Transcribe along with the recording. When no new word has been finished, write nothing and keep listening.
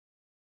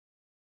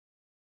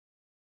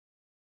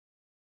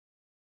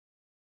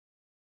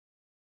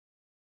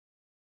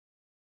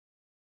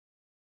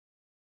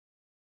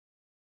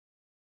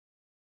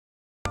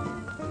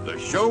The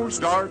show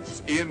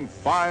starts in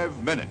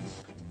 5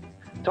 minutes.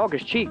 Talk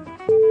is cheap.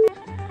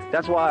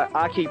 That's why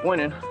I keep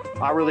winning.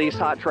 I release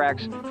hot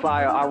tracks,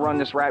 fire, I run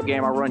this rap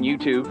game, I run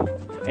YouTube,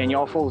 and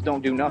y'all fools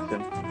don't do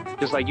nothing.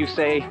 Just like you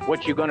say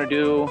what you're gonna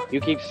do, you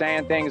keep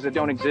saying things that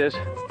don't exist.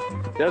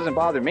 Doesn't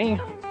bother me.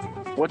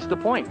 What's the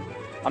point?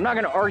 I'm not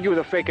gonna argue with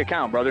a fake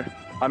account, brother.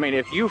 I mean,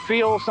 if you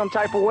feel some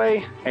type of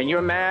way and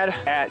you're mad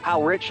at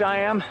how rich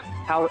I am,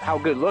 how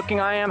good looking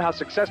I am, how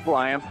successful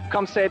I am,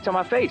 come say it to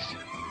my face.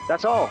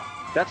 That's all.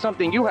 That's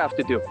something you have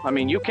to do. I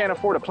mean, you can't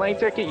afford a plane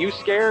ticket, you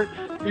scared,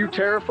 you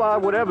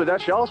terrified, whatever,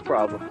 that's y'all's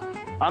problem.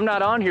 I'm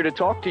not on here to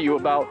talk to you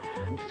about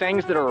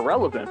things that are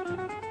irrelevant.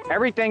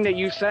 Everything that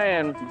you're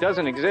saying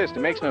doesn't exist.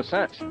 It makes no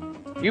sense.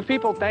 You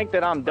people think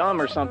that I'm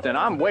dumb or something.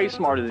 I'm way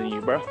smarter than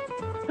you, bro.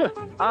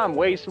 I'm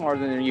way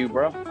smarter than you,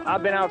 bro.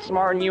 I've been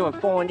outsmarting you and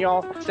fooling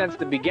y'all since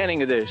the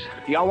beginning of this.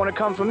 Y'all want to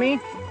come for me?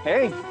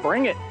 Hey,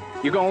 bring it.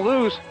 You're going to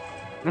lose.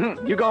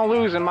 You're going to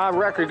lose, and my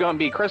record going to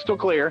be crystal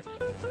clear.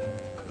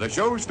 The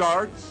show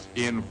starts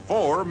in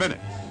 4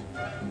 minutes.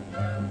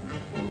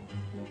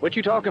 What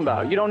you talking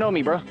about? You don't know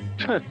me, bro.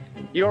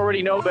 You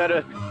already know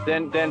better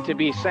than to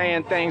be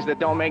saying things that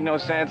don't make no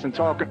sense and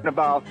talking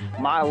about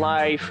my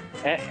life.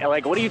 And,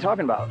 like, what are you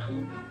talking about?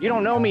 You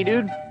don't know me,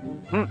 dude.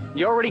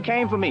 You already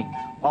came for me.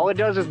 All it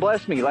does is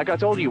bless me. Like I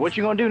told you, what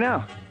you gonna do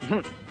now?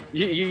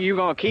 You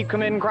gonna keep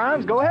committing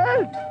crimes? Go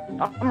ahead.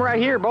 I'm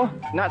right here, bro.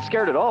 Not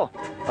scared at all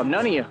of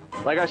none of you.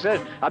 Like I said,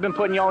 I've been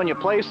putting y'all in your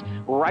place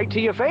right to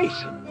your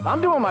face.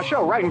 I'm doing my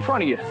show right in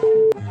front of you.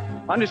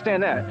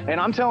 Understand that. And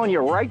I'm telling you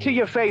right to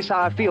your face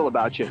how I feel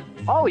about you.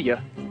 All of you.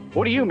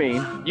 What do you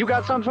mean? You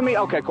got something for me?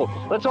 Okay, cool.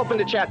 Let's open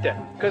the chat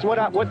then. Because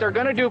what they're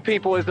going to do,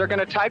 people, is they're going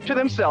to type to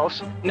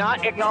themselves,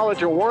 not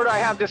acknowledge a word I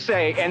have to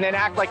say, and then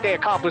act like they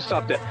accomplished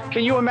something.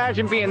 Can you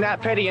imagine being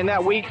that petty and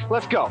that weak?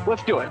 Let's go.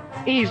 Let's do it.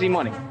 Easy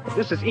money.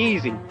 This is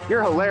easy.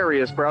 You're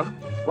hilarious, bro.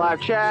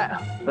 Live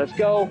chat. Let's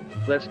go.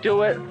 Let's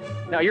do it.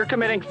 Now, you're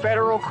committing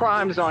federal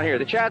crimes on here.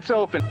 The chat's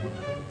open.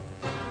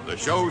 The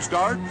show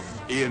starts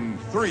in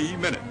 3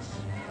 minutes.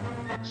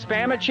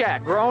 Spam a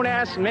chat.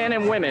 Grown-ass men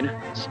and women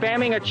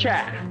spamming a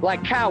chat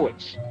like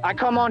cowards. I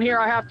come on here,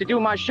 I have to do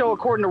my show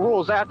according to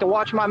rules. I have to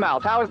watch my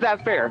mouth. How is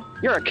that fair?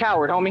 You're a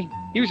coward, homie.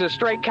 You's a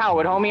straight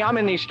coward, homie. I'm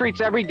in these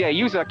streets every day.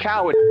 You's a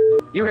coward.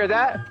 You hear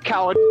that?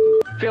 Coward.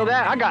 Feel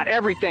that? I got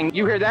everything.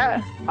 You hear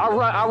that? I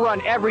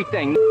run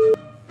everything.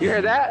 You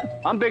hear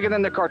that? I'm bigger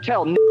than the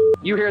cartel.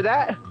 You hear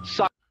that?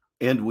 Suck.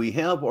 And we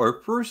have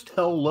our first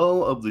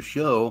hello of the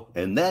show,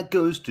 and that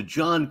goes to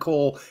John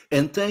Cole.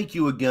 And thank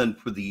you again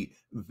for the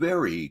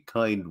very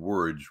kind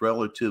words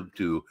relative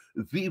to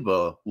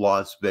Viva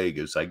Las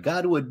Vegas. I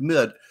got to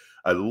admit,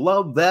 I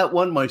love that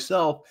one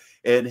myself.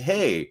 And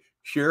hey,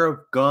 Sheriff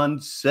Gone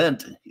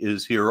Scent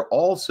is here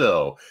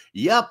also.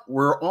 Yep,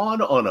 we're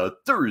on a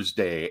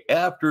Thursday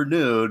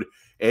afternoon,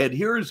 and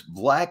here's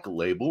Black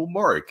Label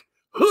Mark.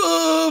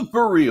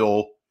 For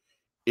real.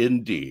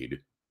 Indeed.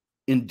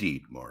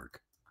 Indeed, Mark.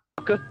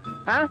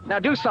 Huh? Now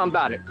do something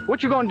about it.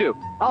 What you gonna do?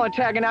 I'll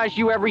antagonize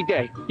you every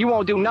day. You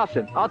won't do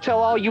nothing. I'll tell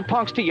all you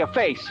punks to your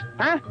face.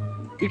 Huh?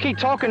 You keep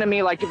talking to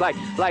me like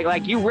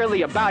you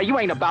really about. You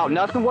ain't about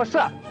nothing. What's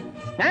up?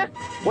 Huh?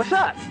 What's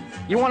up?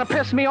 You want to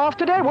piss me off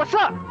today? What's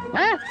up?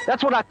 Huh?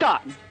 That's what I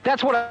thought.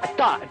 That's what I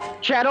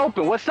thought. Chat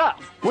open. What's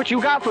up? What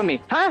you got for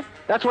me? Huh?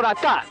 That's what I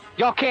thought.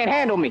 Y'all can't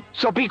handle me.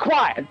 So be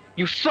quiet.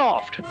 You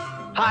soft.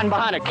 Hiding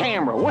behind a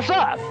camera. What's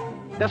up?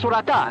 That's what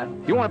I thought.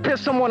 You want to piss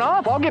someone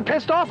off? I'll get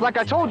pissed off like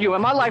I told you,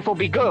 and my life will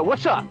be good.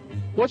 What's up?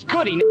 What's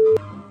goody?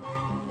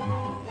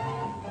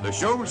 The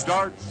show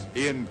starts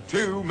in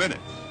 2 minutes.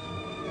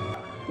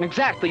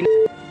 Exactly.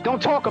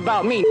 Don't talk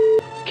about me.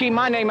 Keep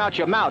my name out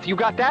your mouth. You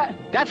got that?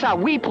 That's how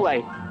we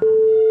play.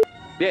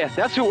 Yeah,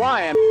 that's who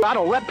I am. I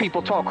don't let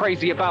people talk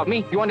crazy about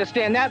me. You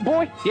understand that,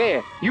 boy?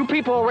 Yeah, you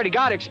people already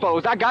got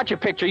exposed. I got your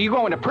picture. You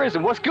going to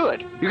prison. What's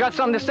good? You got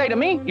something to say to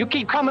me? You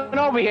keep coming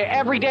over here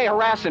every day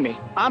harassing me.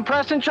 I'm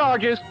pressing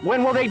charges.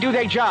 When will they do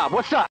their job?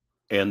 What's up?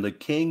 And the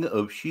king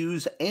of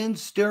shoes and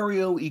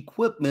stereo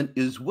equipment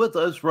is with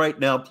us right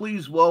now.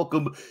 Please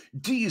welcome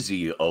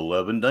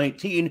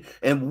DZ1119.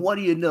 And what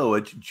do you know?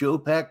 It's Joe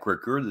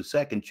Patricker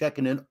II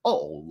checking in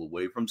all the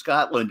way from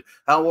Scotland.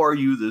 How are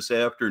you this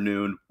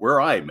afternoon? Where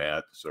I'm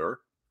at, sir?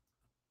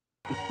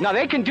 Now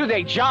they can do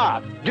their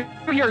job.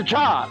 Do your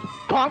job,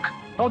 punk.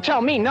 Don't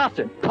tell me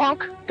nothing,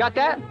 punk. Got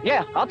that?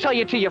 Yeah, I'll tell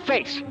you to your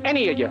face.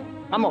 Any of you.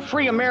 I'm a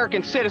free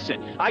American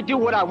citizen. I do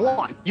what I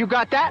want. You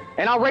got that?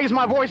 And I'll raise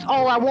my voice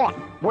all I want,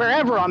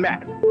 wherever I'm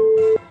at.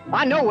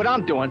 I know what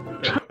I'm doing.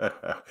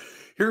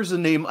 Here's a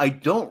name I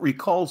don't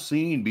recall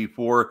seeing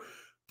before.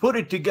 Put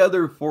it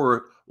together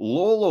for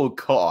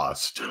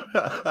Lolocost.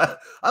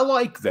 I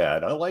like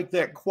that. I like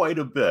that quite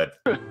a bit.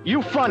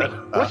 You funny.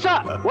 What's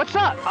up? What's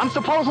up? I'm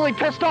supposedly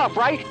pissed off,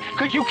 right?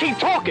 Because you keep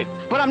talking.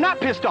 But I'm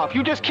not pissed off.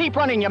 You just keep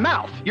running your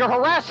mouth. You're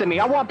harassing me.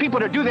 I want people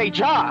to do their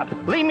job.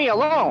 Leave me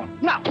alone.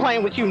 Not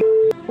playing with you.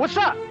 What's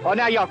up? Oh,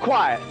 now you're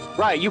quiet.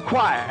 Right, you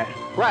quiet.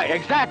 Right,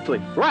 exactly.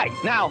 Right.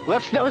 Now,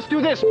 let's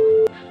do this.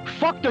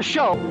 Fuck the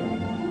show.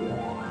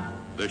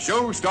 The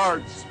show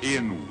starts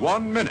in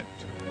 1 minute.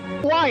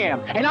 who I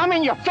am, and I'm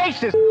in your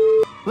faces,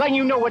 letting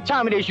you know what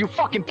time it is, you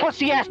fucking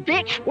pussy-ass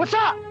bitch. What's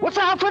up? What's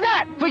up for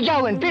that? For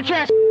yelling,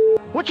 bitch-ass.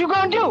 What you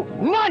gonna do?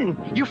 Nothing,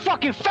 you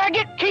fucking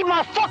faggot. Keep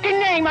my fucking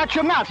name out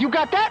your mouth. You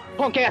got that,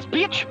 punk-ass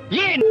bitch?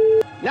 Yeah,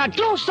 now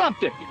do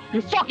something,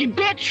 you fucking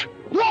bitch.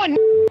 Run,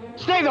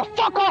 stay the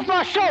fuck off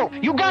my show.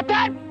 You got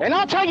that? And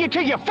I'll tell you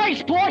to your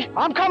face, boy.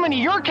 I'm coming to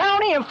your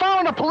county and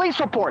filing a police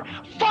report.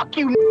 Fuck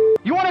you.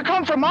 You want to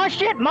come for my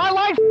shit, my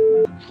life?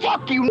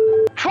 Fuck you.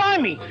 Try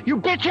me, you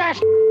bitch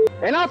ass.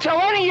 And I'll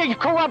tell any of you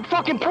corrupt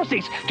fucking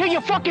pussies to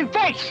your fucking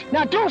face.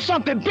 Now do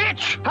something,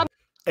 bitch.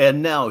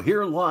 And now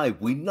here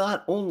live, we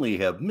not only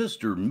have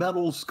Mr.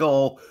 Metal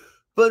Skull,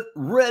 but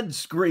Red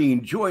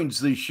Screen joins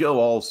the show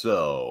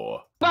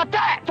also. About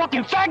that,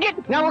 fucking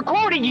faggot. Now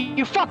record it,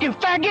 you fucking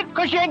faggot,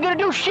 because you ain't gonna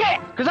do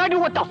shit. Because I do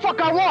what the fuck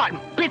I want,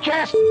 bitch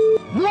ass.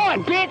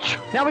 One, bitch.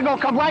 Now we're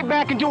gonna come right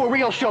back and do a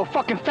real show,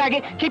 fucking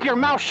faggot. Keep your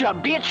mouth shut,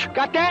 bitch.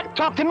 Got that?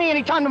 Talk to me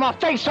anytime to my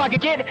face so I can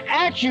get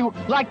at you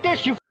like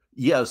this, you.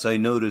 Yes, I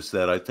noticed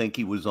that. I think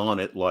he was on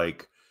at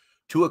like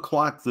 2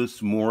 o'clock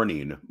this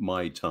morning,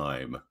 my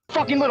time.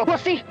 Fucking little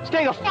pussy.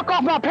 Stay the fuck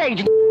off my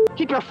page.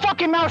 Keep your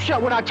fucking mouth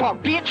shut when I talk,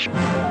 bitch.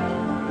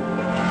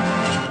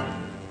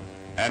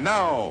 And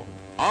now,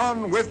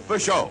 on with the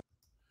show.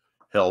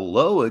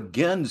 Hello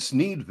again,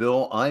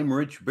 Sneedville. I'm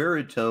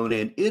Richbartone,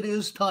 and it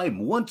is time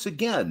once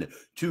again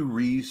to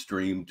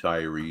restream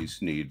Tyree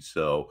Sneed.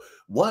 So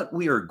what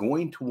we are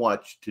going to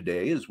watch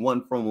today is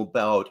one from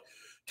about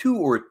 2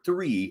 or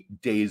 3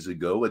 days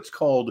ago. It's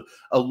called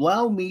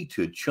Allow Me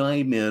to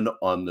Chime In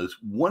on This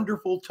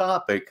Wonderful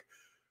Topic,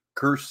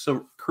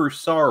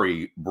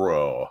 Kursari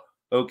Bro.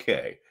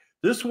 Okay,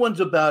 this one's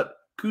about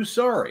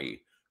Kusari.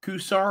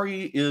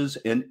 Kusari is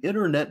an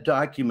internet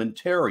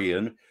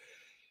documentarian,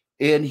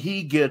 and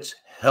he gets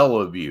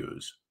hella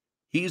views.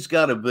 He's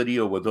got a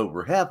video with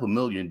over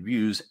 500,000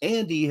 views,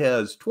 and he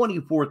has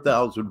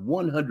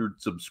 24,100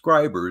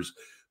 subscribers,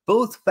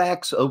 both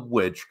facts of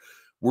which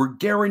were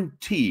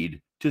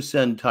guaranteed to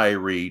send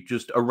Tyree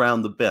just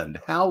around the bend.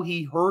 How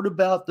he heard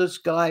about this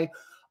guy,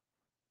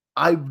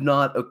 I've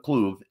not a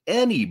clue. If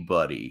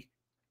anybody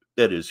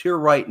that is here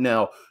right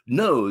now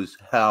knows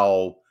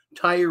how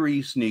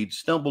Tyree Sneed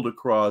stumbled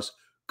across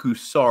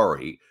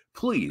Kusari,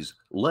 please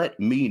let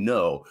me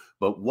know.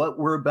 But what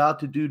we're about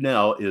to do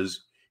now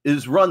is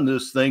run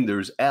this thing.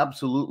 There's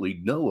absolutely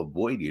no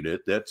avoiding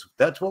it.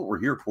 That's what we're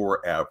here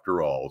for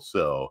after all.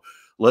 So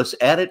let's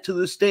add it to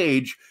the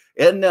stage.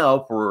 And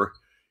now for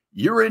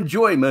your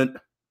enjoyment,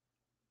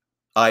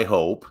 I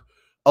hope,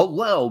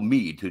 allow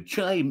me to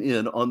chime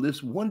in on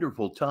this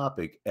wonderful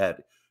topic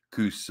at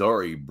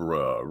Kusari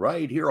Bruh,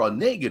 right here on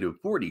Negative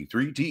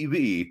 43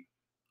 TV.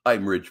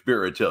 I'm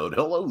Richbartone.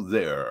 Hello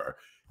there.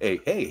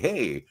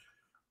 Hey.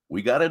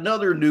 We got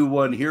another new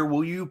one here.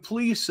 Will you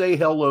please say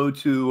hello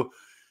to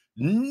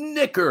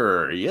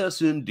Nicker?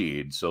 Yes,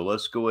 indeed. So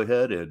let's go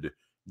ahead and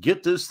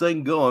get this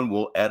thing going.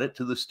 We'll add it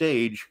to the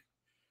stage.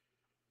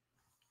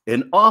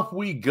 And off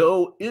we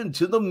go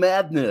into the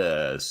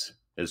madness.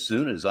 As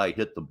soon as I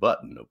hit the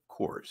button, of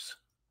course.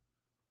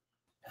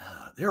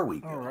 There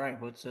we go. All right.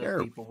 What's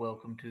up, people?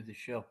 Welcome to the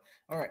show.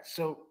 All right.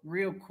 So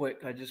real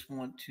quick, I just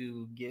want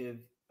to give,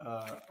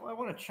 I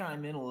want to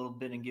chime in a little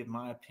bit and give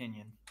my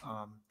opinion.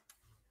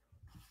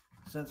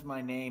 Since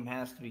my name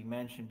has to be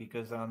mentioned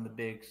because I'm the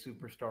big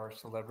superstar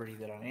celebrity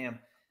that I am,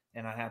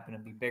 and I happen to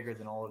be bigger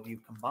than all of you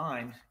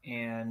combined,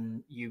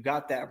 and you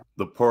got that.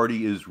 The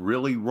party is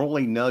really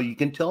rolling now. You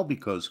can tell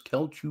because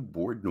Kelchu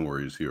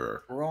Bordnor is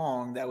here.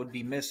 Wrong. That would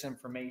be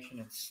misinformation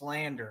and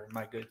slander,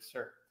 my good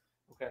sir.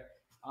 Okay.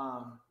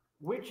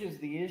 Which is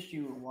the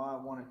issue and why I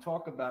want to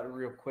talk about it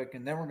real quick,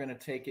 and then we're going to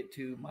take it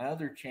to my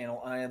other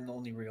channel, I Am the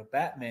Only Real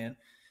Batman,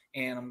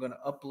 and I'm going to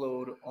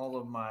upload all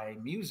of my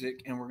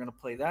music, and we're going to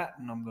play that,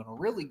 and I'm going to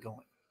really go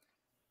in.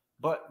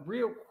 But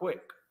real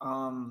quick,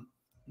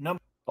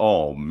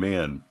 Oh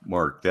man,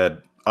 Mark,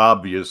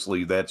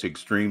 that's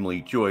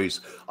extremely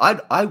choice.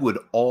 I would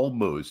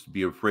almost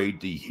be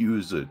afraid to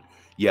use it.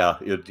 Yeah,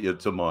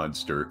 it's a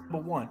monster. Number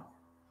one,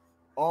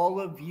 all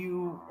of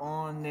you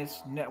on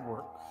this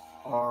network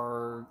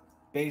are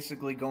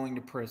basically going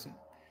to prison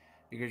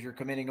because you're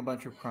committing a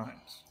bunch of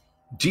crimes.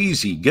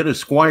 Jeezy, get a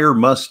Squire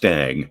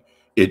Mustang.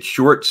 It's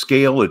short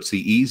scale. It's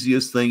the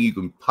easiest thing you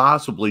can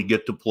possibly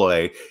get to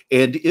play.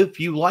 And if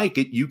you like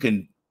it, you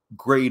can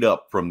grade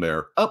up from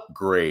there.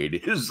 Upgrade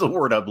is the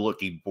word I'm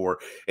looking for.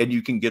 And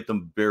you can get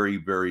them very,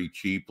 very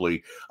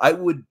cheaply. I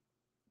would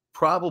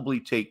probably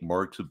take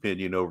Mark's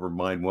opinion over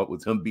mine, what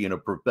with him being a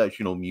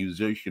professional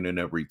musician and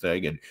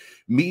everything, and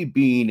me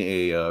being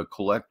a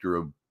collector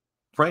of,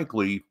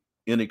 frankly,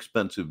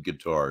 inexpensive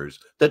guitars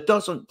that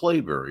doesn't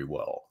play very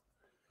well.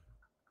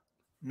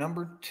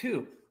 Number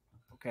two,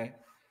 okay,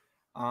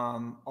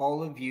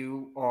 all of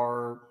you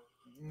are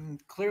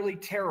clearly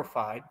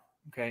terrified,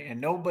 okay, and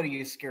nobody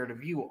is scared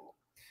of you all.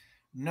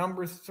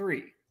 Number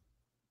three,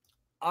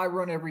 I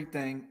run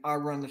everything. I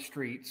run the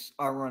streets.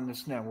 I run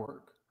this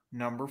network.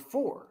 Number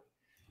four,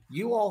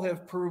 you all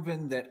have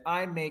proven that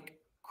I make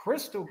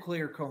crystal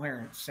clear,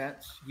 coherent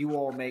sense. You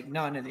all make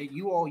none, and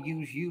you all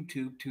use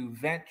YouTube to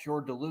vent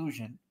your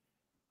delusion.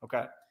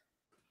 Okay.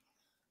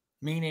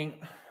 Meaning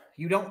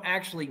you don't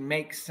actually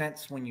make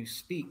sense when you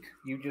speak.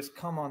 You just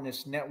come on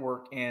this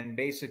network and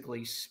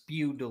basically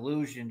spew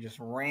delusion, just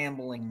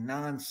rambling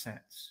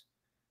nonsense.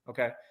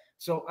 Okay.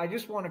 So I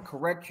just want to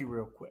correct you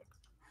real quick.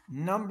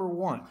 Number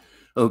one.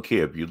 Okay,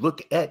 if you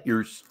look at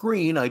your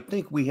screen, I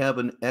think we have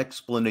an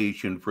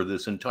explanation for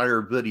this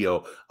entire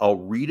video. I'll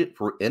read it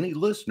for any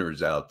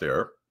listeners out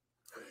there.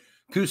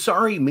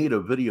 Kusari made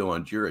a video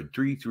on Jared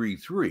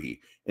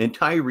 333, and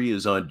Tyree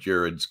is on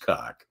Jared's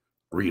cock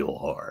real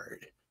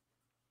hard.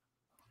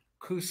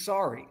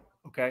 Kusari,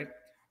 okay,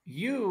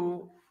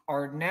 you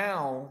are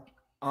now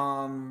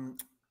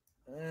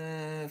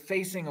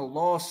facing a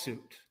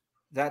lawsuit.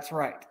 That's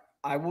right.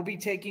 I will be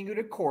taking you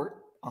to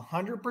court,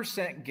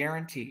 100%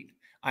 guaranteed.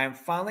 I am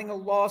filing a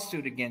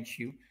lawsuit against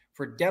you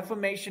for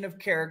defamation of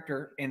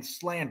character and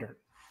slander.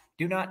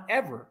 Do not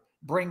ever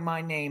bring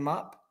my name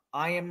up.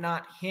 I am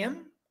not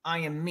him. I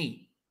am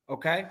me.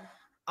 Okay.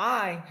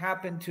 I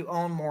happen to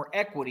own more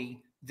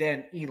equity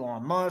than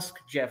Elon Musk,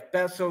 Jeff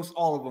Bezos,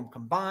 all of them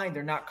combined.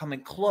 They're not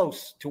coming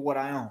close to what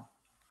I own.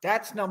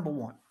 That's number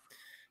one.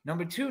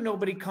 Number two,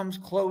 nobody comes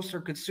close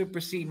or could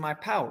supersede my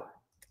power.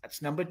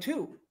 That's number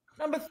two.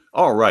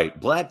 All right,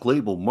 Black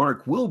Label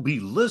Mark will be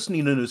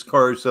listening in his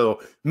car,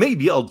 so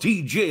maybe I'll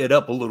DJ it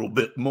up a little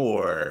bit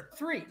more.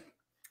 Three,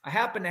 I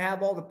happen to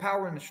have all the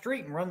power in the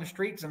street and run the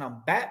streets, and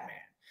I'm Batman.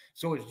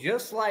 So it's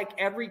just like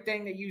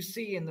everything that you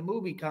see in the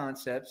movie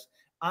concepts,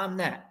 I'm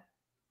that,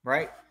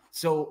 right?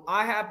 So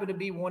I happen to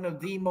be one of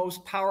the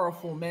most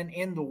powerful men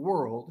in the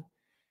world,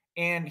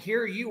 and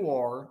here you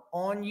are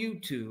on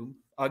YouTube,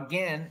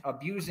 again,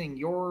 abusing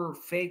your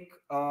fake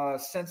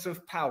sense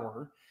of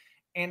power.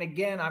 And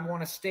again, I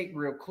want to state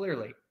real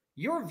clearly,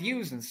 your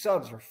views and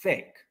subs are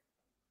fake.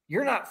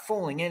 You're not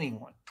fooling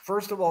anyone.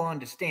 First of all,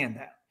 understand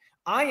that.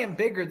 I am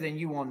bigger than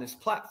you on this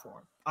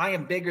platform. I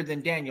am bigger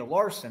than Daniel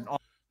Larson on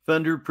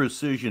Fender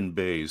Precision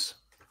Bass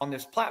on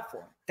this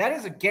platform. That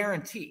is a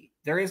guarantee.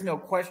 There is no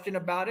question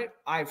about it.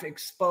 I've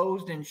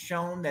exposed and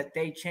shown that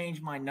they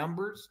changed my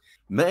numbers.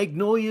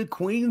 Magnolia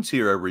Queens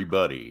here,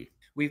 everybody.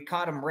 We've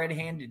caught them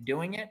red-handed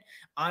doing it.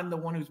 I'm the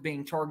one who's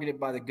being targeted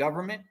by the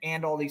government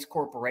and all these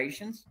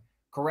corporations.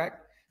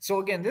 Correct? So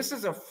again, this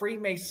is a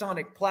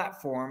Freemasonic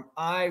platform.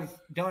 I've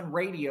done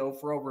radio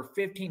for over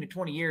 15 to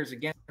 20 years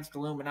against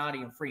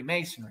Illuminati and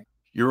Freemasonry.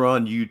 You're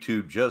on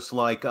YouTube just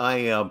like I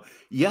am.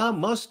 Yeah,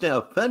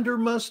 Mustang, Fender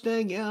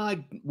Mustang. Yeah,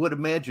 I would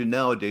imagine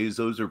nowadays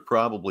those are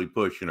probably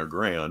pushing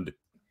 $1,000.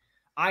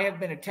 I have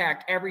been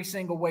attacked every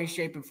single way,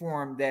 shape, and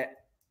form that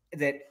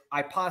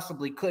I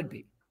possibly could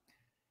be.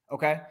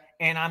 Okay?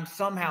 And I'm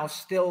somehow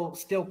still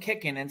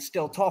kicking and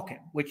still talking,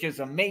 which is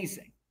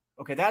amazing.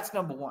 Okay, that's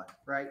number one,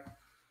 right?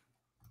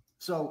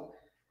 So,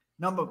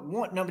 number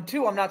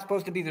two, I'm not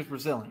supposed to be this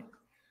resilient.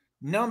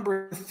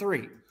 Number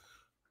three.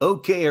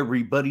 Okay,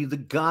 everybody, the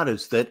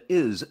goddess that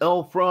is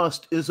El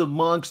Frost is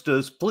amongst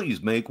us.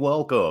 Please make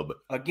welcome.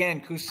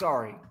 Again,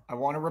 Kusari, I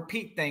want to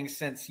repeat things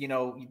since, you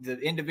know, the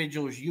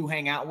individuals you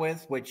hang out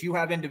with, which you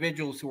have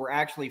individuals who are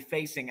actually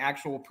facing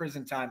actual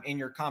prison time in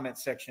your comment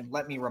section.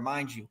 Let me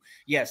remind you.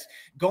 Yes,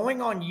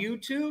 going on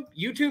YouTube,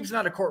 YouTube's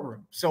not a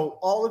courtroom. So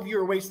all of you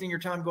are wasting your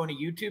time going to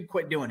YouTube.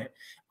 Quit doing it.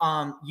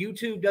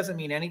 YouTube doesn't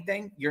mean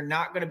anything. You're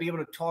not going to be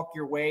able to talk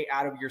your way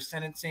out of your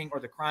sentencing or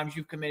the crimes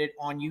you've committed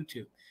on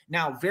YouTube.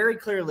 Now, very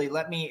clearly,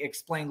 let me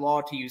explain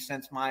law to you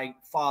since my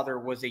father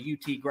was a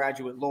UT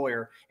graduate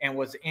lawyer and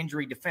was an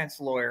injury defense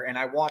lawyer, and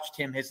I watched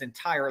him his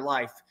entire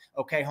life,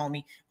 okay,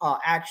 homie,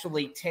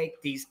 actually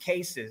take these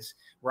cases,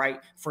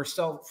 right, for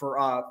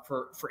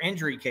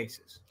injury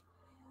cases.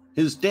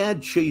 His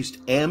dad chased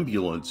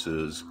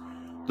ambulances.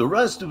 The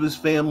rest of his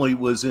family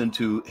was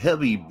into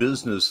heavy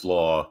business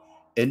law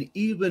and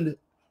even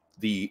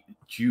the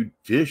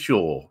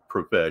judicial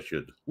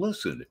profession.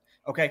 Listen.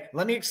 Okay,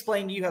 let me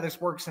explain to you how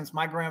this works since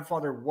my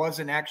grandfather was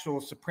an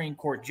actual Supreme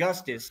Court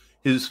justice.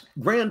 His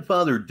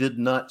grandfather did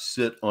not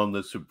sit on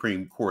the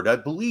Supreme Court. I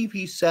believe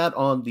he sat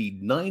on the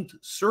Ninth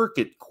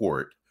Circuit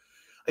Court.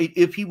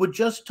 If he would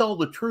just tell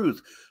the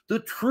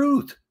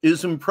truth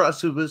is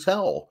impressive as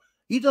hell.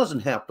 He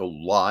doesn't have to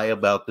lie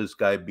about this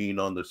guy being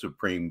on the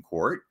Supreme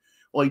Court.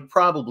 Well, he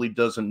probably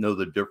doesn't know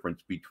the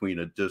difference between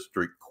a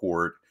district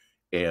court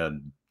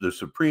and the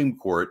Supreme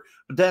Court,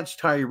 but that's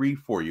Tyree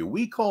for you.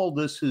 We call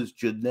this his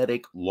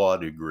genetic law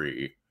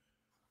degree.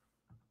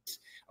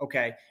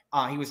 Okay,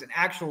 he was an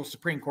actual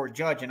Supreme Court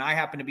judge, and I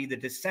happen to be the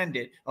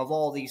descendant of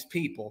all these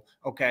people,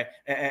 okay,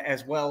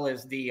 as well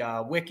as the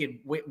wicked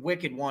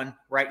one,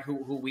 right,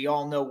 who we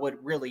all know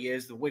what really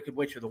is, the Wicked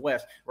Witch of the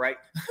West, right?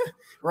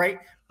 Right?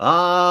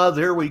 Ah,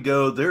 there we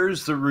go.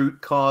 There's the root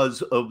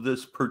cause of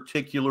this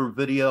particular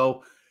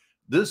video.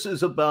 This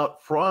is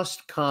about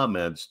Frost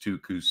comments to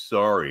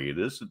Kusari.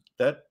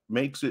 That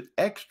makes it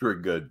extra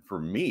good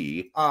for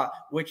me.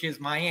 Which is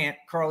my aunt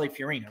Carly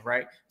Fiorina,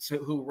 right? So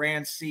who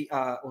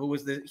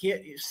was the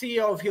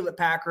CEO of Hewlett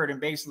Packard and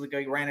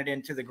basically ran it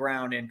into the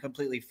ground and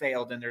completely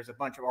failed. And there's a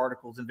bunch of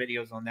articles and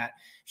videos on that.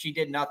 She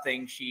did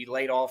nothing. She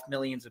laid off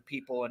millions of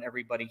people, and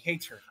everybody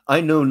hates her.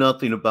 I know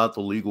nothing about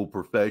the legal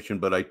profession,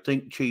 but I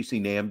think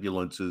chasing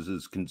ambulances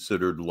is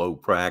considered low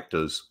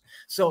practice.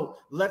 So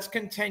let's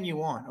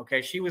continue on.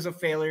 Okay. She was a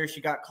failure.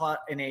 She got caught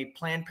in a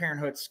Planned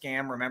Parenthood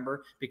scam,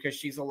 remember, because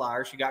she's a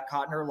liar. She got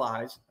caught in her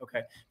lies.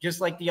 Okay.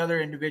 Just like the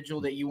other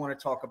individual that you want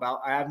to talk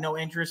about. I have no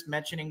interest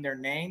mentioning their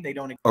name. They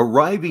don't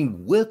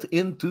Arriving with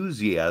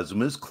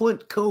enthusiasm is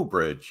Clint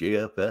Cobra,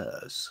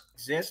 JFS.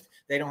 exist.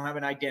 They don't have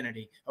an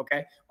identity.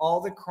 Okay. All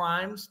the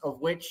crimes of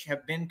which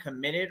have been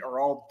committed are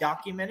all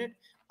documented.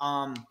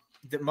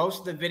 Most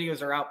of the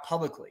videos are out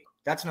publicly.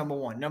 That's number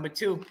one. Number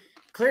two,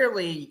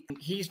 clearly,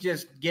 he's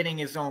just getting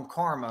his own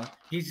karma.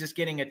 He's just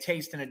getting a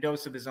taste and a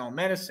dose of his own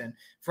medicine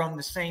from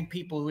the same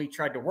people who he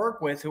tried to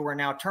work with who are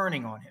now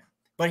turning on him.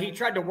 But he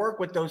tried to work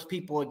with those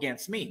people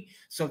against me.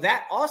 So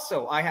that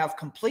also, I have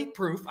complete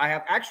proof. I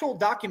have actual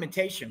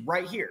documentation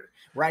right here,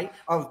 right,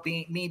 of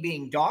me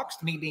being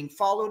doxxed, me being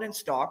followed and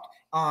stalked.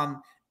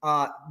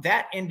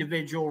 That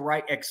individual,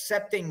 right,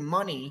 accepting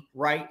money,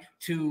 right,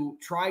 to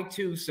try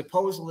to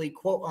supposedly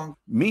quote unquote.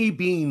 Me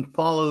being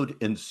followed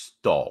and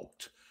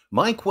stalked.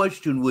 My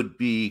question would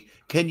be,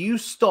 can you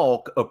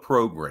stalk a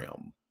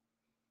program?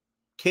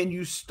 Can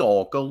you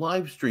stalk a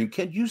live stream?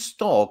 Can you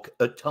stalk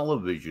a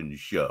television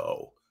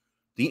show?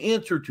 The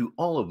answer to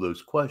all of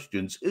those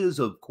questions is,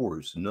 of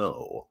course,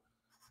 no.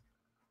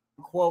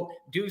 Quote,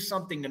 do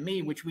something to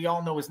me, which we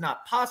all know is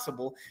not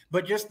possible,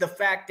 but just the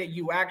fact that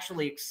you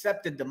actually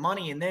accepted the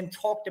money and then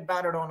talked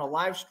about it on a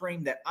live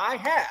stream that I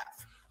have.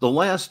 The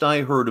last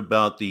I heard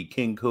about the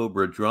King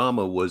Cobra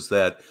drama was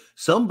that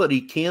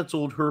somebody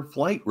canceled her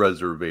flight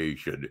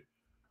reservation.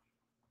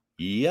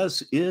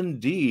 Yes,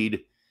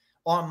 indeed.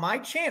 On my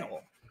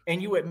channel,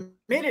 and you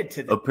admitted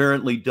to that.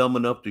 Apparently dumb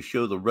enough to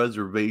show the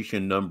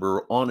reservation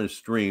number on a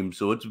stream,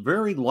 so it's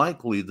very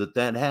likely that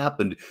that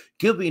happened,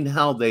 given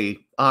how they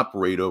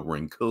operate over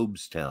in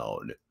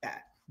Cobestown.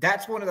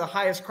 That's one of the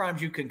highest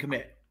crimes you can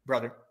commit,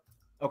 brother.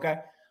 Okay?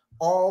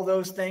 All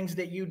those things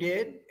that you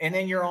did, and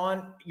then you're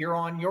on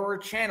your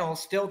channel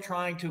still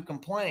trying to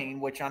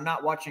complain, which I'm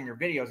not watching your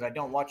videos. I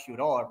don't watch you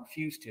at all. I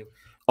refuse to.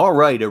 All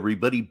right,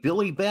 everybody.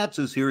 Billy Bats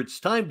is here. It's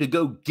time to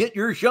go get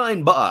your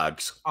shine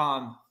box.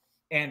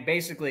 And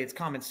basically it's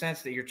common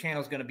sense that your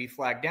channel is going to be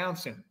flagged down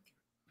soon.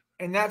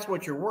 And that's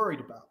what you're worried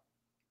about,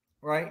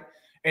 right?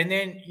 And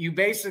then you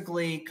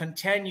basically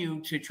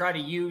continue to try to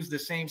use the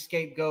same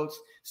scapegoats,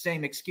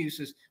 same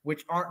excuses,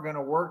 which aren't going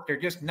to work. They're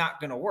just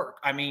not going to work.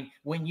 I mean,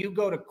 when you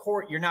go to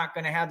court, you're not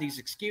going to have these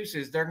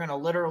excuses. They're going to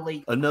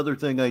literally. Another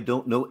thing I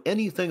don't know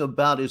anything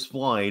about is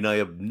flying. I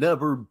have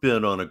never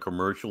been on a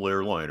commercial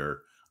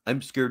airliner.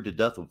 I'm scared to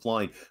death of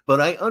flying, but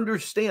I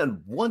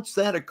understand once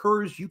that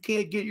occurs, you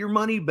can't get your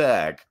money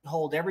back.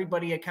 Hold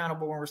everybody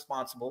accountable and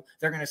responsible.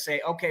 They're going to say,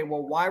 okay,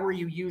 well, why were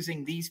you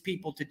using these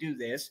people to do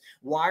this?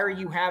 Why are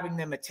you having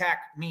them attack,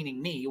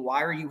 meaning me?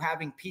 Why are you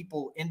having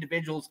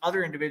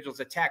other individuals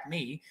attack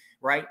me,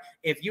 right?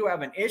 If you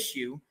have an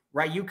issue,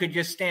 right, you could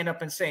just stand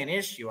up and say an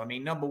issue. I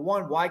mean, number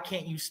one, why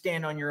can't you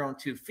stand on your own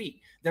 2 feet?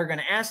 They're going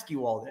to ask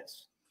you all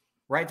this.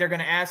 Right? They're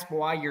going to ask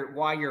why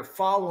you're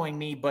following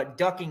me, but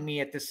ducking me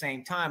at the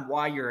same time,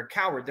 why you're a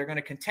coward. They're going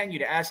to continue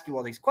to ask you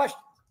all these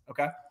questions.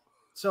 Okay.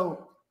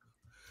 So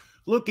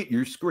look at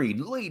your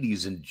screen,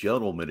 ladies and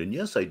gentlemen. And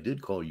yes, I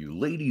did call you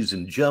ladies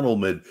and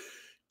gentlemen.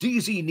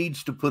 DZ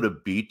needs to put a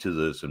beat to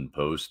this and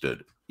post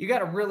it. You got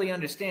to really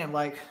understand,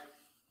 like,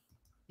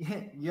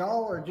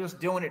 y'all are just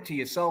doing it to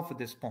yourself at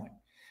this point.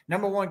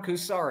 Number one,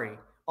 Kusari.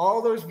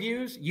 All those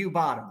views, you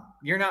bought them.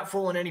 You're not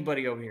fooling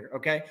anybody over here,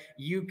 okay?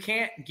 You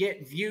can't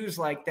get views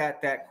like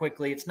that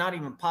quickly. It's not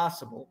even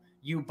possible.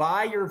 You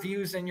buy your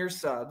views and your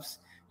subs.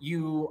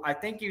 I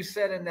think you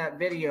said in that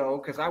video,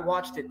 because I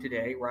watched it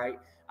today, right?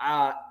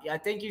 I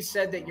think you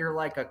said that you're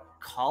like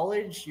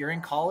you're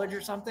in college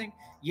or something.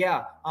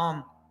 Yeah.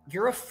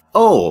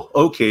 Oh,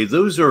 okay.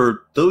 Those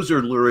are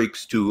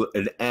lyrics to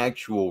an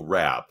actual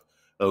rap.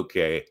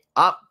 Okay.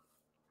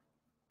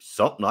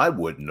 Something I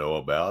wouldn't know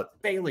about.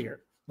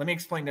 Failure. Let me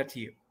explain that to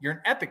you. You're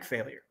an epic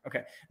failure.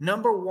 Okay.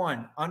 Number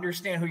one,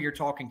 understand who you're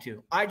talking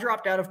to. I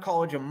dropped out of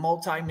college a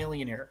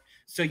multi-millionaire.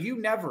 So you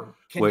never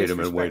can. Wait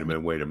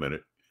a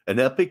minute. An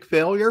epic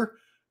failure?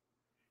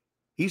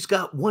 He's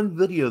got one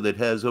video that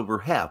has over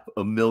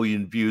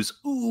 500,000 views.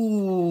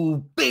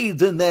 Ooh,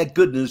 bathe in that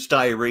goodness,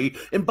 Tyree.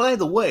 And by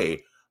the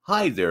way,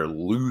 hi there,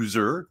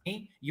 loser.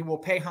 You will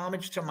pay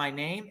homage to my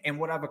name and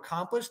what I've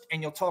accomplished,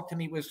 and you'll talk to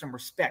me with some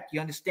respect.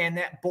 You understand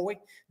that, boy?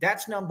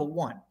 That's number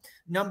one.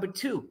 Number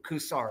two,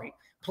 Kusari,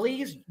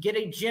 please get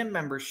a gym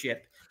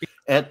membership.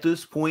 At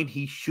this point,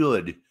 he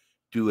should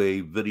do a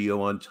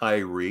video on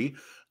Tyree.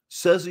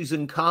 Says he's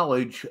in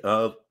college.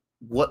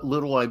 what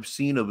little I've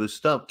seen of his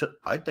stuff,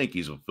 I think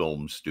he's a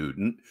film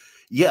student.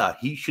 Yeah,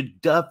 he should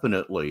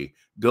definitely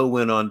go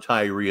in on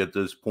Tyree at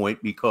this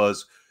point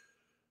because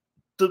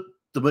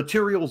the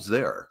material's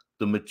there.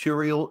 The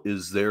material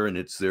is there, and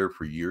it's there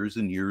for years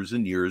and years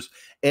and years,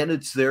 and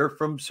it's there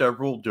from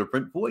several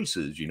different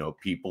voices. You know,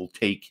 people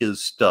take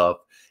his stuff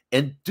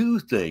and do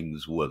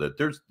things with it.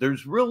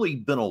 There's really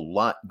been a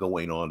lot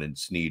going on in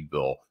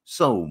Sneedville.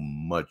 So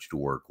much to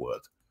work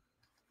with.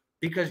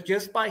 Because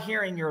just by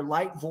hearing your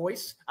light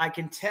voice, I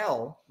can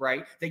tell,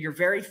 right, that you're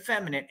very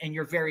feminine and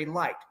you're very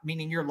light,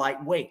 meaning you're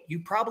lightweight.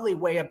 You probably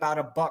weigh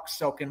about $1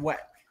 soaking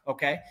wet.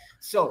 Okay.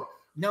 So,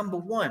 number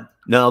one.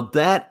 Now,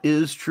 that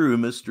is true.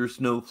 Mr.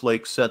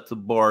 Snowflake set the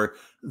bar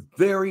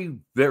very,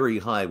 very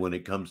high when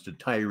it comes to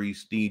Tyree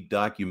Sneed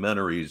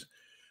documentaries.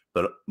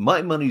 But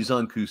my money's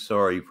on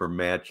Kusari for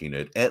matching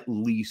it, at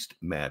least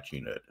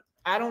matching it.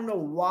 I don't know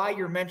why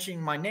you're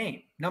mentioning my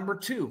name. Number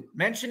two,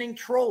 mentioning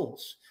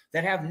trolls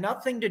that have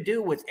nothing to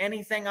do with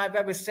anything I've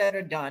ever said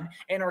or done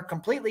and are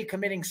completely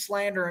committing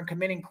slander and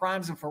committing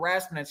crimes of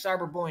harassment and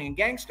cyberbullying and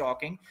gang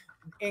stalking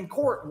in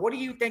court. What do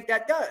you think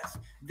that does?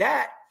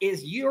 That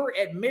is your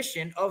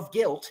admission of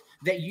guilt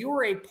that you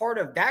were a part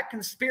of that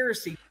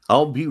conspiracy.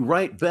 I'll be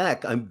right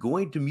back. I'm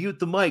going to mute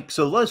the mic.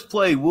 So let's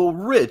play Will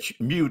Rich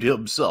Mute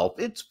Himself?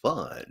 It's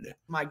fun.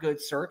 My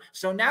good sir.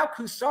 So now,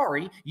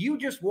 Kusari, you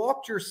just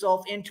walked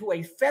yourself into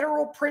a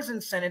federal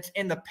prison sentence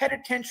in the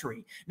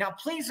penitentiary. Now,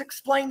 please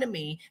explain to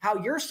me how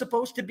you're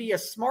supposed to be a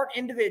smart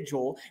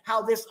individual,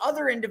 how this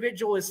other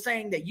individual is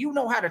saying that you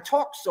know how to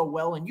talk so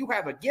well and you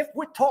have a gift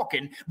with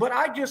talking, but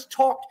I just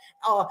talked,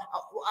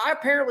 I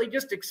apparently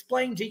just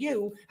explained to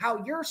you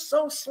how you're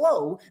so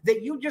slow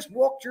that you just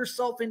walked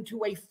yourself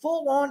into a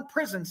full-on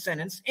prison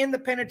sentence in the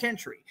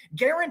penitentiary.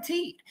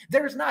 Guaranteed.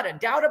 There's not a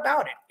doubt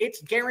about it.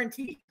 It's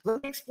guaranteed.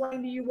 Let me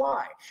explain to you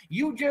why.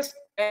 You just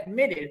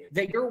admitted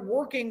that you're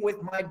working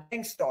with my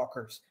gang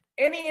stalkers.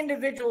 Any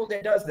individual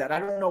that does that, I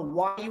don't know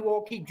why you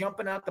all keep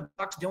jumping out the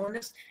box doing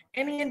this.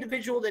 Any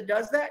individual that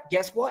does that,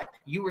 guess what?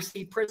 You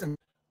receive prison.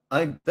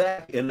 I'm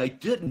back, and I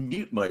didn't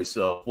mute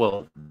myself.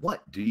 Well,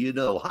 what do you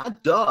know?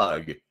 Hot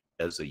dog,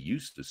 as they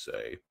used to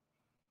say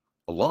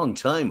a long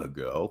time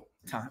ago.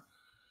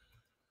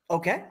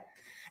 Okay.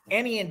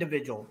 Any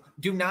individual,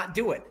 do not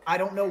do it. I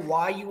don't know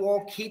why you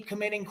all keep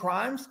committing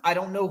crimes. I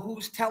don't know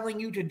who's telling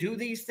you to do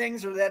these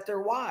things or that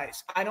they're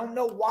wise. I don't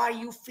know why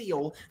you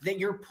feel that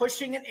you're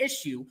pushing an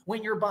issue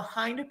when you're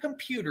behind a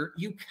computer,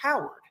 you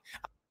coward.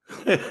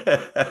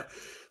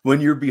 When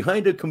you're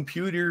behind a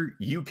computer,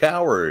 you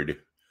coward.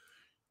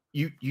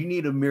 You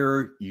need a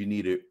mirror. You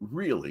need it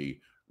really,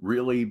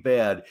 really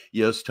bad.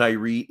 Yes,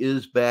 Tyree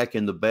is back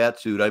in the bat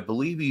suit. I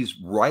believe he's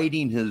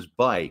riding his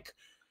bike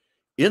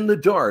in the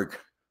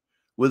dark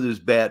with his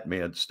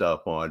Batman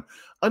stuff on.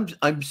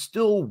 I'm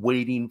still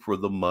waiting for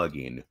the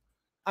mugging.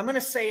 I'm going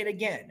to say it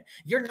again.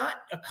 You're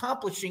not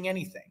accomplishing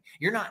anything.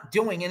 You're not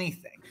doing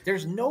anything.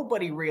 There's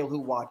nobody real who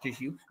watches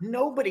you.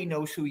 Nobody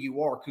knows who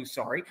you are,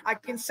 Kusari. I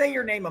can say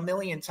your name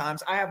 1,000,000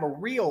 times. I have a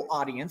real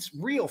audience,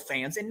 real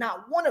fans, and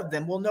not one of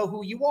them will know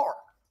who you are.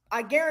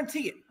 I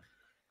guarantee it.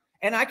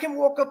 And I can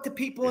walk up to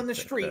people in the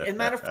street. And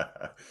matter of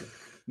fact,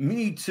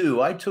 me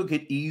too. I took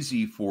it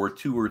easy for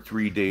 2 or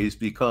 3 days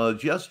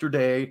because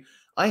yesterday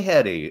I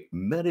had a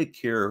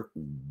Medicare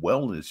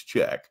wellness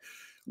check,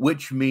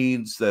 which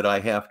means that I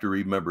have to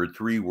remember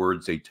 3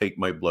 words. They take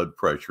my blood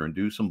pressure and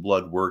do some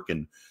blood work,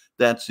 and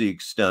that's the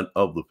extent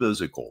of the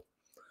physical.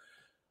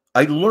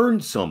 I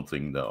learned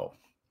something, though.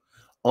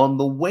 On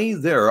the way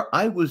there,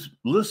 I was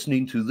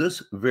listening to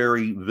this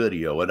very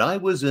video, and I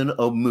was in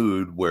a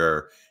mood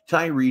where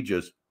Tyree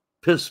just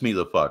pissed me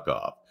the fuck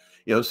off.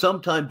 You know,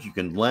 sometimes you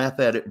can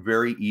laugh at it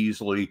very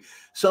easily.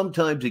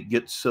 Sometimes it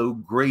gets so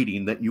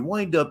grating that you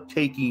wind up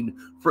taking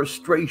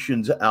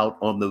frustrations out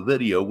on the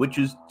video, which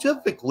is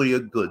typically a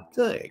good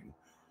thing.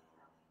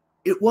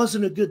 It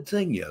wasn't a good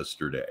thing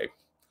yesterday.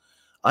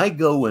 I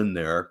go in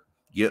there,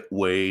 get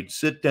weighed,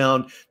 sit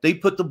down. They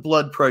put the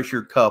blood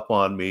pressure cuff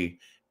on me,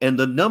 and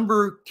the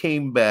number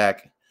came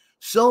back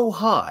so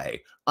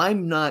high,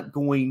 I'm not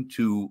going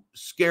to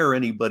scare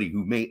anybody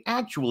who may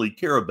actually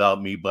care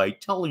about me by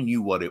telling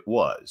you what it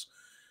was.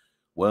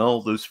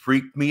 Well, this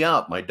freaked me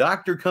out. My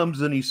doctor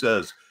comes in, he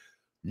says,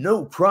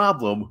 no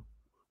problem.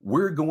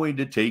 We're going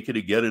to take it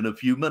again in a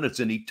few minutes.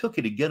 And he took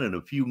it again in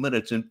a few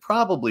minutes, and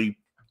probably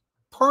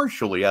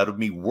partially out of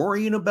me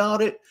worrying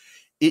about it,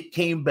 it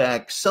came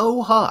back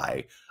so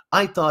high,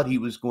 I thought he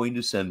was going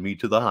to send me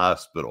to the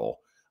hospital.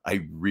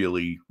 I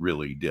really,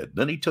 really did.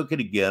 Then he took it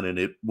again, and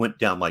it went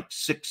down like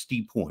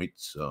 60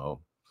 points.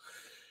 So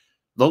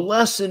the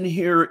lesson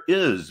here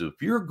is, if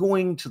you're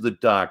going to the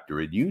doctor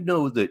and you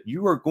know that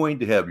you are going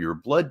to have your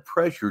blood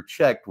pressure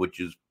checked, which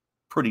is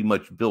pretty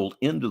much built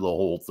into the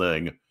whole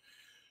thing,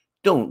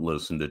 don't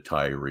listen to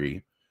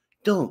Tyree.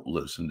 Don't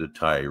listen to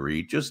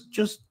Tyree.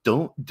 Just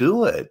don't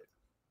do it.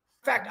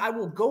 In fact, I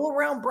will go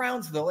around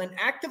Brownsville and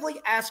actively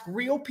ask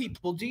real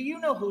people, do you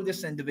know who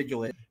this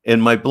individual is?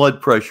 And my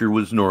blood pressure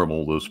was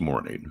normal this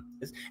morning.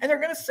 And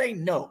they're going to say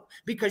no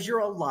because you're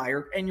a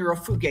liar and you're a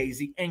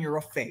fugazi and you're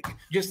a fake,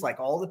 just like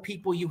all the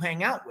people you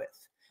hang out with.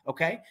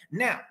 Okay.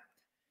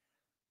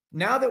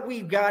 Now that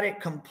we've got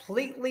it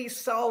completely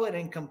solid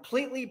and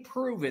completely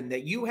proven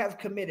that you have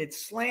committed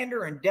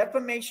slander and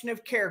defamation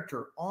of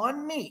character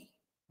on me,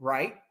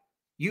 right?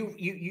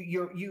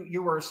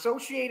 You were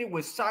associated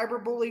with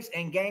cyberbullies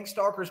and gang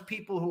stalkers,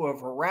 people who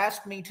have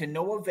harassed me to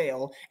no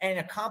avail and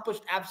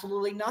accomplished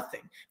absolutely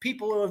nothing.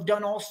 People who have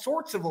done all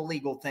sorts of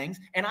illegal things,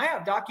 and I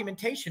have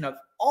documentation of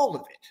all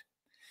of it.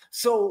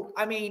 So,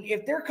 I mean,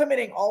 if they're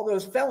committing all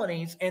those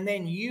felonies and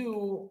then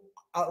you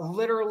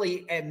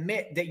literally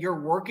admit that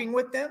you're working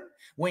with them,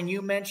 when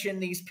you mention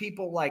these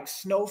people like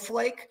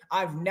Snowflake,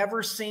 I've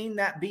never seen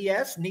that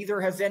BS.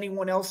 Neither has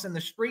anyone else in the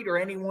street or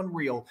anyone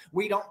real.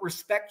 We don't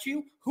respect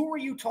you. Who are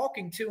you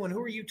talking to and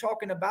who are you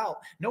talking about?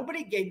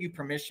 Nobody gave you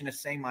permission to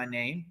say my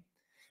name.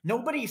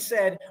 Nobody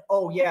said,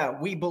 oh, yeah,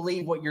 we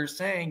believe what you're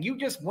saying. You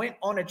just went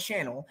on a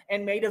channel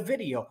and made a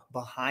video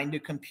behind a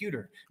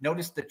computer.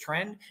 Notice the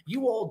trend?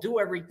 You all do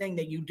everything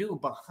that you do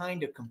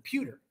behind a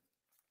computer.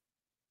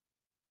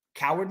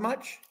 Coward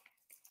much?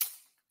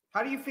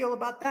 How do you feel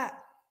about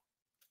that?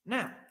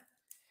 Now,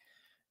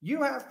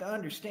 you have to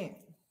understand,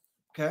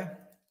 okay?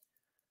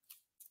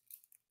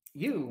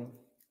 You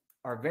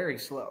are very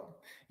slow.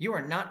 You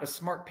are not a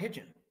smart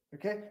pigeon.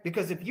 Okay,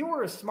 because if you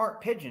were a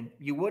smart pigeon,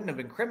 you wouldn't have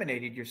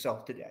incriminated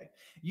yourself today.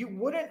 You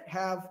wouldn't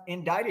have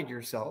indicted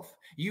yourself.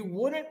 You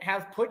wouldn't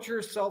have put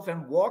yourself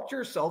and walked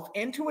yourself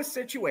into a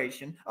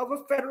situation of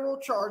a federal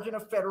charge and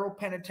a federal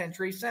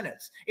penitentiary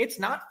sentence. It's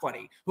not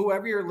funny.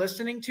 Whoever you're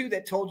listening to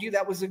that told you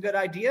that was a good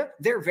idea,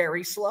 they're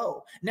very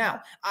slow.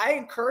 Now, I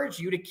encourage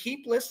you to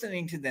keep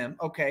listening to them,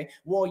 okay,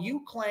 while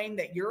you claim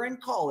that you're in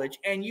college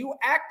and you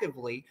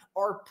actively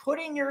are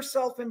putting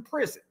yourself in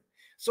prison.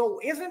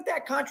 So isn't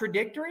that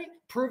contradictory?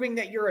 Proving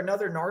that you're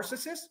another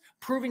narcissist,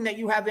 proving that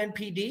you have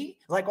NPD,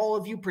 like all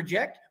of you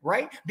project,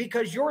 right?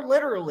 Because you're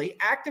literally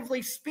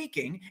actively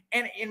speaking.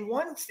 And in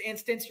one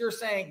instance, you're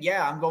saying,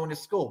 yeah, I'm going to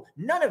school.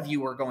 None of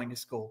you are going to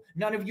school.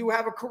 None of you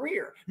have a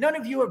career. None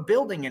of you are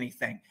building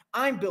anything.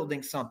 I'm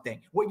building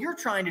something. What you're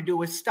trying to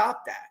do is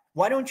stop that.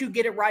 Why don't you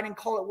get it right and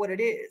call it what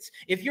it is?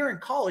 If you're in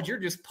college, you're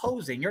just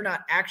posing. You're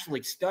not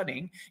actually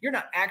studying. You're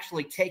not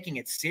actually taking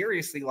it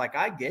seriously like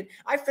I did.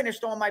 I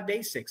finished all my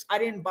basics. I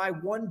didn't buy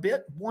one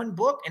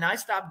book, and I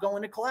stopped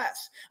going to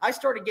class. I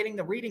started getting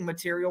the reading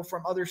material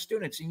from other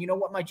students. And you know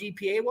what my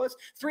GPA was?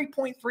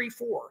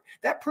 3.34.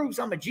 That proves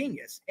I'm a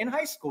genius. In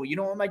high school, you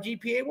know what my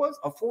GPA was?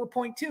 A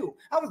 4.2.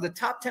 I was the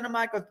top 10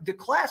 of the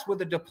class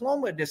with a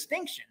diploma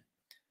distinction.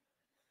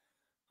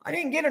 I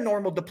didn't get a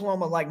normal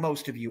diploma like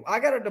most of you. I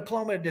got a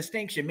diploma of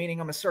distinction, meaning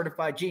I'm a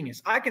certified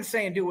genius. I can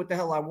say and do what the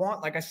hell I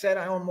want. Like I said,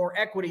 I own more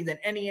equity than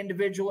any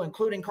individual,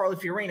 including Carla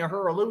Fiorina.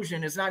 Her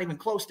illusion is not even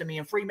close to me,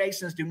 and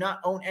Freemasons do not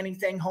own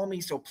anything,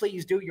 homie. So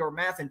please do your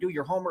math and do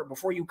your homework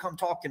before you come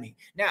talk to me.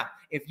 Now,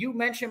 if you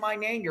mention my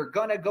name, you're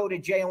going to go to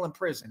jail and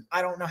prison.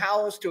 I don't know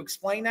how else to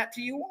explain that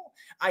to you all.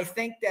 I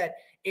think that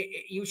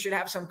you should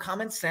have some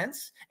common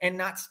sense and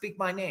not speak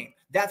my name.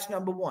 That's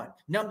number one.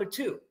 Number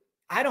two,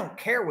 I don't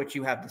care what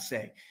you have to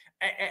say.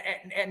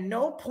 At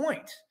no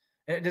point,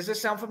 does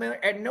this sound familiar?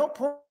 At no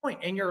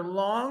point in your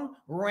long,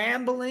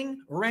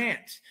 rambling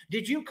rant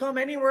did you come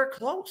anywhere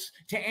close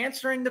to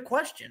answering the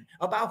question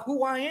about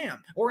who I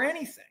am or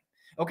anything.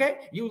 Okay?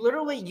 You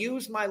literally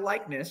used my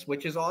likeness,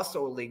 which is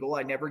also illegal.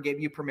 I never gave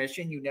you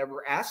permission. You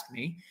never asked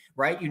me,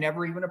 right? You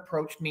never even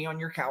approached me on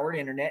your coward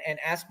internet and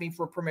asked me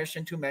for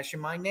permission to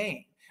mention my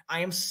name. I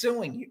am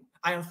suing you.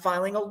 I am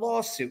filing a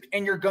lawsuit,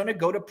 and you're going to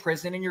go to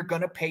prison and you're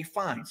going to pay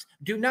fines.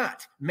 Do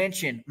not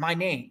mention my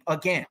name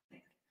again.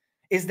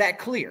 Is that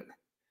clear?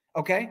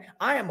 Okay?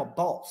 I am a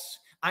boss.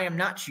 I am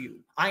not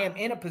you. I am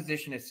in a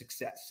position of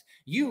success.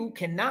 You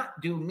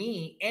cannot do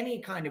me any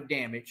kind of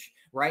damage,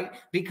 right?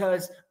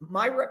 Because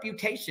my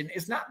reputation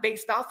is not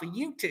based off of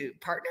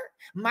YouTube, partner.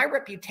 My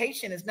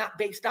reputation is not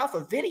based off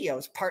of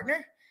videos,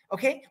 partner.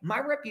 Okay? My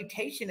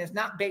reputation is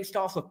not based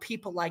off of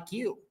people like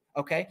you.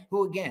 Okay,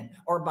 who again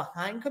are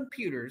behind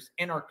computers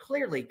and are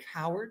clearly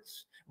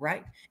cowards,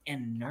 right?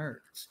 And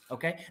nerds.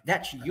 Okay,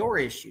 that's your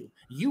issue.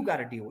 You got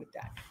to deal with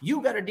that.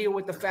 You got to deal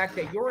with the fact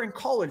that you're in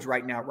college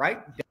right now,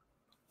 right?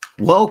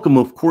 Welcome,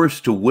 of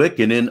course, to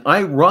Wiccan. And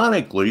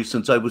ironically,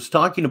 since I was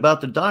talking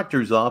about the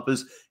doctor's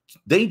office,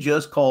 they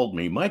just called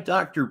me. My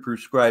doctor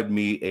prescribed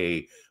me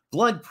a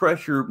blood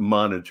pressure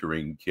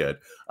monitoring kit.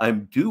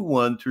 I'm due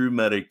one through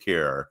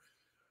Medicare.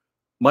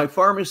 My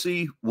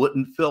pharmacy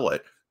wouldn't fill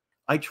it.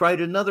 I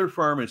tried another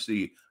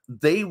pharmacy.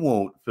 They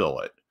won't fill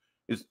it.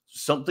 It's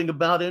something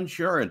about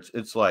insurance.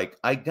 It's like,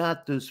 I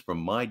got this from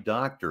my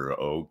doctor,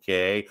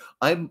 okay?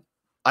 I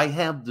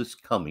have this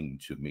coming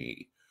to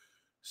me.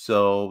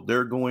 So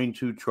they're going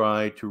to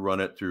try to run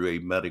it through a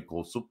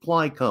medical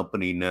supply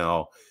company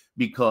now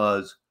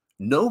because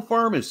no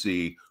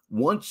pharmacy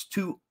wants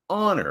to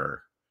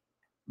honor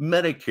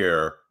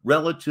Medicare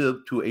relative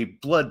to a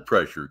blood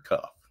pressure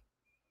cuff.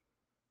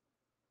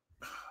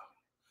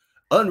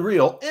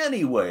 Unreal.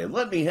 Anyway,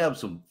 let me have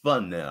some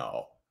fun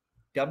now.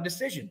 Dumb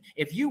decision.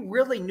 If you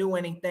really knew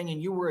anything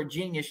and you were a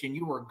genius and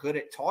you were good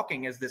at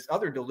talking, as this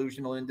other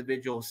delusional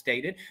individual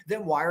stated,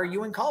 then why are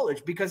you in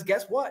college? Because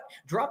guess what?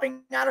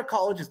 Dropping out of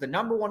college is the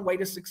 #1 way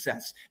to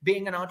success,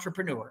 being an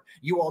entrepreneur.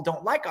 You all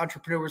don't like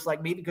entrepreneurs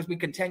like me because we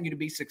continue to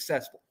be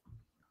successful.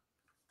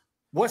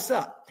 What's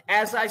up?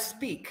 As I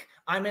speak,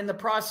 I'm in the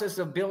process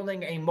of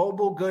building a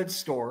mobile goods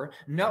store.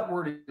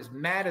 Nutword is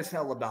mad as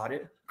hell about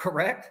it,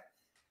 correct?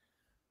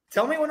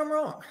 Tell me when I'm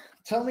wrong.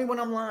 Tell me when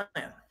I'm lying.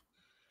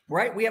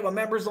 Right? We have a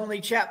members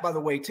only chat, by the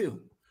way,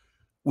 too.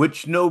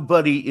 Which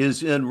nobody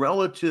is in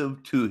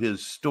relative to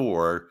his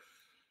store.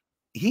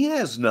 He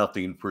has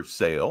nothing for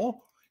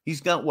sale.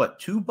 He's got what,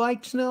 2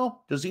 bikes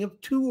now? Does he have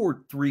 2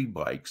 or 3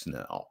 bikes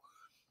now?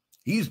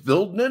 He's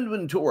building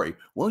inventory.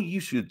 Well, you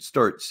should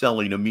start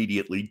selling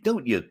immediately,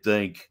 don't you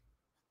think?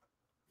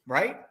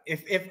 Right?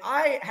 If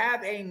I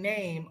have a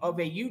name of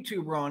a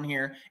YouTuber on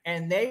here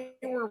and they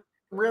were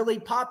really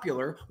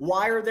popular,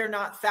 why are there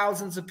not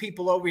thousands of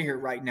people over here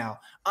right now?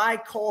 I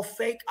call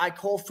fake, I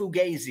call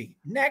fugazi.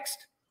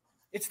 Next.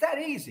 It's that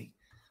easy.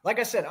 Like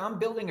I said, I'm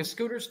building a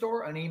scooter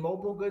store, an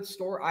e-mobile goods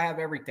store. I have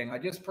everything. I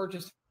just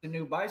purchased a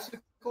new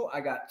bicycle.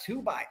 I got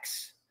 2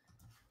 bikes.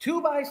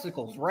 2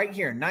 bicycles right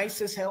here.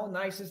 Nice as hell,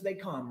 nice as they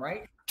come,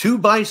 right? 2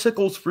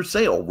 bicycles for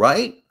sale,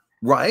 right?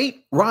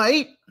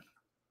 Right?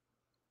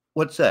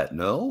 What's that?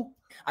 No?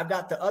 I've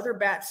got the other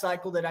bat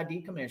cycle that I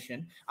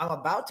decommissioned. I'm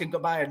about to go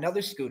buy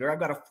another scooter. I've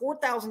got a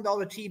 $4,000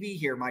 TV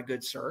here, my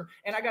good sir.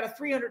 And I got a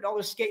 $300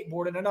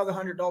 skateboard and another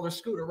 $100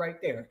 scooter right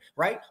there,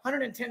 right?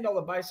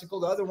 $110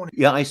 bicycle. The other one.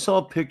 Yeah, I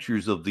saw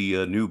pictures of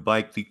the new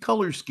bike. The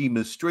color scheme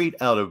is straight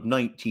out of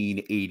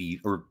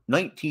 1980 or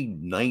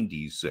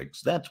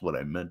 1996. That's what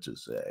I meant to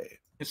say.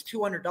 It's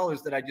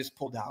 $200 that I just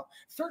pulled out.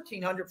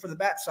 $1,300 for the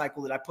bat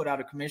cycle that I put out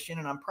of commission,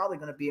 and I'm probably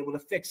going to be able to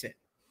fix it.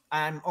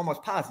 I'm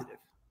almost positive.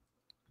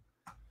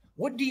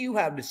 What do you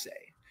have to say?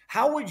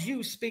 How would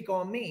you speak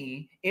on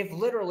me if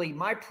literally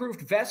my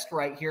proofed vest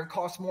right here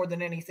costs more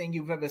than anything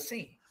you've ever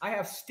seen? I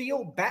have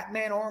steel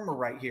Batman armor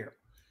right here.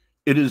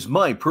 It is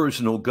my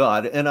personal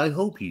god, and I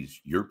hope he's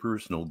your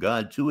personal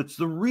god too. It's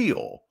the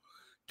real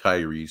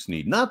Tyree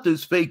Sneed, not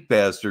this fake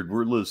bastard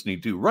we're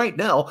listening to right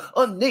now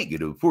on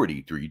Negative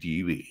 43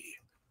 TV.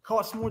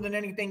 Costs more than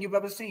anything you've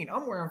ever seen.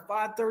 I'm wearing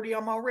 530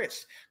 on my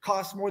wrist.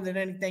 Costs more than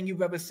anything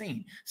you've ever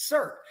seen.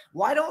 Sir,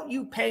 why don't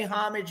you pay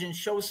homage and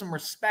show some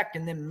respect,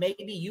 and then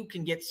maybe you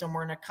can get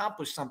somewhere and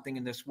accomplish something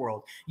in this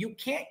world. You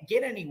can't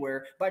get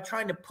anywhere by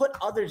trying to put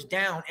others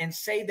down and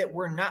say that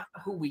we're not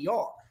who we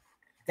are.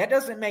 That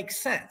doesn't make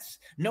sense.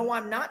 No,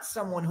 I'm not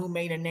someone who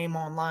made a name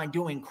online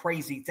doing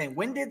crazy things.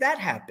 When did that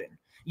happen?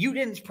 You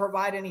didn't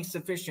provide any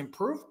sufficient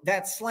proof.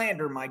 That's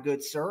slander, my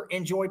good sir.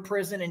 Enjoy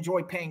prison,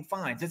 enjoy paying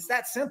fines. It's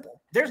that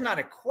simple. There's not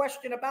a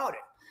question about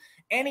it.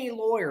 Any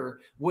lawyer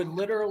would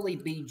literally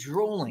be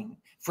drooling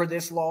for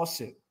this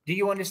lawsuit. Do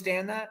you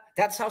understand that?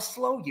 That's how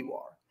slow you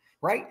are,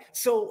 right?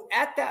 So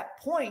at that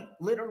point,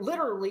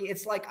 literally,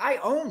 it's like I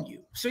own you.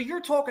 So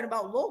you're talking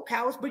about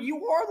locals, but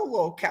you are the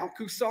local,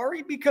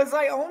 Kusari, because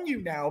I own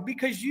you now,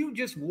 because you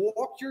just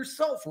walked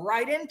yourself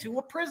right into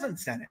a prison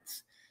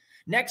sentence.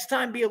 Next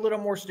time, be a little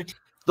more strategic.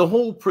 The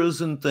whole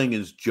prison thing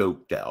is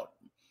joked out.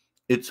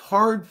 It's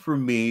hard for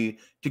me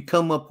to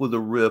come up with a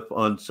riff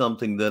on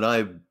something that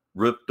I've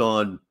ripped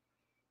on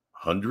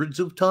hundreds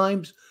of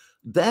times.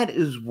 That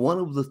is one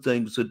of the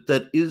things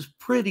that is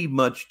pretty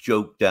much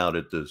joked out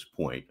at this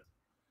point.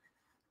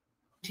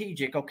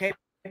 Strategic, okay,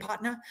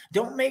 partner?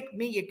 Don't make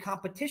me your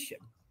competition.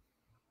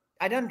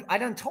 I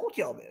done told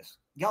y'all this.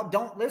 Y'all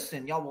don't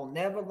listen. Y'all will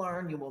never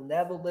learn. You will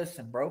never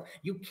listen, bro.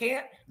 You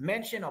can't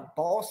mention a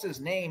boss's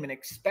name and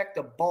expect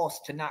a boss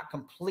to not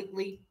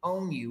completely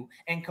own you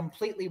and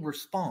completely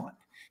respond.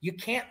 You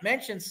can't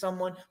mention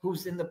someone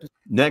who's in the...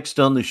 Next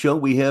on the show,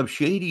 we have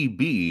Shady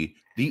B,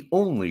 the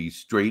only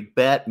straight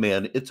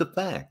Batman. It's a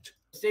fact.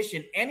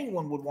 Position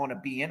anyone would want to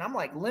be in. I'm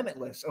like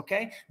limitless,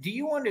 okay? Do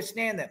you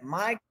understand that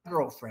my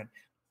girlfriend,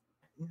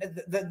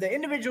 the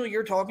individual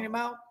you're talking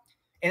about,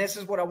 and this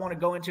is what I want to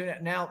go into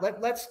now.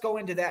 Let's go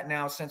into that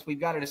now, since we've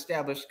got it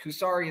established.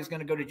 Kusari is going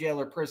to go to jail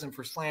or prison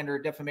for slander,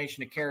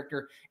 defamation of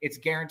character. It's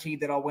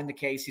guaranteed that I'll win the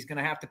case. He's going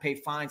to have to pay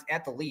fines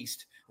at the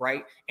least,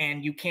 right?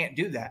 And you can't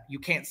do that. You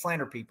can't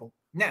slander people.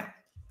 Now,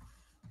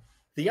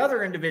 the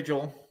other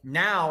individual,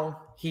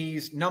 now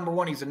he's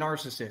 #1, he's a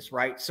narcissist,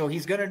 right? So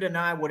he's going to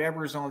deny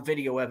whatever is on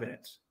video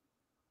evidence.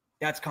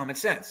 That's common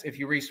sense. If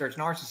you research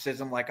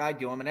narcissism like I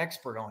do, I'm an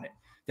expert on it.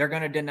 They're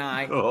going to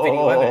deny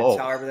video evidence.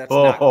 However, that's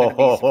not going to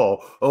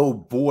be... Oh,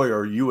 boy,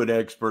 are you an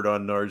expert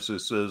on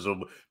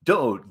narcissism.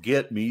 Don't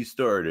get me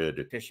started.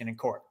 Petition in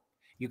court.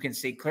 You can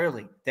see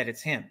clearly that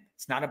it's him.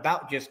 It's not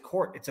about just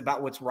court. It's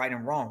about what's right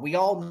and wrong. We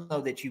all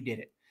know that you did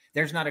it.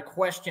 There's not a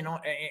question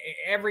on...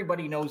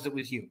 Everybody knows it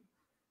was you.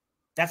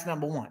 That's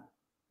 #1.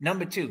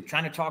 #2,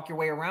 trying to talk your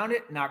way around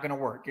it, not going to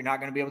work. You're not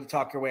going to be able to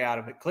talk your way out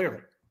of it,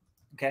 clearly.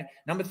 Okay?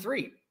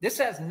 #3, this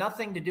has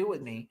nothing to do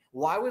with me.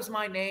 Why was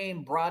my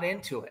name brought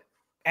into it?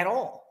 At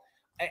all.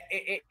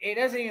 It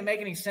doesn't even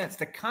make any sense.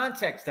 The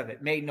context of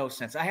it made no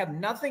sense. I have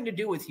nothing to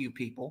do with you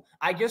people.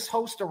 I just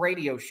host a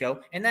radio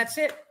show, and that's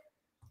it.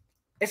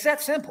 It's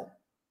that simple.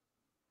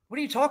 What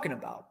are you talking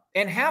about?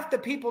 And half the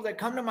people that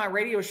come to my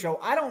radio show,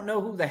 I don't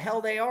know who the hell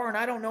they are, and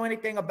I don't know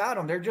anything about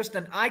them. They're just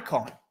an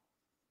icon.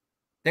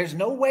 There's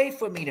no way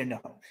for me to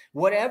know.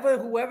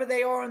 Whoever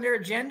they are on their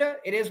agenda,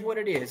 it is what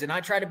it is. And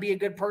I try to be a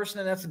good person,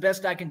 and that's the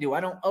best I can do.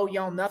 I don't owe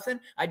y'all nothing.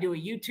 I do a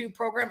YouTube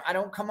program. I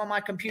don't come on my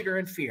computer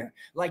in fear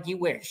like you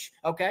wish,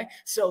 okay?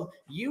 So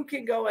you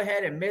can go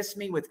ahead and miss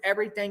me with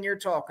everything you're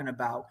talking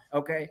about,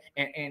 okay?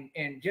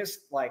 And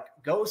just like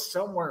go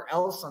somewhere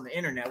else on the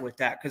internet with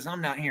that, because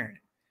I'm not hearing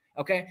it,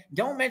 okay?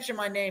 Don't mention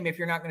my name if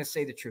you're not going to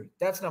say the truth.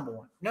 That's number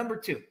one. Number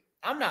two,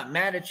 I'm not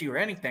mad at you or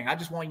anything. I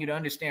just want you to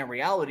understand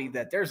reality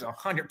that there's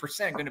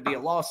 100% going to be a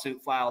lawsuit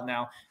filed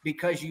now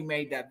because you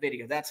made that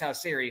video. That's how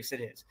serious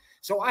it is.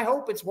 So I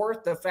hope it's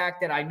worth the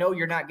fact that I know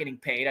you're not getting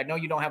paid. I know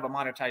you don't have a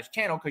monetized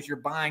channel because you're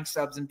buying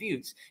subs and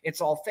views.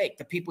 It's all fake.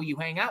 The people you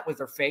hang out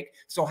with are fake.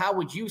 So how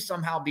would you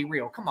somehow be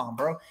real? Come on,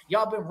 bro.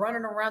 Y'all been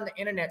running around the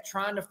internet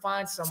trying to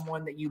find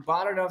someone that you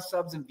bought enough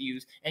subs and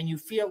views and you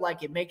feel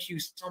like it makes you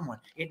someone.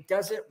 It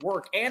doesn't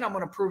work. And I'm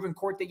going to prove in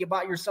court that you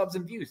bought your subs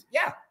and views.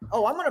 Yeah.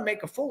 Oh, I'm going to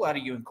make a fool out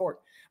of you in court.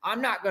 I'm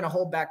not going to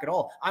hold back at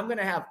all. I'm going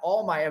to have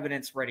all my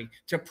evidence ready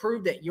to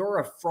prove that you're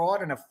a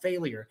fraud and a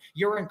failure.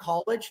 You're in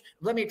college.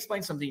 Let me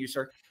explain something to you,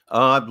 sir.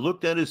 I've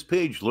looked at his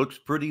page. Looks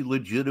pretty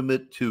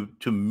legitimate to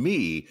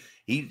me.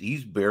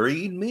 He's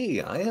burying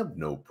me. I have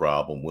no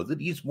problem with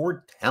it. He's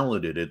more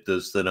talented at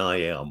this than I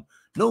am.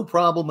 No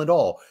problem at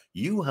all.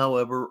 You,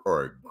 however,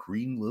 are a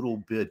green little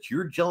bitch.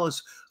 You're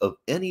jealous of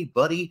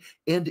anybody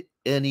and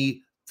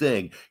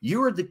anything.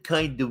 You're the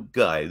kind of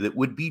guy that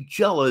would be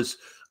jealous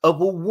of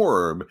a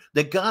worm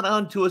that got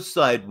onto a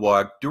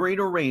sidewalk during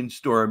a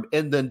rainstorm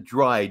and then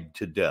dried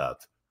to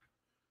death.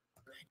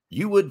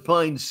 You would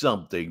find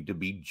something to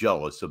be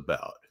jealous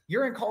about.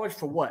 You're in college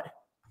for what?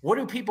 What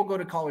do people go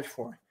to college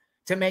for?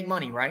 To make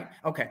money, right?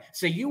 Okay,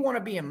 so you want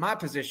to be in my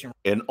position.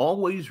 And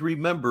always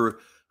remember,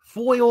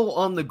 foil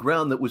on the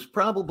ground that was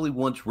probably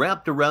once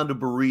wrapped around a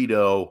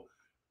burrito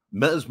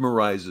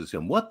mesmerizes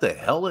him. What the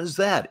hell is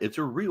that? It's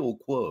a real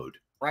quote.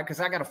 Right,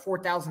 because I got a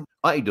 4,000.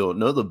 I don't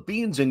know. The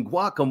beans and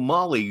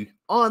guacamole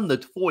on the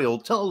foil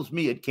tells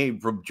me it came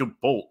from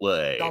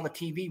Chipotle. All the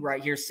TV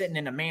right here sitting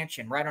in a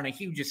mansion, right, on a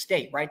huge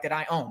estate, right, that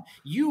I own.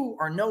 You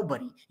are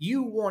nobody.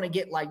 You want to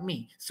get like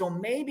me. So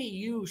maybe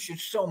you should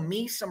show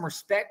me some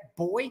respect,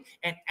 boy,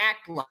 and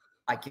act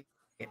like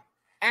it.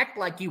 Act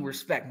like you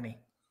respect me.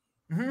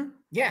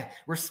 Yeah,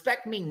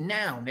 respect me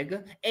now,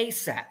 nigga,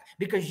 ASAP,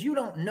 because you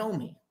don't know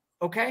me.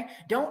 Okay,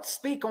 don't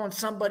speak on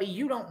somebody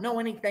you don't know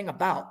anything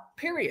about.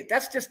 Period.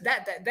 That's just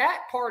that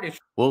part is.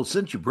 Well,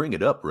 since you bring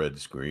it up, Red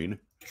Screen.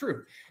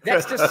 True.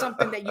 That's just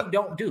something that you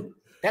don't do.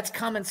 That's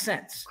common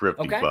sense.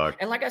 Crafty okay. fuck.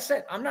 And like I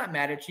said, I'm not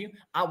mad at you.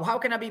 How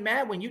can I be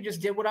mad when you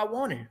just did what I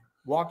wanted?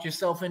 Walked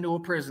yourself into a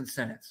prison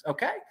sentence.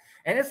 Okay.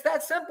 And it's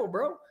that simple,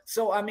 bro.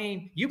 So, I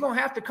mean, you're going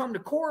to have to come to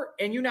court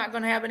and you're not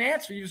going to have an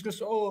answer. You're just going to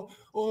say,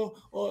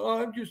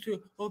 I'm just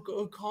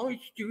a college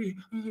student.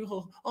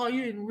 I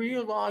didn't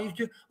realize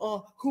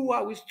who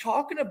I was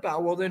talking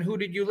about. Well, then who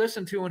did you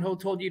listen to and who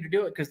told you to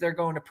do it? Because they're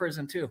going to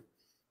prison too.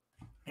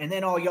 And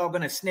then all y'all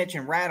going to snitch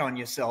and rat on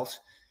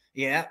yourselves.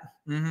 Yeah.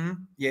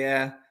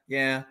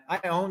 Yeah, I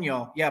own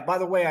y'all. Yeah, by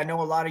the way, I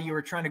know a lot of you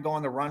are trying to go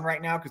on the run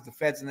right now because the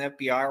feds and the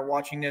FBI are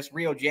watching this.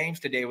 Rio James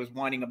today was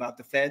whining about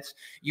the feds.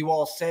 You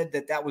all said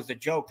that was a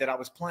joke that I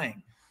was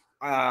playing.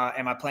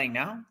 Am I playing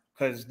now?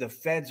 Because the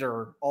feds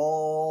are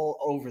all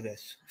over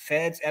this.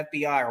 Feds,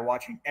 FBI are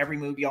watching every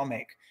move y'all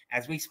make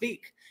as we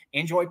speak.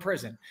 Enjoy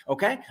prison,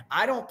 okay?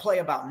 I don't play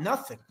about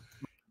nothing.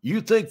 You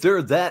think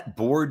they're that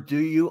bored, do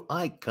you?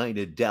 I kind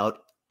of doubt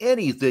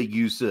anything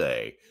you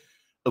say.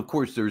 Of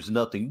course, there's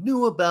nothing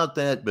new about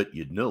that, but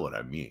you know what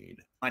I mean.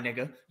 My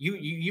nigga,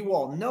 you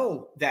all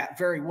know that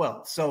very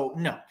well. So,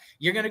 no,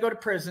 you're going to go to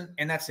prison,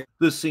 and that's it.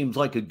 This seems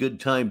like a good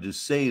time to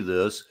say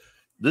this.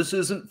 This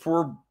isn't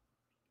for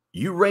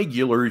you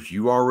regulars.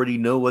 You already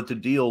know what the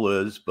deal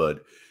is,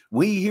 but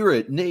we here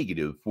at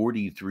Negative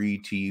 43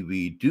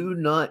 TV do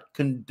not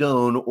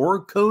condone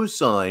or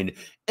co-sign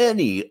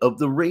any of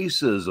the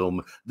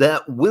racism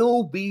that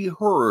will be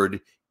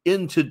heard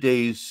in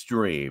today's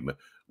stream.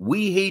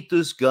 We hate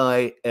this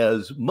guy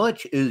as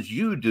much as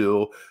you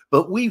do,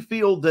 but we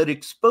feel that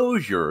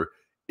exposure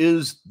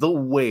is the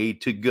way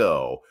to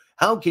go.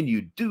 How can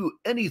you do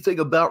anything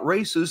about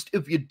racist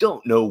if you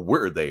don't know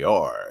where they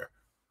are?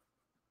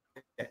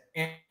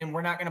 And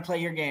we're not going to play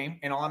your game.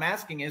 And all I'm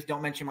asking is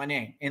don't mention my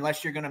name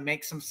unless you're going to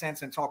make some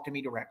sense and talk to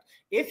me direct.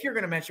 If you're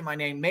going to mention my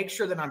name, make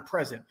sure that I'm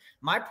present.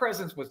 My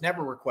presence was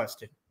never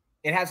requested.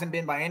 It hasn't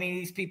been by any of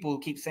these people who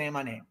keep saying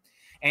my name.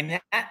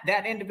 And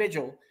that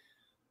individual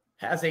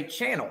has a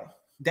channel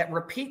that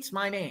repeats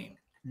my name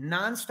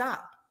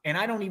nonstop, and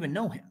I don't even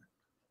know him.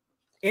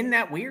 Isn't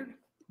that weird?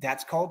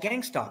 That's called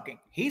gang stalking.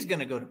 He's going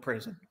to go to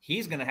prison.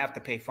 He's going to have to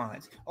pay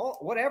fines. Oh,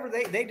 whatever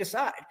they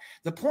decide.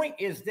 The point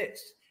is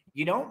this.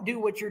 You don't do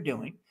what you're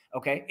doing,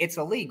 okay? It's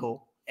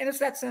illegal, and it's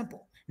that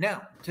simple.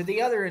 Now, to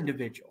the other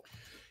individual.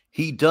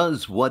 He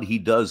does what he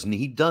does, and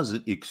he does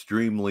it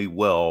extremely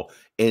well,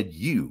 and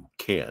you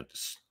can't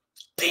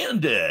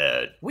stand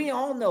it. We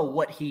all know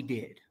what he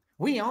did.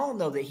 We all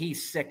know that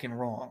he's sick and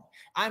wrong.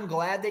 I'm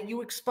glad that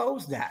you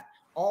exposed that.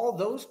 All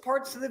those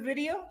parts of the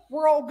video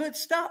were all good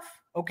stuff.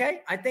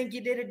 Okay. I think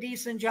you did a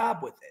decent job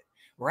with it.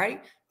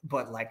 Right.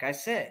 But like I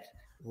said,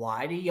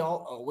 why do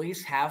y'all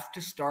always have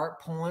to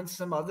start pulling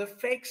some other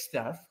fake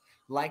stuff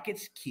like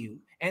it's cute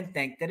and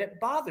think that it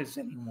bothers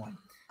anyone?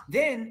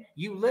 Then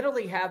you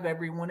literally have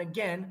everyone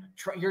again.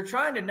 You're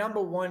trying to,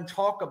 number one,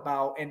 talk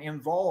about and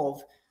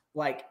involve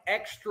like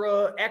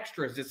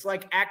extras. It's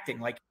like acting.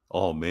 Like,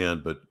 oh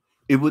man, but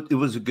it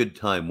was a good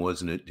time,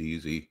 wasn't it,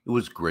 DZ? It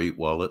was great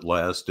while it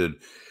lasted.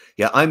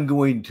 Yeah, I'm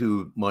going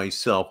to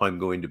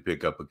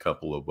pick up a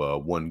couple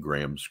of 1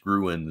 gram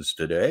screw-ins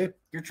today.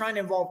 You're trying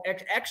to involve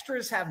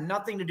extras. Have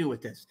nothing to do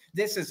with this.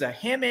 This is a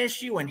him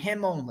issue and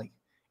him only.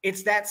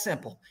 It's that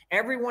simple.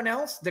 Everyone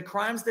else, the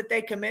crimes that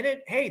they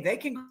committed, hey, they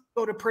can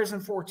go to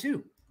prison for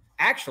too.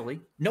 Actually,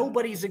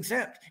 nobody's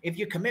exempt. If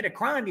you commit a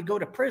crime, you go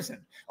to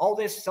prison. All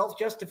this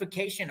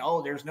self-justification,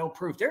 oh, there's no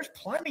proof. There's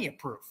plenty of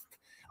proof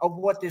of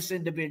what this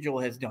individual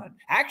has done.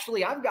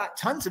 Actually, I've got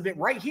tons of it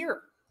right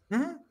here.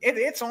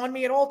 It's on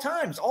me at all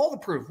times, all the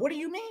proof. What do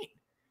you mean?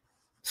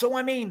 So,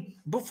 I mean,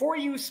 before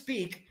you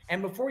speak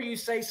and before you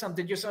say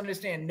something, just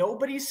understand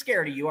nobody's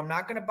scared of you. I'm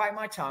not going to bite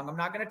my tongue. I'm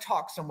not going to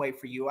talk some way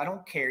for you. I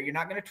don't care. You're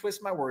not going to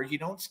twist my words. You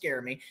don't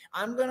scare me.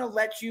 I'm going to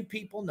let you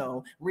people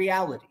know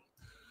reality.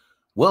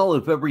 Well,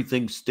 if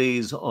everything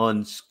stays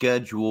on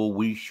schedule,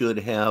 we should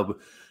have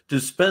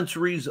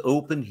dispensaries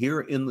open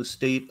here in the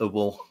state of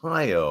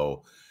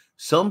Ohio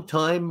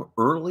sometime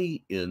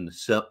early in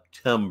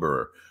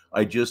September.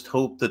 I just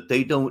hope that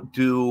they don't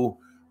do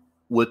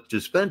with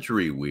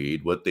dispensary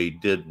weed what they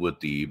did with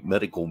the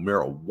medical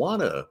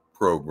marijuana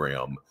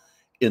program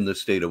in the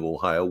state of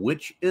Ohio,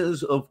 which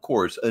is, of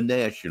course, a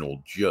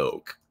national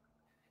joke.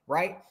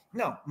 Right?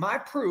 No, my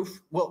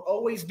proof will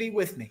always be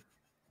with me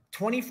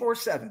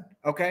 24/7.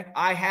 Okay?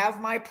 I have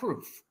my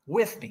proof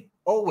with me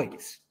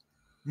always.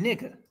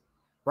 Nigga.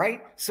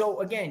 Right?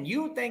 So again,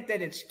 you think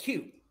that it's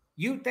cute.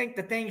 You think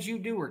the things you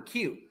do are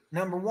cute.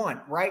 Number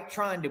one, right?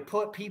 Trying to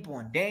put people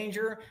in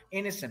danger,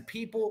 innocent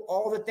people,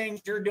 all the things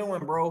you're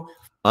doing, bro.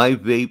 I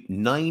vape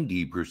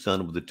 90%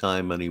 of the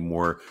time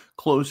anymore,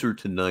 closer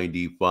to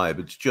 95.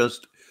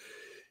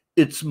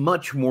 It's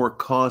much more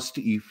cost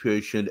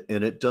efficient,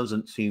 and it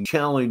doesn't seem to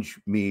challenge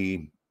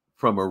me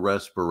from a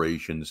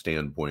respiration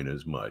standpoint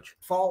as much.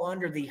 Fall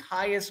under the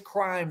highest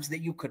crimes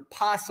that you could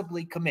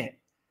possibly commit.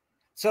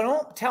 So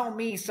don't tell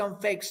me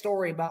some fake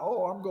story about,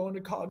 oh, I'm going to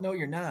college. No,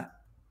 you're not.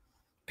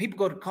 People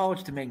go to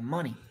college to make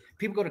money.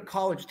 People go to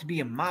college to be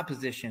in my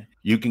position.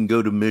 You can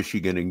go to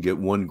Michigan and get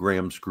 1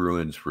 gram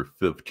screw-ins for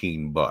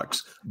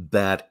 $15.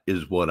 That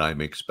is what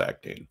I'm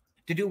expecting.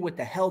 To do what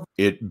the hell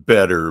it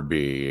better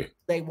be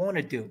they want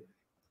to do.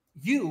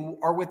 You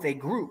are with a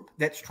group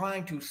that's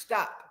trying to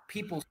stop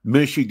people.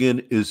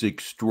 Michigan is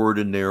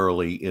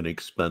extraordinarily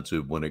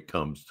inexpensive when it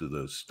comes to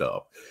this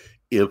stuff.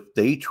 If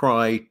they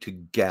try to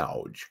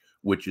gouge,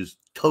 which is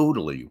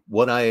totally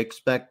what I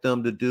expect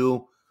them to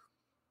do,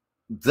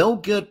 they'll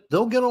get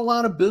a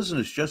lot of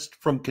business just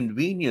from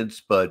convenience.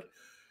 But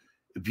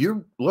if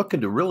you're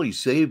looking to really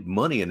save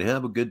money and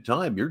have a good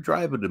time, you're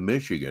driving to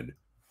Michigan.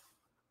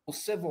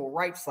 Civil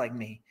rights like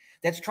me,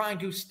 that's trying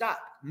to stop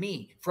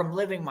me from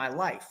living my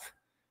life,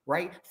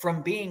 right?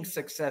 From being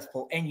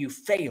successful, and you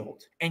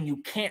failed and you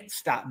can't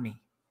stop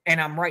me. And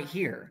I'm right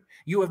here.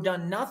 You have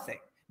done nothing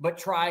but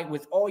try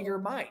with all your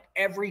might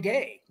every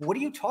day. What are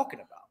you talking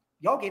about?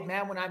 Y'all get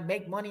mad when I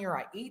make money or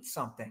I eat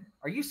something.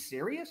 Are you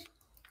serious?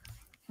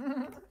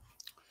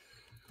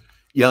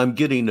 Yeah, I'm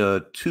getting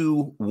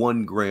 2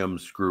 1 gram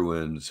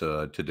screw-ins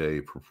today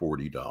for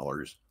 $40.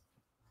 Let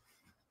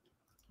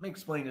me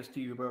explain this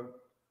to you, bro.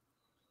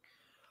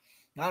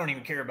 I don't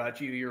even care about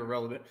you. You're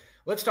irrelevant.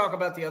 Let's talk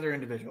about the other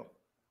individual.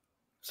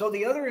 So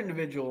the other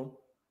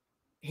individual,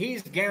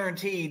 he's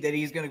guaranteed that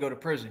he's going to go to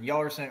prison. Y'all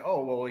are saying,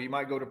 oh, well, he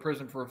might go to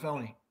prison for a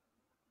felony.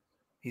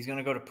 He's going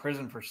to go to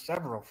prison for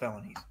several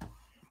felonies.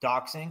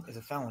 Doxing is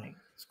a felony.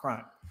 It's a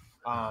crime.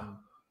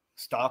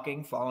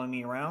 Stalking, following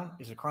me around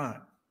is a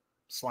crime.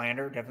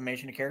 Slander,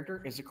 defamation of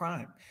character is a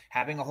crime.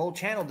 Having a whole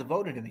channel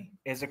devoted to me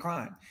is a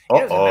crime. It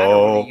doesn't matter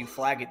whether you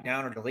flag it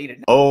down or delete it.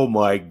 Oh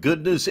my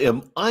goodness,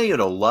 am I in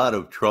a lot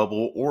of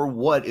trouble or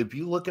what? If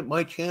you look at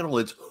my channel,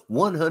 it's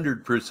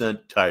 100%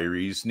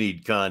 Tyree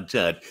Sneed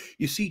content.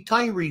 You see,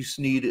 Tyree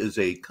Sneed is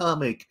a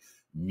comic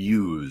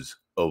muse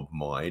of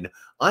mine.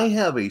 I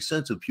have a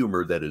sense of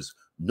humor that is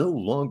no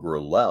longer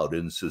allowed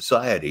in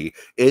society,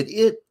 and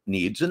it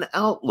needs an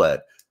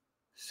outlet.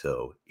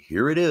 So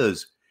here it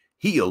is.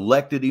 He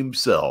elected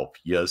himself.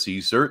 Yes,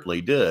 he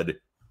certainly did.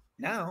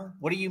 Now,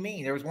 what do you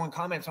mean? There was one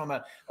comment talking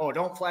about, oh,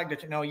 don't flag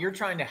it. No, you're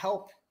trying to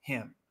help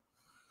him.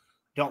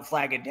 Don't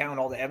flag it down.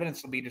 All the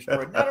evidence will be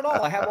destroyed. Not at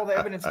all. I have all the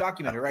evidence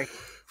documented, right?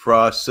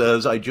 Frost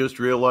says, I just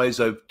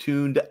realized I've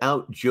tuned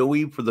out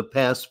Joey for the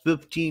past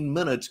 15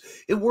 minutes.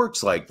 It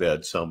works like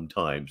that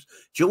sometimes.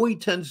 Joey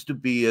tends to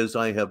be, as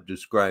I have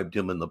described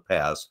him in the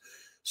past,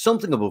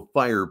 something of a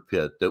fire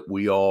pit that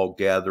we all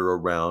gather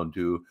around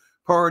to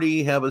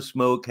party, have a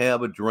smoke,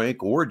 have a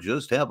drink, or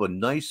just have a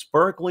nice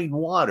sparkling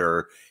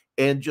water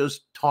and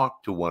just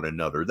talk to one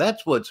another.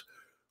 That's what's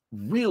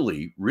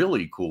really,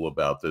 really cool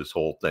about this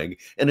whole thing.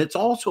 And it's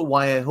also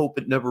why I hope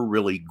it never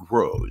really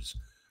grows.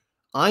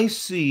 I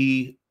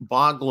see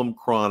Boglum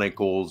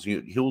Chronicles,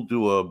 he'll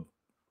do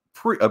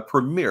a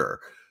premiere.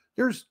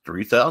 There's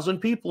 3,000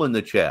 people in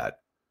the chat.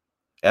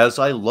 As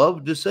I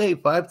love to say,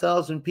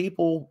 5,000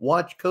 people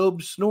watch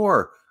Cobes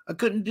snore. I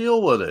couldn't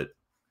deal with it.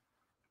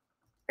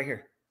 Right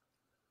here.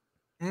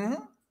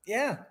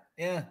 Yeah.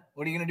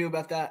 What are you gonna do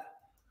about that?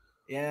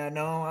 Yeah,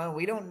 no,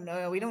 we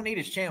don't need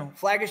his channel.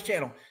 Flag his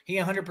channel. He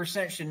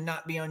 100% should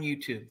not be on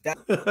YouTube.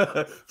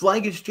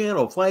 Flag his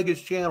channel. Flag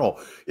his channel.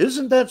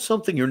 Isn't that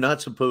something you're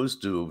not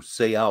supposed to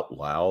say out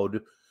loud?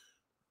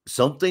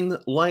 Something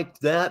like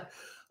that?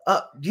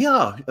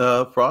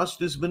 Frost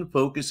has been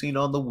focusing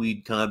on the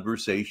weed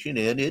conversation,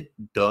 and it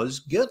does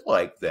get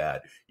like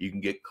that. You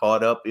can get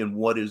caught up in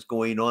what is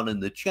going on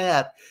in the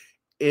chat,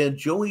 and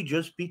Joey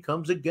just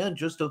becomes, again,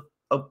 just a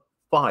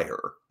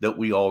fire that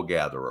we all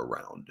gather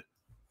around.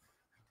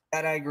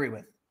 That I agree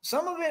with.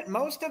 Some of it,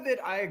 most of it,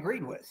 I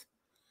agreed with.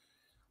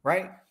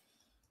 Right?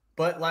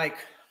 But like,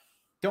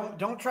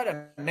 don't try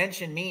to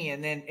mention me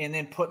and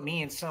then put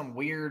me in some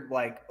weird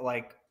like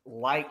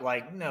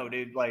no,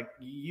 dude, like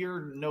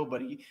you're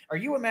nobody. Are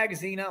you a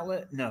magazine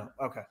outlet? No.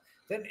 Okay.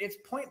 Then it's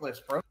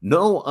pointless, bro.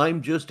 No,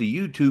 I'm just a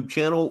YouTube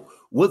channel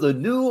with a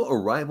new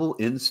arrival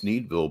in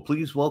Sneedville.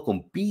 Please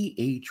welcome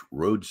BH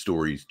Road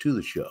Stories to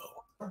the show.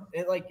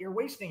 Like you're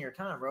wasting your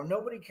time, bro.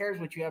 Nobody cares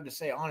what you have to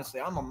say. Honestly,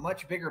 I'm a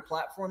much bigger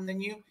platform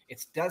than you.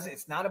 It's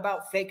not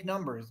about fake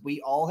numbers. We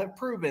all have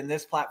proven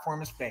this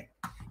platform is fake.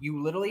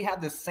 You literally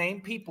have the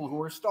same people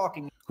who are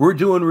stalking. We're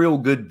doing real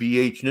good,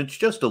 BH, and it's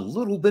just a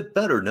little bit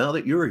better now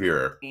that you're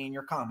here. In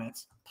your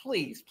comments,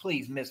 please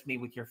miss me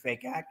with your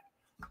fake act.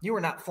 You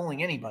are not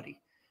fooling anybody.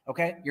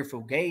 Okay, you're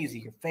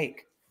fugazi. You're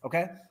fake.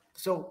 Okay,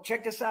 so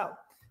check this out.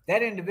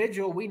 That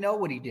individual, we know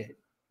what he did,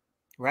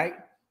 right?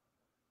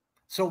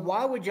 So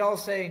why would y'all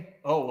say,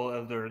 oh,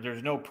 well,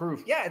 there's no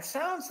proof? Yeah, it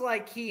sounds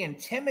like he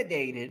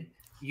intimidated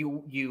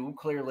you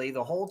clearly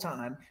the whole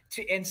time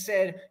and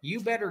said, you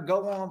better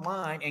go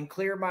online and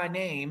clear my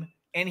name.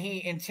 And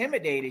he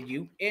intimidated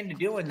you into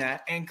doing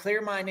that and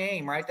clear my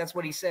name, right? That's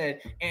what he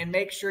said. And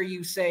make sure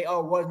you say,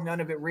 oh, wasn't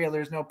none of it real?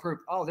 There's no proof.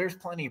 Oh, there's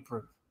plenty of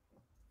proof.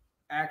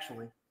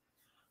 Actually,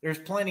 there's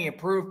plenty of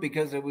proof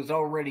because it was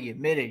already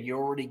admitted. You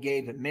already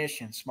gave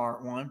admission,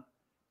 smart one.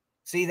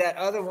 See, that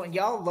other one,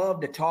 y'all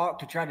love to talk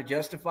to try to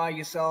justify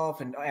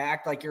yourself and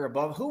act like you're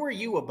above. Who are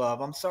you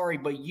above? I'm sorry,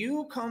 but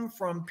you come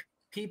from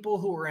people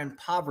who are in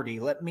poverty.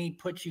 Let me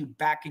put you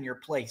back in your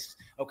place,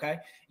 okay?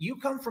 You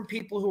come from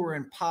people who are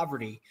in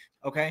poverty,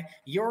 okay?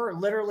 You're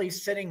literally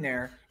sitting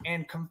there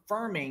and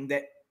confirming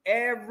that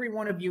every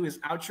one of you is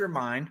out your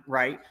mind,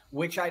 right?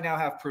 Which I now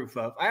have proof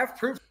of. I have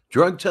proof.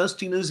 Drug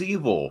testing is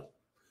evil.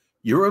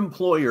 Your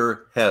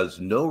employer has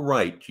no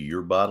right to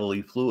your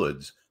bodily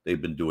fluids.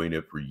 They've been doing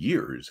it for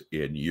years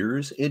and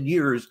years and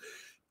years.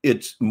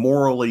 It's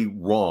morally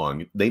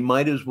wrong. They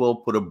might as well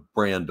put a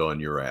brand on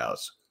your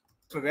ass.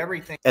 Of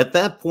everything. At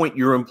that point,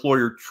 your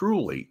employer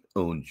truly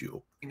owns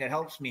you. That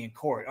helps me in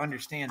court.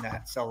 Understand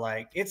that. So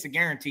like, it's a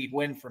guaranteed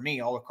win for me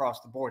all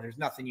across the board. There's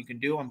nothing you can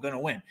do. I'm going to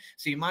win.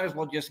 So you might as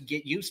well just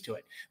get used to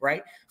it.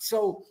 Right.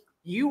 So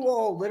you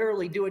all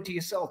literally do it to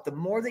yourself. The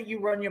more that you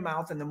run your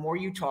mouth and the more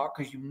you talk,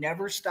 because you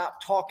never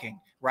stop talking,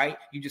 right?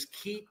 You just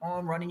keep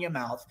on running your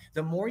mouth.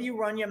 The more you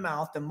run your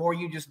mouth, the more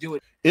you just do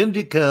it.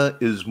 Indica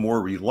is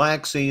more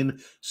relaxing.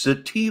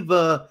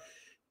 Sativa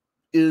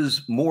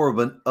is more of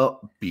an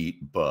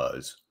upbeat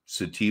buzz.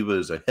 Sativa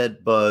is a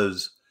head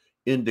buzz.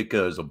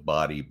 Indica is a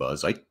body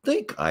buzz. I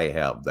think I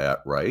have that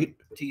right.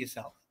 To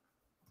yourself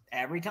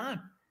every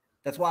time.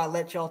 That's why I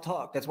let y'all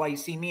talk. That's why you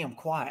see me, I'm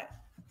quiet.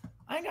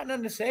 I ain't got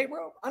nothing to say,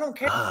 bro. I don't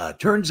care.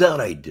 Turns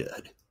out I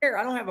did.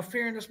 I don't have a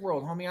fear in this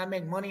world, homie. I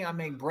make money. I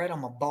make bread.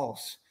 I'm a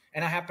boss.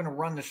 And I happen to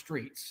run the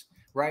streets,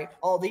 right?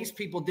 All these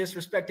people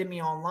disrespected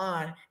me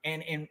online.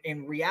 And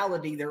in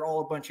reality, they're all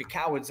a bunch of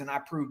cowards. And I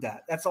proved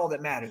that. That's all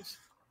that matters,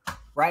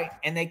 right?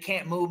 And they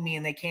can't move me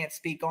and they can't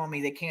speak on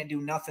me. They can't do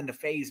nothing to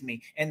faze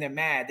me. And they're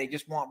mad. They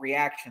just want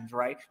reactions,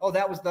 right? Oh,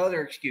 that was the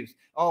other excuse.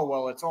 Oh,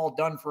 well, it's all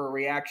done for a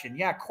reaction.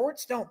 Yeah,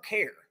 courts don't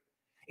care.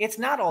 It's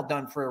not all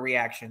done for a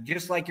reaction,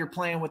 just like you're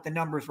playing with the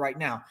numbers right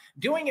now.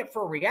 Doing it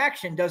for a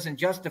reaction doesn't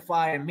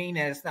justify and mean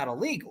that it's not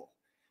illegal.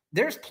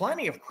 There's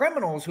plenty of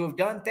criminals who have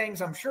done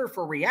things, I'm sure,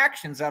 for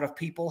reactions out of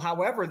people.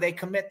 However, they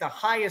commit the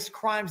highest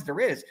crimes there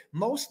is.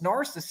 Most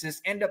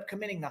narcissists end up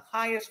committing the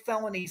highest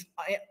felonies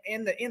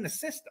in the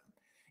system.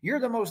 You're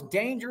the most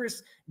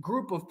dangerous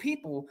group of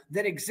people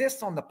that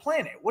exists on the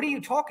planet. What are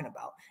you talking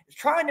about? It's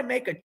trying to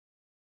make a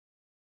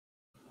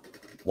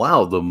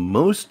Wow, the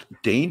most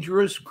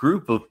dangerous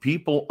group of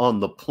people on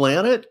the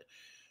planet?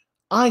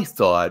 I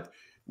thought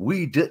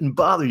we didn't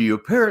bother you.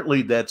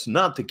 Apparently, that's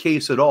not the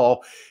case at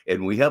all.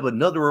 And we have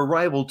another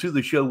arrival to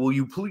the show. Will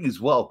you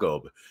please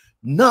welcome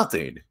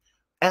nothing,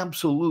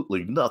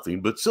 absolutely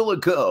nothing but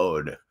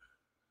silicone.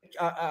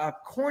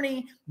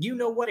 Corny, you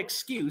know what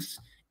excuse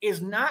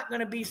is not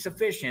going to be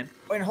sufficient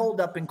and hold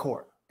up in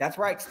court. That's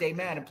right. Stay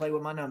mad and play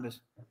with my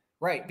numbers.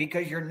 Right,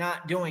 because you're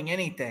not doing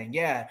anything.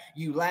 Yeah,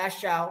 you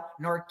lash out,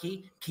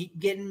 narky, keep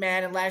getting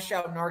mad and lash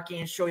out, narky,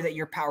 and show you that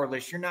you're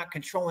powerless. You're not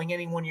controlling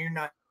anyone. You're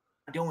not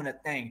doing a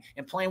thing.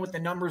 And playing with the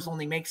numbers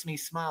only makes me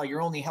smile.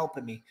 You're only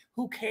helping me.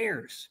 Who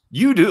cares?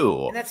 You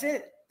do. And that's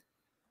it.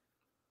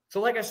 So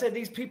like I said,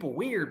 these people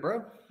weird,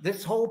 bro.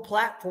 This whole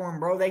platform,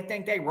 bro, they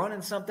think they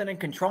running something and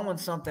controlling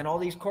something. All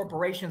these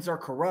corporations are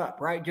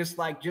corrupt, right? Just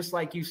like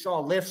you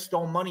saw Lyft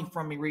stole money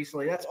from me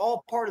recently. That's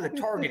all part of the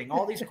targeting.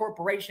 All these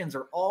corporations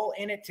are all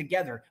in it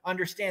together.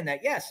 Understand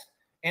that, yes.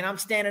 And I'm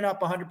standing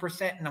up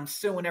 100% and I'm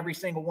suing every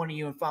single one of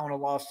you and filing a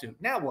lawsuit.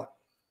 Now what?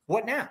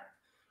 What now?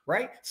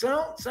 Right?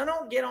 So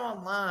don't get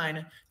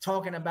online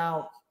talking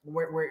about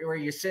where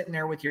you're sitting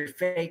there with your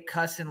fake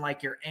cussing,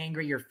 like you're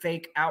angry, your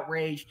fake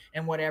outrage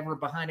and whatever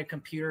behind a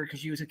computer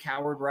because you was a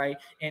coward, right?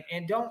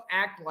 And don't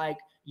act like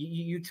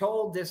you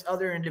told this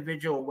other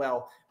individual,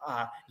 well,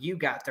 you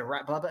got the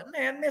right, blah, blah.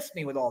 Man, miss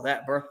me with all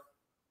that, bro.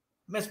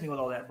 Miss me with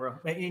all that, bro.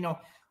 You know,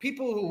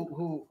 people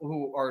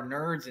who are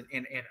nerds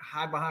and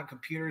hide behind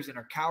computers and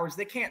are cowards,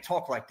 they can't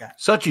talk like that.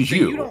 Such as so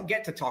you. You don't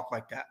get to talk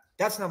like that.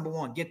 That's number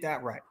one. Get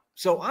that right.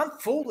 So I'm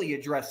fully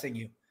addressing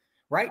you.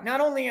 Right?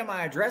 Not only am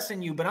I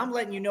addressing you, but I'm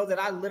letting you know that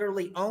I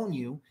literally own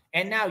you.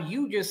 And now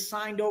you just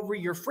signed over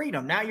your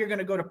freedom. Now you're going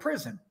to go to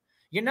prison.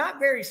 You're not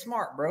very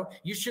smart, bro.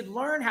 You should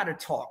learn how to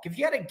talk. If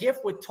you had a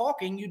gift with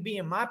talking, you'd be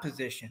in my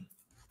position.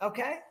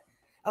 Okay?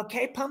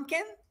 Okay,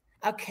 pumpkin?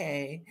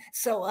 Okay.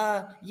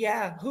 So,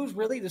 yeah, who's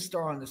really the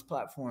star on this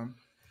platform?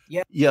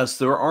 Yeah. Yes,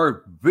 there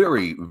are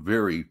very,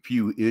 very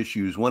few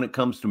issues when it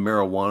comes to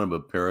marijuana,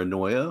 but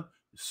paranoia,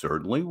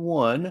 certainly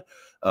one.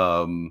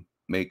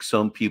 Make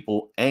some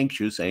people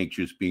anxious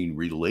being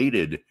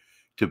related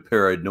to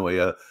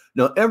paranoia.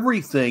 Now,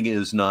 everything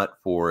is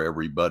not for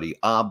everybody.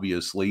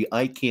 Obviously,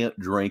 I can't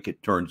drink.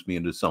 It turns me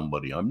into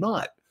somebody I'm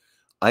not.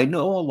 I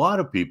know a lot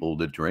of people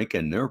that drink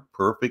and they're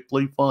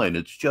perfectly fine.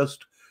 It's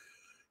just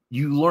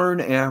you learn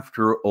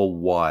after a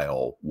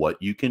while what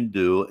you can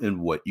do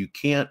and what you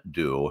can't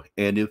do.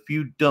 And if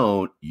you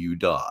don't, you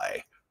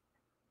die.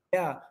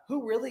 Yeah,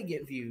 who really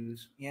get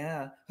views?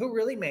 Yeah, who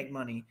really make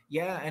money?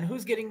 Yeah, and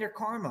who's getting their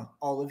karma?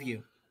 All of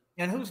you.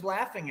 And who's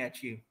laughing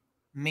at you?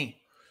 Me.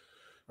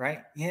 Right?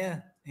 Yeah,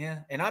 yeah.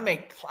 And I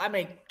make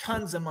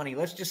tons of money.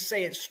 Let's just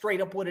say it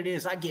straight up what it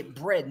is. I get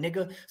bread,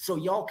 nigga. So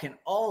y'all can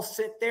all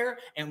sit there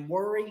and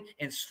worry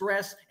and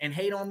stress and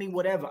hate on me,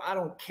 whatever. I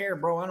don't care,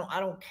 bro. I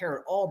don't care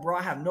at all, bro.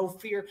 I have no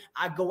fear.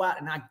 I go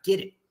out and I get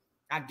it.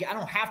 I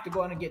don't have to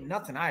go out and get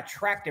nothing. I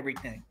attract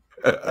everything.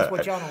 That's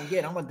what y'all don't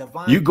get. I'm a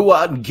divine. You go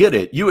out and get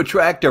it. You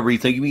attract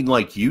everything. You mean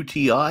like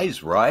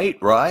UTIs, right?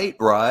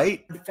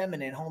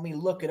 Feminine, homie.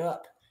 Look it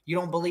up. You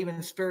don't believe in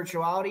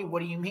spirituality? What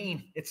do you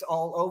mean? It's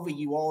all over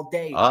you all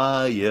day.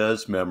 Ah,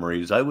 yes,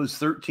 memories. I was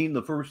 13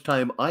 the first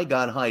time I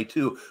got high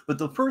too. But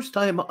the first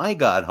time I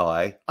got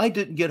high, I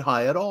didn't get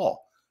high at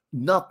all.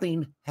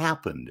 Nothing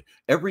happened.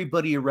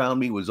 Everybody around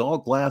me was all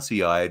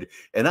glassy-eyed.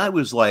 And I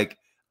was like,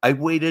 I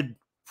waited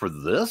for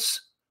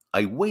this?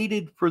 I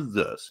waited for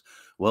this.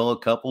 Well, a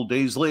couple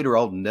days later,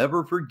 I'll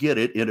never forget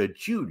it, in a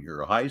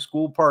junior high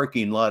school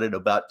parking lot at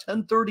about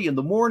 10:30 in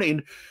the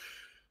morning,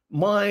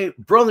 my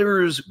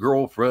brother's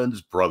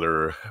girlfriend's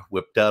brother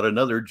whipped out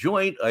another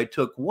joint. I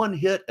took one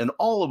hit, and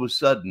all of a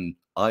sudden,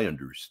 I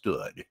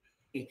understood.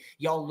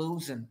 Y'all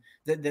losing.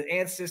 The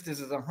ancestors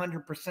is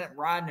 100%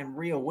 riding and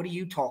real. What are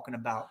you talking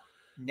about,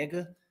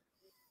 nigga?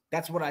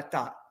 That's what I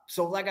thought.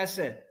 So, like I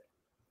said,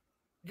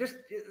 just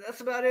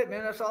that's about it,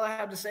 man. That's all I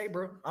have to say,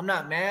 bro. I'm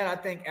not mad. I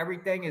think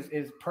everything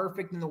is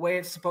perfect in the way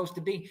it's supposed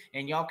to be,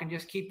 and y'all can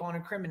just keep on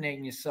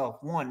incriminating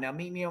yourself. Now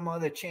meet me on my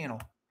other channel.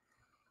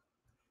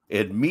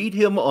 And meet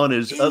him on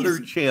his other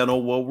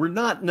channel. Well, we're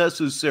not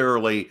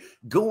necessarily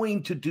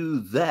going to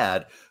do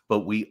that,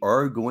 but we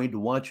are going to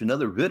watch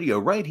another video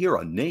right here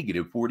on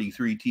Negative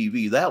 43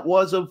 TV. That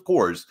was, of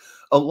course,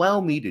 allow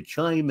me to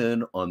chime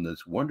in on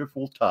this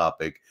wonderful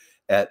topic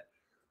at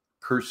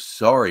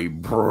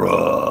Cursari,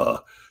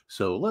 bruh.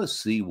 So let's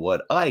see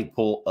what I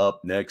pull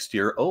up next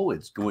here. Oh,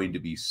 it's going to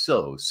be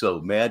so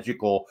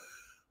magical.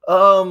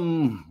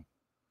 I'm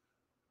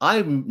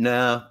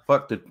not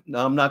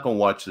going to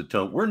watch the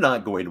tone. We're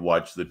not going to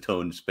watch the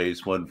Tone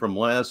Space one from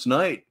last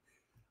night,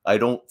 I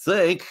don't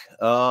think.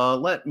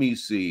 Let me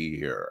see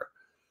here.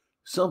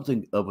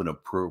 Something of an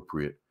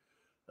appropriate.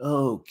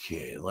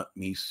 Okay, let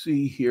me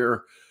see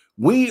here.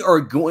 We are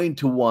going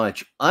to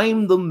watch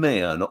I'm the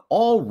Man,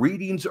 All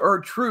Readings Are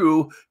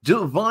True,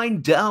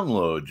 Divine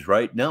Downloads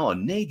right now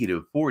on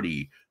Negative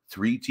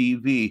 43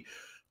 TV.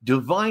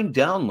 Divine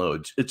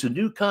Downloads. It's a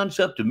new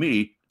concept to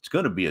me. It's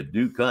going to be a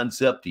new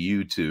concept to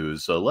you too.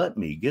 So let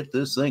me get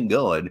this thing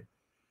going.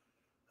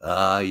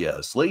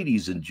 Yes,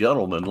 ladies and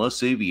gentlemen, let's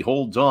see if he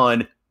holds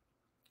on.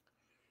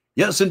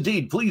 Yes,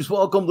 indeed. Please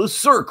welcome the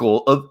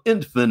Circle of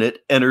Infinite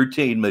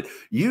Entertainment.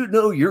 You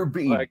know you're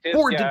being like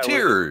bored to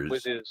tears.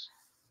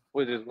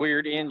 With his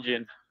weird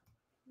engine.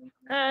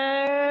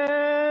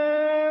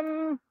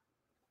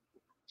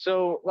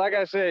 So, like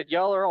I said,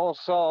 y'all are all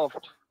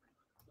soft.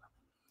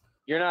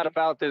 You're not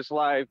about this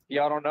life.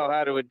 Y'all don't know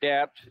how to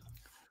adapt.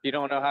 You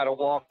don't know how to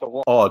walk the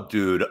walk. Oh,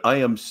 dude, I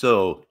am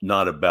so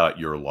not about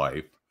your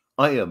life.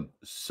 I am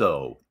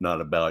so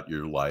not about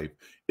your life.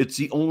 It's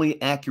the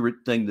only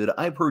accurate thing that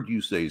I've heard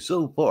you say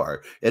so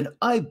far, and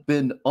I've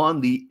been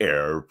on the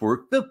air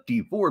for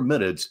 54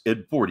 minutes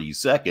and 40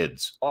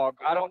 seconds.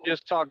 I don't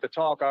just talk the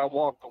talk, I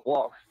walk the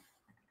walk.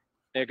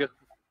 Nigga.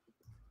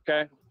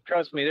 Okay?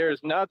 Trust me,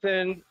 there's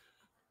nothing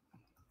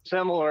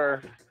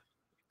similar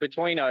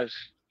between us.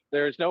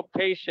 There's no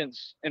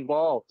patience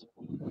involved.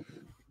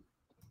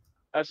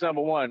 That's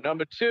number one.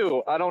 Number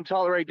two, I don't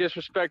tolerate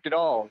disrespect at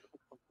all.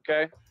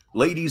 Okay?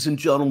 Ladies and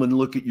gentlemen,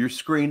 look at your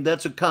screen.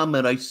 That's a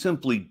comment I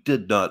simply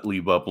did not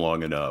leave up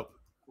long enough.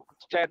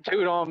 It's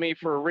tattooed on me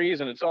for a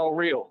reason. It's all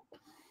real.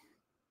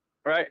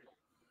 Right?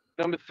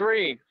 Number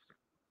three,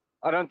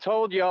 I done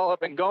told y'all I've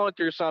been going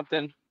through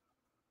something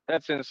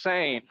that's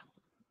insane.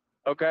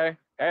 Okay?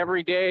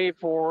 Every day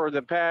for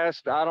the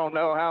past, I don't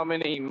know how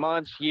many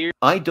months, years.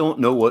 I don't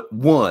know what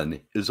one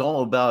is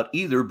all about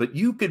either, but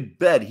you could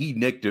bet he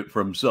nicked it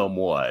from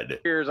someone.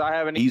 I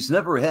haven't He's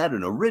never had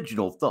an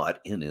original thought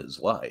in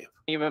his life.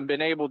 Even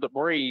been able to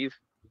breathe.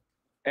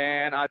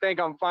 And I think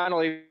I'm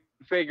finally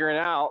figuring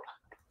out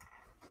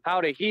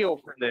how to heal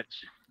from this.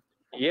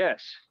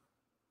 Yes.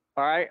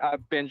 All right.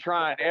 I've been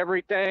trying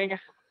everything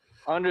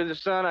under the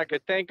sun I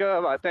could think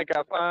of. I think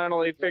I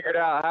finally figured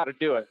out how to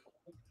do it.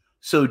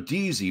 So,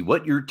 Deezy,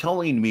 what you're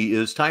telling me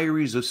is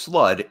Tyree's a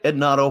slut and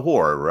not a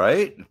whore,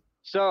 right?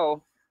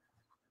 So,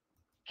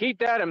 keep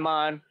that in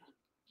mind.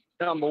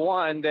 Number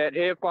one, that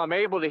if I'm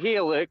able to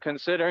heal it,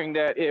 considering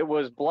that it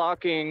was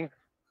blocking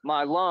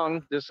my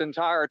lung this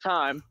entire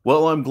time.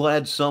 Well, I'm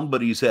glad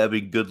somebody's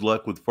having good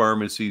luck with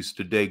pharmacies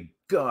today.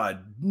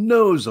 God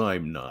knows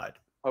I'm not.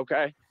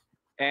 Okay.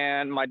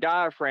 And my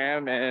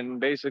diaphragm, and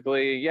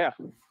basically, yeah.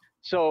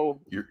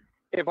 So,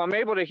 if I'm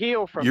able to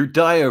heal from your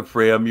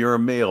diaphragm, you're a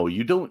male.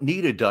 You don't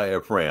need a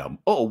diaphragm.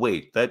 Oh,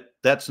 wait,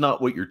 that's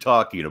not what you're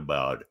talking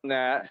about.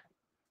 That.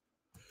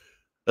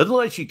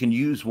 Unless you can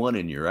use one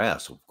in your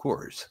ass, of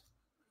course.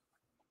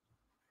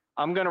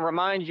 I'm going to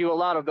remind you a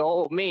lot of the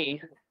old me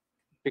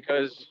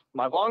because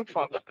my lung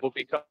function will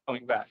be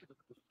coming back,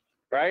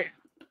 right?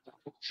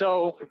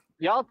 So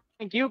y'all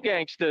think you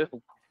gangsta,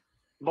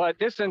 but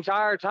this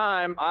entire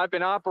time I've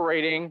been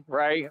operating,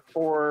 right,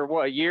 for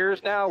what,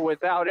 years now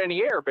without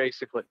any air,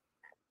 basically.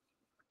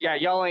 Yeah,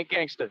 y'all ain't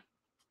gangsta.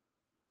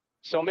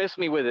 So miss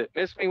me with it.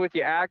 Miss me with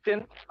your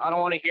acting. I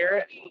don't want to hear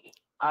it.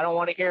 I don't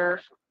want to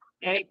hear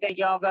anything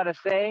y'all got to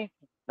say.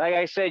 Like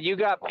I said, you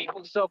got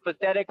people so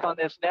pathetic on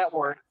this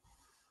network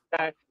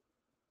that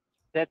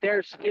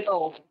their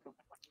skill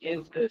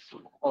is this.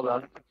 Hold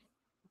on.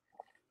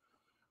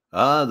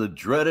 Ah, the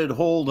dreaded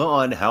hold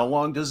on. How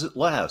long does it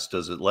last?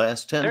 Does it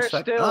last 10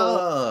 seconds?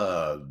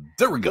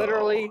 There we go.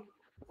 Literally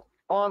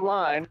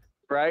online,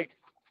 right?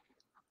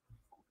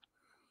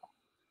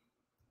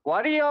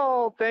 Why do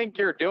y'all think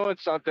you're doing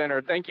something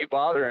or think you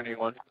bother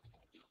anyone?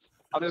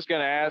 I'm just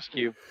going to ask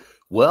you.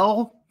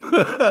 Well,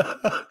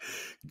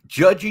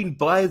 judging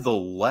by the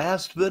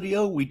last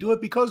video, we do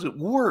it because it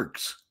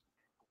works.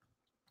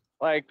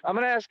 Like, I'm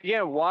going to ask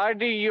again, why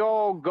do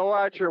y'all go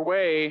out your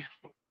way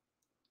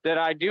that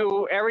I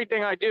do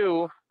everything I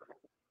do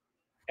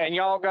and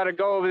y'all got to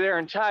go over there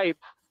and type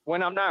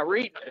when I'm not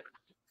reading it?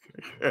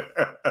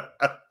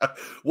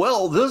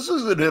 Well, this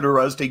is an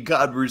interesting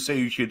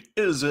conversation,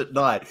 is it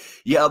not?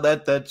 Yeah,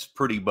 that's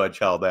pretty much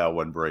how that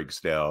one breaks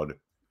down.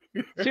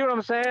 See what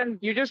I'm saying?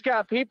 You just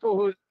got people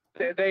who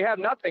they have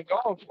nothing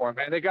going for them,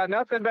 man. They got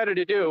nothing better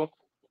to do.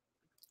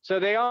 So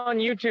they on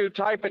YouTube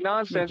typing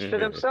nonsense to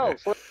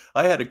themselves.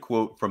 I had a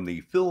quote from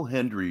the Phil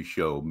Hendry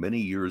show many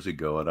years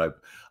ago, and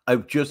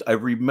I've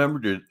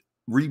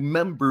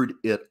remembered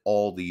it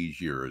all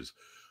these years.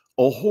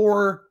 A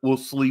whore will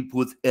sleep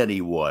with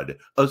anyone.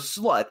 A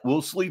slut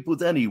will sleep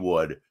with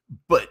anyone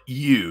but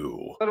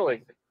you.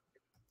 Literally.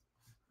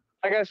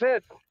 Like I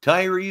said.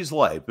 Tyree's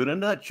life in a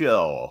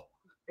nutshell.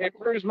 It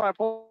proves my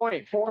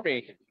point for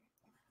me.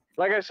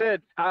 Like I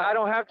said, I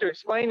don't have to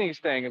explain these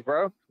things,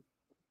 bro.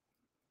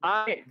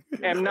 I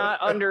am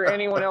not under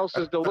anyone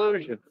else's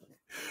delusion.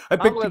 I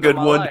picked a good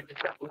one.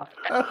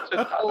 To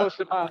the fullest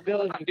of my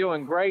ability,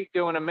 doing great,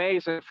 doing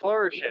amazing,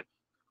 flourishing.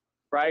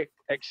 Right?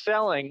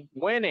 Excelling,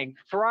 winning,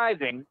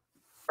 thriving,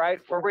 right?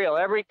 For real.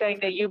 Everything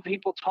that you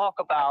people talk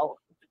about,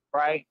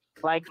 right?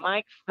 Like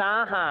Mike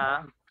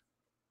Saha,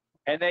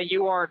 and that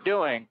you aren't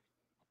doing.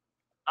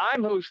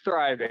 I'm who's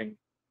thriving.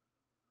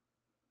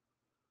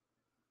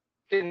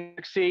 Didn't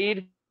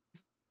succeed.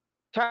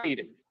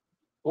 Tied.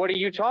 What are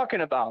you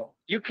talking about?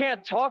 You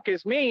can't talk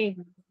as me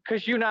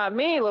because you're not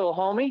me, little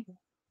homie.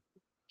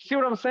 See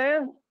what I'm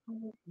saying?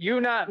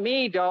 You not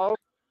me, dog.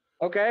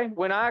 Okay,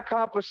 when I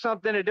accomplish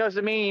something, it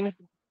doesn't mean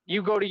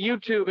you go to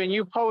YouTube and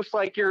you post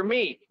like you're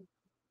me.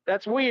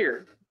 That's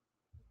weird,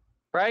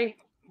 right?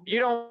 You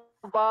don't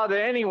bother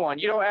anyone.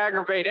 You don't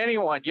aggravate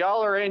anyone.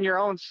 Y'all are in your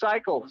own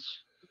cycles,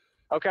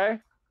 okay?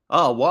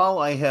 While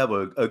I have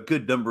a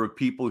good number of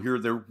people here,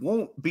 there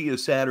won't be a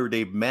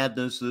Saturday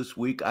Madness this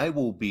week. I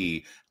will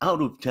be out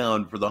of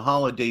town for the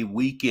holiday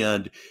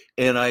weekend,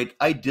 and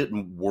I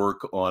didn't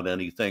work on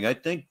anything. I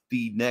think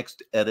the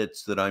next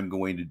edits that I'm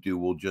going to do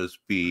will just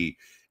be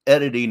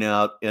editing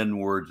out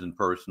N-words and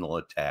personal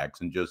attacks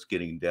and just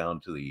getting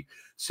down to the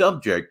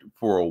subject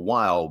for a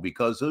while,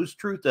 because those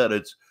truth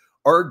edits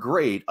are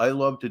great. I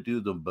love to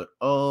do them, but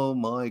oh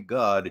my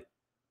God,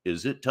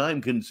 is it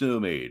time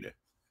consuming?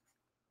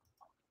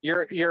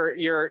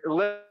 You're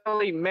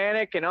literally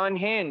manic and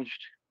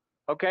unhinged.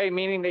 Okay,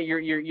 meaning that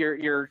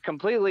you're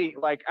completely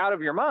like out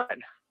of your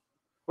mind.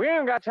 We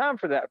ain't got time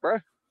for that, bro.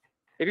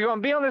 If you're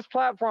gonna be on this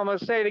platform,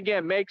 let's say it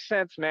again. Makes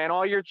sense, man.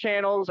 All your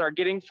channels are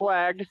getting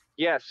flagged.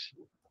 Yes.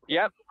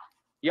 Yep.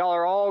 Y'all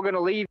are all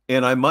gonna leave.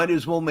 And I might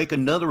as well make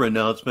another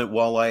announcement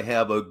while I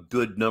have a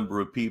good number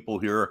of people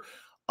here.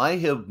 I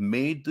have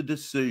made the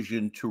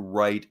decision to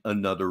write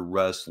another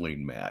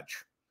wrestling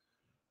match.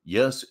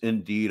 Yes,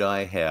 indeed,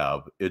 I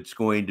have. It's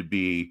going to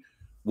be,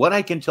 what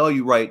I can tell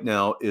you right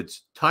now,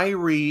 it's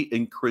Tyree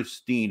and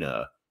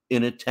Christina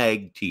in a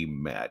tag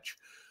team match.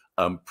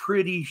 I'm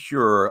pretty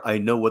sure I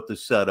know what the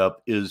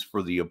setup is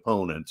for the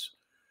opponents.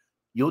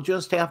 You'll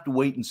just have to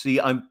wait and see.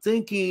 I am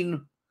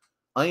thinking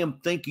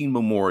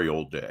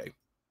Memorial Day.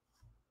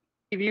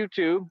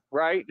 YouTube,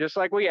 right? Just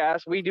like we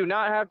asked, we do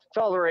not have to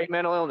tolerate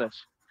mental illness.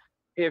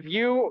 If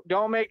you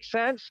don't make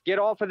sense, get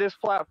off of this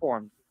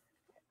platform.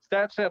 It's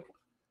that simple.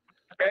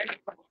 Okay.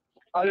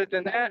 Other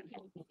than that,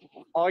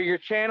 all your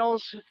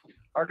channels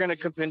are going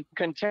to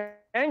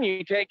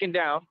continue taken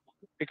down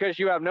because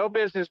you have no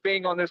business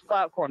being on this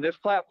platform. This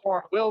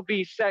platform will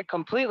be set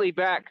completely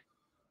back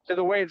to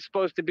the way it's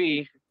supposed to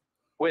be,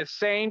 with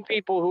sane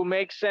people who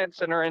make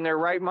sense and are in their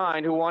right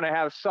mind, who want to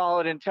have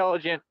solid,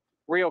 intelligent,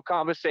 real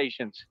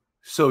conversations.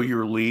 So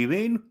you're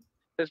leaving?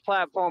 This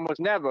platform was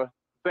never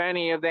for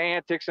any of the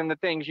antics and the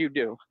things you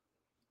do.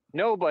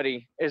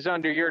 Nobody is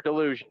under your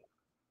delusion.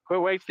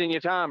 Quit wasting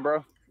your time,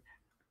 bro.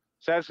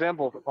 It's that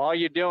simple. All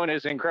you're doing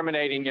is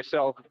incriminating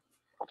yourself.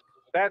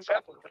 That's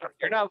simple.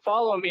 You're not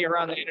following me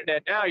around the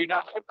internet now. You're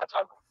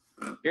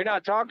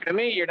not talking to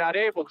me. You're not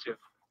able to.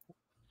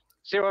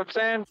 See what I'm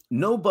saying?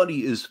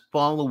 Nobody is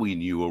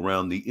following you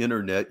around the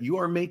internet. You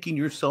are making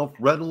yourself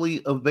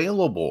readily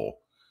available.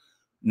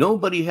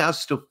 Nobody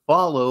has to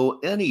follow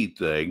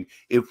anything.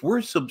 If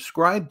we're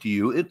subscribed to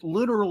you, it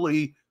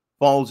literally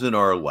falls in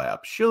our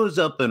lap, shows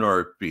up in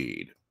our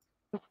feed.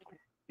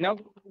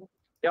 Nope.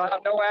 Y'all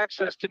have no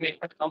access to me.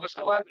 I'm a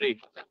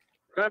celebrity.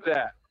 Remember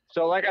that.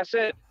 So like I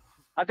said,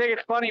 I think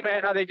it's funny,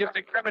 man, how they just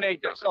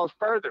incriminate themselves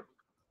further.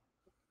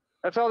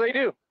 That's all they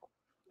do.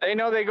 They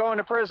know they go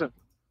into prison,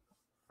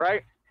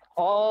 right?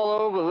 All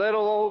over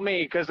little old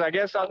me, because I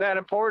guess I'm that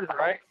important,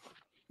 right?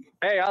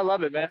 Hey, I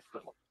love it, man.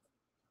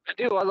 I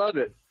do. I love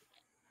it.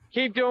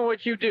 Keep doing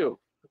what you do.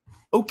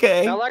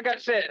 Okay. Now, like I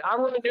said, I'm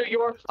from New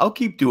York. I'll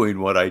keep doing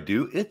what I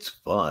do. It's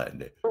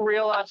fun. For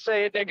real, I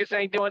say it. Niggas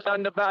ain't doing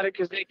nothing about it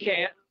because they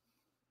can't.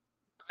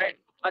 Right?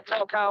 I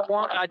talk how I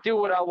want. I do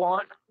what I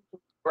want.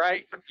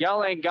 Right?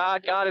 Y'all ain't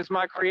God. God is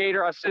my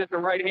creator. I sit at the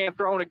right-hand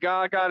throne of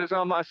God. God is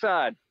on my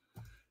side.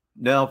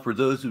 Now, for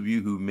those of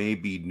you who may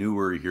be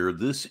newer here,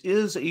 this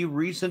is a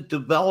recent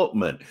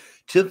development.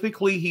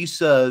 Typically, he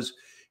says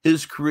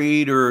his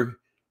creator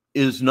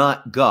is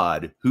not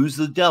God. Who's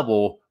the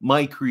devil?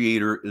 My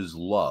creator is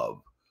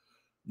love.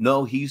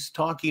 No, he's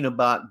talking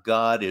about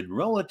God in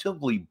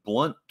relatively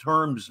blunt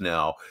terms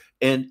now.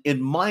 And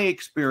in my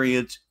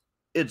experience,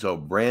 it's a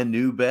brand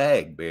new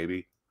bag,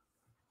 baby.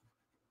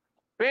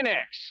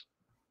 Phoenix.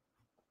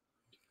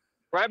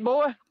 Right,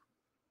 boy?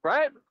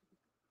 Right?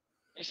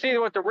 You see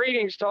what the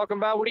reading's talking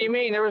about? What do you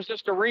mean? There was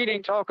just a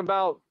reading talking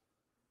about,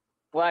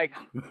 like,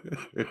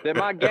 that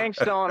my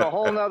gangsta on a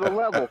whole nother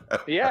level.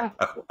 Yeah.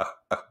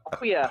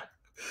 Oh, yeah.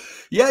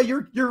 Yeah,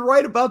 you're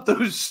right about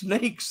those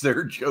snakes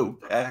there, Joe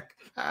Pack.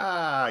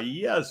 Ah,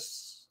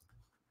 yes.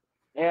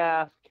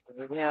 Yeah,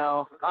 you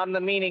know, I'm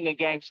the meaning of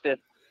gangster.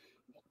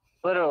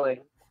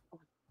 Literally.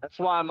 That's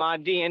why my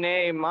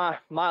DNA,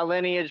 my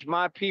lineage,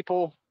 my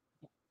people,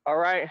 all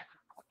right,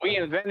 we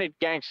invented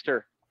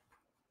gangster.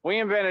 We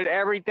invented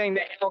everything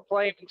that y'all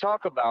claim and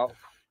talk about.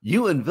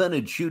 You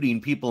invented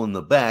shooting people in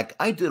the back.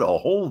 I did a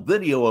whole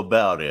video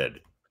about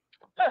it.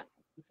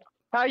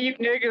 How you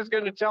niggas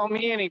gonna tell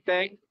me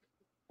anything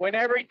when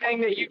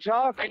everything that you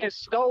talking is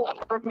stolen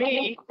from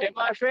me and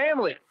my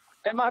family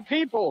and my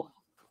people?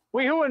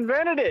 Who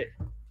invented it?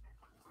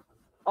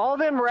 All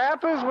them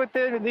rappers with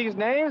these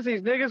names,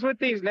 these niggas with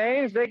these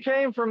names, they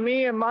came from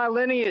me and my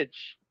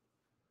lineage.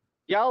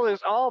 Y'all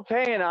is all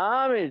paying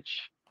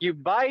homage. You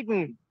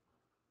Biden,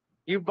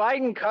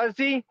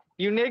 cuzzy.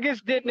 You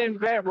niggas didn't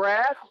invent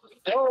rap.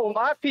 No,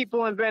 my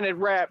people invented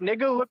rap,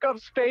 nigga. Look up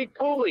Spade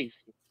Cooley.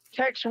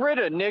 Tex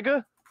Ritter,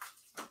 nigga.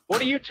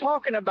 What are you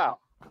talking about?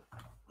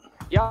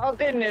 Y'all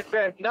didn't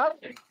invent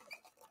nothing.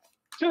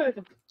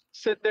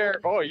 Sit there.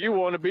 Oh, you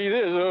want to be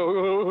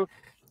this?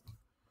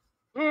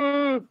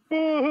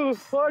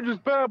 I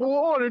just babble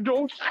on and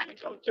don't say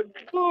something to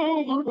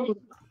me.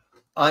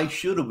 I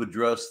should have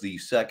addressed the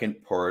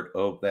second part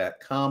of that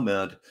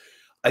comment.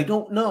 I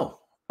don't know.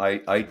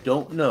 I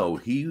don't know.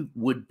 He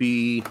would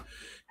be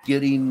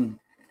getting,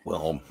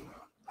 well,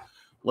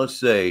 let's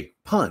say,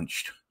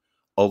 punched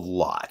a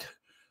lot.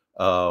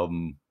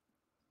 20,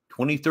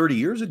 30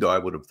 years ago, I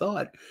would have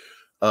thought.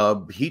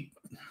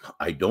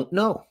 I don't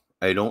know.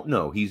 I don't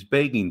know. He's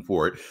begging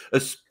for it,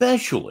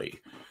 especially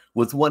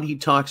with what he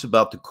talks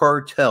about the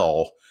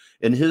cartel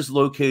and his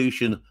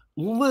location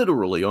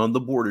literally on the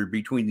border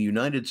between the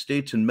United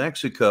States and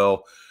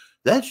Mexico.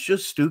 That's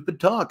just stupid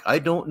talk. I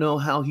don't know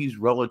how he's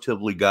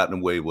relatively gotten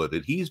away with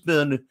it. He's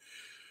been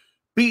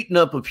beaten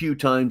up a few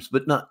times,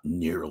 but not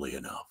nearly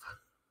enough.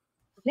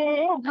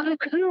 I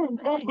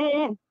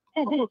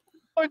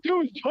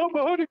do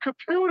something on the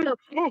computer.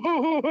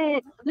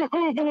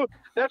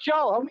 That's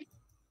y'all, homie.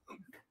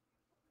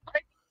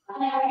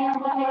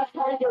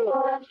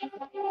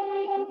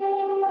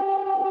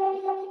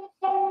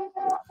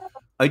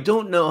 I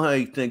don't know how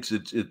he thinks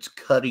it's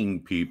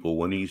cutting people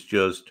when he's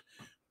just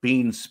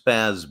being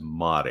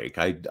spasmodic.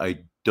 I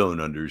don't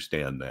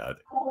understand that.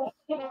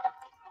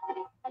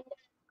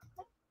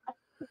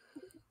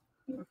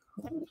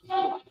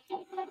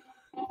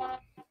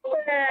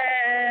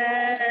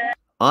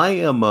 I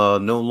am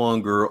no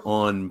longer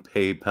on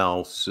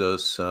PayPal,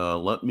 sis.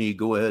 Let me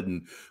go ahead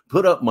and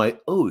put up my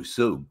oh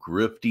so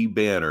grifty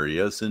banner.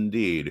 Yes,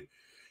 indeed.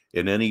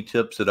 And any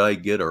tips that I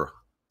get are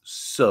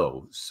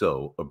so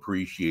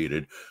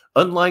appreciated.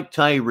 Unlike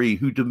Tyree,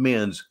 who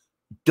demands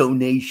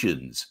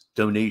donations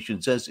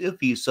as if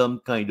he's some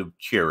kind of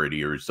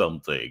charity or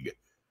something.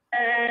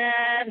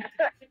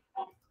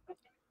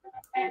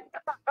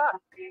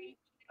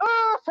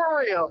 Oh,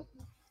 for real.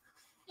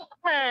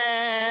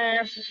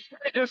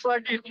 Just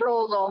like these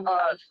trolls on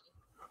us.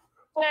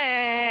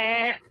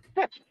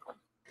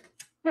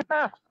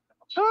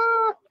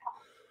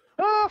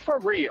 Oh, for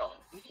real.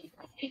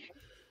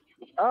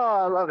 Oh,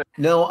 I love it.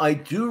 Now, I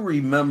do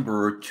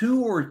remember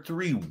 2 or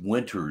 3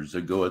 winters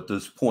ago at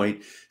this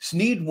point,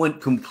 Sneed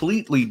went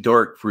completely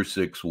dark for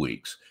 6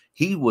 weeks.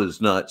 He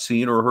was not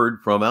seen or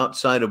heard from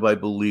outside of, I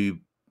believe,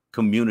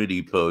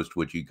 community post,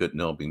 which he couldn't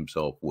help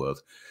himself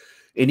with.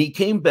 And he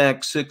came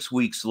back 6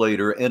 weeks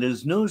later, and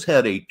his nose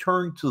had a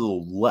turn to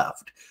the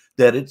left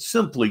that it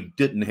simply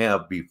didn't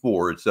have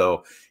before.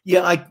 So,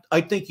 yeah,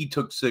 I think he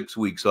took 6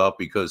 weeks off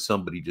because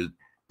somebody just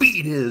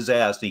beat his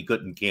ass and he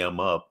couldn't cam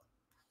up.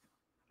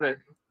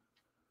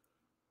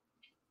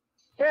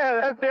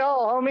 Yeah, that's the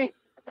all, homie.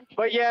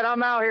 But yet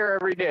I'm out here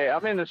every day.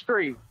 I'm in the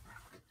street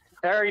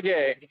every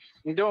day.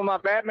 I'm doing my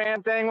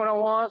Batman thing when I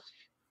want.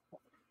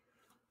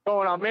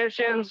 Going on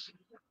missions.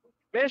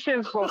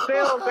 Missions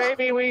fulfilled,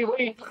 baby.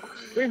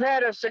 We've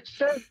had a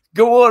success.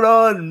 Going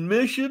on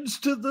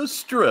missions to the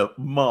strip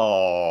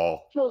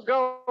mall. We'll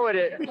go with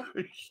it.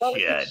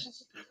 Shit.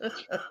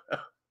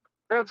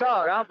 Real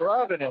talk. I'm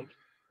loving it.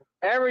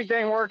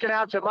 Everything working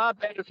out to my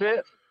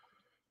benefit.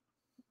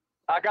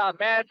 I got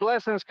mad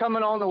blessings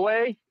coming on the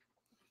way.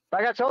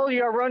 Like I told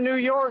you, I run New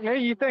York. Hey,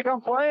 you think I'm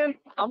playing?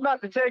 I'm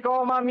about to take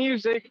all my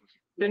music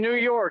to New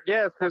York.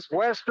 Yes, this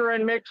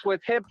Western mixed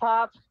with hip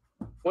hop.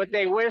 What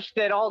they wish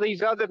that all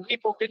these other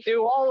people could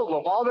do, all of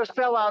them. All the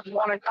sellouts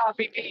want to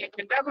copy me. It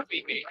can never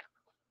be me.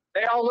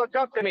 They all look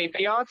up to me.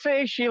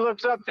 Beyonce, she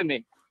looks up to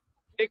me.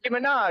 Nicki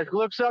Minaj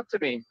looks up to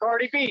me.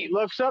 Cardi B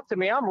looks up to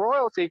me. I'm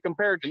royalty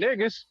compared to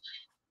niggas.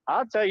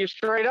 I'll tell you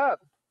straight up.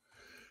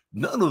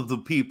 None of the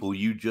people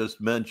you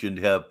just mentioned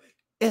have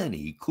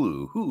any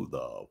clue who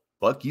the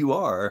fuck you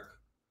are.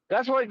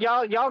 That's what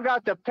y'all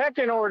got the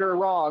pecking order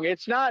wrong.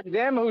 It's not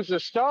them who's the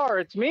star.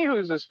 It's me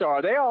who's the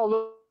star. They all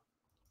look.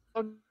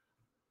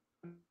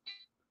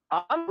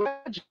 I'm a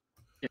legend.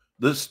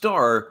 The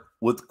star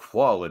with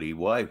quality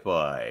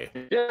Wi-Fi.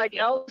 Just like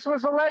Elvis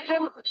was a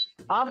legend,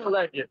 I'm a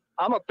legend.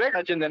 I'm a bigger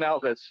legend than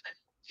Elvis.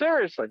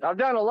 Seriously, I've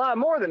done a lot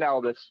more than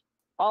Elvis.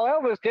 All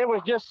Elvis did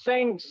was just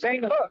sing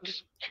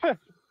hooks. That's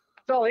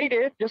all he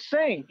did, just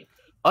sing.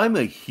 I'm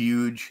a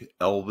huge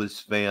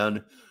Elvis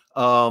fan.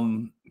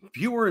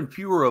 Fewer and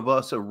fewer of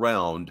us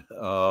around.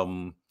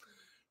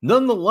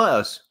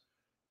 Nonetheless,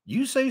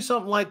 you say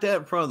something like that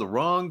in front of the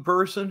wrong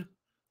person,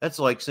 that's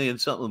like saying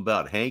something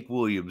about Hank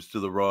Williams to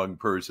the wrong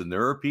person.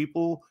 There are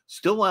people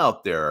still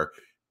out there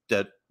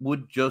that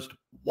would just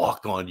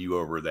walk on you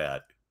over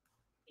that.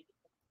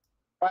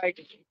 Like,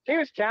 he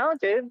was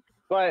talented,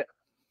 but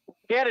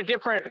he had a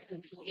different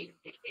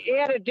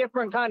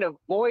kind of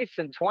voice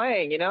and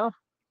twang, you know?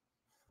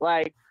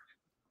 Like,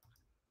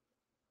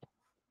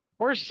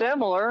 we're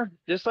similar,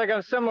 just like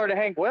I'm similar to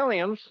Hank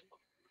Williams,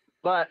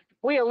 but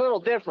we a little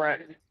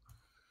different.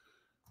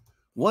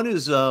 What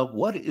is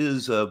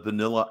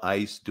Vanilla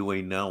Ice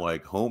doing now?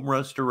 Like home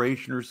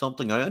restoration or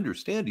something? I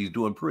understand he's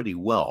doing pretty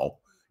well.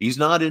 He's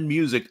not in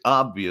music,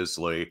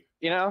 obviously.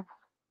 You know,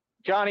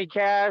 Johnny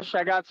Cash.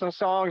 I got some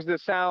songs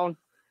that sound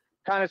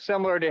kind of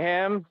similar to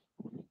him.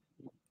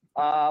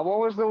 What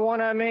was the one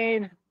I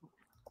made?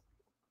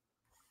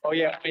 Oh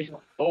yeah.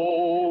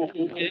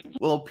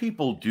 Well,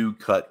 people do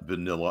cut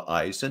Vanilla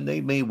Ice, and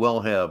they may well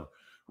have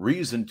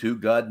reason to.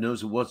 God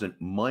knows it wasn't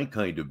my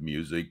kind of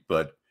music,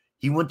 but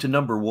He went to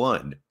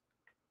 #1.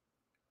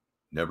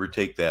 Never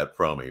take that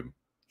from him.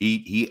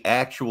 He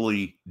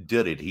actually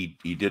did it. He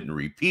didn't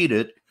repeat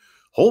it.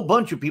 Whole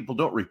bunch of people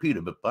don't repeat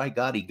it, but by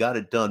God, he got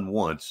it done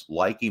once,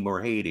 like him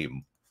or hate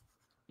him.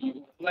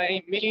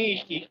 Blame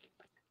me.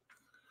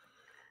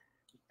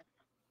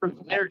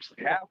 Lyrics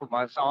half of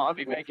my song. I'll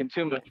be making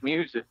too much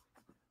music.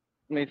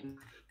 I mean,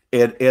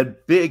 and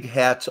big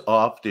hats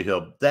off to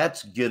him.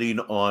 That's getting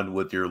on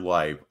with your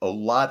life. A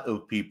lot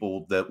of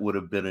people that would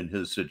have been in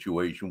his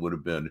situation would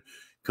have been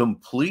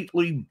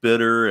completely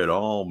bitter and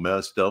all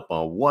messed up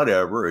on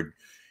whatever. And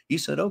he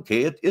said,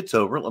 okay, it's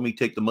over. Let me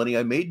take the money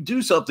I made and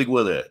do something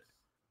with it.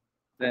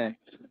 thanks.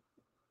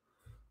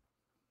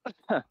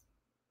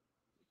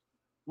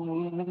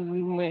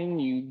 When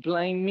you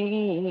blame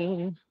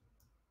me,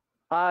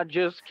 I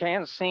just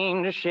can't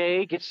seem to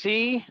shake it.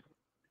 See,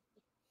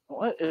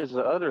 what is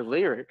the other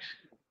lyrics?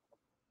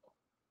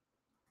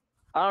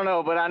 I don't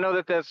know, but I know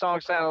that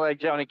song sounded like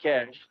Johnny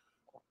Cash.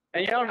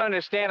 And you don't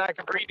understand, I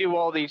can redo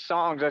all these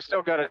songs. I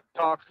still got to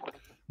talk.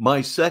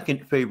 My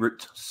second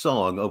favorite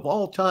song of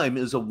all time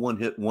is a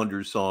one-hit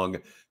wonder song.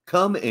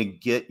 Come and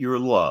Get Your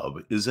Love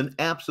is an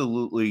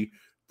absolutely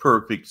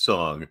perfect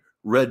song.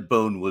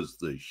 Redbone was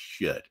the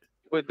shit.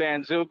 With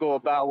Bandzoogle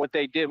about what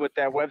they did with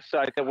that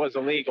website that was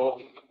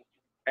illegal.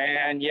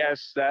 And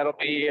yes, that'll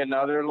be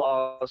another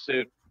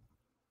lawsuit.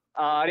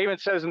 It even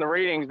says in the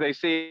readings, they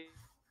see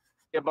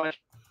a bunch.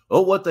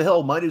 Oh, what the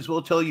hell? Might as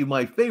well tell you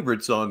my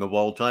favorite song of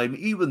all time,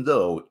 even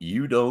though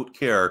you don't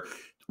care.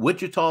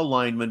 Wichita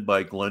Lineman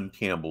by Glenn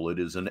Campbell. It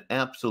is an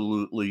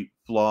absolutely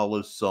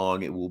flawless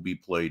song. It will be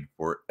played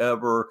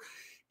forever.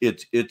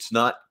 It's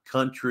not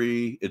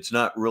country. It's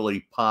not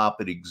really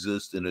pop. It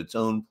exists in its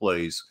own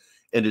place,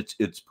 and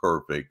it's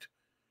perfect.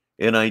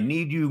 And I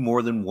need you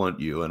more than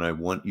want you, and I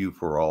want you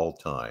for all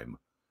time.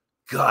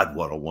 God,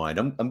 what a line.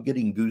 I'm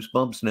getting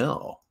goosebumps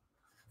now.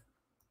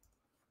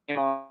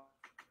 Yeah.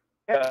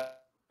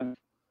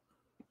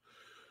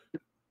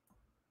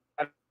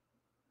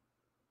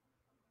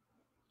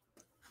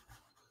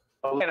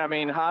 And I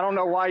mean, I don't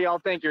know why y'all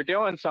think you're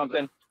doing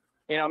something.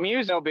 You know,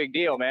 music's no big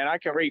deal, man. I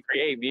can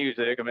recreate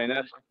music. I mean,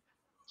 that's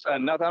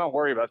nothing. I don't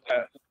worry about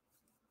that.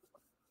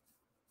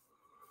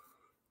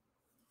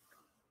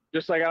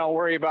 Just like I don't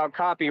worry about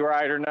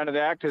copyright or none of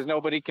that, because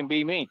nobody can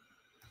be me.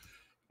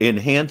 And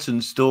Hanson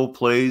still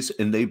plays,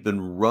 and they've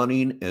been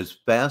running as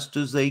fast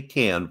as they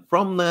can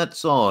from that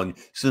song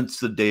since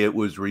the day it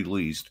was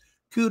released.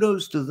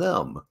 Kudos to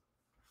them.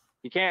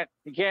 You can't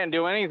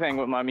do anything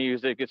with my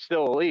music. It's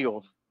still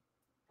illegal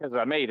because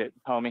I made it,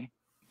 homie.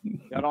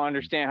 I don't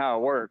understand how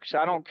it works.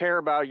 I don't care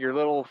about your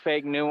little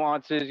fake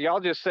nuances. Y'all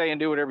just say and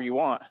do whatever you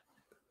want.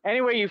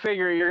 Anyway, you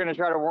figure you're going to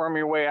try to worm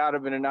your way out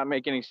of it and not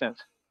make any sense.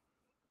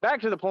 Back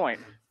to the point.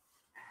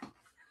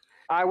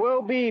 I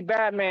will be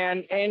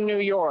Batman in New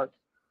York.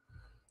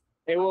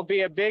 It will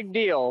be a big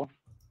deal.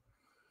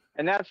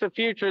 And that's the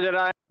future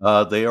that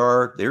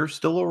They're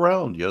still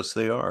around. Yes,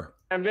 they are.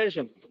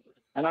 Envision.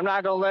 And I'm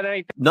not going to let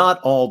anything. Not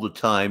all the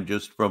time,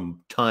 just from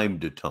time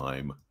to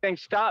time.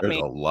 Stop There's me.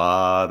 a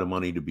lot of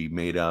money to be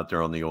made out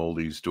there on the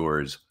oldies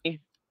stores.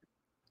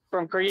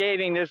 From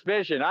creating this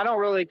vision. I don't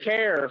really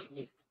care.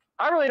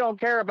 I really don't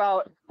care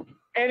about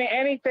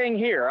anything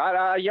here.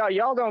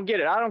 Y'all don't get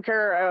it. I don't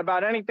care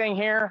about anything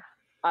here.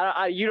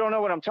 You don't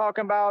know what I'm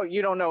talking about.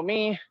 You don't know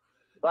me.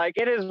 Like,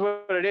 it is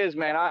what it is,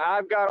 man.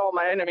 I've got all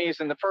my enemies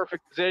in the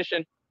perfect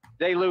position.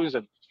 They lose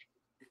them.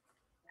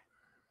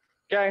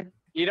 Okay?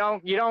 You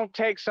don't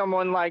take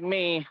someone like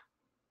me.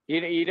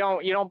 You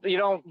don't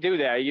do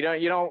that. You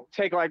don't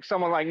take like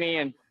someone like me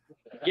and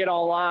get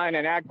online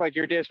and act like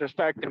you're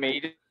disrespecting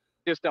me. You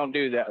just don't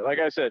do that. Like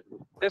I said,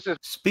 this is.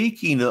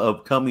 Speaking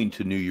of coming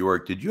to New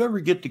York, did you ever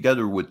get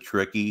together with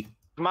Tricky?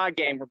 My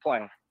game we're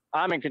playing.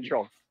 I'm in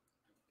control.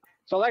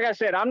 So like I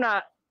said, I'm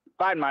not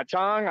biting my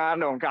tongue.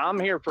 I'm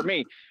here for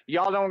me.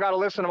 Y'all don't got to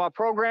listen to my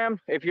program.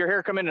 If you're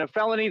here committing a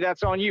felony,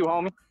 that's on you,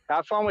 homie.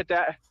 Have fun with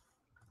that.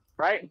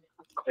 Right?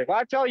 If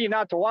I tell you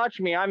not to watch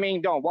me, I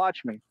mean don't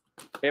watch me.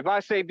 If I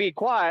say be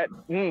quiet,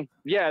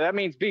 yeah, that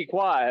means be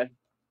quiet.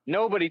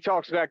 Nobody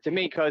talks back to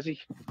me, cuzzy.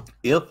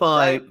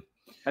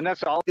 And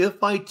that's all.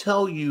 If I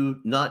tell you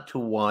not to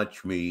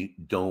watch me,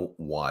 don't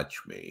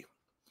watch me.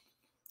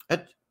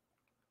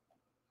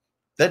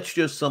 That's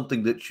just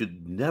something that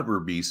should never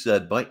be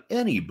said by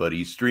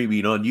anybody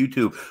streaming on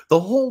YouTube. The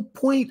whole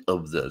point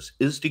of this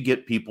is to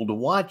get people to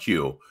watch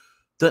you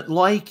that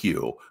like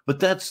you, but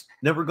that's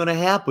never going to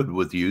happen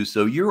with you.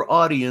 So your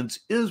audience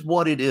is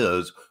what it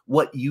is,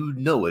 what you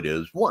know it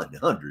is,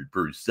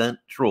 100%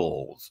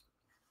 trolls.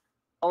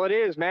 All it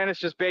is, man, it's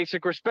just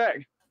basic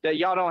respect that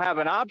y'all don't have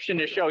an option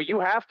to show. You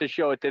have to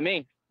show it to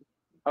me.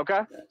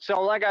 Okay?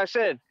 So like I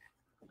said,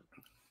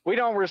 we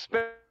don't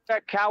respect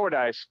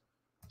cowardice.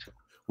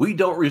 We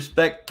don't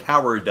respect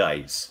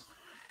cowardice.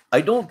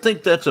 I don't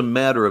think that's a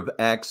matter of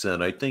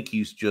accent. I think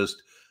he's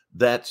just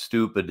that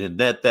stupid, and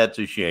that's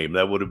a shame.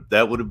 That would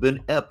have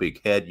been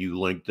epic had you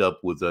linked up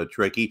with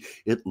Tricky.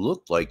 It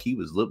looked like he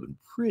was living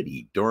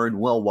pretty darn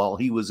well while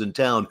he was in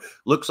town.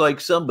 Looks like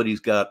somebody's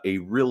got a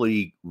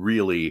really,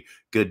 really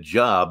good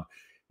job.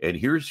 And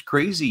here's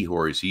Crazy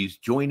Horse. He's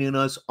joining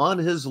us on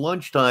his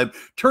lunchtime.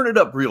 Turn it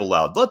up real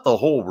loud. Let the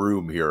whole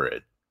room hear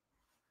it.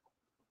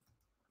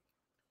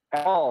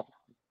 Oh.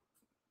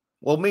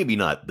 Well, maybe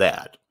not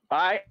that.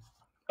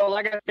 So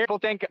like people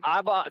think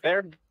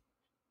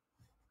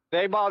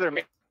they bother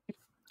me.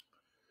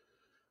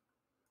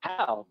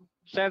 How?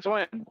 Since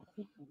when?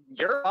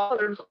 You're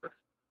bothered.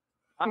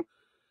 I'm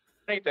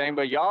anything,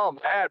 but y'all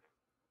bad.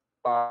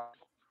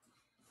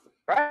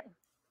 Right?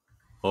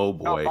 Oh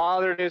boy. How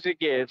bothered as it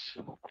gets.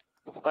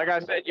 Like I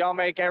said, y'all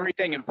make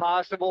everything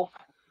impossible.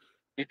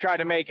 You try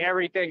to make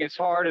everything as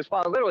hard as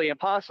possible. Literally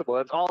impossible.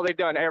 That's all they've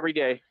done every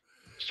day.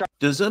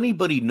 Does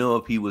anybody know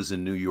if he was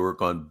in New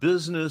York on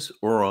business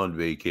or on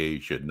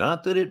vacation?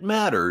 Not that it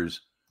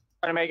matters.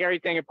 Trying to make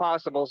everything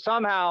impossible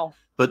somehow.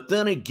 But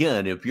then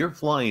again, if you're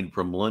flying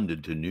from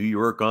London to New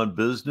York on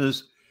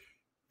business,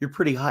 you're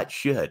pretty hot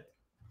shit.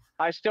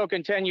 I still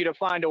continue to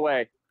find a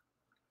way.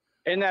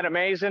 Isn't that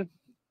amazing?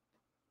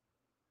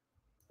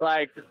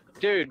 Like,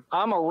 dude,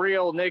 I'm a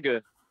real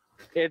nigga.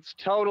 It's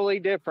totally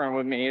different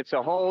with me. It's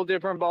a whole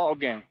different ball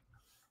game.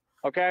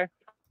 Okay?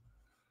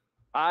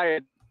 I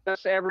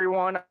address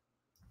everyone.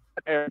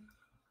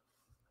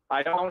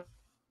 I don't.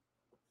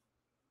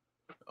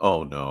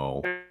 Oh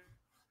no.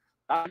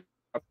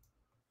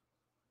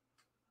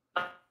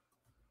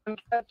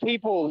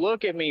 People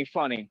look at me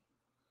funny.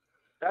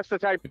 That's the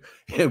type.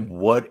 And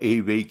what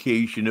a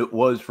vacation it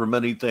was from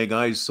anything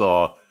I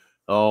saw.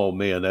 Oh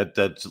man,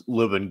 that's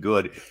living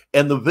good.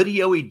 And the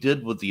video he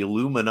did with the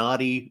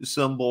Illuminati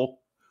symbol,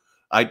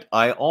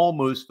 I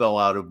almost fell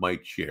out of my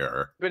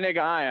chair. The nigga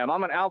I am.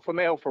 I'm an alpha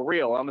male for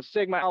real. I'm a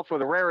Sigma alpha,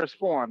 the rarest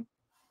form,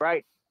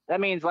 right? That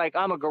means like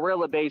I'm a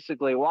gorilla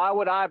basically. Why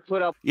would I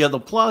put up? Yeah, the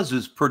plaza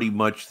is pretty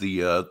much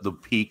the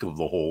peak of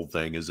the whole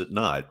thing, is it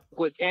not?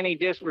 With any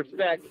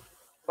disrespect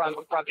from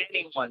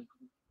anyone,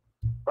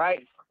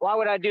 right? Why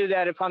would I do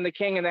that if I'm the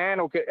king of the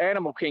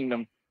animal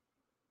kingdom?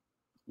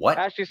 What?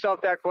 Ask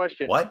yourself that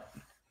question. What?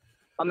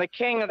 I'm the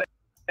king of the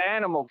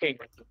animal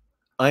kingdom.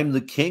 I'm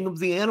the king of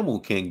the animal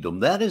kingdom.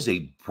 That is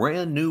a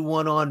brand new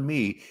one on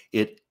me.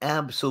 It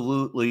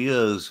absolutely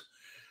is.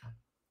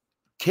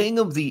 King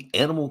of the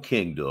animal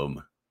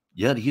kingdom.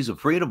 Yet he's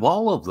afraid of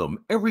all of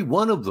them, every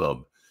one of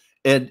them.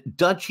 And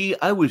Dutchie,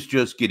 I was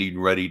just getting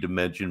ready to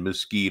mention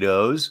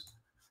mosquitoes.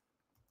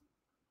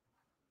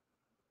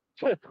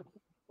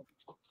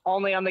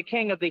 Only I'm the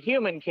king of the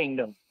human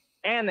kingdom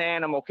and the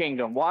animal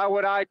kingdom. Why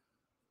would I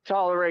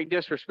tolerate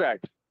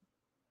disrespect?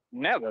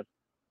 Never.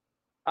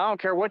 I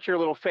don't care what your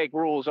little fake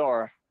rules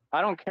are.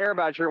 I don't care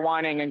about your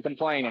whining and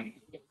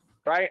complaining,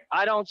 right?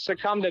 I don't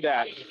succumb to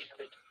that.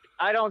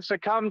 I don't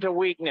succumb to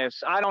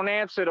weakness. I don't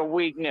answer to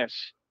weakness.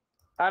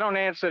 I don't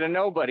answer to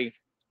nobody.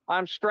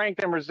 I'm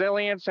strength and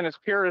resilience in its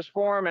purest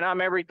form, and I'm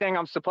everything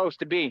I'm supposed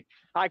to be.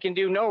 I can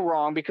do no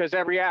wrong because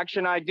every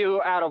action I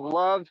do out of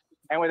love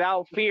and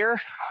without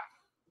fear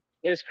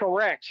is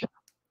correct.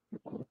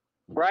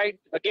 Right?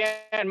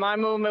 Again, my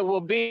movement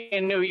will be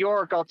in New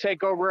York. I'll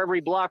take over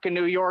every block in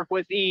New York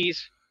with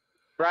ease.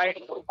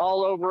 Right?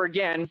 All over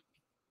again.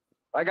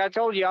 Like I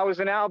told you, I was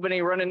in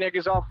Albany running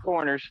niggas off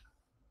corners.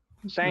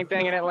 Same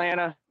thing in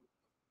Atlanta.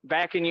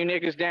 Backing you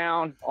niggas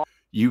down.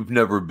 You've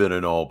never been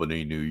in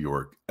Albany, New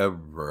York.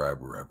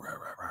 Ever.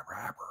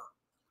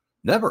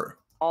 Never.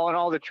 All in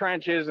all the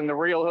trenches and the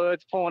real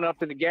hoods, pulling up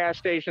to the gas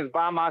stations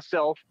by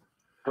myself.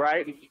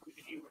 Right?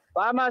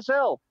 By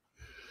myself.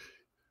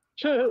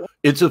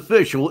 It's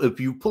official.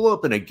 If you pull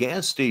up in a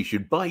gas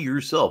station by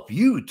yourself,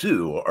 you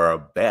too are a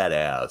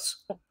badass.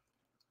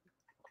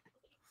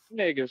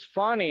 Niggas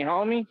funny,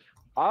 homie.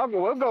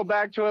 We'll go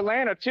back to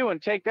Atlanta too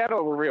and take that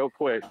over real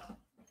quick.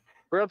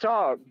 Real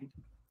talk.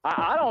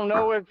 I don't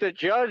know if the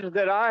judge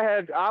that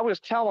I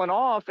was telling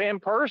off in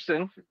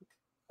person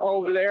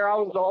over there, I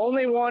was the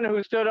only one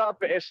who stood up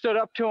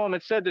to him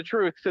and said the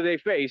truth to their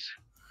face.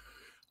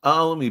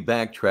 Let me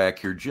backtrack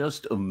here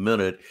just a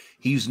minute.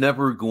 He's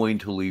never going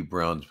to leave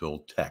Brownsville,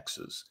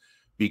 Texas,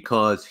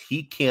 because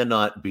he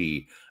cannot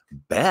be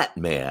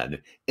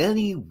Batman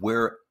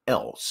anywhere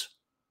else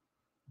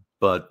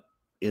but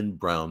in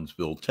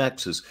Brownsville,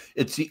 Texas.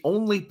 It's the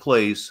only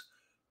place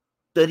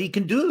that he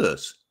can do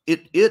this.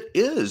 It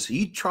is.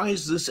 He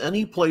tries this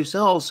anyplace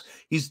else,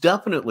 he's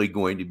definitely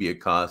going to be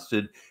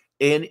accosted,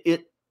 and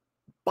it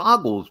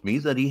boggles me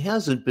that he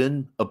hasn't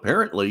been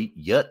apparently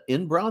yet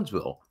in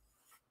Brownsville.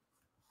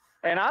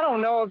 And I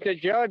don't know if the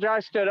judge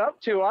I stood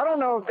up to, I don't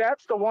know if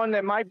that's the one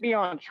that might be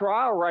on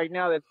trial right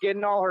now that's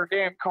getting all her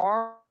damn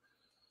karma.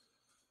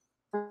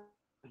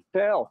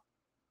 Hell,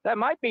 that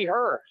might be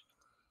her.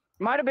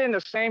 Might have been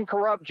the same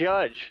corrupt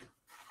judge.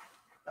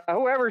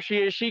 Whoever she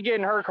is, she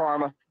getting her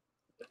karma.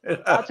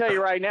 I'll tell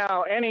you right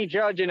now, any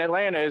judge in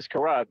Atlanta is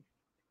corrupt.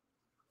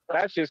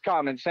 That's just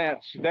common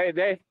sense.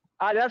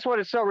 That's what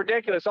is so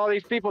ridiculous. All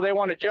these people, they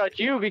want to judge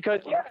you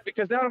because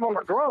none of them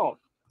are grown.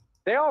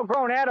 They all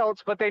grown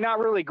adults, but they're not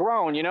really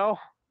grown, you know?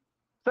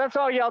 So that's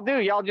all y'all do.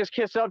 Y'all just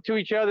kiss up to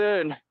each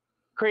other and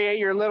create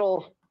your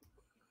little.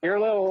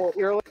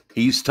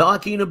 He's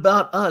talking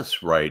about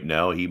us right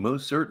now. He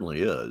most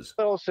certainly is.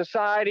 Little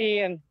society,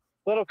 and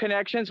little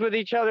connections with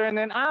each other, and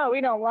then, oh,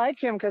 we don't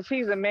like him because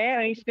he's a man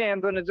and he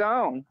stands on his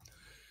own.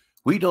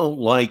 We don't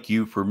like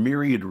you for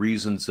myriad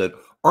reasons that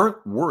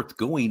aren't worth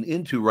going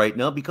into right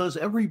now because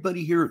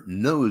everybody here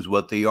knows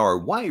what they are.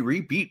 Why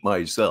repeat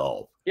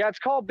myself? Yeah, it's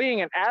called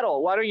being an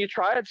adult. Why don't you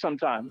try it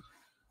sometime?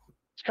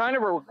 It's kind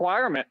of a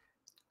requirement,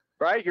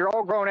 right? You're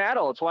all grown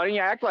adults. Why don't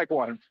you act like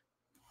one?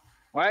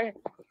 Right?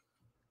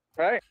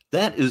 Right?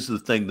 That is the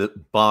thing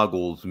that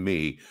boggles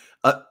me.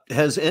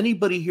 Has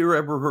anybody here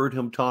ever heard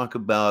him talk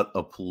about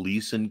a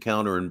police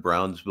encounter in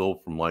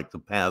Brownsville from like the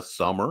past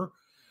summer?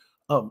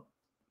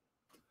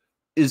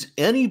 Is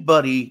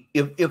anybody,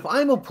 if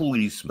I'm a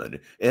policeman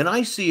and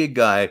I see a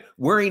guy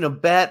wearing a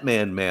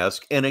Batman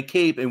mask and a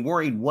cape and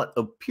wearing what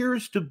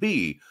appears to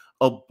be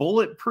a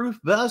bulletproof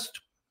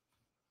vest,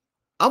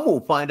 I'm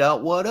going to find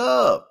out what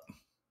up,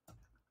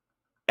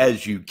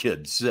 as you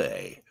kids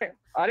say.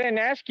 I didn't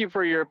ask you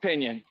for your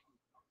opinion,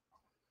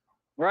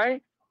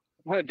 right?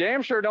 Well,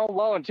 damn sure don't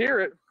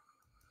volunteer it.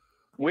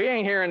 We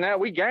ain't hearing that.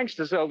 We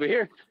gangsters over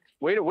here.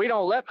 We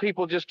don't let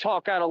people just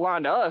talk out of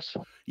line to us.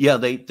 Yeah,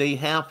 they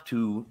have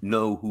to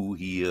know who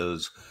he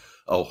is.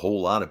 A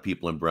whole lot of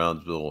people in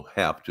Brownsville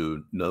have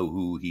to know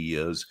who he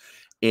is.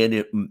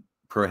 And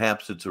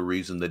perhaps it's a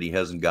reason that he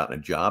hasn't gotten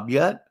a job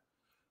yet.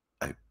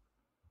 It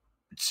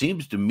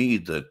seems to me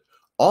that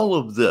all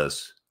of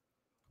this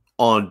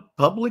on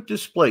public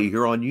display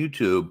here on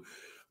YouTube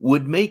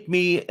would make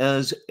me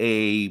as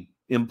a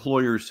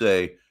employer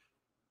say,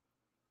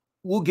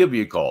 we'll give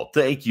you a call.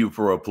 Thank you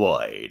for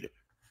applying.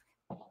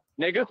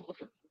 Nigga,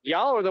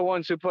 y'all are the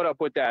ones who put up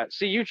with that.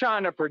 See, you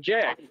trying to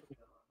project.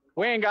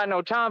 We ain't got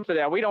no time for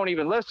that. We don't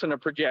even listen to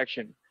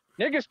projection.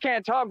 Niggas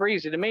can't talk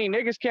easy to me.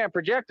 Niggas can't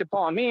project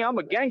upon me. I'm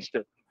a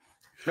gangster.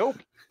 Nope.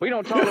 We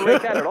don't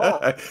tolerate that at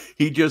all.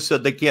 He just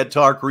said they can't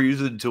talk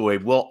reason to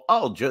him. Well,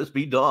 I'll just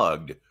be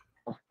dogged.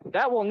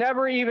 That will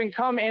never even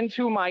come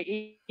into my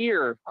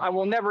ear. I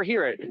will never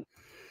hear it.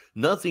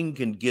 Nothing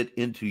can get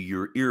into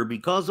your ear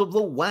because of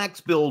the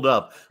wax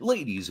buildup.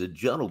 Ladies and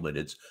gentlemen,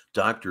 it's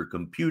Dr.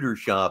 Computer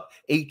Shop,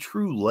 a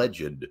true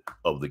legend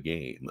of the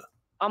game.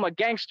 I'm a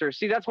gangster.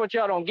 See, that's what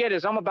y'all don't get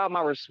is I'm about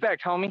my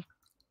respect, homie.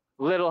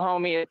 Little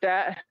homie at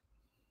that.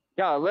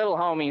 Y'all little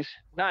homies,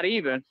 not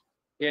even.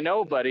 You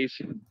nobodies,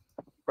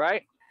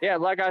 right? Yeah,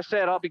 like I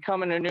said, I'll be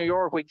coming to New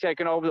York. We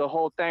taking over the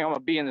whole thing. I'm going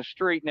to be in the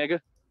street, nigga.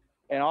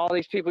 And all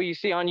these people you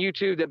see on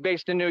YouTube that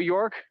based in New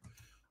York.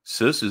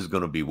 Sis is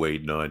going to be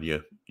waiting on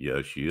you.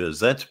 Yes, she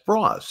is. That's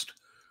Frost.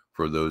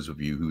 For those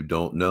of you who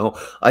don't know,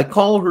 I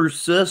call her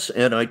sis,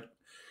 and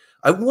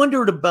I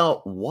wondered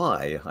about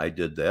why I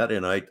did that,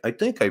 and I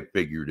think I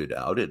figured it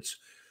out. It's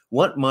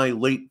what my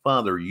late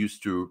father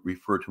used to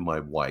refer to my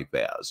wife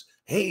as.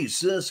 Hey,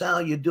 sis, how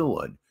you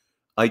doing?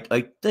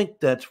 I think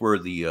that's where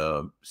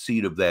the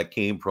seed of that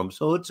came from.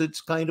 So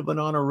it's kind of an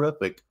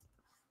honorific.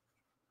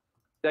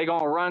 They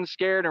gonna run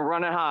scared and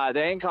run it high.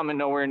 They ain't coming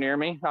nowhere near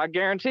me. I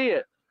guarantee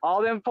it.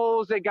 All them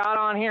fools that got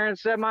on here and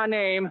said my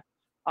name,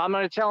 I'm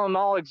going to tell them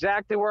all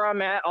exactly where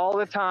I'm at all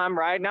the time,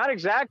 right? Not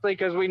exactly,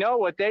 because we know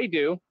what they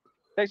do.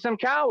 They some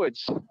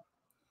cowards,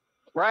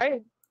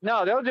 right?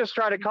 No, they'll just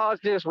try to cause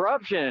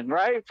disruption,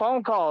 right?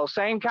 Phone calls,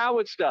 same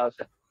coward stuff.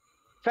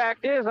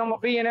 Fact is, I'm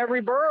going to be in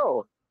every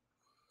borough.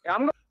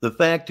 The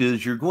fact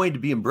is, you're going to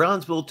be in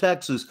Brownsville,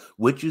 Texas,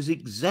 which is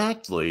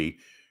exactly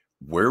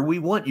where we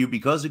want you,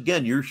 because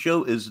again, your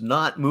show is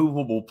not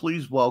movable.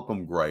 Please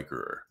welcome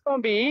Greiker. It's gonna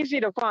be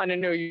easy to find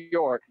in New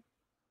York.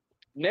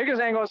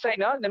 Niggas ain't gonna say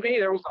nothing to me.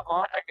 There was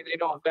they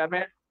don't,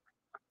 Batman.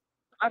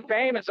 My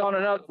fame is on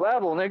another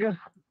level, nigga.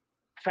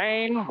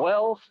 Fame,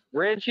 wealth,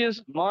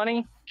 riches,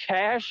 money,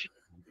 cash.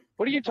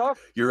 What are you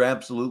talking? You're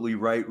absolutely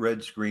right.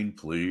 Red screen,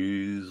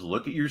 please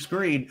look at your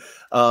screen.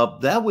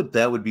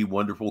 That would be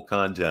wonderful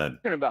content.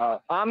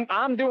 About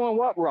I'm doing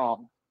what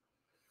wrong?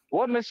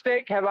 What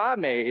mistake have I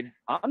made?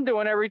 I'm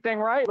doing everything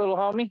right, little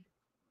homie.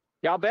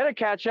 Y'all better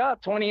catch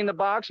up. 20 in the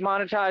box,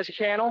 monetized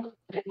channel,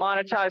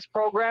 monetized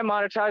program,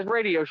 monetized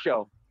radio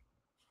show.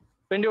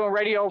 Been doing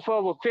radio for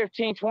over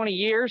 15, 20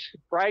 years,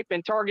 right?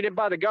 Been targeted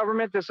by the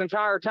government this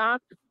entire time.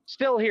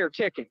 Still here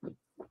ticking.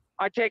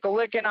 I take a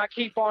lick and I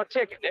keep on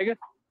ticking, nigga.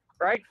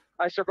 Right?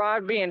 I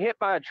survived being hit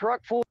by a truck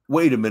full.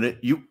 Wait a minute.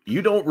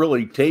 You don't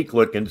really take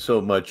licking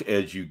so much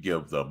as you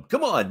give them.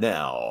 Come on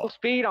now.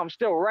 Speed, I'm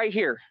still right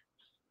here.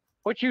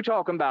 What you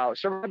talking about?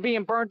 So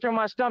being burned through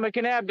my stomach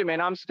and abdomen.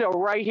 I'm still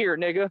right here,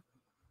 nigga.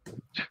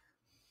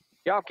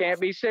 Y'all can't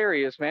be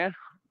serious, man.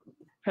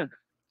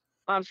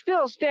 I'm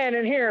still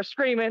standing here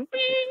screaming,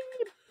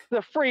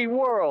 the free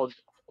world.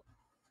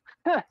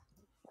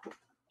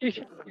 You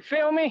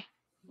feel me?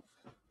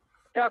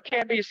 Y'all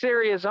can't be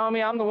serious,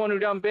 homie. I'm the one who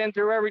done been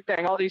through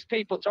everything. All these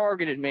people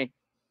targeted me.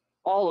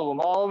 All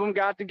of them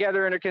got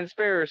together in a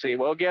conspiracy.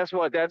 Well, guess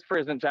what? That's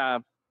prison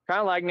time.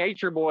 Kind of like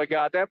Nature Boy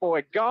got that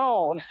boy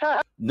gone.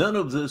 None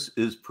of this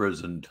is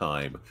prison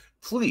time.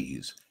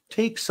 Please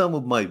take some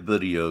of my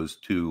videos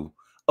to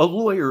a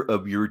lawyer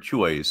of your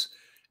choice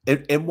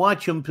and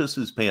watch him piss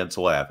his pants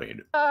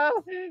laughing.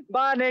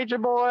 Bye, Nature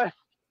Boy.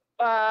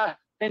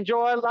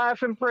 Enjoy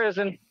life in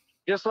prison.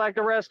 just like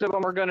the rest of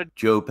them are going to.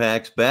 Joe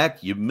Pack's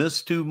back. You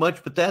missed too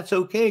much, but that's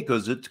okay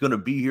because it's going to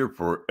be here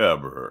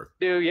forever.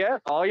 Yeah,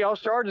 all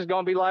y'all's charges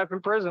going to be life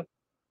in prison.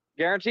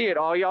 Guarantee it.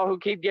 All y'all who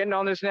keep getting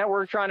on this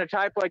network trying to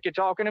type like you're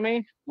talking to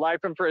me, life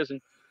in prison.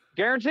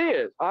 Guarantee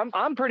it.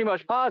 I'm pretty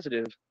much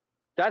positive.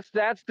 That's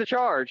the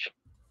charge,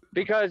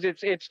 because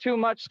it's too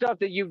much stuff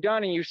that you've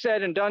done and you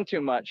said and done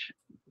too much.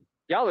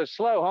 Y'all are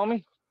slow,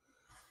 homie.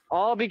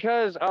 All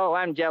because, oh,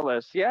 I'm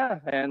jealous. Yeah,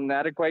 and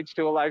that equates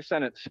to a life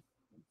sentence.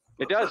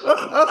 It does.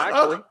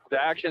 Actually,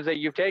 the actions that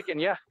you've taken,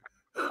 yeah.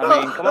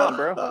 I mean, come on,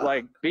 bro.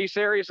 Like, be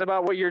serious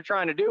about what you're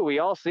trying to do. We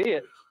all see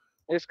it.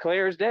 It's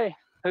clear as day.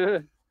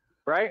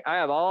 Right? I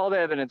have all the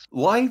evidence.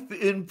 Life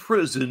in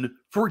prison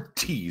for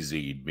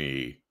teasing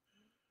me.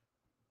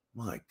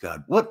 My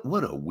God, what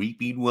a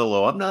weeping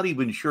willow. I'm not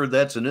even sure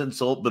that's an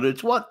insult, but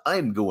it's what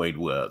I'm going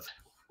with.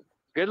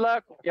 Good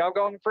luck. Y'all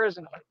going to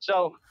prison.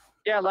 So,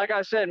 yeah, like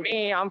I said,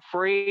 I'm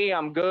free.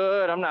 I'm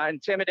good. I'm not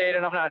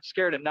intimidated. I'm not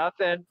scared of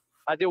nothing.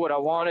 I do what I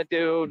want to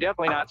do.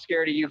 Definitely not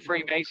scared of you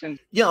Freemasons.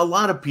 Yeah, a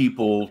lot of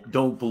people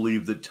don't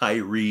believe that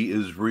Tyree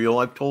is real.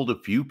 I've told a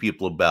few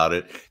people about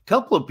it. A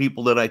couple of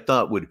people that I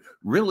thought would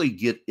really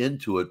get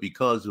into it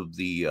because of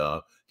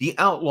the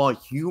outlaw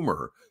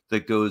humor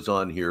that goes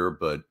on here,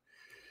 but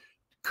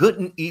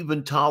couldn't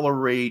even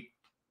tolerate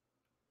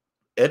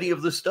any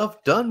of the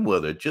stuff done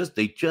with it.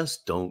 They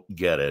just don't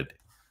get it.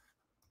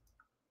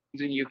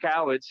 And you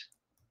cowards,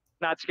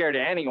 not scared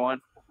of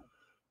anyone.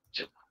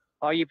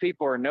 All you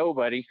people are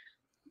nobody.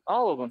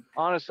 All of them.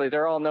 Honestly,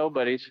 they're all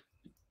nobodies.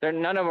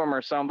 None of them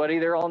are somebody.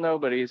 They're all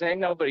nobodies.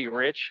 Ain't nobody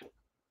rich.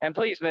 And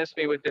please miss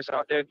me with this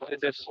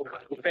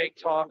fake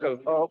talk of,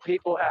 oh,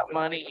 people have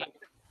money.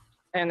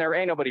 And there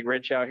ain't nobody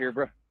rich out here,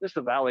 bro. This is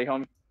the valley,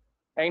 homie.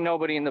 Ain't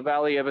nobody in the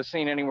valley ever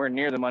seen anywhere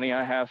near the money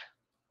I have.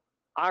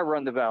 I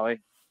run the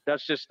valley.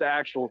 That's just the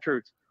actual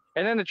truth.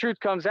 And then the truth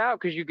comes out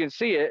because you can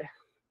see it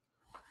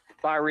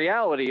by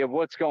reality of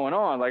what's going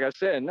on. Like I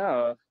said,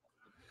 no,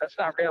 that's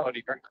not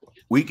reality, bro.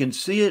 We can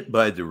see it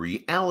by the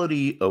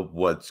reality of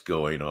what's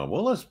going on.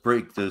 Well, let's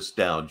break this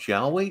down,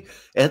 shall we?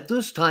 At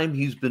this time,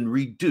 he's been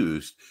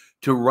reduced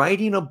to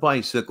riding a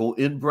bicycle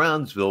in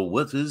Brownsville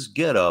with his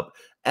getup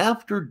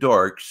after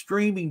dark,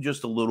 streaming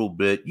just a little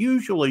bit,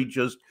 usually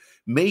just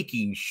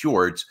making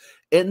shorts,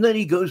 and then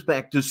he goes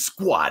back to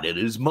squat at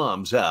his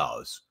mom's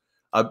house.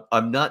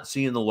 I'm not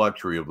seeing the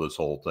luxury of this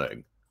whole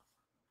thing.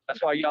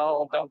 That's why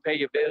y'all don't pay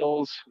your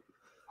bills.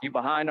 You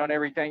behind on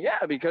everything.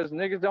 Yeah, because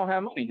niggas don't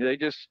have money. They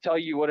just tell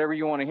you whatever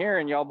you want to hear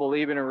and y'all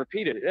believe it and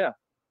repeat it. Yeah.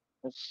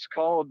 It's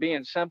called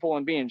being simple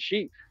and being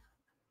cheap.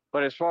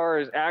 But as far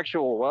as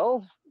actual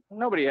wealth,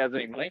 nobody has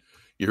any money.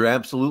 You're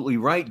absolutely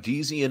right,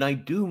 DZ, and I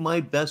do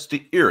my best to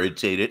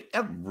irritate it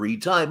every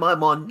time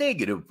I'm on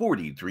Negative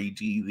 43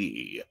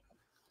 TV.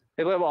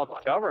 They live off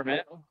the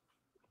government.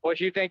 What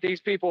do you think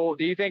these people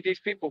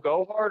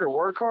go hard or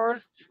work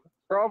hard?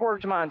 Bro, I've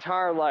worked my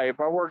entire life.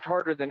 I worked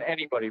harder than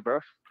anybody,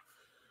 bro.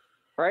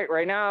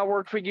 Right now I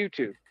work for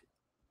YouTube.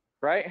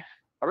 Right?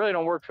 I really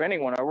don't work for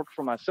anyone. I work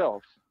for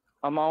myself.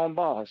 I'm my own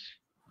boss.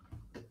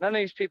 None of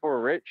these people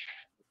are rich.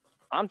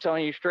 I'm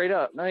telling you straight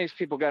up, none of these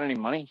people got any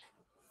money.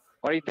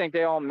 Why do you think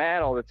they all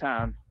mad all the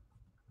time?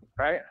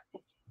 Right?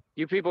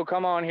 You people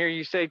come on here,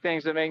 you say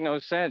things that make no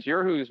sense.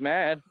 You're who's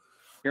mad.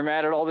 You're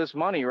mad at all this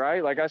money,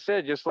 right? Like I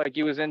said, just like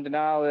you was in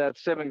denial of that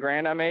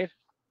 $7,000 I made.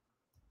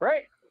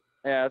 Right?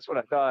 Yeah, that's what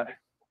I thought.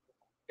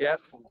 Yeah,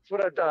 that's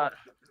what I thought.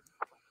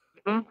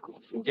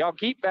 Y'all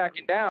keep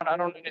backing down. I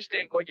don't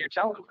understand what you're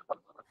telling me.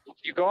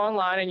 You go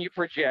online and you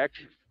project.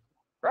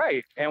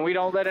 Right. And we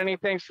don't let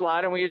anything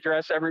slide and we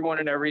address everyone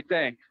and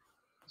everything.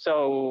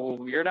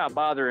 So you're not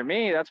bothering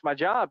me. That's my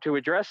job to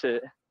address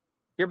it.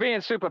 You're being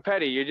super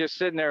petty. You're just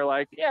sitting there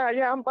like, yeah,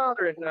 I'm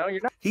bothering. No,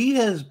 you're not. He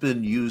has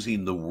been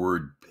using the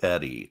word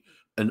petty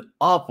an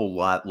awful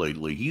lot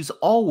lately. He's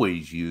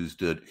always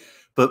used it,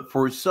 but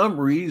for some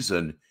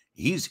reason,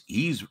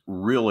 he's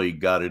really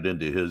got it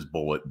into his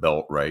bullet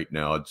belt right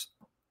now. It's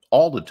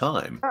all the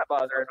time. Not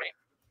bothering me.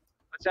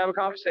 Let's have a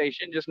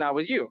conversation, just not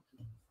with you.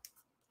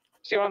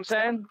 See what I'm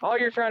saying? All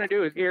you're trying to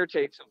do is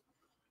irritate them.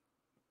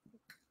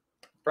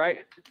 Right?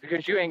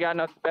 Because you ain't got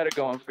nothing better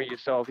going for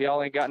yourself.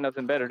 Y'all ain't got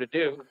nothing better to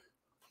do.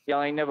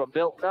 Y'all ain't never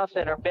built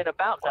nothing or been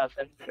about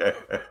nothing.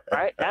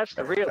 Right? That's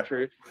the real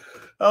truth.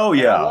 Oh,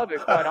 yeah. And I love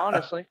it, quite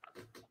honestly.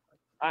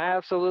 I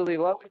absolutely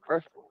love it, bro.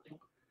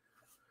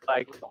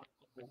 Like,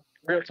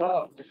 real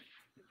talk.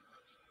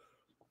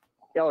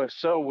 Y'all are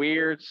so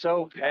weird,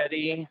 so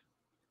petty.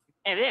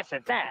 And this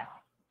is that.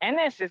 And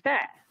this is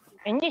that.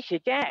 And this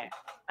is that.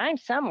 I'm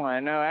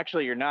someone. No,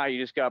 actually, you're not.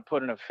 You just got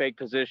put in a fake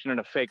position in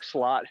a fake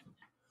slot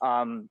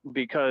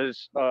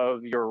because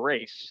of your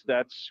race.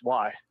 That's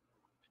why.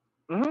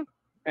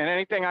 And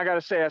anything I got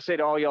to say, I say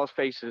to all y'all's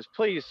faces,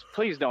 please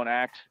don't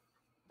act.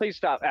 Please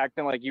stop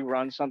acting like you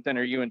run something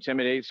or you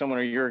intimidate someone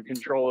or you're in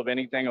control of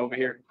anything over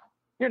here.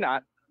 You're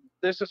not.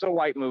 This is a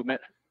white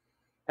movement.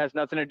 Has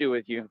nothing to do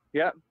with you.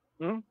 Yep.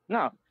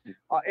 No.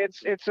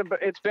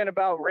 It's been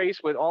about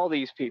race with all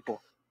these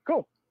people.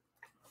 Cool.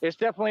 It's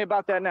definitely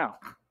about that now,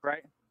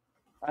 right?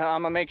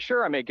 I'm gonna make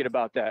sure I make it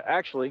about that,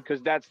 actually,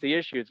 because that's the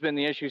issue. It's been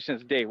the issue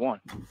since day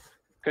one,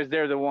 because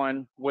they're the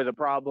one with a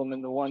problem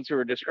and the ones who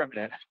are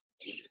discriminating,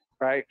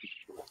 right?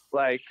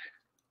 Like,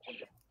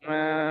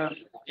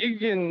 you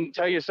can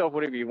tell yourself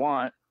whatever you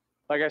want.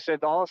 Like I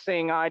said, the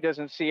all-seeing eye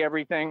doesn't see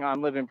everything.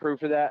 I'm living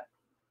proof of that.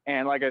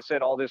 And like I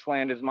said, all this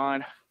land is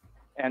mine,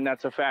 and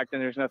that's a fact,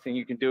 and there's nothing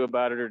you can do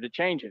about it or to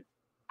change it.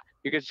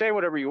 You can say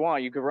whatever you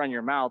want. You could run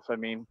your mouth. I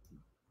mean,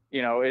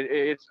 you know,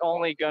 it's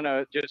only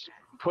gonna just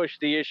push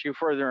the issue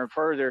further and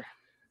further,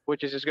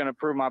 which is just gonna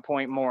prove my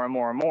point more and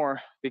more and more.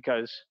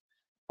 Because,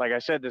 like I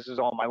said, this is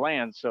all my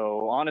land.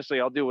 So honestly,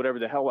 I'll do whatever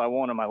the hell I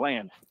want on my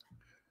land.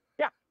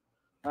 Yeah,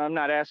 I'm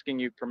not asking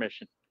you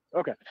permission.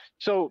 Okay,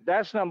 so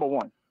that's number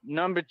one.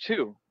 Number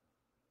two,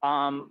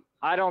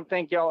 I don't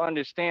think y'all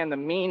understand the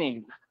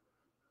meaning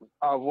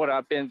of what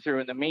I've been through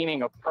and the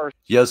meaning of personal.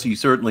 Yes, he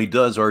certainly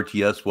does,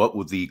 RTS, what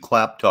with the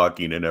clap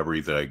talking and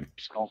everything.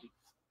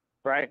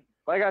 Right?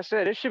 Like I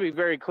said, it should be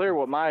very clear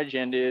what my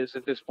agenda is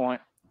at this point.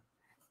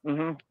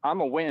 I'm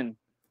a win.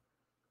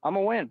 I'm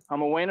a win.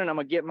 I'm a win, and I'm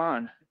going to get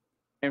mine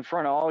in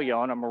front of all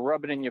y'all, and I'm going to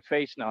rub it in your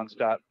face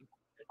nonstop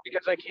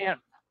because I can.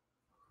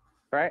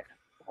 Right?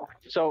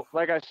 So,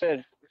 like I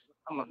said,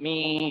 I'm a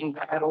mean,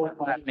 bad old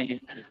black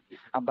man.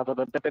 I'm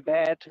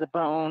bad to the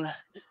bone,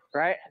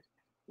 right?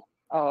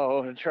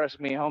 Oh, trust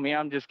me, homie,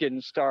 I'm just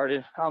getting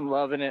started. I'm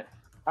loving it.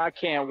 I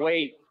can't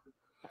wait.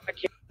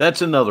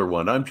 That's another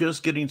one. I'm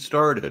just getting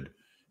started.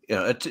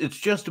 Yeah, it's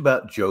just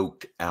about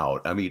joked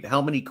out. I mean,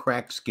 how many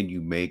cracks can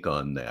you make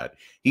on that?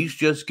 He's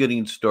just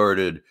getting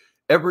started.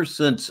 Ever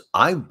since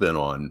I've been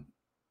on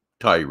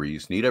Tyree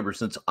Sneed, ever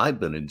since I've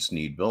been in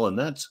Sneedville, and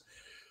that's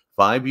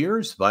 5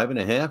 years,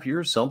 5.5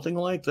 years, something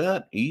like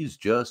that. He's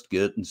just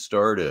getting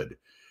started.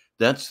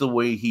 That's the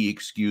way he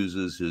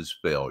excuses his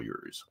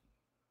failures.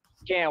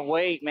 Can't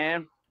wait,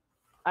 man.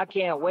 I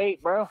can't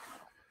wait, bro.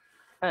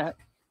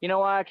 You know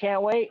why I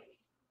can't wait?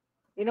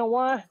 You know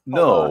why?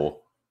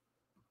 No.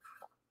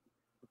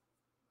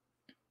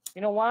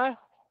 You know why?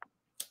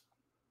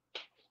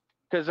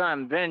 Because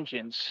I'm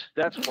vengeance.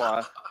 That's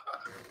why.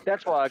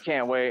 That's why I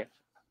can't wait.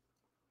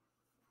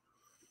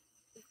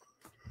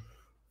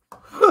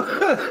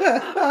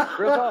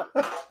 Real talk.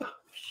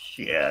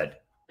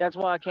 Shit. That's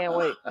why I can't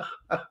wait.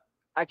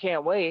 I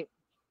can't wait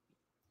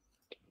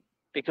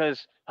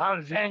because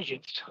I'm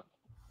vengeance.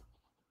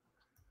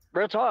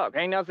 Real talk.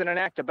 Ain't nothing an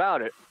act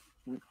about it.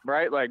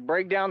 Right? Like,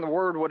 break down the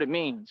word, what it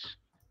means.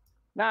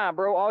 Nah,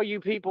 bro, all you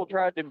people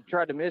tried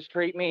to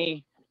mistreat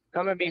me,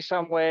 come at me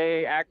some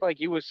way, act like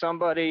you was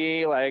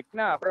somebody. Like,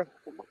 nah, bro.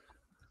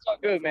 It's all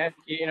good, man.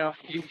 You know,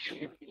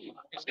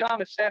 it's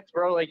common sense,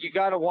 bro. Like, you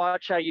got to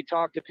watch how you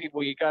talk to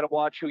people. You got to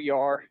watch who you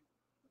are.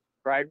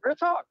 Right? Real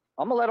talk.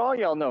 I'm going to let all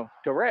y'all know.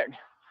 Direct.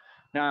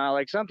 Nah,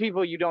 like, some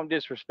people you don't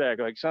disrespect.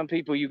 Like, some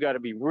people you got to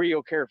be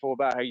real careful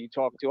about how you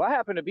talk to. I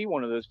happen to be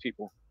one of those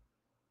people.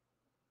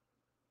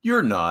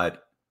 You're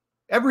not.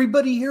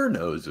 Everybody here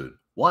knows it.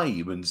 Why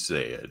even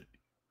say it?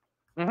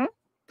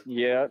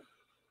 Yeah,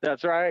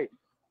 that's right.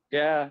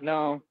 Yeah,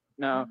 no.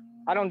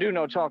 I don't do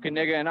no talking,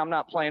 nigga, and I'm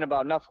not playing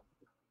about nothing.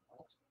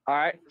 All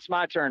right, it's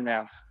my turn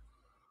now.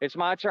 It's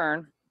my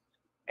turn,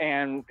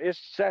 and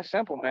it's that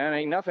simple, man.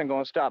 Ain't nothing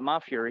gonna stop my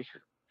fury.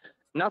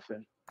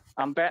 Nothing.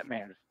 I'm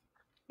Batman,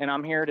 and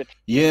I'm here to.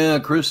 Yeah,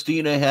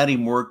 Christina had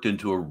him worked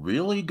into a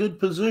really good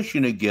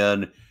position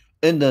again,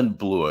 and then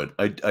blew it.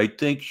 I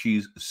think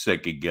she's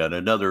sick again.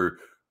 Another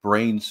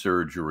brain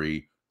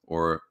surgery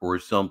or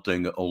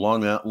something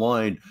along that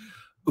line.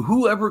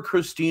 Whoever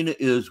Christina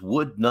is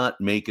would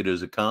not make it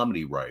as a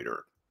comedy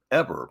writer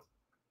ever.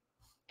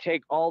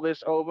 Take all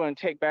this over and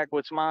take back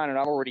what's mine, and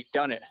I've already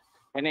done it.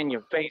 And in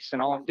your face,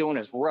 and all I'm doing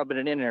is rubbing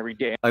it in every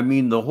day. I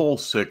mean, the whole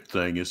sick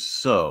thing is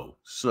so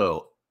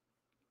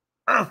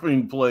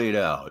effing played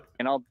out.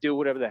 And I'll do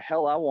whatever the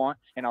hell I want,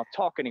 and I'll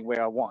talk any way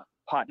I want,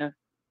 partner.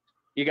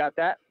 You got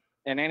that?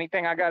 And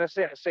anything I gotta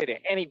say, I say to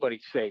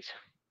anybody's face.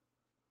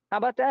 How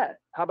about that?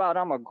 How about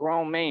I'm a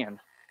grown man,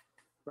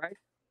 right?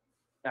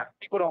 Now,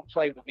 people don't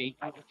play with me.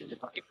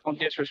 People don't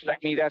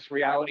disrespect me. That's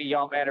reality.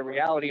 Y'all mad at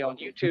reality on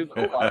YouTube.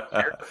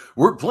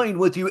 We're playing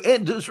with you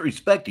and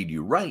disrespecting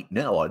you right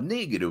now on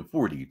Negative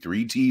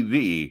 43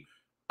 TV.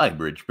 I'm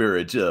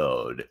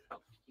Richbartone.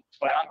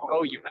 But I don't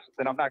owe you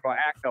nothing. I'm not going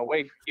to act no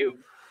way for you.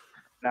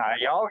 Nah,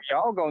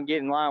 y'all going to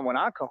get in line when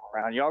I come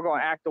around. Y'all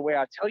going to act the way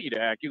I tell you to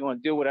act. You're going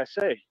to do what I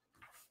say.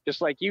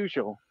 Just like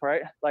usual,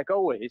 right? Like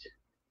always.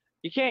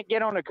 You can't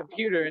get on a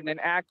computer and then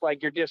act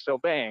like you're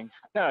disobeying.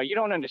 No, you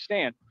don't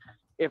understand.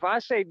 If I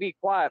say be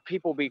quiet,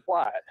 people be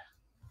quiet.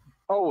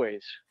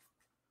 Always.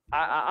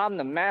 I'm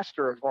the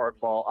master of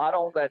hardball. I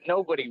don't let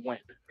nobody win.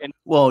 And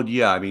well,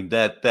 yeah, I mean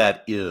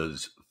that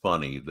is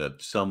funny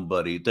that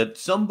somebody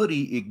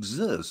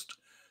exists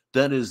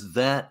that is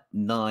that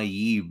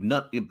naive.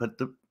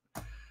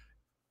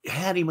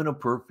 Had him in a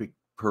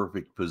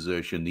perfect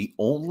position. The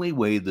only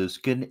way this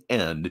can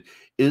end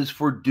is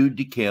for dude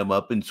to cam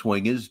up and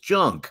swing his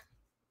junk.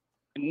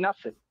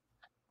 Nothing.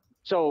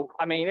 So,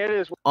 I mean, it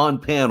is on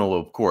panel,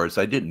 of course.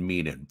 I didn't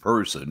mean in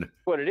person.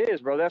 What it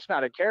is, bro. That's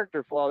not a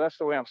character flaw. That's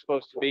the way I'm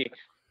supposed to be.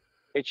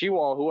 It's you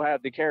all who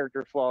have the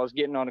character flaws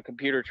getting on a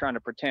computer trying to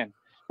pretend.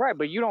 Right,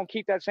 but you don't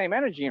keep that same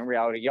energy in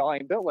reality. Y'all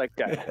ain't built like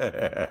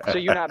that. So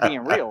you're not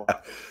being real.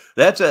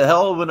 That's a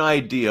hell of an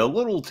idea. A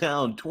little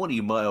town 20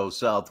 miles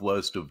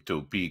southwest of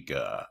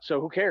Topeka. So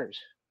who cares?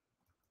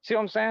 See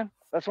what I'm saying?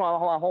 That's my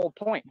whole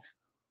point.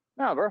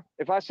 No, bro.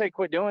 If I say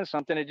quit doing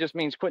something, it just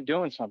means quit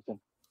doing something.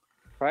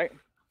 Right?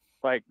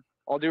 Like,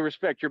 all due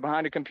respect, you're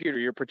behind a computer.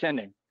 You're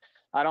pretending.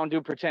 I don't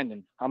do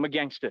pretending. I'm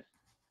against it.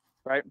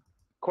 Right?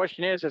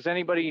 Question is, has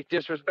anybody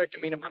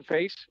disrespected me to my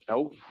face?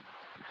 Nope.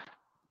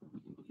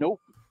 Nope.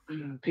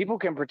 People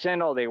can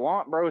pretend all they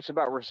want, bro. It's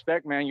about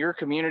respect, man. Your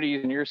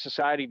community and your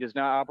society does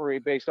not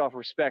operate based off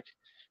respect.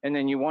 And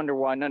then you wonder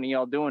why none of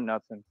y'all doing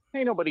nothing.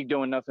 Ain't nobody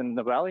doing nothing in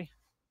the valley.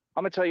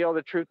 I'm going to tell you all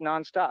the truth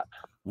nonstop.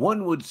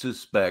 One would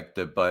suspect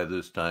that by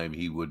this time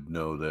he would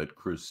know that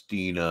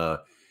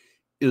Christina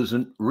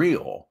isn't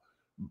real.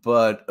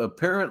 But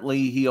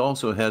apparently he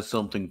also has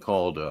something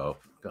called,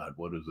 God,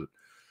 what is it?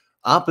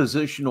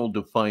 Oppositional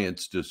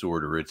defiance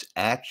disorder. It's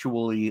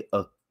actually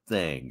a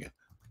thing.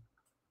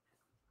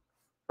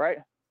 Right?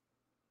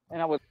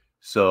 And I would.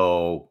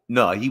 So,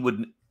 no, he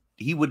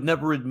would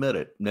never admit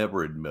it.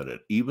 Never admit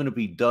it. Even if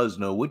he does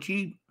know, which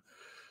he...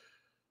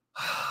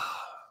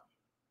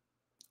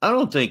 I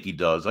don't think he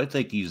does. I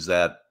think he's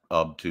that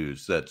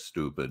obtuse, that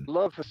stupid.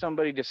 Love for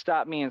somebody to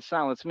stop me and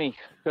silence me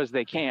because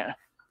they can't.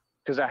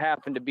 Because I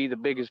happen to be the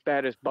biggest,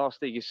 baddest boss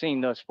that you've seen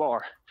thus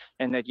far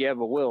and that you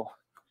ever will.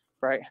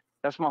 Right?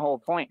 That's my whole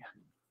point.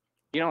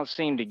 You don't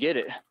seem to get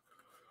it.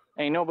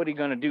 Ain't nobody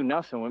going to do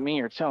nothing with me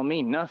or tell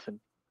me nothing.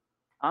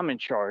 I'm in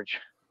charge.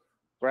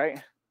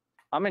 Right?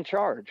 I'm in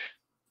charge.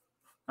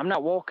 I'm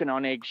not walking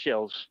on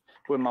eggshells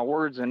with my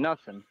words and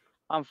nothing.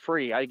 I'm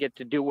free. I get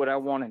to do what I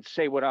want and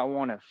say what I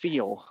want to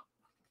feel.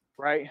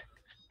 Right?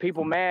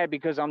 People mad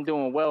because I'm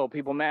doing well.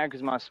 People mad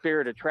because my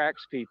spirit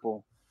attracts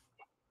people.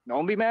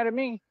 Don't be mad at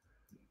me.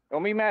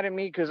 Don't be mad at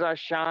me because I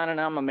shine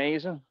and I'm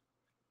amazing.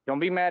 Don't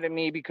be mad at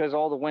me because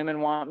all the women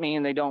want me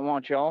and they don't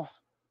want y'all.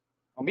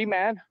 Don't be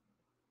mad.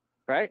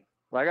 Right?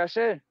 Like I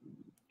said,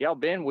 y'all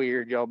been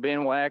weird. Y'all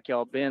been whack.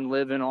 Y'all been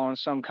living on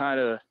some kind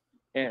of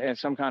in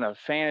some kind of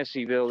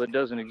fantasyville that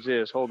doesn't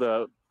exist. Hold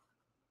up.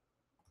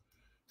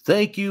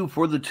 Thank you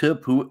for the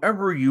tip,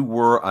 whoever you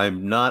were.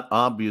 I'm not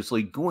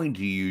obviously going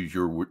to use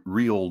your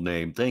real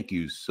name. Thank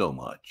you so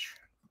much.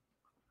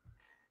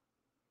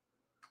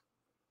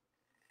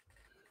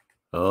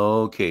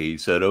 Okay, he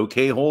said,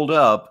 okay, hold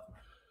up.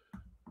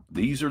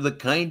 These are the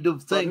kind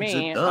of things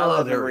me, that, I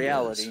live in there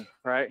reality,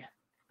 right?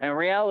 And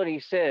reality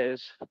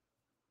says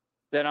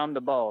that I'm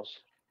the boss,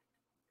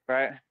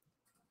 right?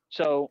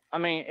 So, I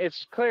mean,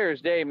 it's clear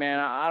as day, man.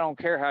 I don't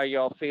care how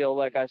y'all feel,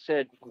 like I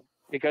said,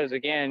 because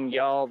again,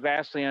 y'all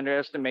vastly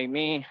underestimate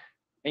me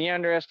and you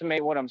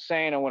underestimate what I'm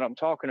saying and what I'm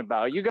talking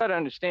about. You got to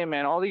understand,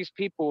 man, all these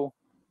people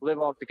live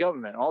off the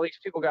government. All these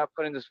people got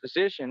put in this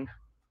position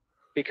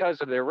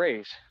because of their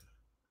race.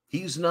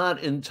 He's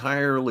not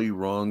entirely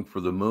wrong for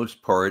the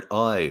most part.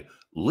 I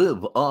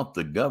live off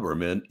the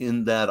government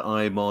in that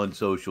I'm on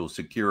Social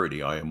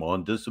Security. I am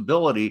on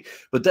disability,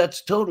 but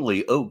that's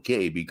totally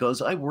okay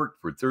because I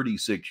worked for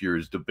 36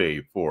 years to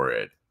pay for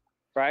it.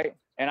 Right?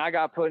 And I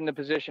got put in the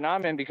position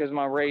I'm in because of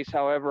my race.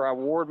 However, I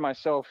ward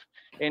myself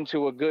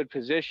into a good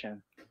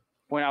position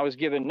when I was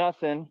given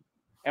nothing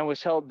and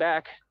was held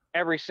back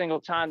every single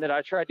time that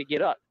I tried to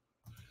get up.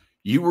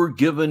 You were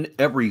given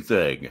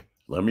everything.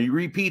 Let me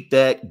repeat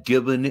that,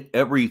 given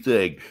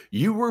everything.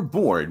 You were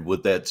born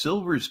with that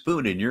silver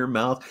spoon in your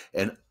mouth,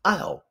 and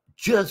I'll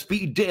just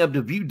be damned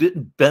if you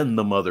didn't bend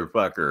the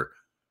motherfucker.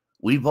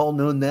 We've all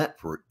known that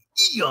for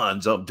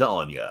eons, I'm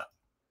telling you.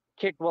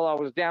 Kicked while I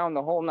was down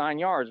the whole 9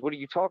 yards. What are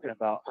you talking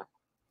about?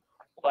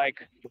 Like,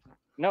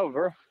 no,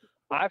 bro.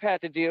 I've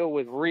had to deal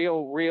with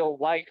real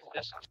life.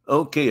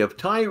 Okay, if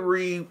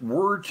Tyree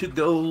were to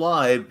go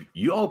live,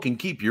 y'all can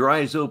keep your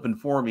eyes open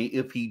for me.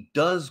 If he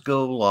does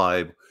go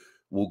live,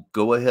 we'll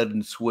go ahead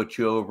and switch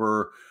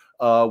over.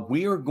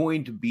 We are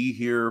going to be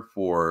here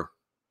for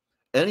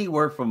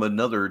anywhere from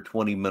another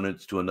 20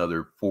 minutes to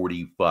another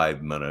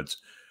 45 minutes.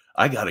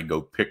 I got to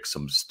go pick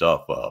some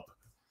stuff up.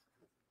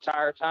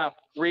 Entire time,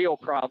 real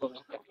problems.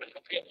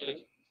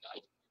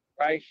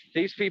 Right?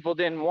 These people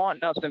didn't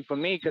want nothing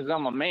from me because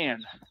I'm a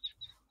man.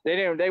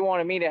 They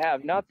wanted me to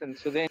have nothing.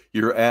 So then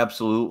you're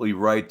absolutely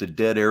right. The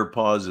dead air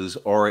pauses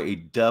are a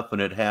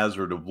definite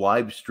hazard of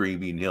live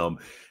streaming him.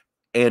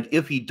 And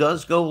if he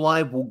does go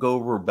live, we'll go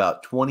over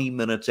about 20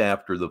 minutes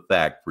after the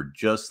fact for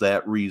just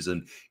that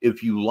reason.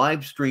 If you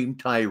live stream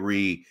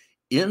Tyree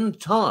in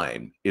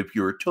time, if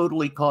you're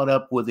totally caught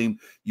up with him,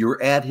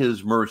 you're at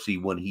his mercy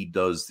when he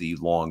does the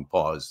long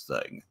pause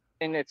thing.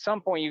 And at some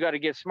point, you got to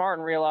get smart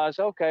and realize,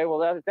 okay,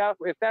 well,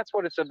 if that's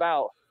what it's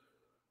about,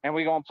 and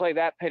we're going to play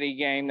that pity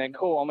game, then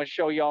cool, I'm going to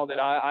show y'all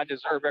that I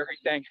deserve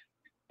everything,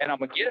 and I'm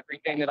going to get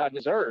everything that I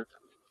deserve.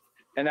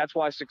 And that's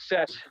why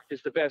success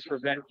is the best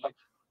revenge.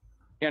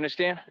 You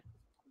understand?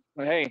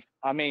 But hey,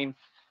 I mean,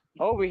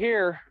 over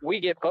here, we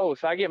get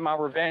both. I get my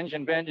revenge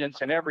and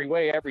vengeance in every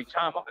way, every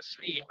time. I'm a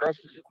Sneed, bro.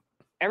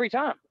 Every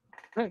time.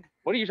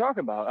 What are you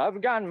talking about?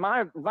 I've gotten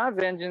my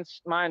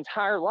vengeance my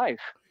entire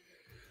life.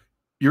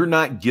 You're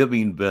not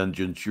giving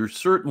vengeance. You're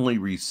certainly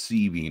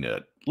receiving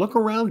it. Look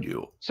around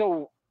you.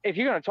 So if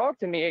you're going to talk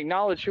to me,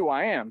 acknowledge who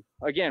I am.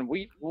 Again,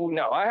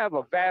 I have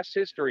a vast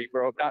history,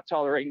 bro, of not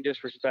tolerating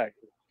disrespect.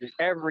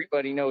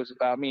 Everybody knows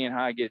about me and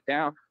how I get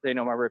down. They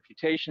know my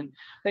reputation.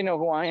 They know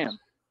who I am,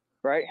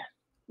 right?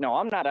 No,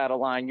 I'm not out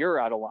of line. You're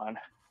out of line.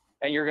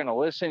 And you're going to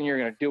listen. You're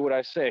going to do what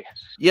I say.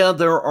 Yeah,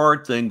 there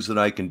are things that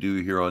I can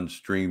do here on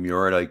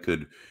StreamYard. I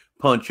could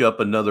punch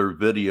up another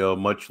video,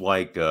 much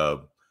like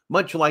a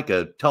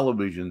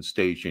television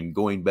station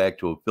going back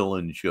to a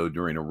fill-in show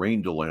during a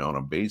rain delay on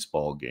a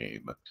baseball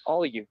game.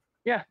 All of you.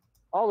 Yeah,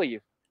 all of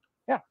you.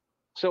 Yeah.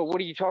 So what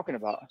are you talking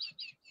about?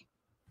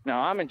 No,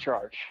 I'm in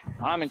charge.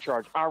 I'm in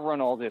charge. I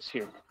run all this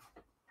here.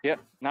 Yep,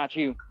 not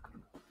you.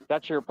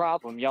 That's your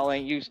problem. Y'all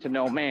ain't used to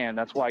no man.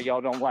 That's why y'all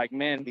don't like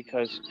men,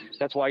 because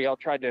that's why y'all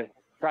tried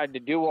to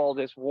do all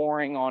this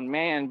warring on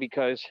man,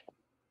 because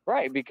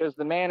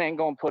the man ain't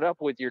gonna put up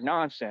with your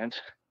nonsense.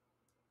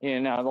 You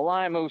know, the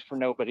line moves for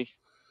nobody.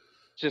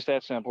 It's just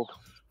that simple.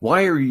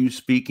 Why are you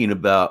speaking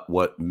about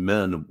what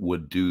men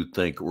would do,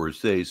 think, or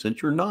say,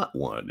 since you're not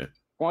one?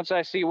 Once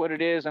I see what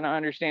it is and I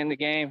understand the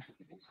game,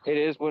 it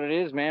is what it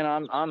is, man.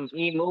 I'm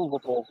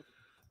immovable.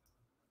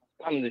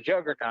 I'm the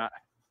juggernaut,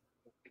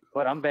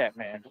 but I'm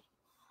Batman,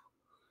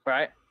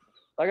 right?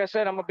 Like I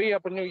said, I'm gonna be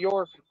up in New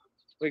York.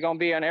 We're gonna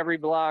be on every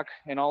block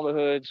in all the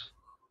hoods,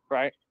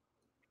 right?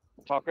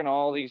 Talking to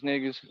all these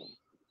niggas.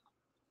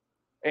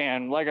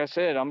 And like I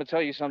said, I'm gonna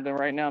tell you something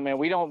right now, man.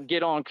 We don't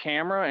get on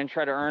camera and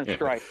try to earn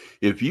stripes.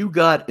 If you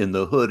got in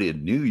the hood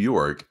in New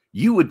York,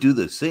 you would do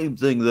the same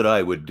thing that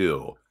I would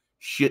do.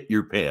 Shit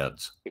your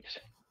pants.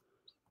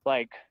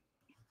 Like,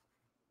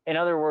 in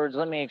other words,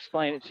 let me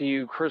explain it to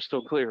you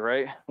crystal clear,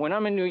 right? When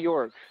I'm in New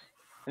York,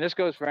 and this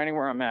goes for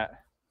anywhere I'm at,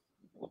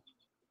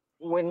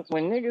 when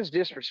niggas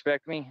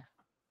disrespect me,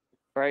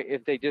 right?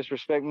 If they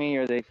disrespect me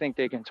or they think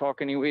they can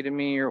talk any way to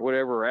me or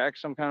whatever, or act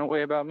some kind of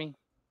way about me,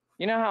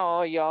 you know how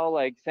all y'all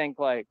like think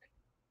like,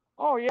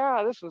 oh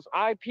yeah, this is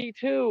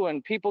IP2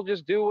 and people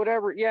just do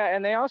whatever. Yeah,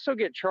 and they also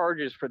get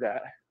charges for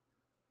that.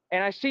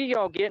 And I see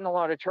y'all getting a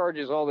lot of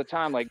charges all the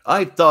time. Like,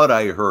 I thought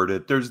I heard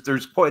it.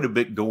 There's quite a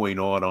bit going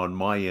on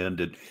my end,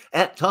 and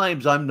at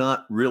times I'm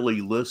not really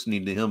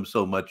listening to him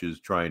so much as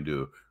trying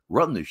to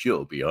run the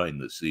show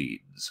behind the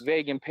scenes.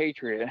 Vegan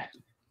patriot,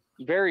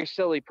 very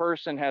silly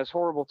person, has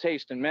horrible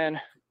taste in men,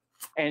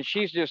 and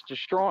she's just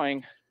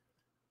destroying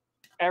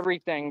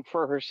everything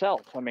for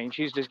herself. I mean,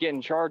 she's just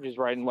getting charges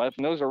right and left,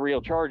 and those are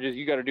real charges.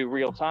 You got to do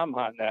real time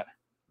behind that.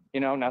 You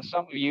know, now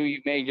some of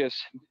you may just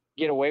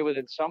get away with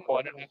it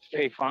somewhat and have to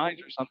pay fines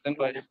or something,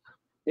 but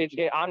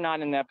I'm not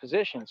in that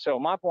position. So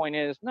my point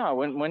is, no,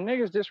 when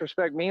niggas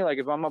disrespect me, like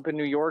if I'm up in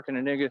New York and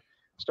a nigga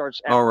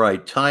starts... All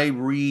right,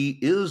 Tyree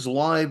is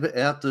live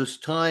at this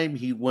time.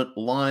 He went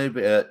live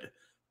at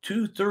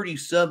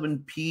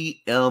 2:37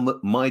 p.m.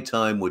 my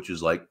time, which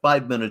is like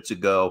 5 minutes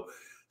ago.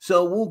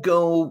 So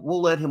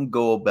we'll let him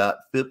go about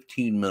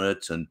 15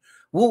 minutes, and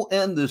we'll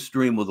end this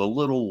stream with a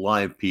little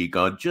live peek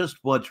on just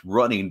what's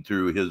running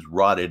through his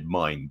rotted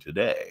mind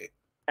today.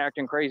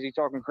 Acting crazy,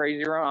 talking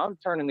crazy around. I'm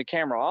turning the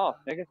camera off,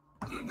 nigga.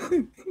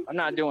 I'm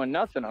not doing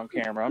nothing on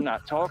camera. I'm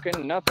not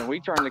talking, nothing.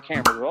 We turn the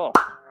cameras off.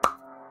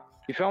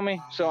 You feel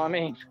me? So, I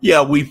mean...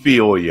 Yeah, we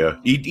feel you.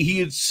 He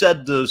had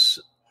said this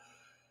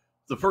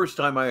the first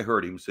time I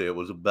heard him say it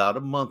was about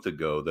a month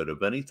ago, that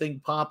if anything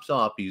pops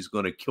off, he's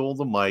going to kill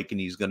the mic and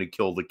he's going to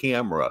kill the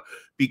camera,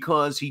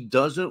 because he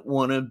doesn't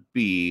want to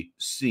be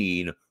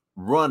seen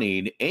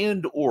running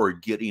and or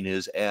getting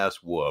his ass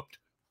whooped.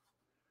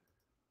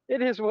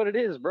 It is what it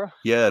is, bro.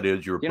 Yeah, it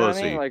is. You're you know pussy.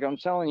 What I mean? Like, I'm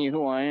telling you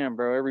who I am,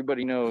 bro.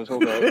 Everybody knows.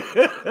 Hold up.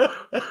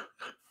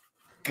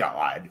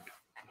 God.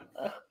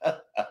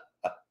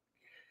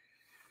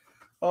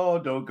 Oh,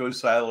 don't go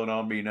silent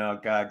on me now,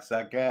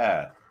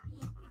 cocksucker.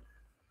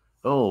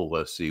 Oh,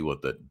 let's see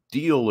what the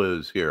deal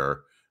is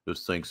here.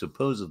 This thing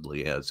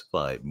supposedly has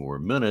 5 more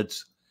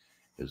minutes.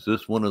 Is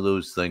this one of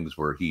those things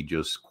where he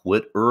just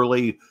quit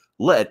early?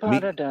 Let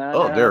me...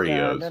 Oh, there he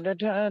is.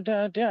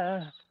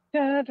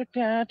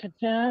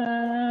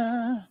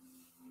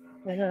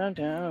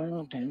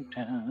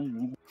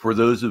 For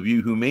those of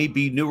you who may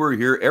be newer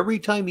here, every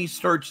time he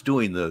starts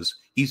doing this,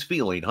 he's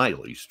feeling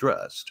highly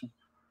stressed.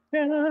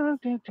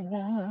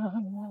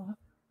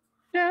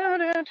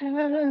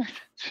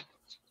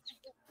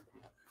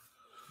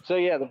 So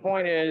yeah, the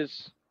point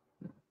is,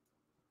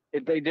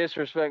 if they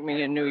disrespect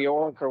me in New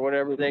York or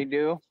whatever they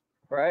do,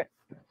 right?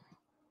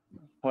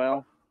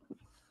 Well,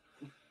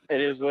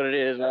 it is what it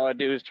is. All I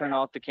do is turn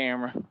off the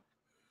camera.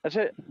 That's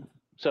it.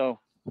 So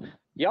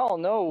y'all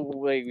know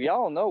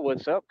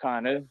what's up,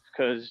 kind of,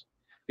 because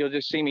you'll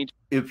just see me.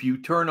 If you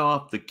turn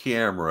off the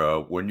camera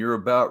when you're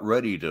about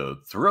ready to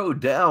throw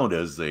down,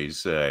 as they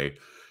say,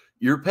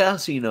 you're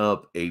passing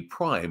up a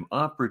prime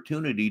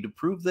opportunity to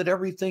prove that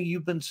everything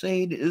you've been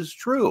saying is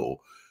true.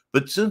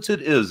 But since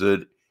it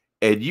isn't,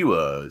 and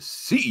you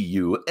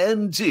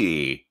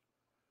C-U-N-T,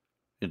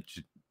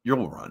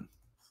 you'll run.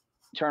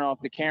 turn off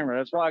the camera.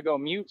 That's why I go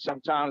mute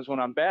sometimes when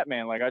I'm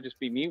Batman. Like, I just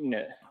be muting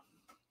it.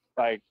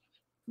 Like,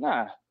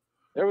 nah.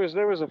 There was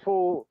a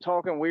fool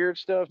talking weird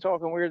stuff,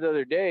 talking weird the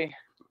other day.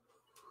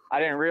 I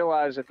didn't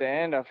realize at the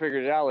end, I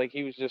figured it out, like,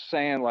 he was just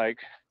saying, like,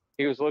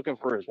 he was looking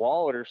for his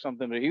wallet or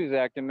something, but he was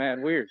acting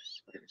mad weird.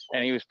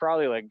 And he was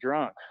probably, like,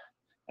 drunk.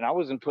 And I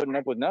wasn't putting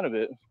up with none of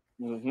it.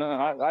 No,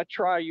 I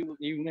try you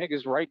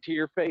niggas right to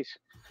your face.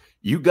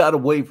 You got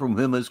away from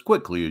him as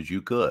quickly as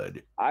you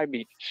could. I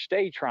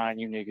stay trying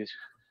you niggas.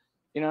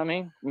 You know what I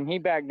mean? When he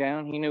backed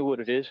down, he knew what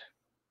it is.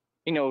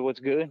 He knows what's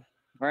good,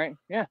 right?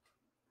 Yeah.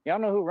 Y'all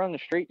know who run the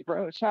street,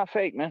 bro. It's not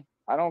fake, man.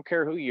 I don't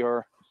care who you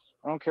are.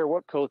 I don't care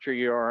what culture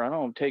you are. I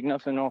don't take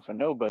nothing off of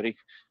nobody.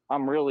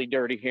 I'm really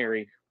Dirty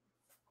Harry.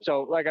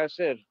 So, like I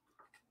said,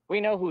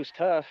 we know who's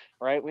tough,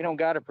 right? We don't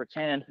got to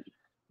pretend.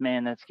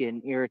 Man, that's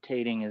getting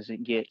irritating as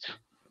it gets.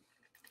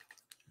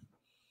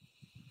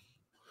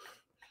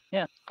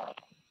 Yeah.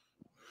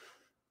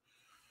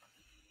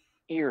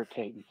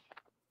 Irritating.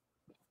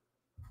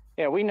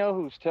 Yeah, we know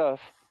who's tough,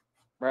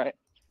 right?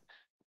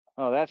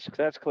 Oh,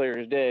 that's clear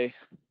as day,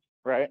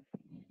 right?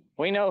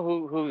 We know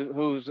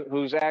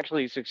who's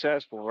actually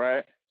successful,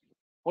 right?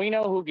 We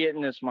know who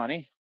getting this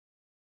money.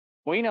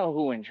 We know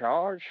who in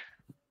charge,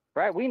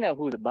 right? We know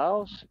who the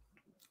boss.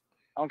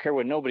 I don't care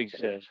what nobody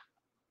says.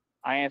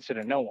 I answer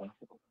to no one.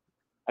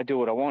 I do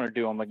what I want to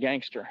do. I'm a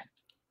gangster.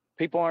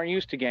 People aren't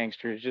used to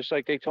gangsters, just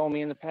like they told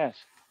me in the past.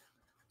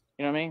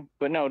 You know what I mean?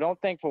 But no, don't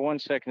think for one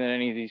second that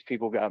any of these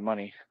people got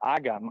money. I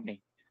got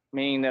money,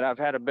 meaning that I've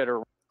had a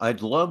better.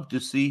 I'd love to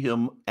see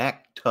him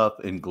act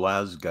tough in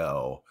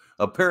Glasgow.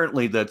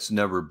 Apparently, that's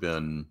never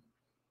been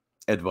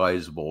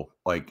advisable,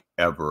 like,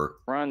 ever.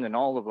 Run than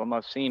all of them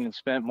I've seen and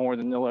spent more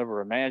than they'll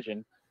ever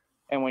imagine.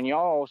 And when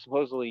y'all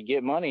supposedly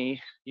get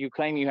money, you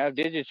claim you have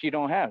digits you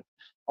don't have.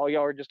 All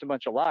y'all are just a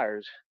bunch of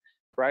liars,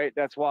 right?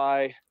 That's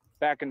why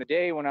back in the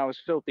day when I was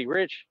filthy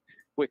rich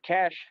with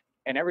cash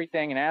and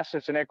everything and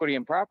assets and equity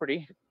and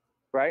property,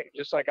 right?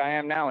 Just like I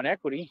am now in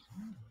equity,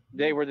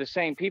 they were the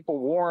same people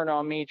warring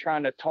on me,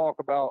 trying to talk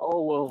about,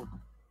 oh, well,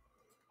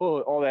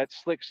 all that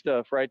slick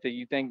stuff, right, that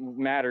you think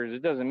matters.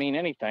 It doesn't mean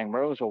anything,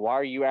 bro. So why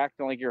are you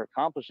acting like you're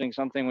accomplishing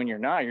something when you're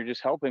not? You're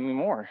just helping me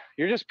more.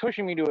 You're just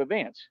pushing me to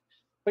advance.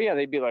 But yeah,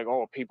 they'd be like,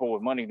 oh, people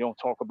with money don't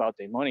talk about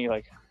their money.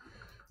 Like,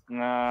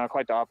 nah,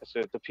 quite the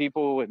opposite. The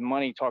people with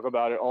money talk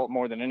about it all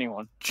more than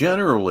anyone.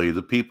 Generally,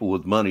 the people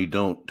with money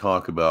don't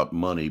talk about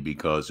money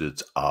because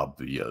it's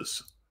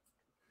obvious.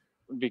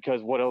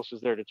 Because what else is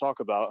there to talk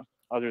about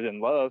other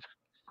than love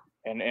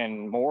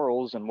and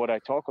morals and what I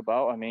talk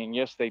about? I mean,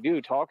 yes, they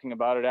do. Talking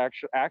about it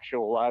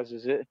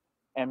actualizes it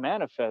and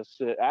manifests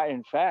it.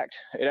 In fact,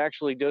 it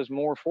actually does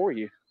more for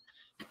you.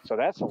 So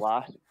that's a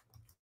lot.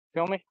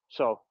 Feel me?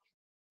 So,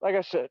 like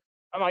I said,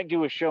 I might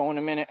do a show in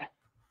a minute,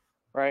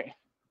 right?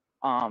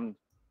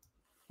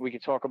 We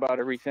could talk about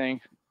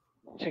everything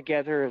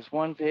together as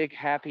one big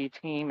happy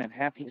team and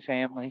happy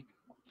family,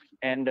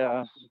 and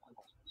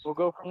we'll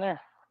go from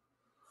there.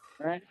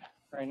 All right?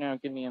 Right now,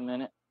 give me a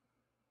minute.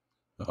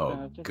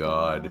 Oh,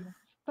 God.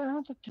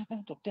 All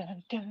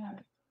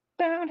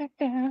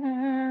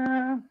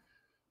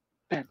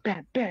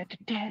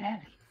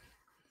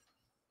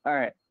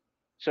right.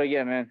 So,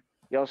 yeah, man.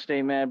 Y'all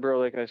stay mad, bro.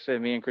 Like I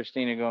said, me and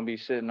Christina going to be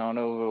sitting on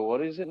over,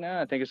 what is it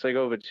now? I think it's like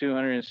over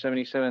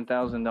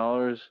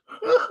 $277,000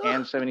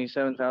 and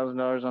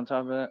 $77,000 on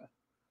top of that.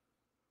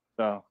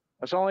 So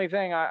that's the only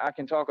thing I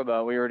can talk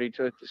about. We already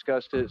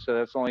discussed it. So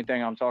that's the only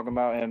thing I'm talking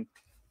about. And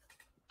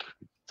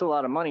it's a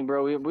lot of money,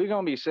 bro. We're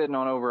going to be sitting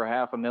on over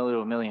 $500,000 to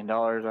 $1 million.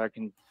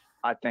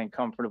 I think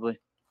comfortably.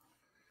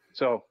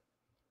 So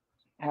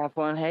have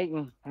fun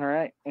hating. All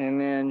right.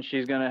 And then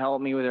she's going to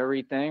help me with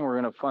everything.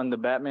 We're going to fund the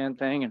Batman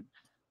thing and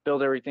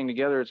build everything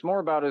together. It's more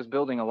about us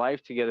building a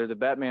life together. The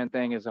Batman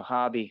thing is a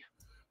hobby.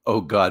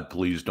 Oh, God,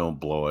 please don't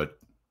blow it.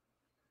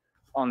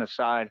 On the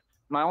side.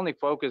 My only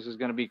focus is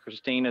going to be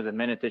Christina the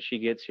minute that she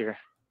gets here.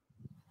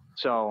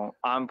 So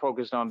I'm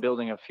focused on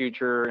building a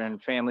future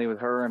and family with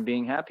her and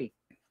being happy.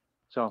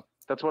 So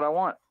that's what I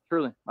want.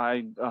 Truly.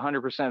 I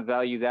 100%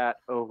 value that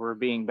over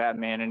being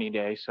Batman any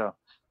day. So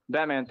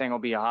Batman thing will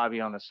be a hobby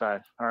on the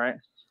side. All right.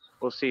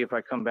 We'll see if I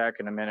come back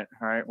in a minute.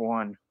 All right.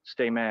 One,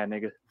 stay mad,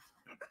 nigga.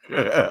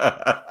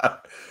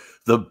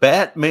 The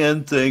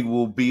Batman thing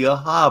will be a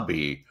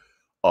hobby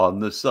on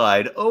the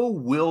side. Oh,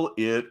 will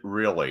it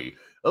really?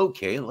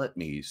 Okay, let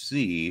me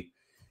see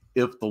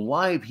if the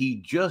live he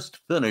just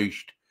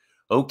finished.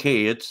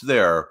 Okay, it's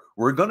there.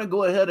 We're going to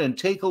go ahead and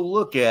take a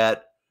look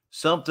at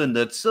something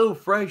that's so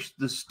fresh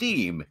the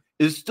steam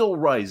is still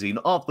rising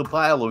off the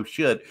pile of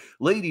shit.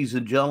 Ladies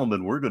and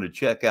gentlemen, we're going to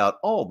check out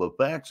all the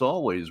facts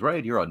always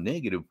right here on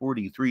Negative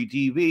 43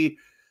 TV.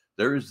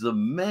 There's the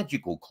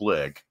magical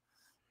click.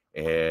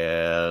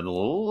 And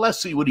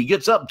let's see what he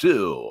gets up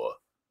to.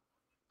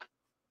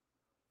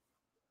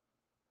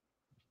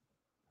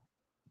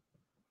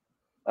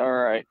 All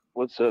right.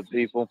 What's up,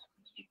 people?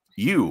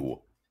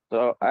 You.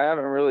 So I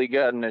haven't really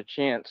gotten a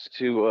chance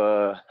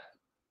to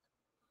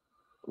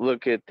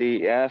look at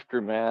the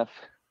aftermath,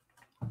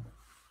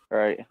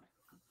 right,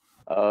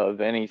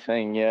 of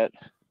anything yet.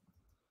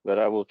 but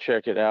I will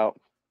check it out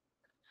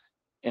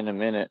in a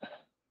minute.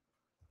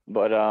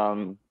 But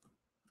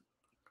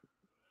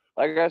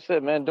like I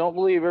said, man, don't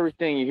believe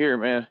everything you hear,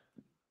 man.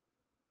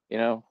 You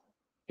know,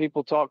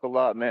 people talk a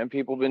lot, man.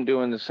 People been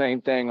doing the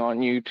same thing on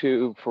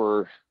YouTube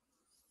for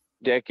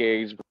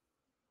decades.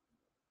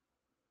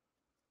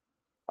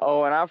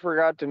 Oh, and I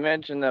forgot to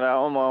mention that I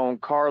own my own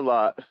car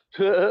lot.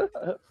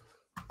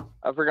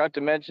 I forgot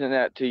to mention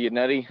that to you,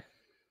 Nutty.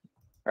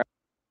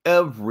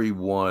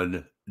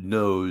 Everyone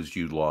knows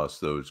you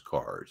lost those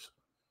cars.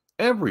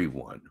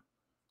 Everyone.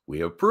 We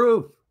have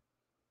proof.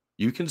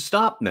 You can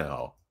stop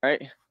now.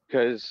 Right?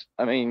 Because,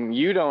 I mean,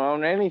 you don't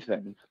own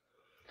anything.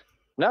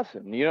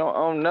 Nothing. You don't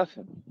own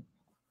nothing.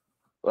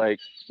 Like,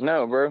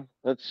 no, bro.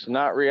 That's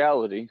not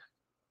reality.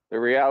 The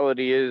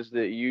reality is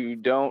that you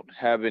don't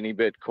have any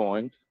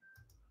Bitcoin.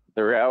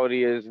 The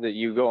reality is that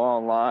you go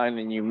online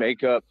and you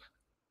make up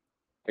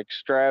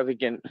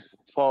extravagant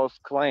false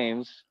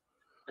claims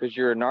because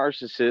you're a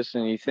narcissist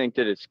and you think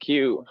that it's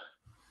cute.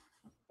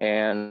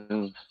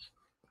 And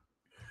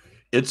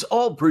it's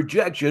all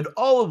projection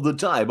all of the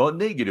time on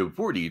Negative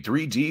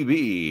 43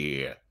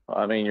 TV.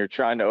 I mean, you're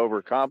trying to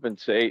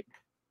overcompensate,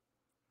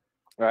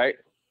 right?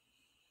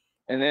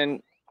 And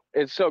then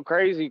it's so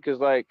crazy because,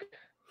 like,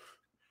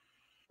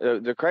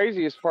 the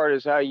craziest part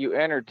is how you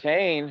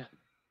entertain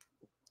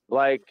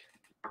like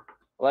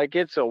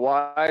it's a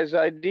wise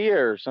idea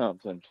or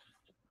something,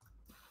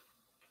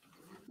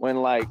 when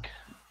like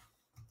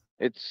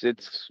it's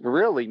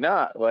really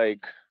not.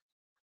 Like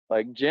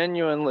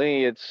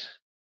genuinely, it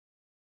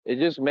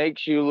just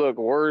makes you look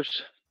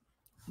worse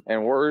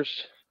and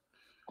worse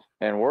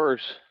and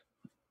worse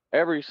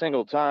every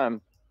single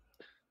time,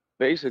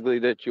 basically,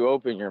 that you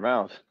open your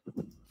mouth.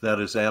 That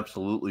is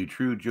absolutely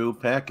true, Joe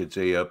Pack. It's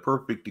a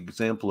perfect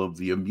example of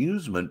the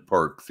amusement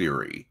park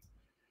theory.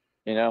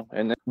 You know,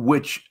 and then,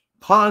 which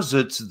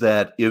posits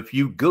that if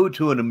you go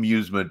to an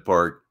amusement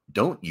park,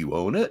 don't you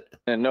own it?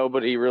 And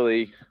nobody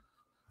really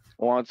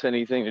wants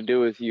anything to do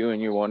with you,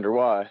 and you wonder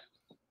why,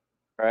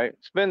 right?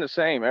 It's been the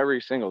same every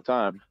single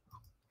time,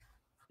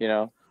 you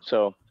know?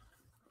 So,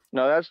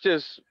 no, that's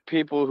just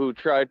people who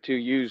try to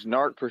use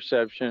narc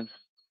perception,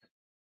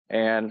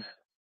 and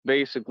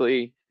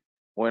basically,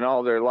 when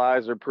all their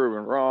lies are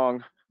proven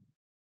wrong,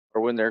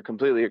 or when they're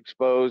completely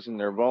exposed and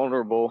they're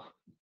vulnerable,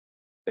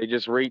 they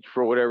just reach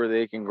for whatever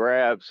they can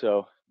grab.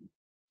 So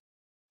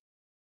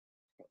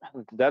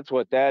that's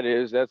what that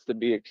is. That's to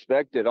be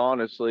expected,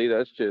 honestly.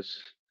 That's just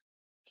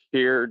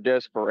pure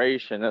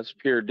desperation. That's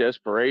pure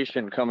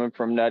desperation coming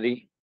from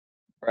Nutty,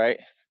 right?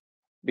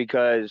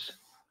 Because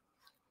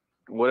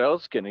what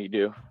else can he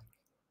do?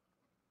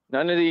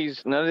 None of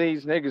these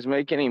niggas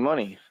make any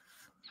money.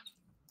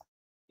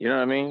 You know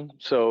what I mean?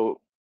 So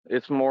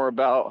it's more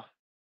about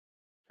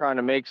trying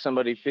to make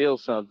somebody feel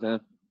something.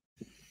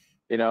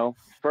 You know,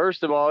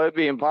 first of all, it'd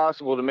be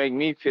impossible to make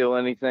me feel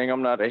anything.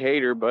 I'm not a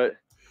hater, but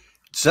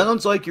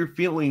sounds like you're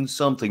feeling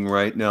something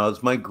right now.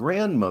 As my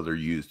grandmother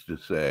used to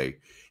say,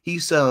 he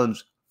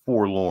sounds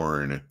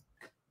forlorn.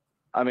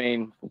 I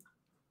mean,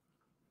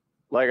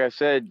 like I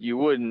said, you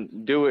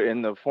wouldn't do it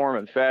in the form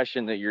and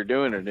fashion that you're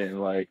doing it in.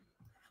 Like,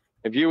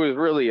 if you was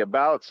really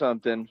about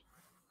something,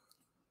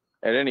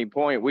 at any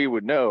point we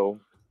would know.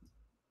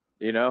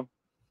 You know,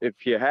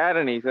 if you had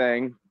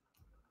anything,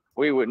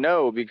 we would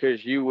know,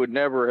 because you would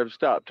never have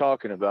stopped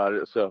talking about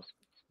it. So,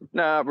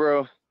 nah,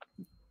 bro,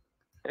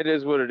 it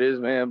is what it is,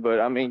 man.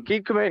 But I mean,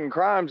 keep committing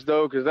crimes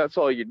though, because that's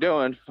all you're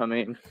doing. I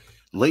mean,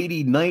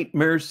 Lady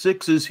Nightmare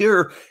 6 is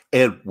here,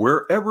 and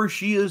wherever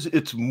she is,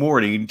 it's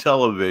morning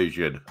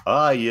television.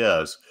 Ah,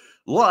 yes.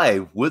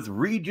 Live with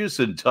Regis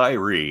and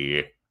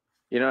Tyree.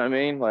 You know what I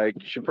mean? Like,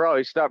 you should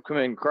probably stop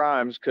committing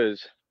crimes,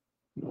 because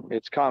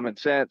it's common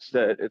sense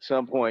that at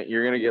some point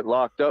you're going to get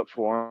locked up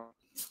for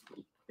them.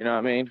 You know what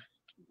I mean?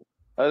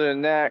 Other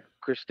than that,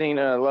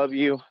 Christina, I love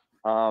you.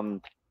 I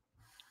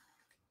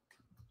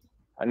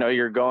know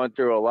you're going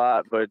through a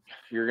lot, but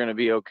you're going to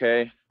be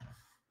okay.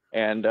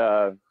 And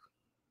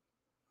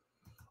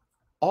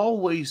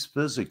always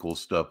physical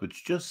stuff. It's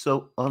just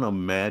so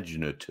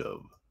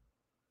unimaginative.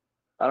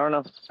 I don't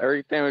know.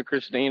 Everything with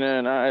Christina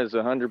and I is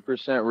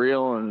 100%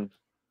 real, and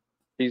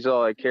he's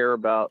all I care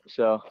about.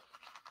 So,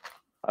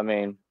 I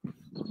mean,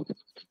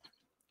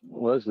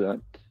 what was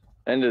that?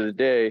 End of the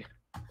day,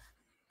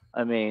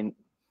 I mean,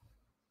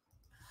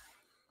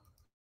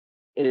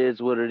 it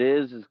is what it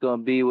is. It's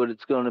going to be what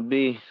it's going to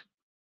be.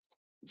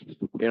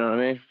 You know what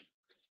I mean?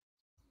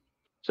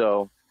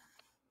 So,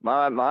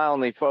 my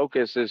only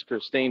focus is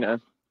Christina.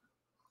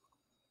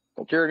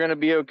 But you're going to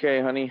be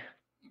okay, honey.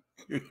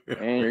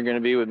 And you're going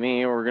to be with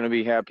me, and we're going to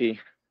be happy.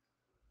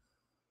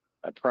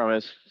 I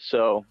promise.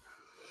 So,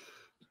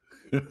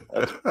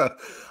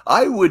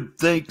 I would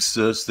think,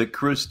 sis, that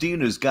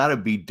Christina's got to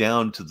be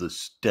down to the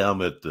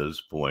stem at this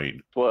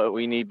point. What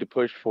we need to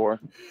push for.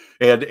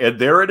 And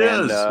there it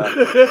is.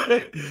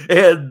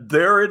 And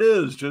there it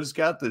is. Just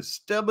got the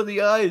stem of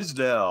the eyes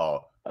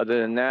now.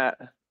 Other than that,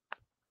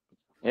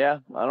 yeah,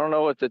 I don't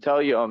know what to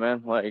tell y'all,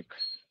 man. Like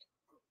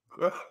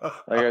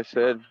I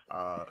said,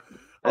 I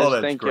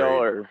just think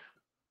y'all are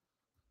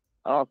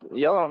Y'all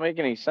don't make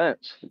any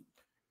sense. You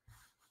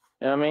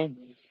know what I mean?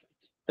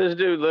 This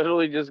dude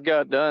literally just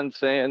got done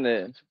saying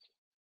that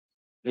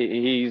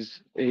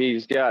he's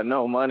got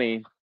no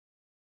money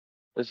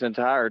this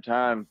entire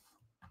time.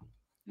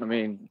 I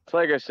mean, it's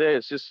like I say,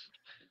 it's just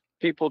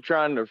people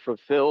trying to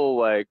fulfill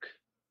like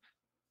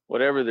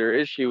whatever their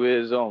issue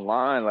is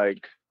online.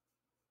 Like,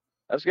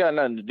 that's got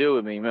nothing to do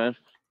with me, man.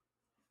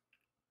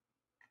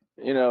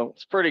 You know,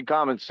 it's pretty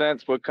common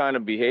sense what kind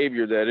of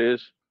behavior that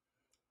is.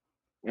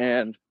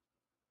 And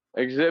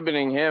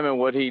exhibiting him and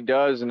what he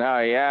does and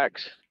how he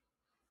acts,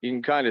 you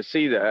can kind of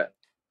see that.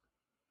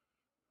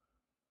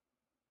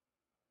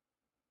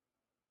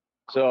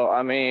 So,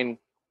 I mean,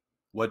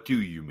 what do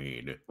you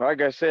mean?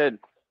 Like I said,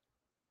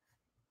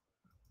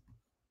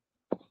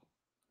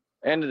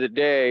 end of the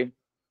day,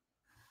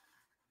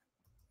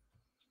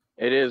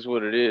 it is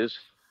what it is.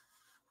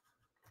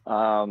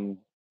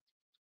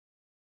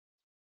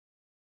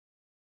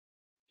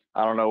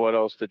 I don't know what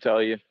else to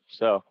tell you.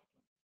 So,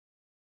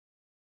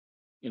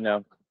 you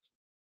know,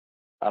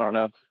 I don't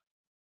know.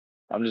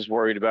 I'm just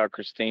worried about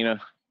Christina.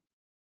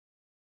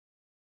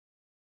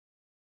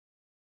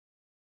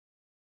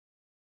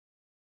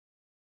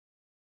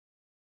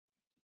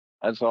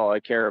 That's all I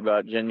care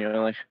about,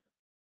 genuinely.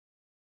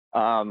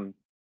 But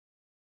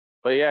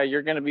yeah,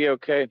 you're gonna be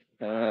okay.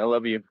 I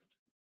love you.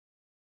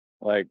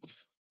 Like,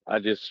 I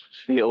just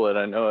feel it.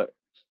 I know it.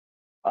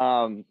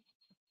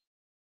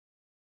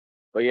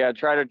 But yeah,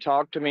 try to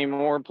talk to me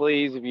more,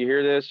 please, if you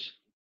hear this.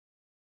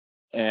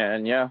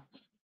 And yeah,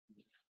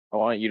 I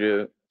want you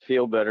to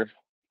feel better.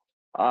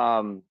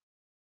 But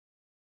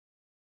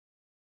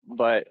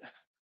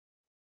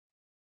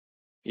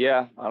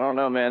yeah, I don't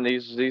know, man.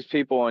 These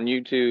people on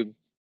YouTube,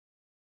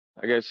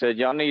 like I said,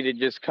 y'all need to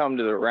just come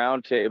to the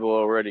round table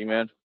already,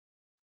 man.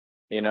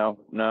 You know,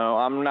 no,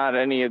 I'm not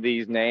any of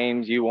these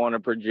names you want to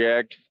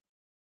project.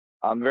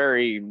 I'm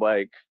very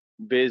like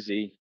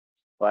busy.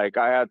 Like,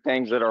 I have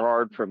things that are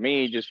hard for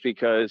me just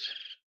because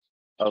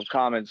of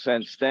common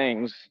sense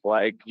things,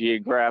 like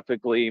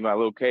geographically, my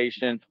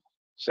location,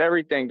 it's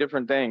everything,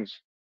 different things.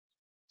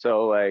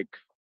 So like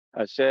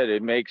I said,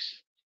 it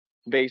makes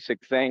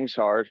basic things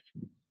hard.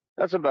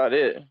 That's about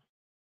it.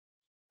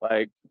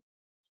 Like,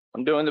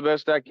 I'm doing the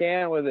best I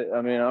can with it.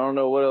 I mean, I don't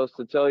know what else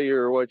to tell you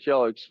or what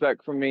y'all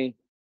expect from me.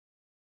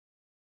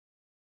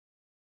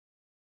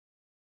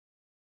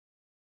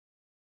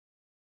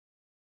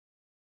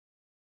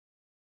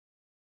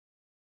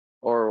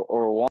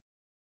 Or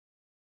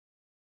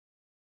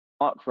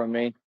want from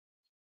me.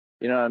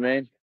 You know what I mean?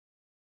 It's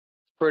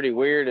pretty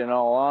weird, in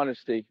all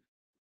honesty,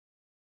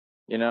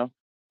 you know?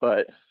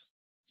 But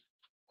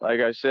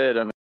like I said,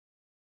 I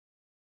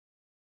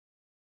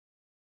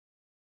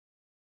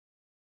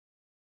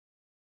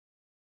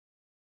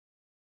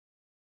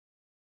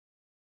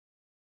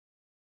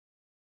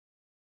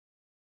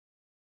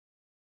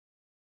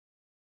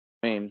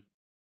mean,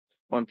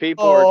 when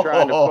people are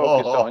trying to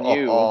focus on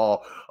you.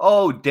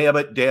 Oh, damn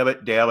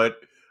it.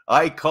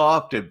 I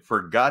coughed and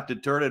forgot to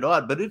turn it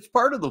on, but it's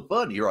part of the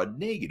fun here on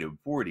Negative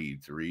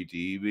 43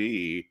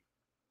 TV.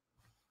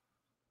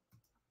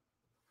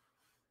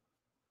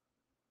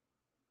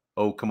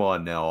 Oh, come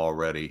on now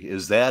already.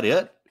 Is that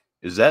it?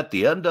 Is that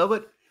the end of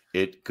it?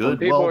 It could.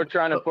 When people are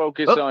trying to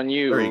focus on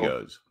you. There he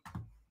goes.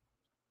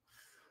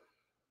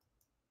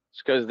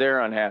 It's because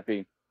they're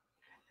unhappy.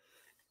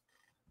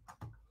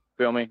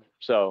 Feel me?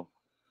 So,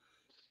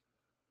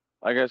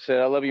 like I said,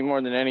 I love you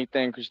more than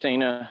anything,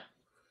 Christina.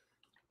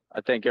 I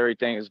think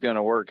everything is going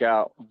to work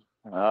out.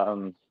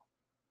 I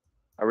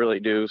really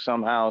do.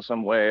 Somehow,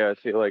 some way, I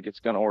feel like it's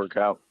going to work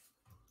out.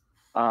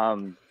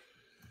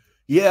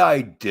 Yeah,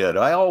 I did.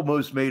 I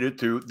almost made it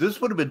through.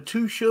 This would have been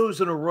 2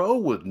 shows in a row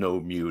with no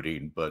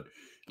muting. But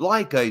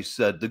like I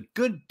said, the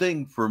good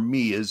thing for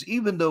me is,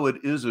 even though it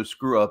is a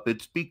screw up,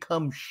 it's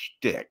become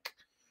shtick.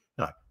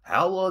 Now,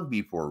 how long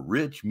before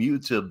Rich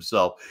mutes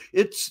himself?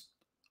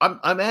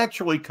 I'm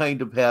actually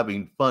kind of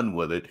having fun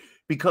with it,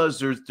 because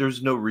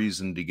there's no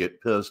reason to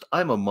get pissed.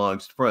 I'm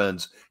amongst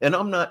friends, and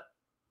I'm not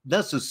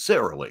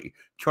necessarily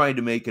trying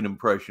to make an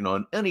impression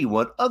on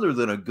anyone other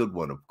than a good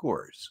one, of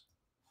course.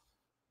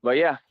 But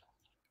yeah,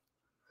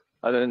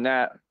 other than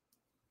that,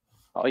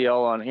 all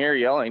y'all on here,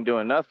 y'all ain't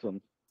doing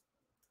nothing.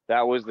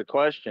 That was the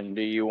question.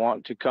 Do you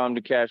want to come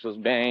to Cashless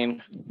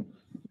Bane?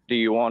 Do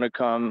you want to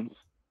come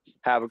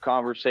have a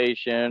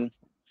conversation,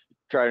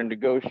 try to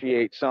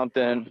negotiate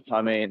something?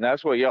 I mean,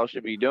 that's what y'all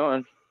should be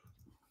doing.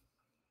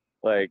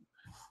 Like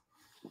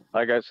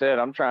I said,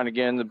 I'm trying to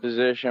get in the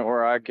position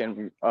where I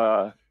can.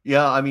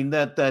 Yeah, I mean,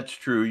 that's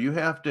true. You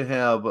have to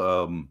have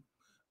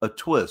a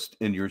twist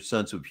in your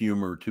sense of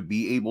humor to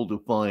be able to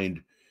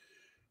find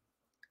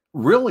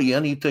really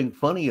anything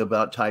funny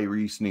about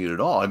Tyree Sneed at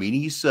all. I mean,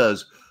 he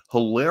says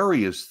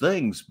hilarious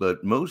things,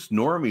 but most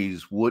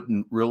normies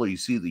wouldn't really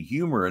see the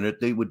humor in it.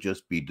 They would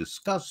just be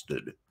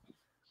disgusted.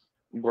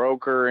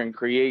 Broker and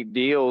create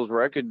deals,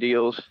 record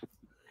deals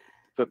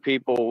for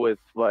people with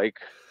like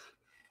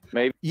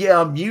maybe.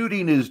 Yeah,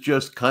 muting is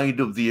just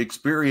kind of the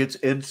experience.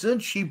 And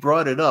since she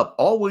brought it up,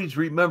 always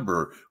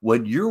remember,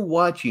 when you're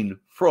watching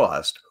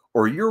Frost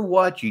or you're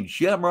watching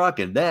Shamrock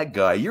and that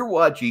guy, you're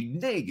watching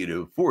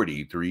Negative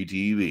 43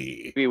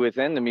 TV. Be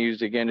within the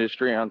music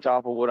industry on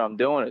top of what I'm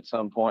doing at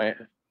some point.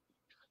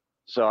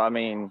 So, I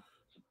mean,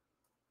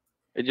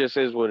 it just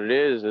is what it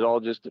is. It all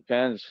just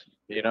depends,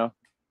 you know?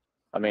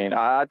 I mean,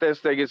 I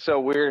just think it's so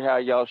weird how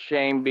y'all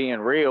shame being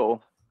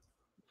real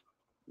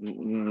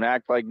and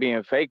act like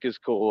being fake is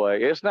cool.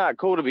 Like, it's not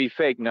cool to be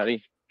fake,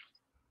 Nutty.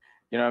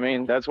 You know what I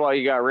mean? That's why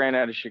you got ran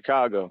out of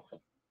Chicago.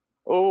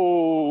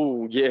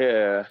 Oh,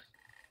 yeah.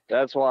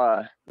 That's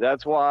why.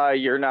 That's why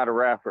you're not a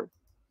rapper.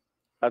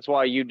 That's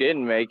why you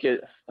didn't make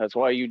it. That's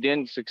why you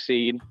didn't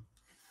succeed.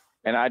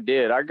 And I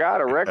did. I got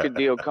a record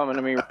deal coming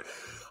to me.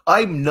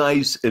 I'm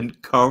nice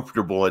and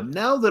comfortable. And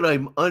now that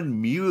I'm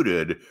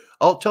unmuted,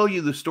 I'll tell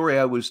you the story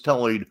I was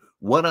telling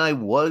when I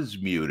was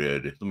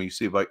muted. Let me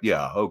see if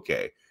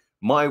okay.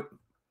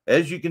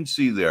 As you can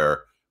see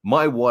there,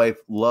 my wife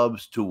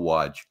loves to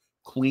watch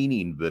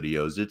cleaning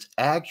videos. It's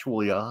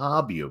actually a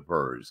hobby of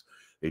hers.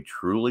 It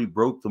truly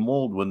broke the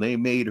mold when they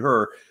made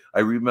her. I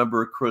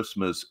remember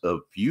Christmas a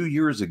few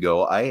years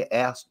ago, I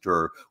asked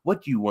her,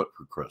 "What do you want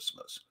for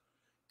Christmas?"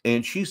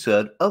 And she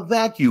said, "A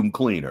vacuum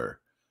cleaner."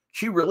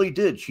 She really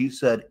did. She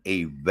said,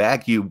 "A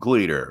vacuum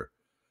cleaner."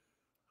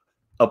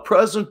 A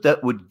present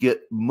that would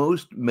get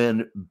most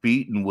men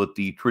beaten with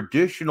the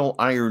traditional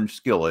iron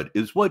skillet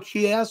is what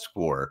she asked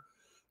for.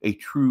 A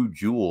true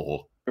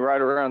jewel.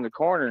 Right around the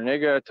corner,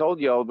 nigga. I told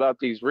you all about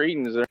these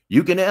readings.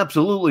 You can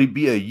absolutely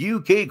be a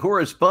UK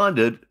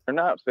correspondent. They're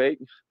not fake.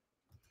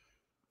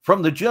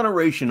 From the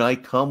generation I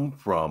come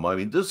from, I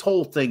mean, this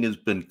whole thing has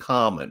been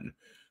common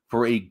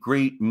for a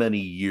great many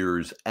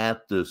years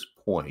at this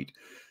point.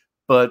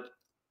 But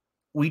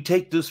we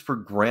take this for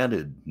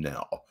granted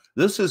now.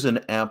 This is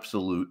an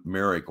absolute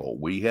miracle.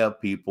 We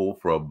have people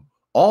from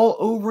all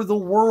over the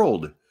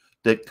world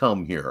that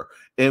come here,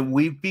 and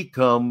we've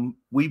become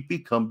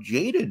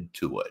jaded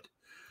to it.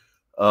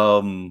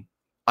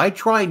 I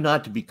try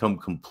not to become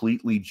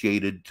completely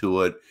jaded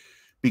to it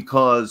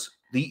because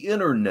the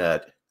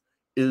internet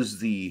is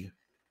the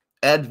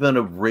advent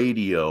of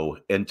radio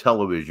and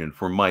television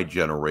for my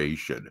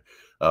generation.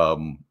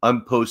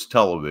 I'm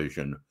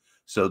post-television.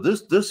 So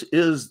this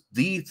is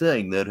the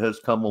thing that has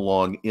come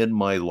along in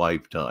my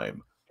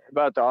lifetime.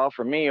 About to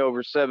offer me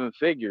over 7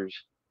 figures.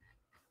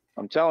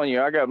 I'm telling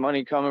you, I got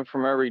money coming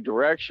from every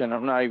direction.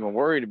 I'm not even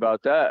worried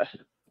about that.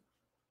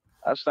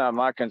 That's not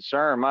my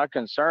concern. My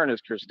concern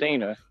is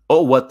Christina.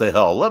 Oh, what the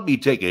hell? Let me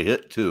take a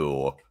hit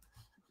too.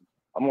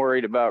 I'm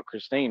worried about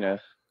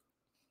Christina.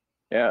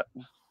 Yeah.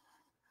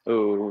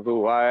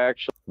 Who I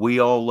actually... We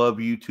all love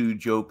you too,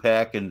 Joe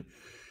Pack, and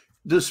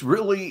this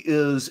really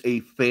is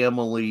a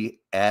family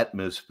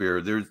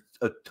atmosphere. There's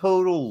a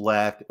total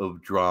lack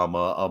of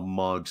drama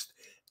amongst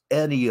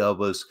any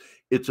of us.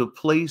 It's a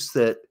place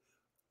that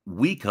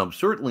we come,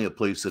 certainly a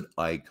place that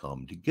I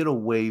come, to get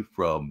away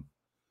from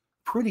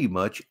pretty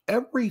much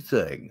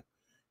everything.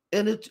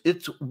 And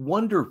it's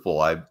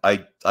wonderful.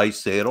 I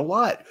say it a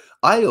lot.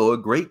 I owe a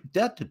great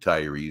debt to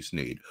Tyree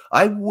Sneed.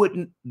 I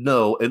wouldn't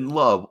know and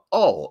love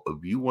all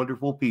of you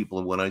wonderful people.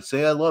 And when I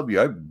say I love you,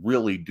 I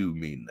really do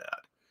mean that.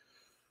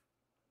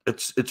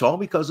 It's all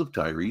because of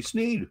Tyree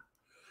Sneed.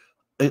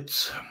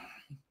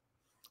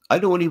 I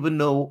don't even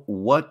know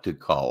what to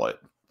call it,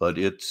 but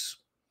it's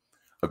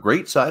a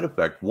great side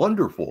effect,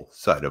 wonderful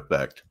side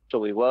effect.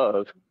 Actually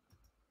love.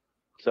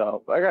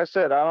 So, like I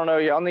said, I don't know.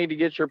 Y'all need to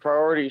get your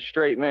priorities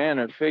straight, man,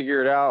 and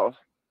figure it out.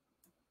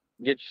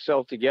 Get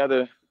yourself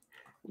together.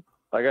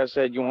 Like I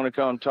said, you want to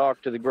come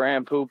talk to the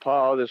Grand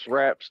Poopah, this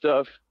rap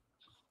stuff,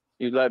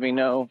 you let me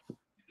know.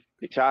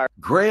 You tired?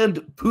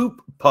 Grand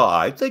Poop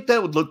Pie. I think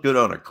that would look good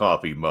on a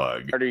coffee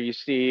mug. Are you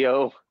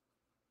CEO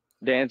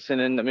dancing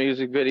in the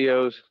music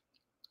videos?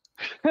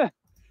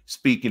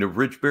 Speaking of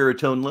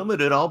Richbartone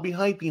Limited, I'll be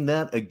hyping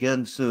that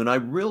again soon. I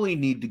really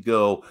need to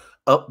go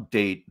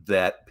update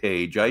that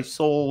page. I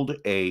sold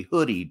a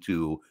hoodie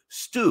to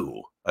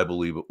Stu, I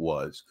believe it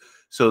was.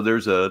 So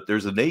there's a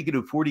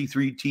negative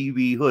 43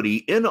 TV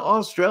hoodie in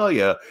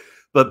Australia,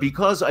 but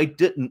because I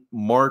didn't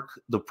mark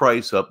the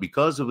price up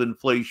because of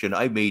inflation,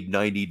 I made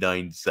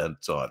 99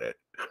 cents on it.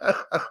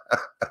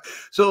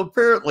 So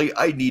apparently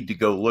I need to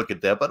go look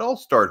at that, but I'll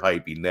start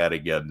hyping that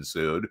again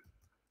soon.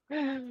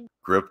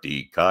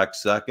 Grifty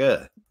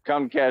cocksucker.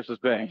 Come catch this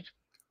paint.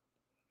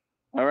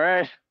 All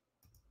right.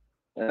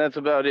 And that's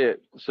about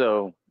it.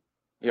 So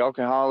y'all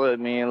can holler at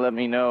me and let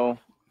me know,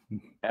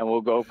 and we'll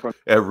go from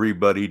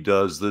Everybody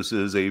does. This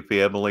is a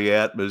family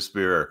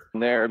atmosphere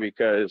there,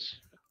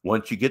 because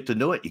once you get to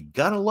know it, you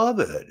gotta love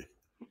it.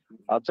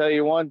 I'll tell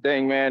you one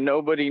thing, man.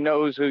 Nobody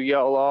knows who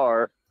y'all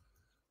are,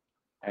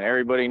 and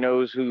everybody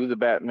knows who the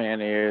Batman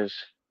is,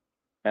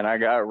 and I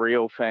got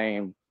real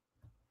fame.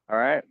 All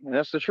right? And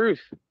that's the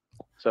truth.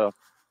 So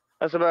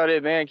that's about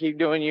it, man. Keep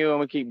doing you. I'm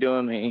going to keep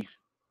doing me.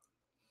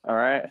 All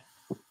right?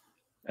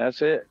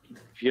 That's it.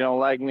 If you don't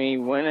like me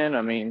winning,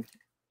 I mean,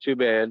 too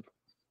bad.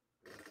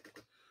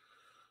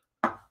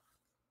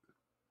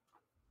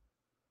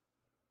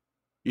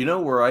 You know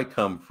where I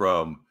come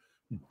from,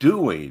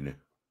 doing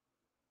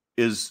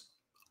is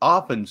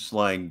often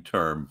slang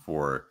term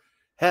for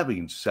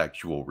having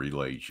sexual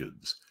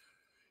relations.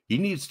 He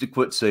needs to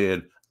quit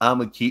saying, I'm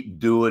going to keep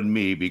doing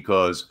me,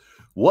 because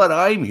what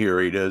I'm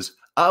hearing is,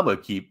 I'm going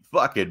to keep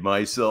fucking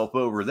myself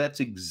over.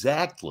 That's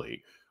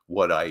exactly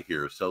what I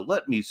hear. So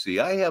let me see.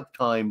 I have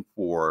time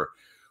for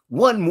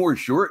one more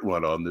short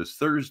one on this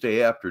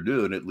Thursday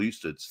afternoon. At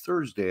least it's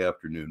Thursday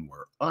afternoon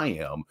where I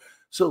am.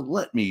 So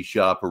let me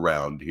shop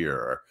around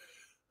here.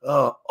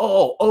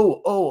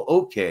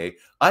 Okay.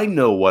 I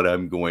know what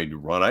I'm going to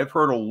run. I've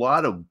heard a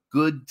lot of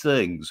good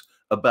things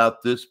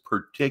about this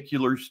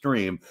particular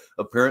stream.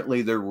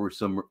 Apparently, there were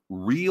some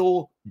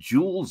real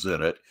jewels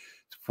in it.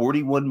 It's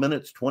 41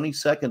 minutes, 20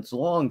 seconds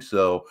long.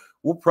 So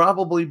we'll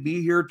probably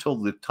be here till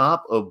the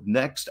top of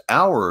next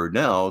hour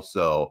now.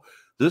 So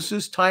this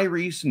is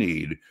Tyree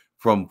Sneed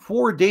from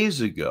 4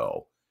 days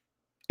ago,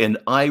 and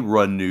I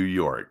run New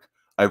York.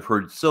 I've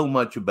heard so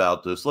much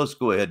about this. Let's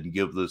go ahead and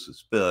give this a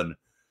spin.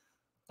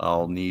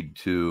 I'll need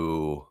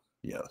to,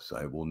 yes,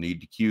 I will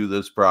need to cue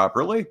this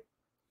properly.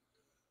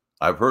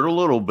 I've heard a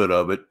little bit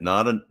of it,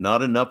 not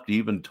enough to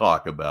even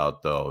talk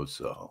about, though.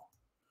 So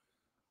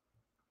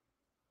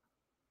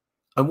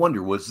I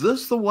wonder, was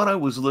this the one I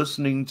was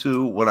listening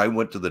to when I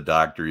went to the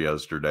doctor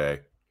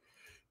yesterday?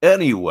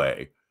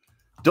 Anyway,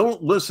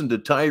 don't listen to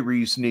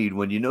Tyree Sneed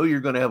when you know you're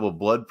going to have a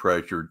blood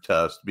pressure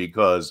test,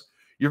 because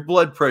your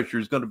blood pressure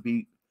is going to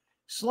be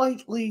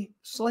slightly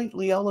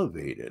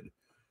elevated.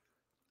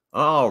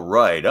 All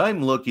right,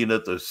 I'm looking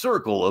at the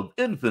circle of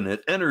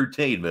infinite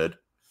entertainment.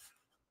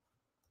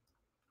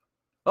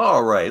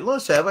 All right,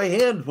 let's have a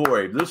hand for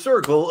him. The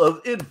circle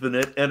of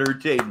infinite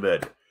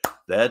entertainment.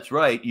 That's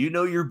right. You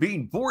know you're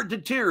being bored to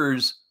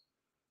tears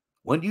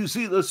when you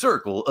see the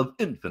circle of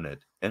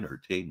infinite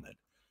entertainment.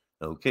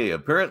 Okay,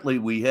 apparently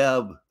we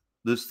have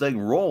this thing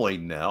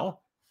rolling now.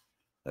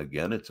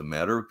 Again, it's a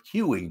matter of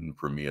queuing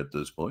for me at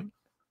this point.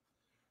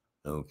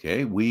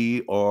 Okay,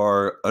 we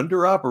are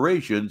under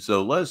operation,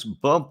 so let's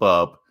bump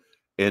up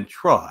and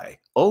try.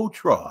 Oh,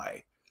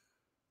 try.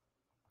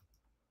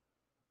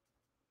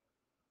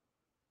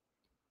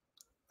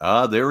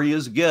 There he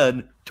is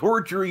again,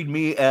 torturing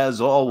me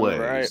as always.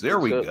 Right, there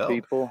we go.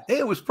 People? Hey,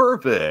 it was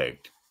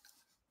perfect.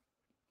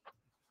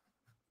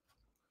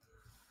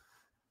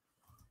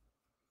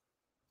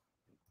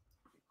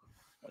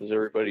 How's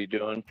everybody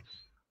doing?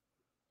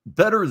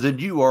 Better than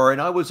you are,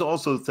 and I was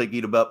also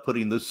thinking about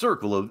putting the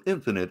circle of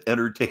infinite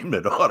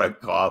entertainment on a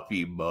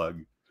coffee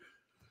mug.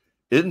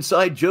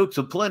 Inside jokes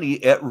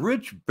aplenty at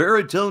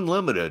Richbartone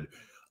Limited.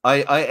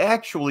 I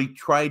actually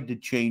tried to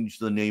change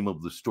the name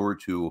of the store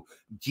to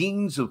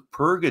Genes of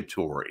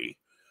Purgatory.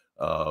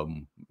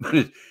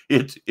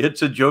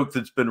 It's a joke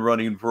that's been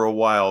running for a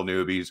while,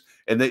 newbies,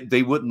 and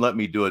they wouldn't let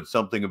me do it.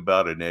 Something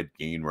about an Ed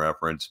Gein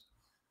reference.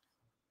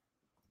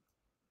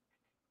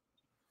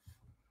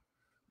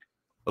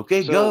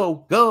 Okay,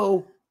 so,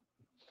 go.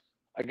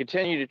 I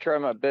continue to try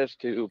my best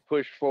to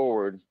push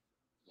forward,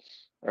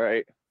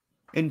 right?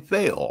 And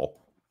fail.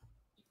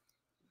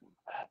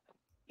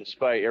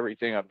 Despite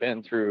everything I've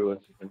been through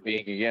and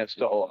being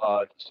against all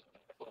odds,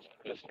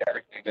 just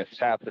everything that's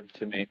happened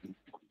to me.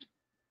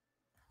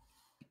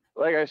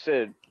 Like I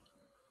said,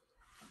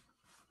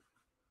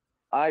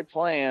 I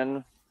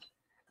plan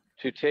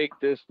to take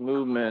this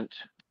movement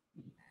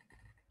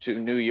to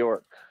New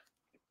York.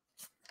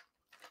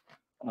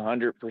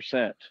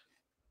 100%.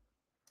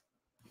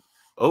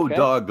 Oh, okay.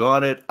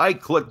 Doggone it. I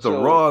clicked the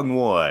wrong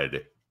one.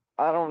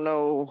 I don't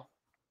know.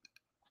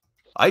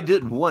 I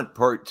didn't want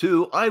part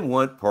 2. I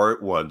want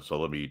part 1. So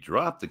let me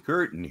drop the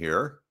curtain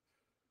here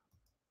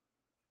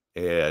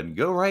and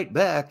go right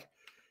back.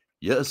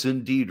 Yes,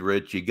 indeed,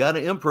 Rich. You got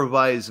to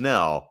improvise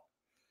now.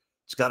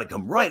 It's got to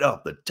come right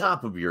off the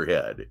top of your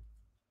head.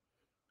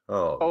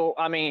 Oh,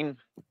 I mean.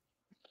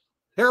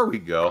 There we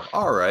go.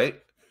 All right.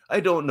 I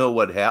don't know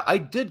what happened. I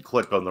did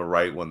click on the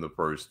right one the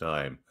first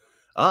time.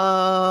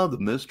 The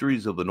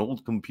mysteries of an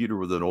old computer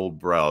with an old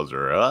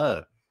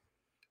browser.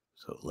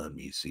 So let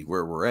me see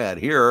where we're at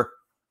here.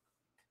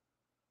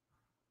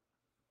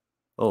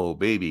 Oh,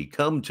 baby,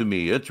 come to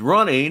me. It's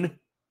running.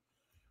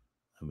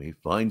 Let me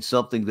find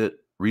something that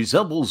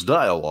resembles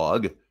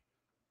dialogue.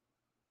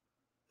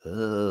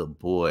 Oh,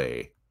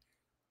 boy.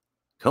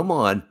 Come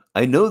on.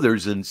 I know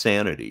there's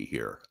insanity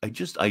here. I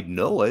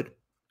know it.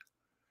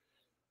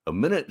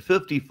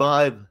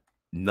 1:55,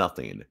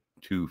 nothing.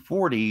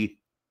 2:40.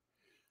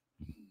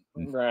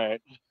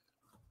 Right.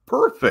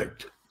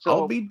 Perfect. So,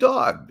 I'll be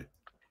dogged.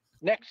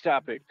 Next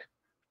topic.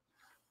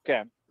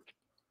 Okay.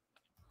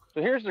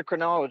 So here's the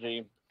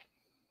chronology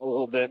a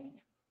little bit.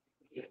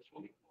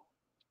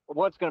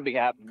 What's going to be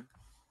happening?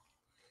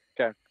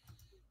 Okay.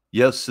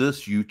 Yes,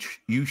 sis, you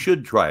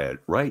should try it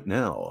right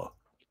now.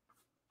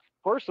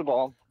 First of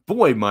all.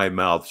 Boy, my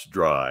mouth's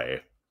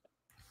dry.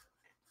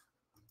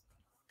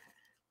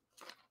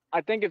 I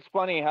think it's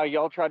funny how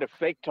y'all try to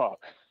fake talk.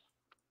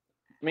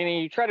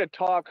 Meaning you try to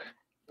talk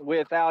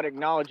without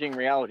acknowledging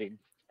reality.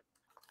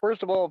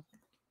 First of all,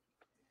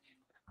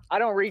 I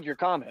don't read your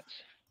comments.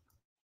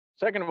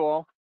 Second of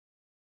all,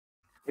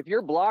 if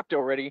you're blocked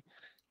already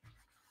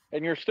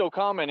and you're still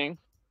commenting,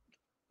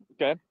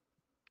 okay,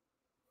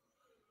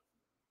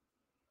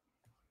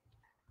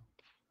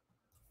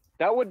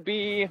 that would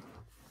be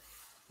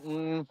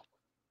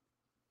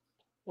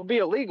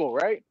illegal,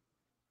 right?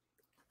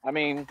 I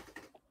mean,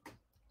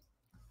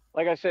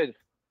 like I said,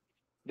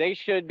 they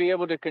should be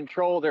able to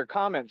control their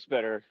comments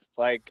better.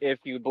 Like if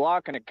you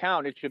block an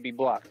account, it should be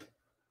blocked.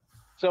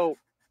 So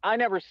I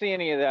never see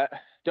any of that.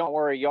 Don't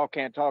worry, y'all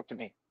can't talk to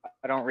me.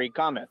 I don't read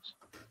comments,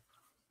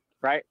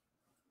 right?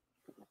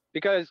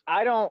 Because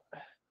I don't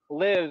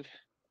live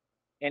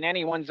in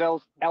anyone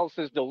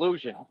else's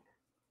delusion.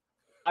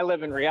 I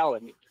live in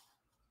reality,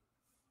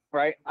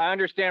 right? I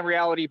understand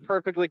reality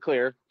perfectly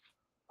clear.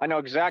 I know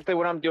exactly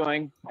what I'm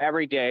doing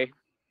every day.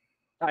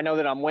 I know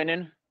that I'm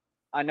winning.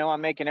 I know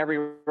I'm making every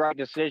right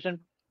decision,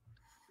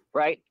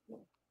 right?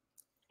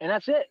 And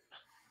that's it.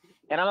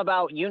 And I'm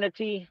about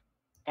unity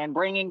and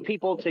bringing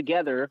people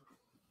together,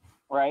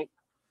 right?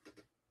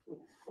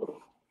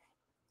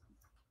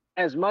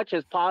 As much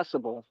as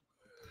possible.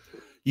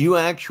 You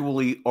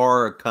actually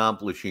are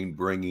accomplishing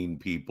bringing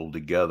people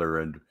together,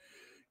 and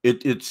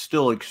it's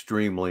still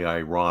extremely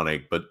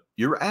ironic, but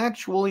you're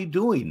actually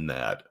doing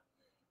that,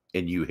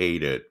 and you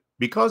hate it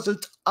because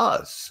it's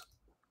us.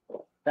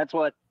 That's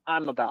what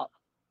I'm about,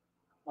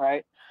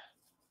 right?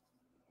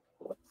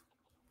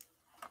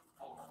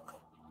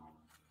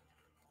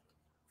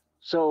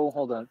 So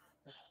hold on.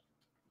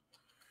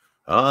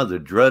 Ah, the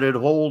dreaded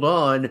hold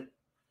on.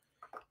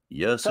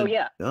 Yes. So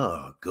yeah.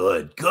 Oh,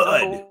 good.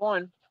 Number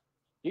one,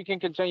 you can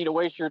continue to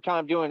waste your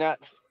time doing that,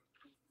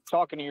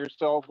 talking to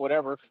yourself,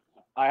 whatever.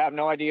 I have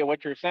no idea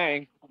what you're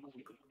saying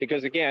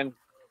because, again,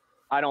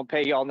 I don't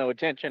pay y'all no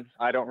attention.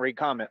 I don't read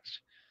comments.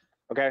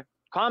 Okay?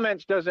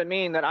 Comments doesn't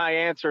mean that I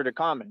answer to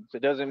comments.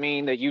 It doesn't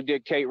mean that you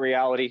dictate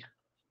reality.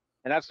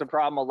 And that's the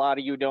problem a lot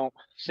of you don't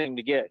seem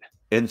to get.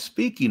 And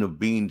speaking of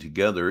being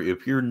together,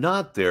 if you're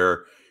not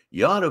there,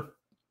 you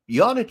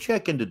ought to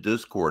check into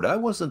Discord. I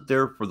wasn't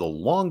there for the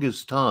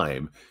longest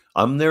time.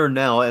 I'm there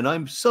now, and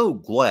I'm so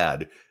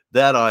glad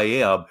that I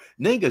am.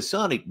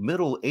 Negasonic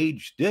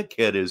middle-aged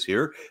dickhead is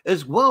here,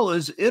 as well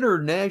as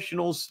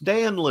International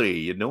Stanley.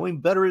 You know him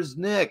better as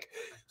Nick.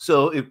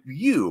 So if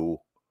you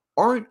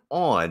aren't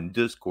on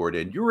Discord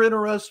and you're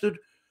interested,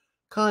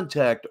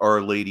 contact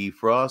Our Lady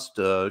Frost.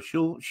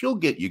 She'll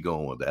get you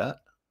going with that.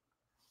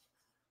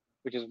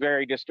 Which is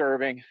very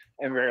disturbing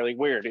and very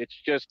weird. It's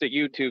just a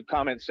YouTube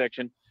comment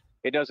section.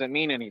 It doesn't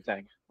mean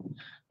anything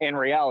in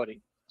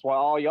reality. That's why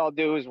all y'all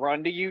do is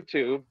run to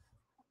YouTube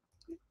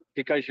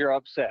because you're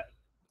upset.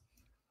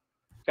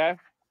 Okay?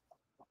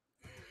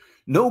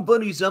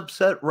 Nobody's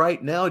upset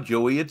right now,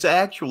 Joey. It's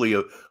actually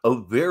a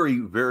very,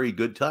 very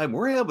good time.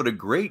 We're having a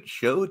great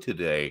show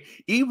today.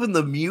 Even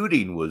the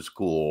muting was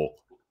cool.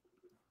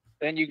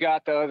 Then you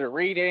got the other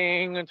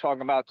reading and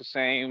talking about the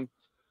same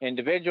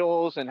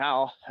individuals and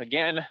how,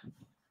 again,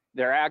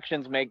 their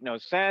actions make no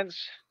sense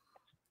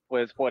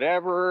with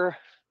whatever,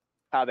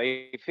 how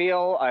they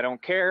feel. I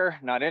don't care,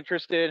 not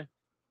interested.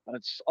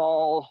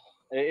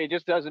 It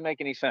just doesn't make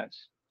any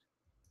sense.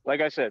 Like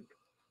I said,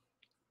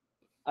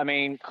 I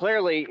mean,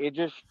 clearly it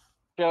just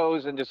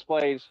shows and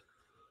displays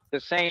the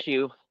same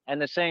issue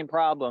and the same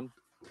problem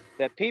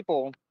that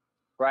people,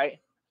 right,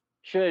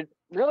 should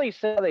really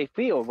say how they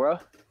feel, bro.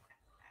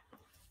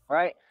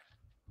 Right?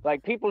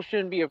 Like, people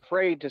shouldn't be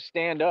afraid to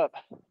stand up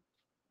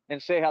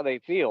and say how they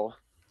feel.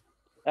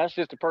 That's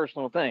just a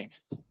personal thing.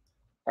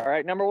 All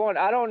right. Number one,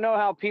 I don't know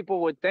how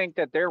people would think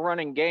that they're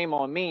running game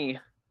on me,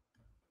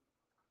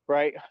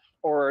 right?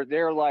 Or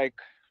there's like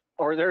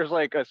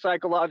a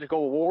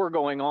psychological war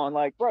going on.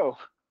 Like, bro,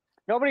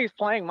 nobody's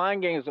playing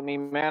mind games with me,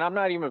 man. I'm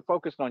not even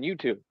focused on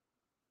YouTube.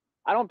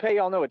 I don't pay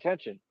y'all no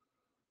attention.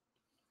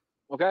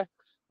 Okay.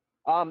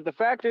 The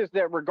fact is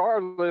that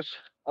regardless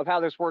of how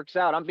this works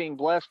out, I'm being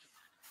blessed,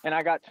 and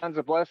I got tons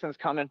of blessings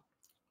coming,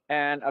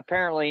 and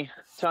apparently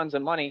tons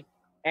of money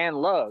and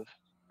love,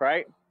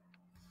 right?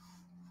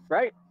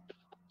 Right?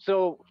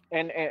 So,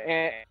 and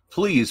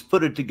please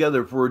put it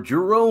together for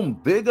Jerome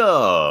Big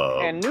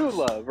Up. And new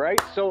love, right?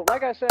 So,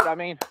 like I said, I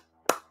mean,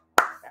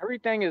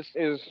 everything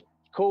is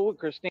cool with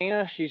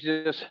Christina. She's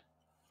just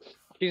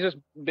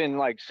been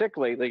like sick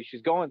lately.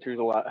 She's going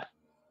through a lot.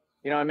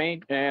 You know what I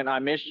mean? And I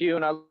miss you,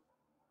 and I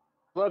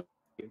love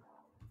you.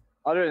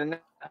 Other than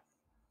that,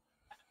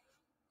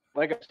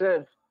 like I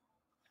said,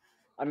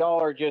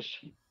 y'all are just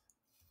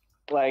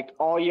like,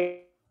 all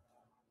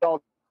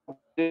y'all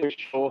do is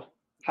show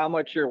how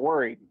much you're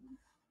worried.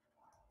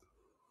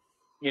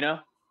 You know?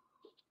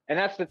 And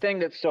that's the thing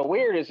that's so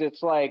weird, is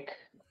it's like,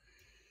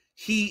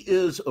 he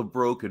is a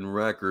broken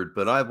record,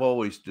 but I've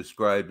always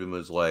described him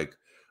as like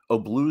a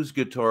blues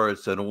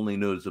guitarist that only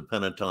knows the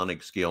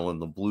pentatonic scale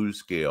and the blues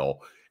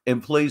scale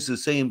and plays the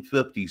same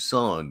 50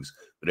 songs.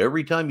 But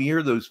every time you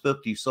hear those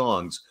 50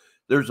 songs,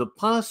 there's a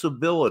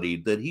possibility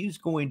that he's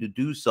going to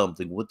do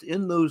something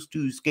within those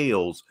two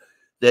scales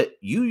that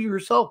you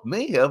yourself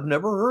may have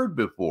never heard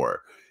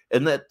before.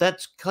 And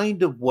that's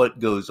kind of what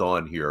goes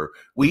on here.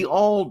 We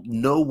all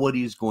know what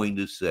he's going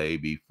to say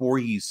before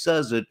he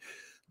says it.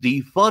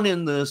 The fun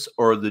in this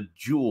are the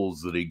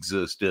jewels that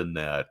exist in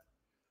that.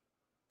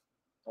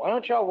 Why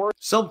don't y'all work?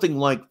 Something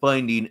like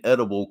finding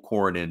edible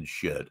corn and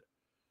shit.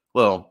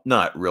 Well,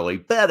 not really.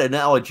 Bad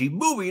analogy.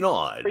 Moving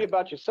on. Worry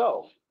about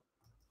yourself.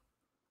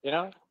 You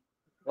know,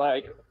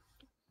 like,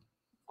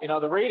 you know,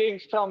 the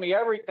readings tell me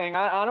everything.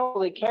 I don't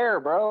really care,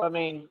 bro. I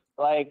mean,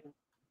 like,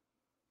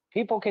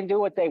 people can do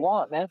what they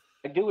want, man.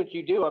 Do what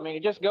you do. I mean,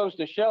 it just goes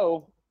to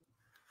show.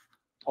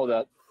 Hold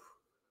up.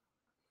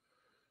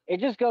 It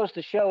just goes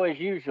to show, as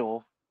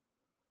usual,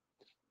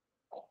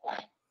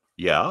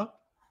 Yeah.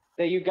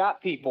 that you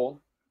got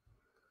people,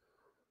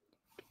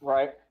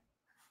 right?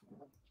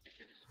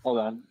 Hold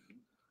on.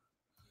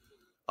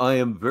 I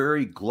am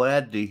very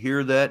glad to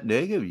hear that,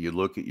 negative. You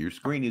look at your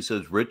screen, he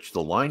says, Rich,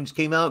 the lines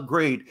came out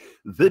great.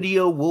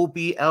 Video will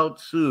be out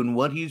soon.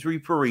 What he's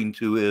referring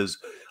to is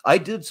I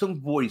did some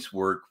voice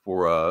work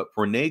for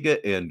Nega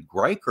and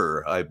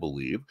Greiker, I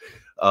believe.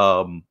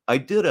 I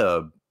did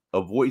a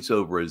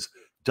voiceover as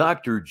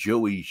Dr.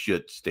 Joey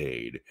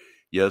Shitstade.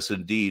 Yes,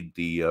 indeed,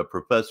 the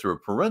professor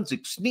of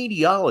forensic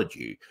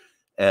Sneediology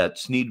at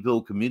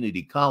Sneedville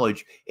Community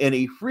College and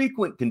a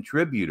frequent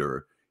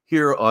contributor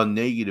here on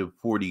Negative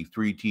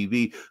 43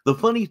 TV. The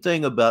funny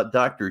thing about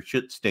Dr.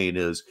 Shitstain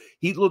is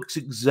he looks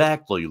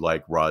exactly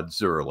like Rod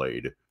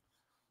Zerlade.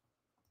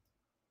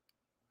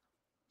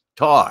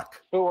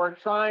 Talk. Who are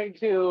trying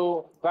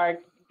to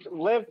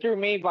live through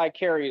me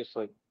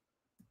vicariously,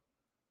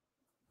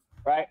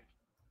 right?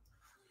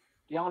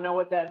 Y'all know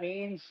what that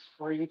means,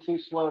 or are you too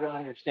slow to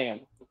understand?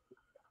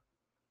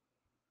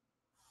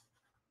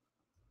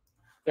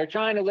 They're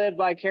trying to live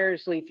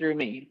vicariously through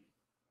me,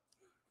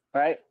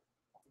 right?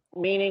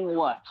 Meaning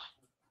what?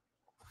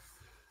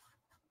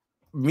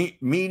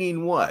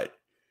 Meaning what?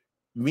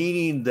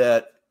 Meaning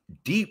that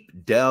deep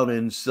down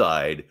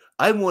inside,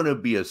 I want to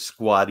be a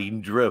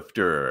squatting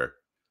drifter.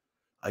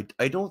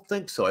 I don't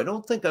think so. I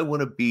don't think I want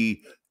to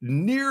be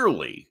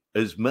nearly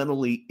as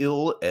mentally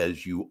ill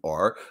as you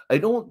are. I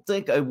don't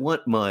think I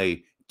want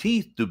my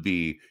teeth to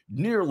be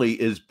nearly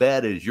as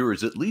bad as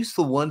yours, at least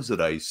the ones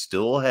that I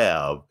still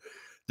have.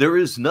 There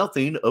is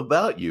nothing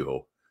about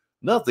you,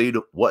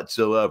 nothing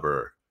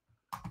whatsoever.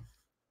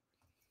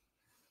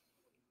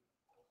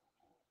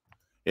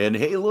 And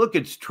hey, look,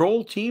 it's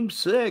Troll Team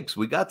 6.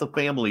 We got the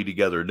family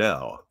together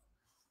now.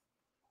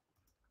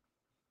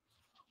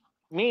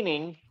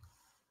 Meaning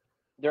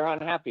they're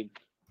unhappy.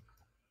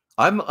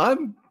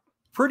 I'm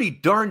pretty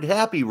darned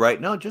happy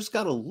right now. Just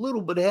got a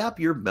little bit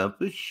happier.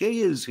 Memphis Shea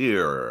is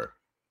here.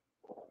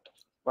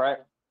 Right.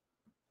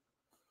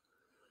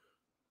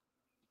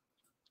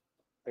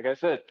 Like I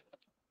said,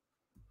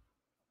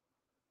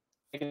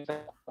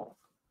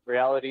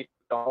 reality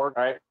don't work,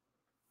 right?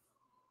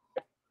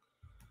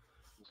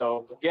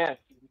 So again,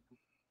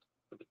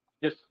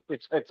 just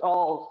it's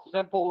all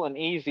simple and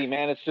easy,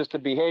 man. It's just a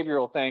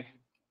behavioral thing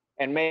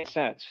and makes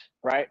sense,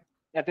 right?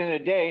 At the end of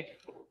the day,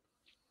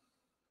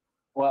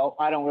 well,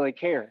 I don't really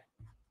care.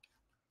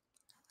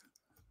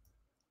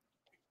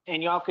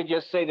 And y'all could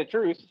just say the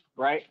truth,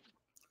 right?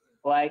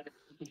 Like,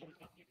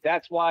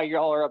 that's why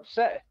y'all are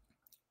upset,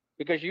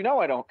 because you know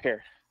I don't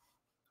care,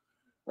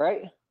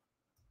 right?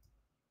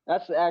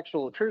 That's the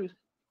actual truth.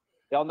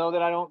 Y'all know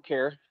that I don't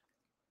care.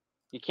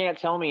 You can't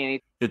tell me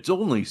anything. It's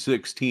only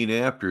 16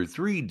 after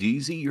 3,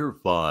 DZ, you're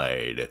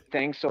fine.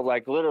 So,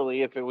 like,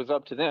 literally, if it was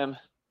up to them,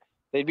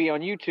 they'd be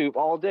on YouTube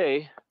all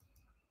day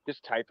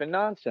just typing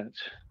nonsense,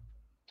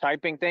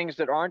 typing things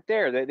that aren't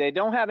there. They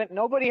don't have it.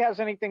 Nobody has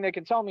anything they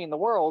can tell me in the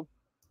world,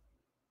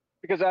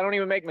 because I don't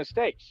even make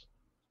mistakes.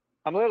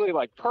 I'm literally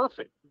like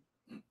perfect,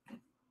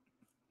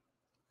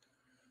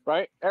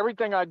 right?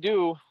 Everything I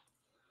do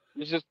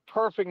is just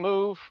perfect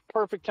move,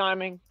 perfect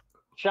timing,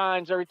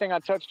 shines. Everything I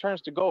touch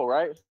turns to gold,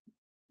 right?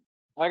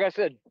 Like I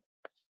said,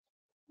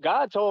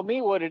 God told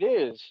me what it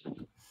is.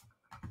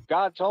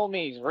 God told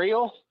me he's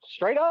real,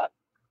 straight up.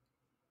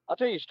 I'll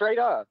tell you straight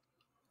up.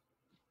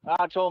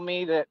 God told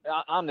me that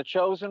I'm the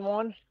chosen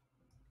one,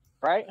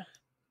 right?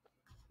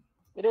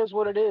 It is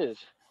what it is.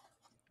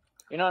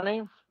 You know what I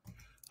mean?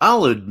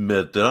 I'll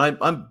admit that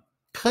I'm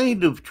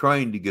kind of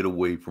trying to get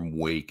away from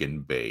wake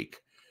and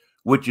bake,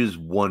 which is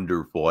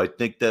wonderful. I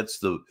think that's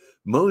the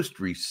most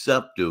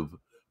receptive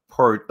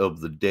part of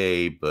the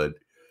day, but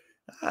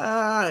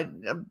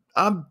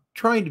I'm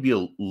trying to be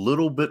a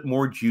little bit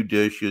more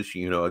judicious,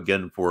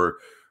 again, for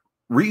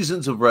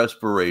reasons of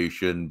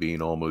respiration,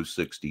 being almost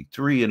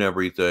 63 and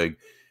everything.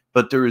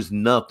 But there is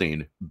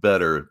nothing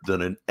better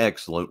than an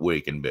excellent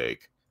wake and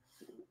bake.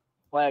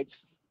 Like,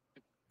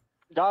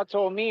 God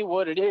told me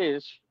what it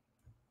is,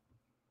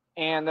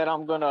 and that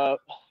I'm going to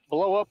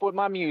blow up with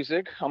my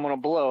music. I'm going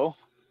to blow,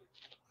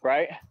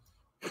 right?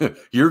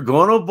 You're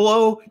going to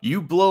blow?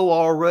 You blow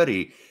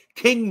already.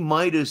 King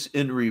Midas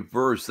in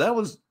reverse.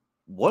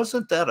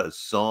 Wasn't that a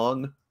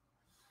song?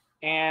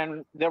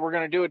 And that we're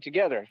going to do it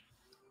together.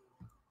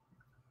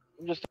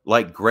 Just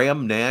like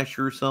Graham Nash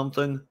or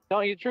something?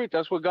 Telling you the truth.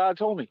 That's what God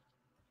told me.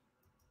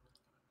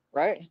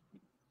 Right?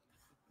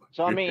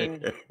 So, I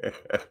mean.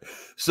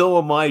 So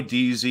am I,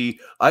 DZ.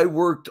 I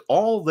worked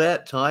all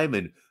that time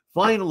and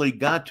finally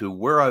got to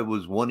where I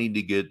was wanting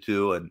to get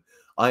to. And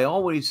I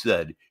always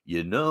said,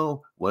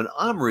 when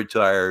I'm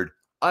retired,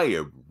 I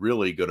am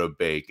really going to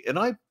bake. And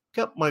I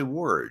kept my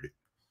word.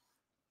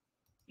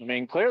 I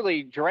mean,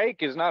 clearly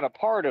Drake is not a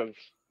part of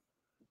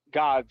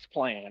God's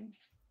plan.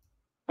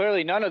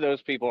 Clearly none of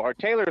those people are.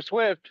 Taylor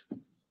Swift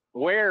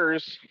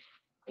wears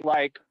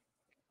like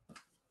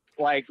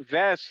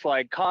vests,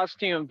 like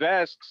costume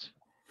vests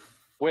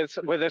with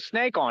a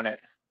snake on it,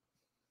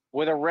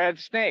 with a red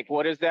snake.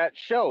 What does that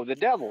show? The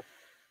devil.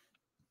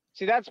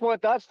 See, that's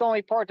the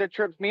only part that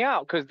trips me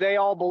out, because they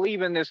all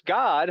believe in this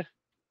God.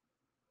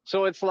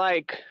 So it's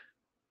like,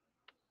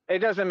 it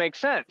doesn't make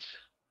sense.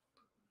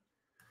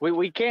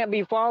 We can't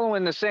be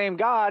following the same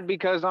God,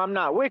 because I'm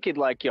not wicked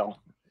like y'all.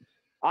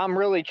 I'm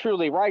really,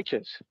 truly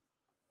righteous.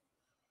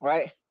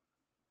 Right?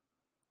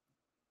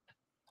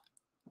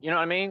 You know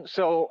what I mean?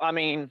 So, I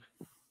mean,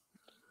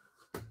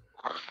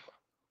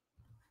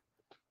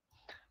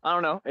 I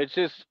don't know. It's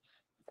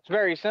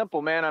very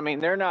simple, man. I mean,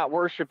 they're not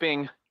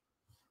worshiping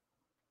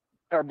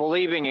or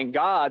believing in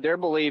God. They're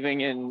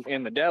believing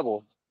in the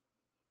devil.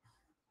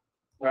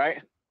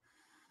 Right?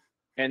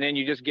 And then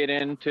you just get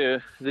into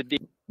the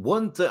deep.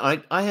 One thing,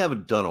 I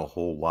haven't done a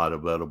whole lot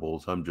of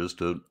edibles.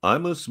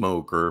 I'm a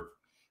smoker.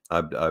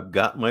 I've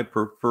got my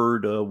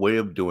preferred way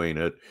of doing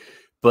it,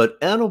 but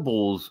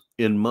edibles,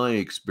 in my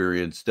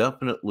experience,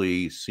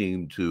 definitely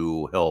seem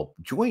to help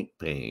joint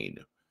pain.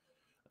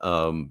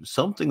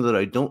 Something that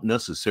I don't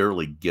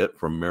necessarily get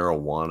from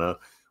marijuana,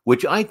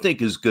 which I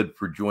think is good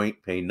for joint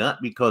pain,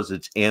 not because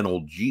it's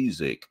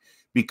analgesic,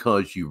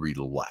 because you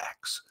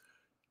relax.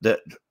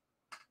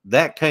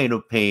 That kind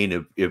of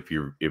pain, if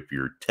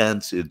you're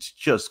tense, it's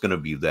just going to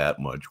be that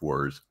much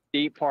worse.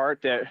 Deep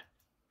part that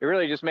it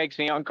really just makes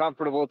me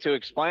uncomfortable to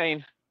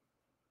explain,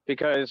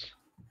 because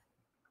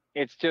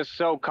it's just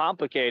so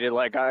complicated.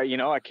 Like,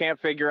 I can't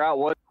figure out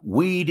what.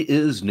 Weed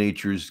is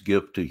nature's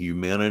gift to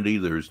humanity.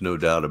 There's no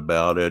doubt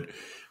about it.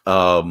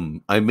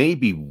 I may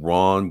be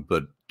wrong,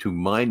 but to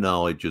my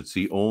knowledge, it's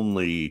the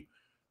only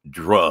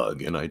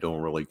drug, and I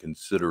don't really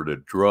consider it a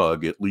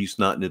drug, at least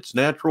not in its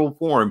natural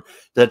form,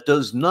 that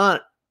does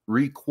not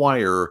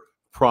require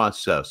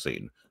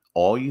processing.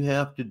 All you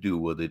have to do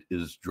with it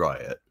is dry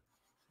it.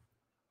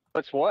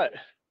 What's what?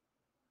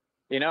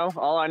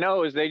 All I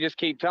know is they just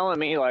keep telling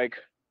me, like,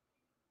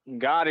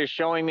 God is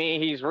showing me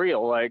he's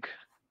real. Like,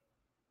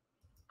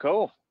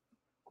 cool.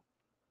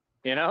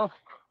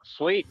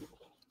 Sweet.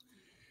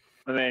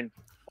 I mean,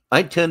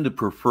 I tend to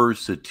prefer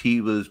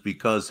sativas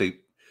because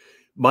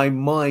my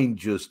mind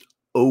just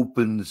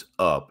opens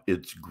up.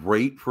 It's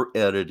great for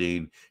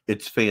editing.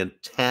 It's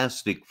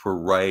fantastic for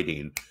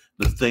writing.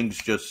 The things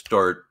just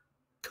start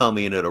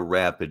coming at a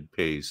rapid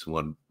pace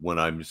when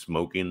I'm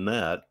smoking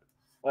that.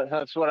 Well,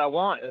 that's what I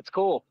want. It's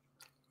cool.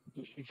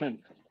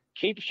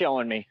 Keep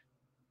showing me.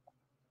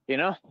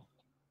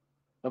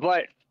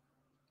 But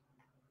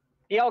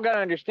y'all gotta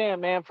understand,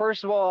 man.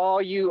 First of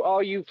all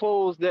you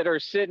fools that are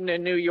sitting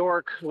in New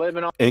York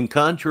living on. And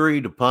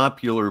contrary to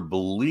popular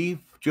belief,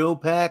 Joe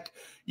Pack,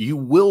 you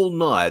will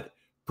not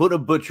put a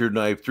butcher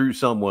knife through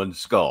someone's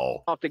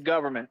skull. Off the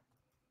government.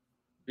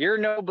 You're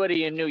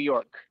nobody in New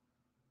York.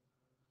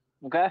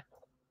 Okay?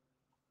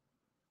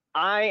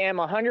 I am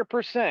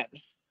 100%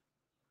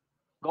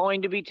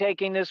 going to be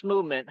taking this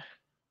movement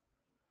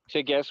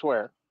to guess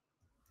where?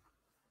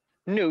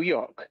 New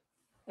York.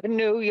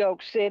 New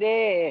York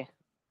City.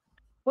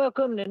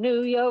 Welcome to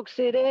New York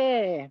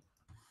City.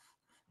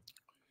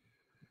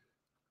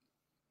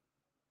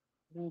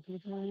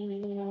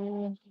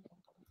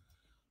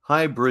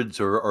 Hybrids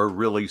are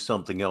really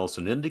something else.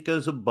 An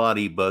indica's a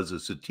body buzz, a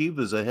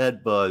sativa's a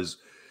head buzz.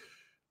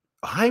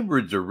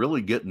 Hybrids are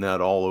really getting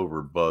that all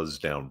over buzz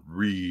down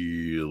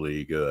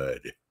really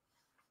good.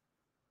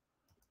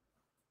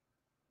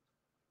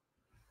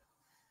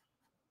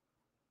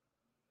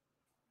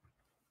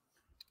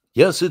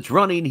 Yes, it's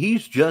running.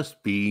 He's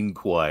just being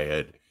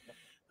quiet.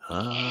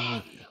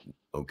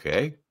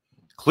 Okay.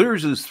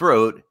 Clears his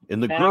throat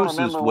in the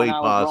grossest way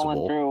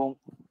possible. Through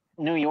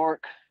New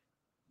York.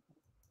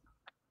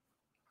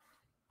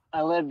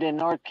 I lived in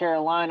North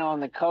Carolina on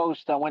the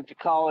coast. I went to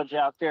college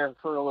out there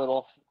for a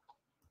little,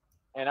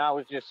 and I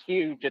was just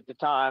huge at the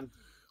time.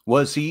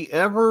 Was he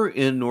ever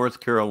in North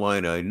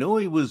Carolina? I know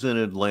he was in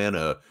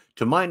Atlanta.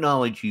 To my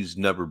knowledge, he's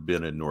never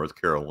been in North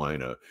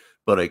Carolina,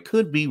 but I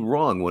could be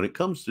wrong. When it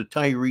comes to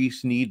Tyree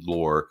Sneed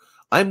lore,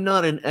 I'm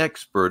not an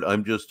expert.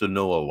 I'm just a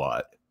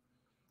know-a-lot.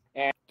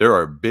 And there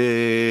are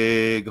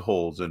big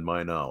holes in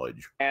my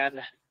knowledge.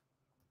 And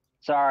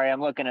sorry,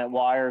 I'm looking at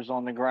wires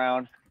on the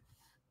ground,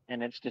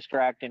 and it's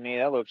distracting me.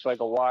 That looks like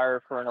a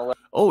wire for an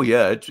electric. Oh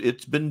yeah,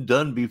 it's been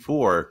done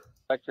before.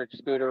 Electric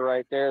scooter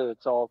right there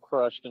that's all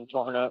crushed and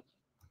torn up.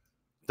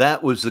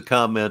 That was the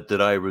comment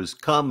that I was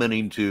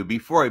commenting to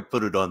before I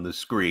put it on the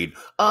screen.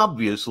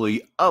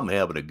 Obviously, I'm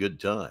having a good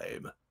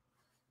time.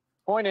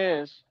 Point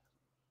is,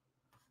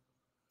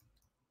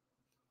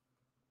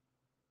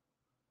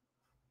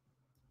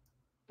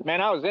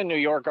 man, I was in New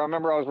York. I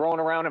remember I was rolling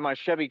around in my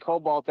Chevy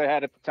Cobalt I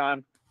had at the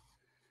time.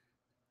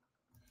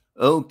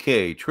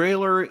 Okay,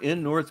 trailer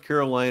in North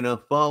Carolina,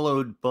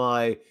 followed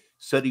by,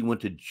 said he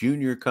went to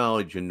junior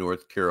college in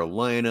North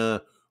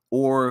Carolina,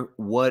 or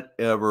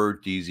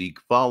whatever DZ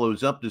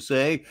follows up to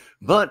say,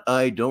 but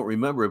I don't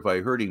remember if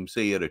I heard him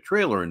say at a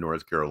trailer in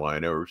North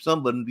Carolina or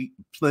someone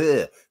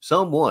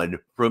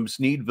from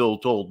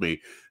Sneedville told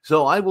me.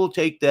 So I will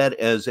take that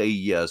as a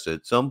yes.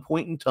 At some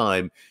point in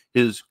time,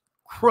 his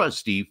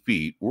crusty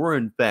feet were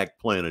in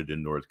fact planted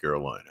in North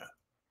Carolina.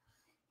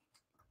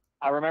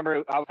 I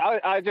remember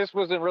I just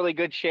was in really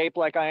good shape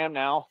like I am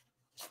now,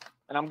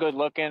 and I'm good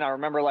looking. I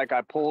remember like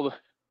I pulled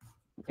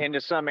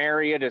into some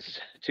area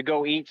to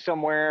go eat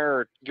somewhere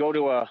or go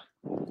to a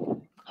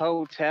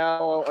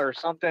hotel or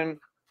something.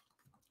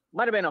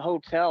 Might have been a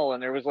hotel,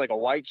 and there was like a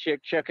white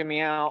chick checking me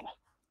out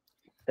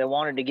that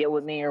wanted to get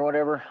with me or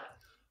whatever.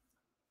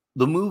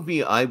 The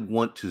movie I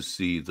want to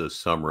see this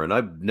summer, and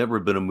I've never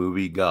been a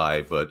movie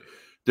guy, but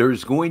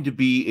there's going to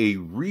be a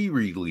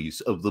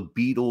re-release of the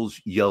Beatles'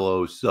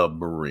 Yellow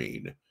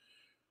Submarine.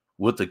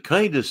 With the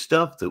kind of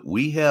stuff that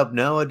we have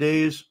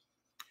nowadays,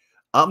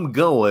 I'm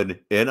going,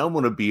 and I'm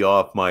going to be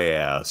off my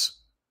ass.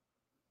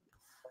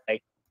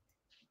 Like,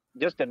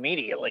 just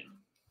immediately.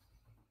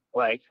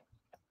 Like,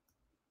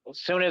 as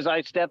soon as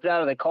I stepped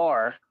out of the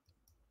car,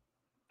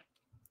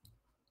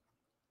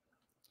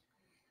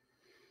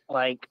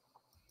 like,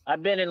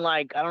 I've been in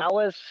like, I don't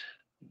know,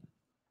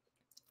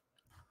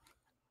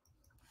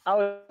 I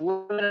was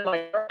living in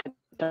my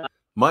car.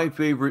 My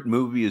favorite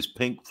movie is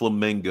Pink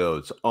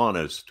Flamingos,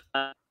 honest.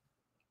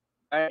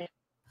 Right?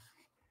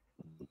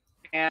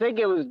 And I think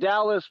it was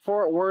Dallas,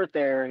 Fort Worth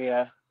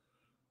area,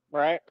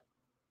 right?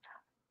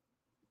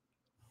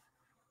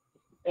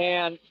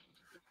 And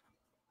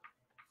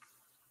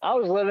I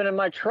was living in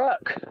my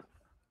truck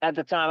at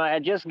the time. I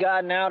had just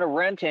gotten out of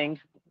renting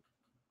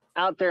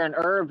out there in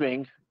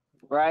Irving,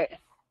 right?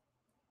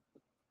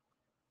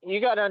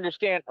 You got to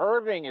understand,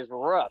 Irving is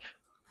rough.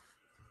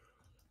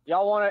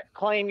 Y'all want to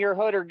claim your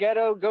hood or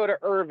ghetto? Go to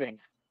Irving.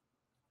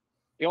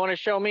 You want to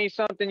show me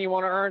something? You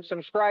want to earn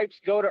some stripes?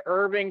 Go to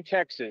Irving,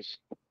 Texas.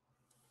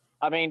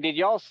 I mean, did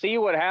y'all see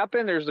what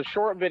happened? There's a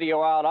short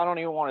video out. I don't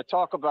even want to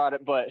talk about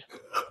it, but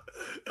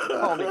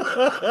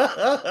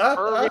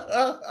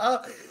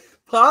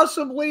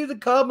possibly the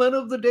comment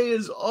of the day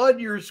is on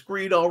your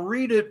screen. I'll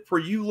read it for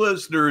you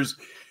listeners.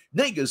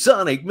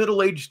 Negasonic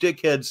middle-aged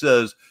dickhead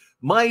says,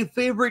 my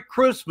favorite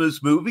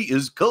Christmas movie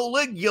is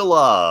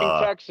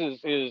Caligula.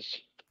 Texas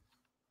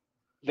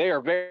they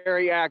are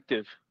very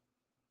active.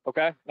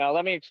 Okay, now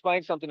let me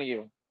explain something to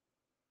you.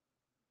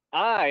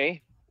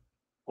 I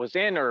was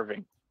in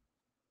Irving.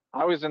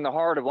 I was in the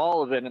heart of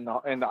all of it, in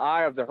the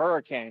eye of the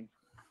hurricane,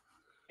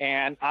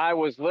 and I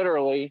was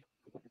literally.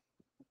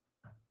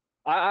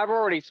 I've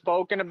already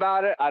spoken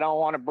about it. I don't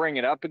want to bring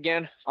it up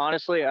again.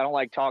 Honestly, I don't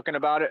like talking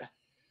about it.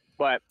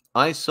 But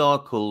I saw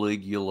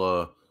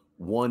Caligula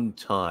one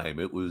time.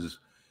 It was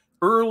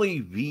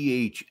early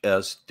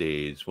VHS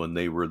days when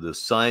they were the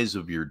size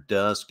of your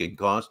desk and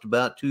cost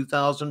about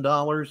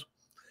 $2,000.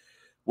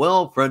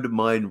 Well, a friend of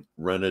mine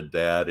rented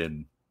that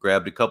and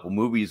grabbed a couple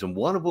movies, and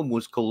one of them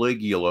was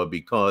Caligula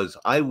because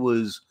I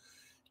was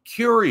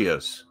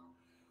curious.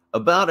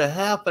 About a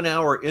half an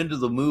hour into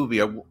the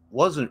movie, I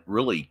wasn't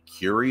really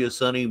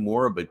curious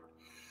anymore, but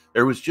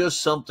there was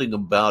just something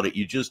about it.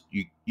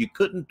 You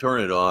couldn't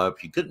turn it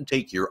off. You couldn't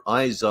take your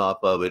eyes off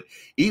of it,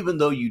 even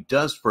though you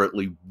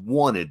desperately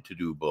wanted to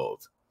do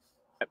both.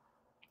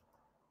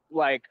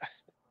 Like,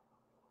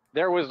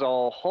 there was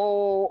a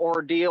whole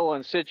ordeal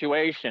and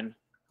situation.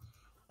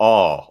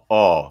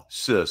 Oh,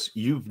 sis,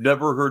 you've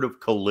never heard of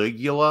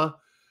Caligula?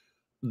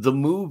 The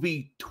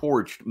movie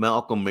torched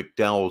Malcolm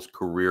McDowell's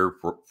career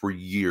for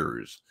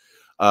years.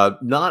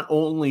 Not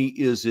only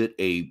is it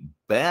a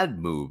bad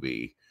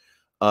movie,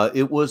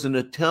 it was an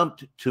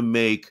attempt to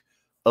make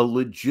a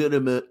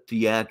legitimate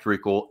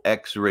theatrical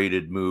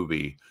X-rated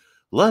movie.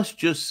 Let's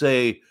just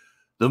say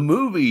the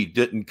movie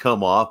didn't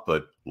come off,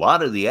 but a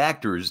lot of the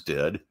actors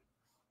did.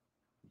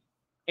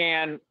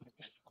 And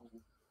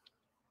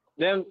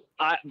then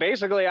I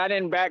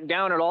didn't back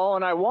down at all,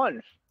 and I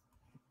won.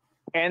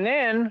 And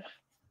then,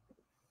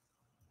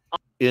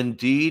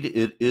 indeed,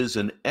 it is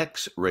an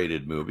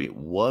X-rated movie. It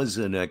was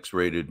an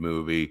X-rated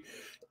movie,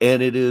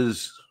 and it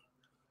is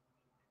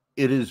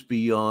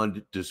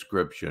beyond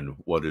description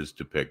what is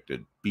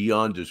depicted.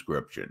 Beyond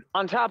description.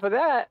 On top of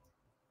that,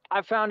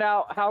 I found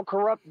out how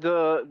corrupt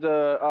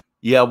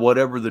yeah,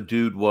 whatever the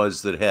dude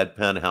was that had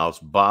Penthouse,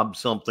 Bob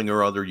something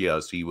or other.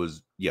 Yes, it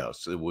was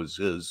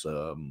his.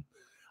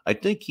 I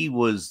think he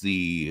was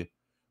the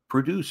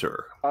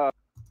producer. Well,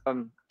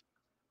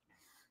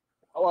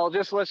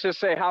 let's just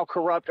say how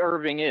corrupt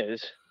Irving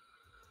is,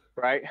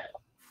 right?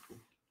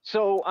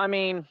 So, I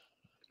mean,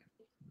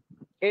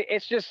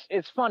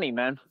 it's funny,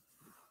 man.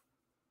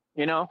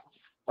 You know,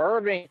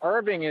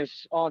 Irving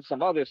is on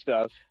some other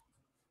stuff.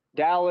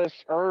 Dallas,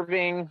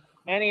 Irving,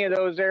 any of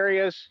those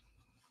areas,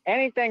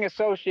 anything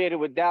associated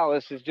with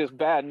Dallas is just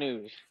bad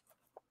news.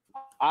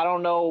 I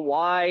don't know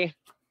why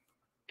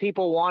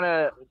people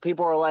are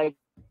like,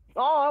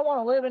 oh, I want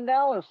to live in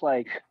Dallas.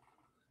 Like,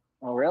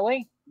 oh,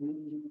 really?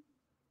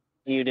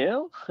 You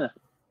do?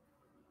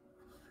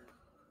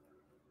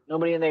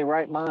 Nobody in their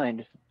right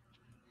mind.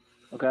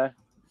 Okay.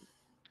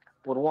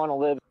 would want to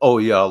live. Oh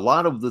yeah, a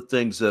lot of the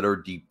things that are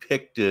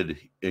depicted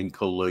in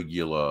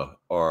Caligula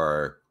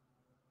are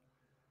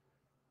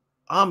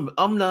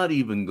I'm not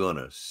even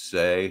gonna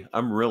say.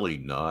 I'm really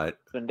not.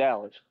 In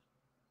Dallas.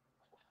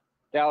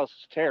 Dallas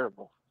is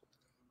terrible.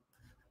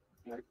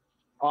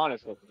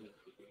 Honestly,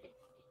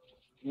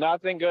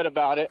 nothing good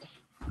about it.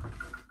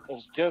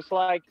 It's just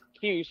like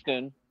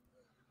Houston.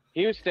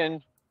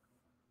 Houston,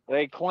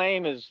 they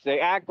they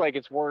act like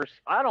it's worse.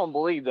 I don't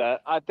believe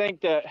that. I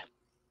think that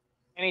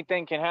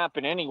anything can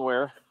happen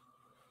anywhere,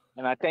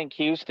 and I think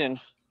Houston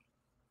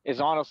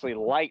is honestly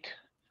light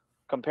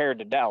compared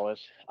to Dallas.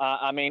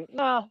 I mean,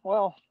 no,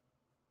 well,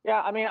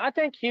 yeah, I mean, I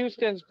think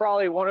Houston's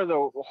probably one of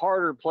the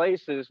harder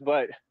places,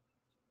 but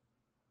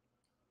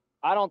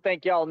I don't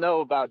think y'all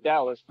know about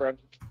Dallas, bro.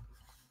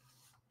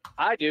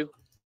 I do.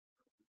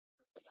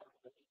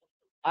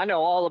 I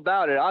know all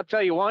about it. I'll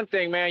tell you one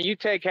thing, man. You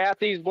take half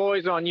these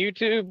boys on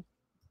YouTube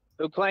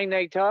who claim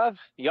they tough,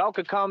 y'all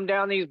could come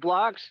down these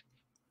blocks.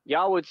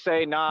 Y'all would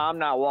say, nah, I'm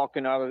not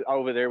walking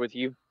over there with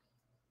you.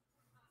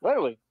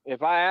 Literally,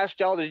 if I asked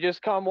y'all to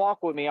just come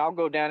walk with me, I'll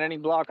go down any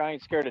block. I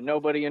ain't scared of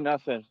nobody or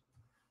nothing.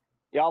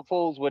 Y'all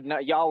fools would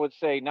not. Y'all would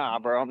say, nah,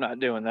 bro, I'm not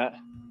doing that.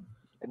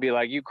 It'd be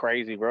like, you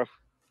crazy, bro.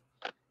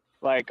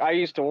 Like, I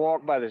used to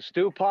walk by the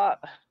stew pot,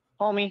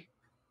 homie.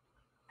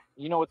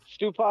 You know what the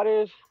stew pot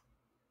is?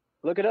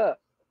 Look it up.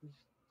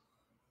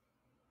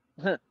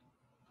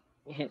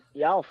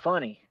 Y'all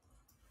funny.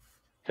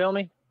 Feel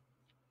me?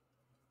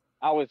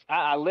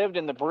 I lived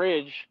in the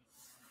bridge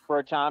for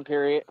a time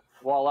period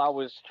while I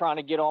was trying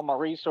to get all my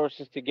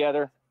resources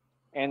together.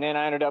 And then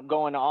I ended up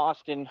going to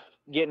Austin,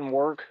 getting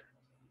work.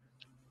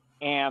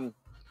 And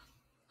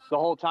the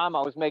whole time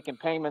I was making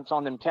payments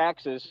on them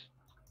taxes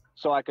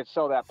so I could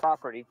sell that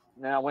property.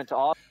 And then I went to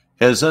Austin.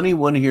 Has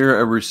anyone here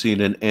ever seen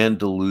an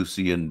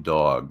Andalusian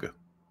dog?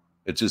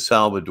 It's a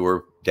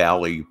Salvador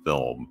Dali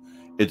film.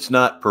 It's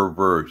not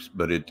perverse,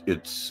 but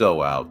it's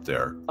so out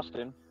there.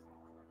 Austin.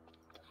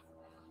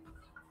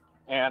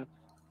 And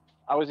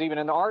I was even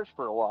in the arts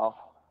for a while.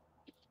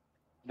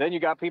 Then you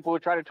got people who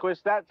try to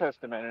twist that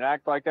testament and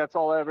act like that's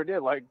all I ever did.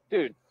 Like,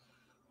 dude,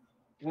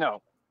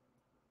 no.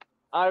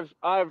 I've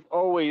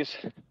always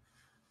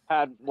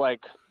had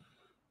like.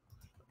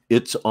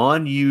 It's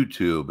on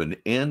YouTube, an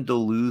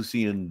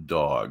Andalusian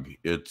dog.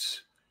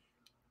 It's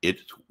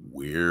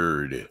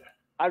weird.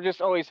 I've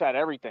just always had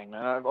everything,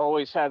 man. I've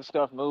always had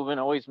stuff moving,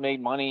 always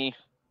made money,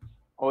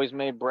 always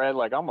made bread.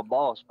 Like, I'm a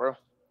boss, bro.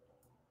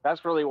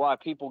 That's really why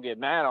people get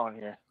mad on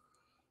here,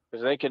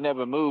 because they can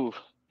never move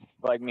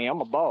like me.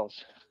 I'm a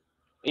boss.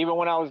 Even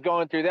when I was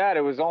going through that,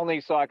 it was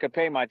only so I could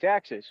pay my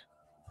taxes.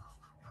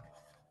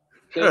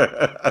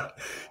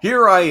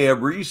 Here I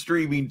am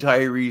restreaming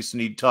Tyree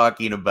Sneed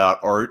talking about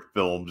art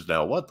films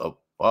now. What the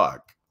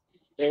fuck?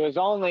 It was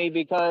only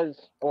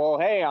because, well,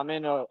 hey, I'm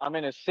in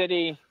a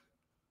city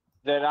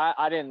that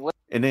I didn't live.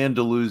 An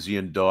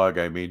Andalusian dog,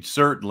 I mean,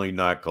 certainly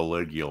not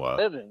Caligula.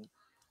 Living.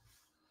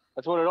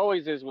 That's what it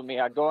always is with me.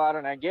 I go out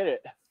and I get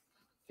it.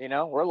 You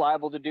know, we're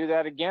liable to do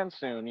that again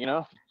soon, you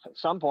know, at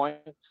some point.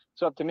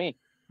 It's up to me.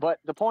 But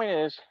the point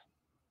is,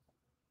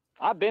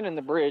 I've been in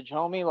the bridge,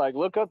 homie. Like,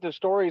 look up the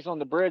stories on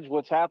the bridge,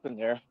 what's happened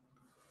there.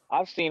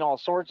 I've seen all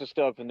sorts of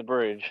stuff in the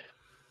bridge.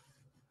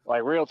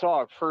 Like, real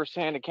talk,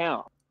 first-hand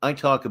account. I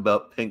talk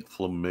about pink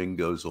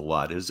flamingos a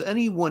lot. Has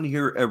anyone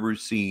here ever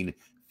seen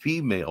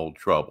Female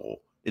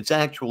Trouble? It's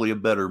actually a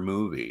better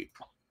movie.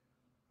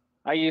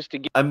 I used to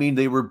get. I mean,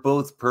 they were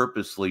both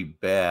purposely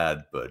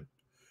bad, but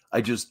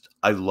I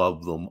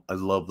love them. I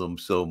love them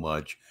so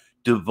much.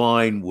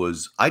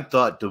 I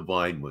thought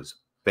Divine was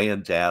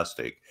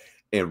fantastic.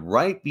 And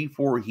right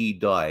before he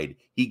died,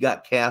 he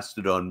got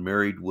casted on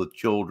Married with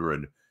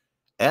Children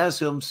as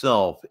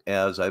himself,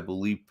 as I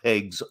believe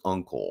Peg's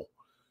uncle.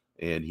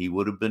 And he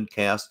would have been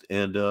cast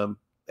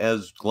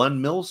as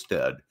Glenn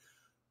Milstead.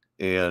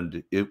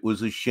 And it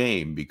was a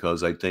shame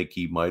because I think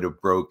he might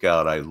have broke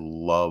out. I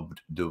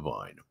loved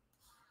Divine.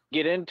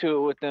 Get into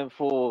it with them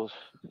fools.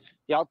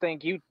 Y'all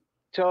think you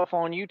tough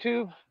on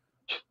YouTube?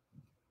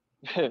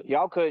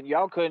 y'all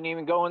couldn't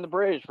even go in the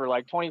bridge for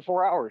like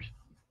 24 hours.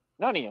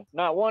 None of you.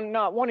 Not one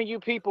of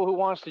you people who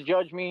wants to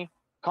judge me,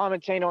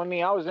 commentate on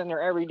me. I was in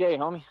there every day,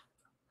 homie.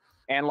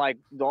 And like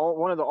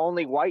one of the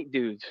only white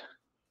dudes,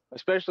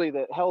 especially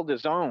that held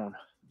his own.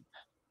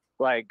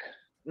 Like,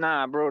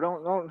 nah, bro,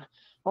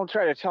 don't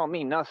try to tell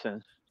me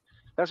nothing.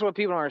 That's what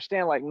people don't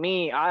understand. Like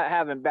me, I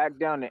haven't backed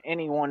down to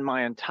anyone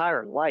my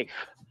entire life.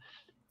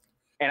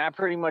 And I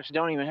pretty much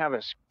don't even have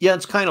a. Yeah,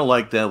 it's kind of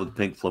like that with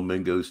Pink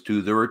Flamingos,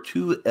 too. There are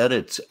two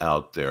edits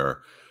out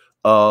there.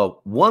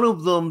 One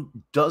of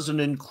them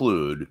doesn't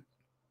include,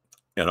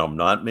 and I'm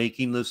not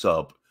making this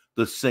up,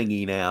 the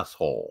singing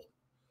asshole.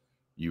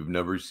 You've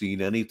never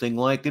seen anything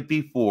like it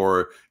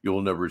before.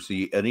 You'll never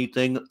see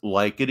anything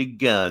like it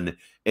again.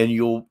 And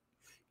you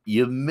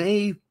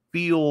may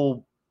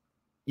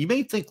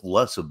think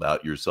less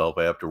about yourself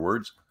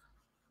afterwards.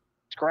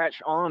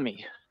 Scratch on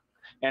me.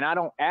 And I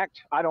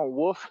don't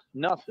woof,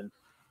 nothing.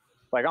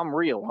 Like, I'm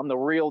real. I'm the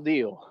real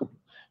deal.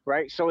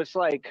 Right? So it's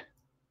like,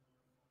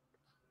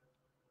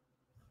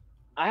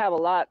 I have a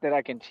lot that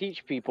I can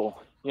teach people.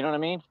 You know what I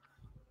mean?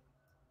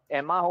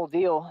 And my whole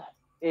deal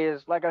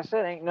is, like I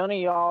said, ain't none of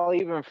y'all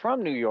even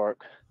from New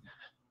York.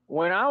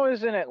 When I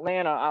was in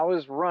Atlanta, I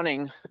was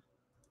running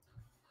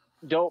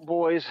Dope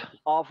Boys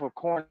off of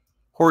corn.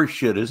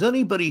 Horseshit. Has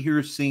anybody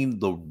here seen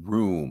The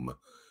Room?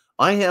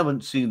 I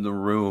haven't seen The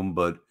Room,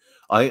 but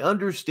I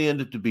understand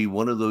it to be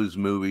one of those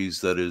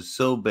movies that is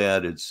so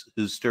bad it's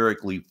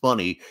hysterically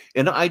funny.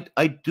 And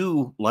I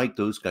do like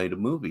those kind of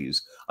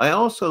movies. I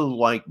also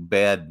like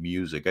bad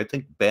music. I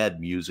think bad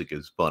music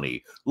is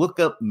funny. Look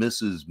up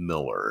Mrs.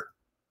 Miller.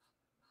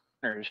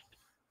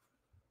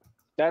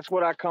 That's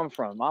what I come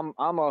from.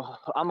 I'm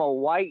a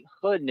white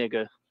hood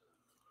nigga.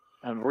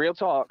 And real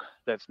talk,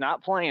 that's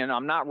not playing.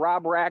 I'm not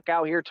Rob Rack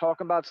out here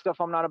talking about stuff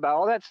I'm not about.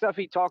 All that stuff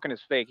he's talking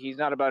is fake. He's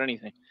not about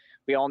anything.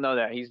 We all know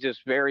that. He's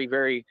just very,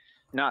 very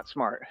not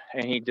smart.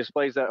 And he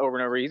displays that over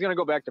and over. He's going to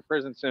go back to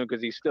prison soon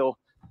because he's still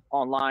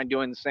online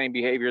doing the same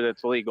behavior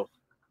that's illegal.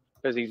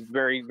 Because he's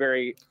very,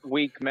 very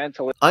weak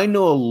mentally. I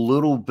know a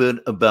little bit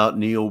about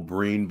Neil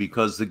Breen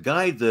because the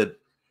guy that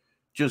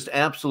just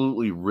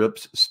absolutely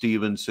rips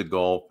Steven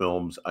Seagal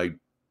films,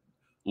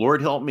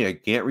 Lord help me, I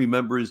can't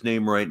remember his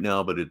name right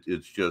now, but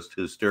it's just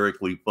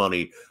hysterically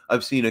funny.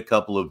 I've seen a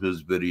couple of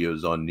his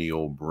videos on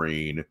Neil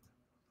Breen.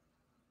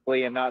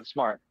 And not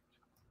smart.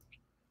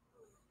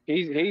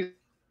 He's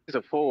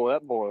a fool.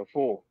 That boy a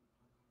fool.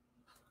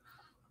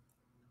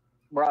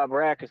 Rob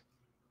Rack is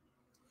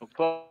a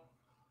fool.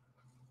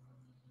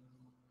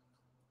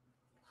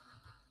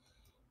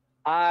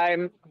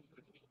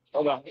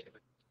 Hold on.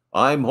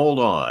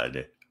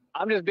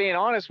 I'm just being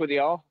honest with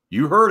y'all.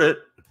 You heard it.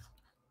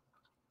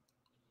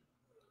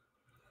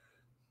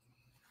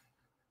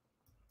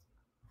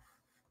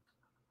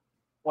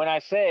 When I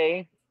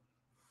say,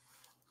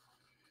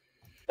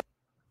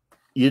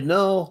 you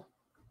know,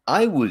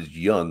 I was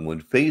young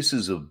when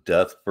Faces of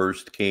Death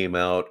first came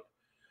out.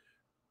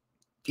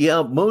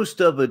 Yeah,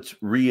 most of it's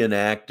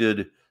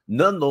reenacted.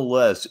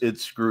 Nonetheless,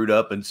 it's screwed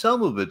up, and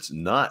some of it's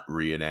not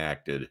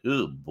reenacted.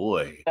 Oh,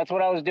 boy. That's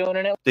what I was doing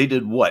in it. They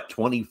did, what,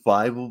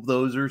 25 of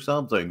those or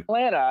something?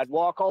 Atlanta, I'd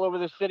walk all over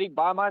the city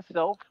by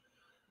myself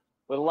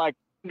with, like,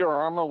 Under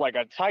Armour, like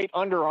a tight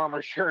Under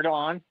Armour shirt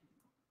on.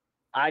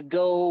 I'd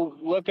go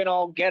looking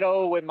all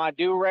ghetto with my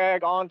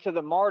do-rag onto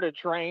the MARTA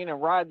train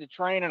and ride the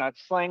train, and I'd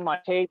sling my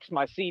tapes,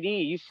 my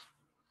CDs.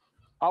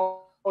 I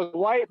was a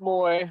white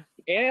boy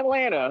in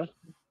Atlanta,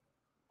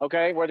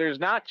 okay, where there's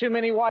not too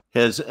many white.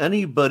 Has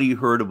anybody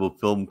heard of a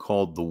film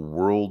called The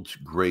World's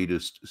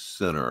Greatest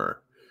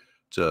Sinner?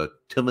 It's a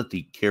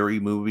Timothy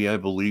Carey movie, I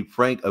believe.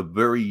 A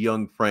very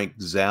young Frank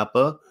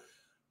Zappa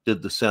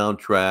did the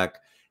soundtrack.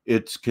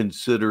 It's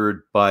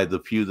considered by the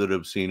few that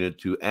have seen it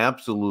to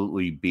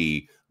absolutely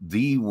be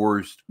the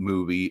worst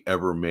movie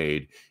ever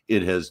made.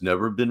 It has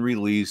never been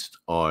released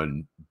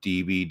on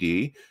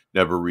DVD,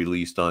 never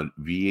released on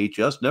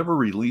VHS, never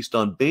released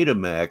on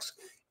Betamax.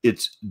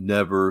 It's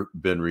never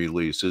been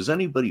released. Has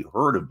anybody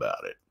heard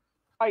about it?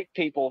 White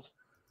people,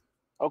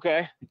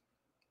 okay?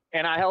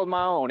 And I held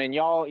my own. And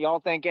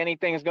y'all think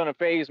anything's gonna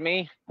faze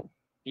me?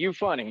 You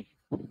funny.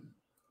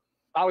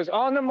 I was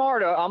on the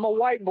MARTA. I'm a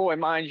white boy,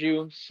 mind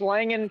you,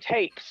 slanging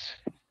tapes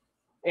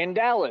in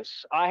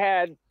Dallas. I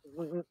had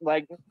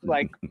like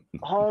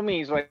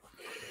homies. Like,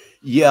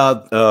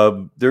 yeah,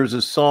 there's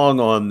a song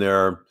on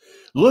there.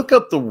 Look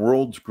up The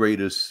World's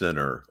Greatest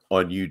Sinner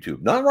on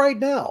YouTube. Not right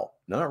now,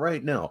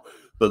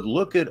 but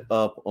look it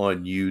up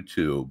on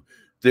YouTube.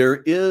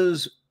 There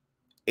is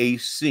a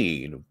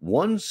scene,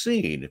 one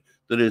scene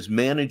that has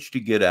managed to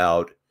get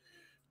out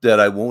that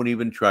I won't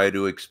even try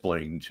to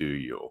explain to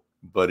you,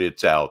 but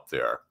it's out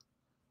there.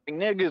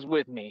 Niggas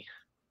with me,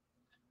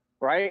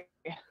 right?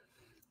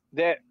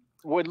 That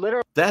would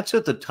literally. That's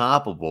at the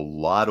top of a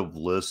lot of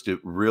lists. It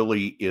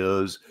really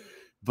is.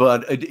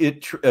 But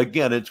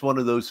again, it's one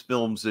of those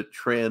films that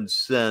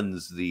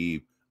transcends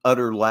the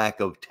utter lack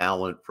of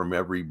talent from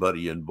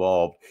everybody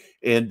involved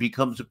and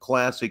becomes a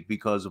classic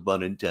because of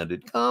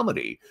unintended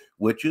comedy,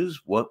 which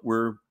is what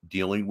we're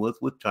dealing with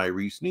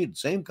Tyree Sneed.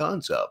 Same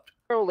concept.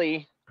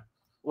 Literally,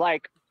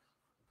 like,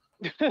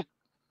 they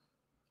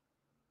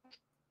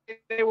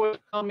would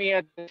tell me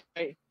at the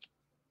time,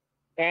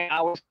 and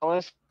I was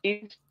telling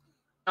Steve,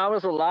 I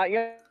was a lot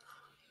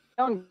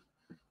young.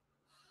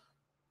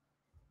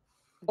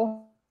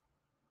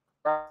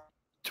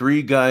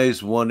 Three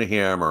guys, one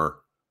hammer.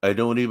 I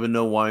don't even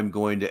know why I'm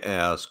going to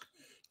ask.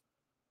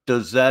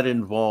 Does that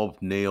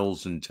involve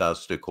nails and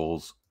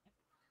testicles?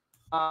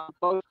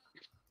 Both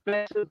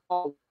expensive.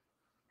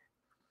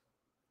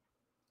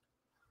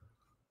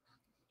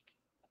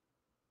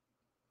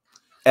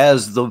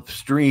 As the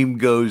stream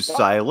goes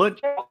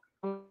silent.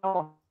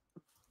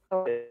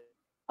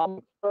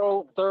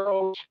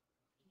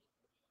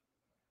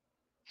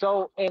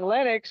 So in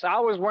Lenox, I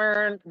was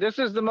wearing, this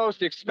is the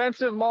most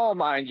expensive mall,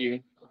 mind you,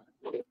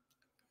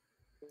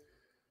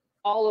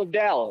 all of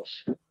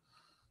Dallas.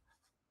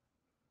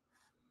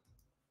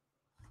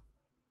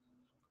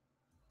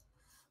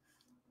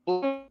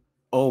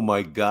 Oh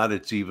my God,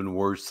 it's even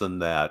worse than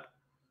that.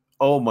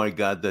 Oh my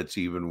God, that's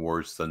even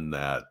worse than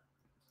that.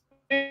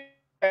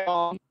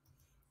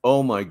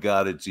 Oh my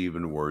God, it's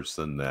even worse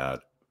than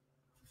that.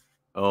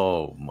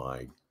 Oh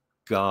my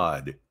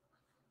God.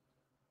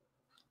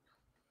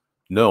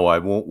 No, I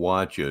won't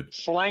watch it.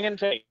 Slanging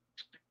tape.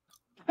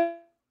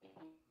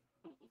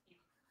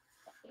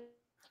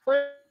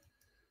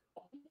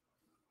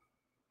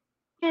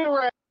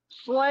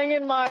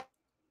 Slanging my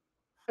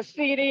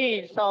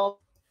CDs. So,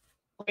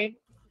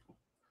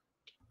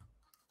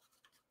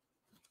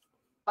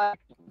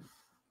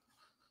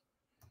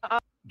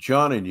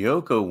 John and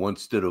Yoko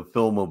once did a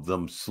film of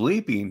them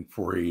sleeping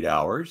for 8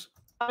 hours,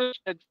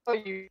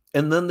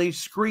 and then they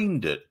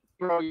screened it.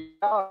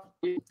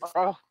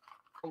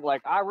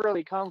 Like, I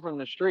really come from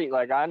the street.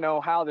 Like, I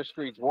know how the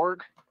streets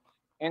work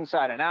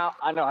inside and out.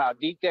 I know how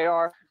deep they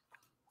are.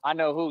 I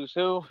know who's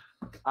who.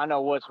 I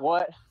know what's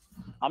what.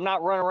 I'm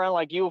not running around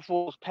like you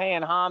fools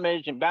paying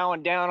homage and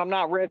bowing down. I'm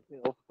not Red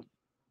Pill,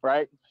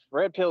 right?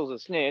 Red Pill's a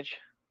snitch,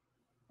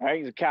 right?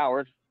 He's a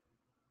coward.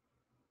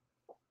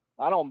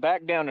 I don't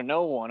back down to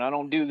no one. I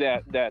don't do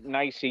that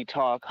nicey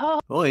talk.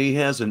 Well, he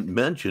hasn't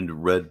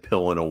mentioned Red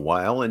Pill in a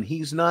while, and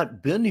he's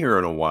not been here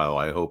in a while.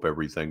 I hope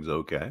everything's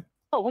okay.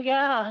 Oh,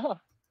 yeah.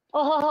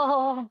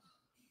 Oh,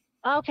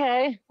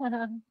 okay.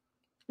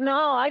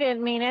 No, I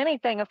didn't mean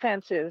anything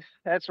offensive.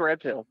 That's Red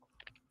Pill.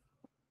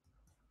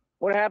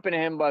 What happened to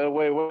him, by the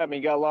way? What happened?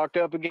 He got locked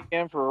up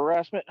again for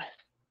harassment?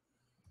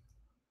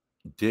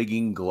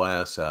 Digging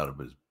glass out of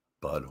his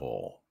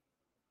butthole.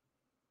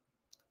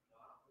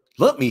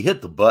 Let me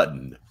hit the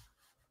button.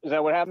 Is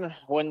that what happened?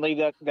 Wouldn't leave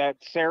that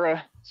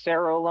Sarah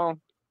alone?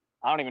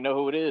 I don't even know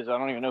who it is. I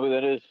don't even know who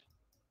that is.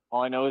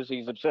 All I know is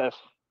he's obsessed.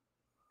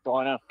 That's all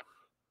I know.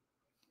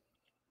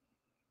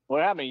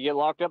 What happened? You get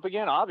locked up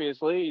again?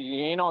 Obviously,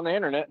 you ain't on the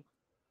internet.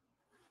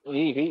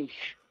 He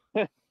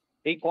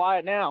be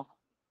quiet now.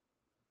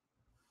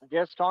 I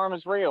guess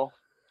karma's real.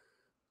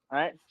 All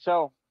right.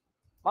 So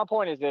my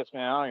point is this,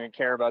 man. I don't even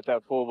care about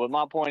that fool, but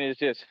my point is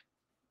just,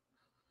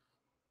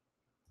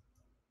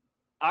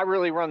 I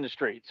really run the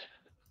streets.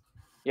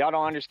 Y'all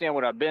don't understand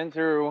what I've been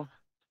through.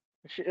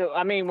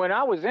 I mean, when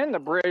I was in the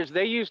bridge,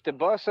 they used to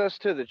bus us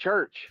to the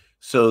church.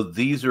 So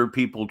these are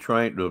people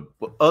trying to,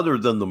 other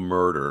than the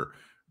murder,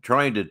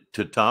 trying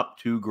to top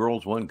 2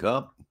 girls, 1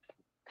 cup.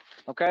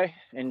 Okay,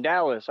 in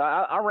Dallas.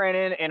 I ran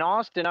in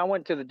Austin. I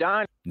went to the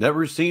diner.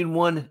 Never seen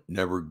one,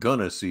 never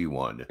gonna see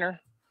one.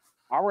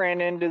 I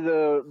ran into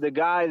the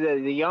guy, the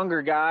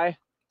younger guy,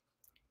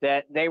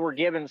 that they were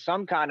giving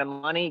some kind of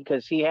money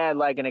because he had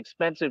like an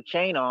expensive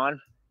chain on.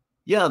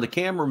 Yeah, the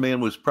cameraman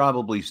was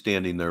probably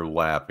standing there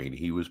laughing.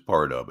 He was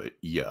part of it,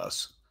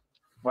 yes.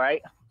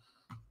 Right?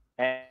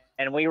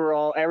 And we were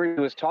all,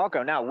 everybody was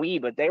talking, not we,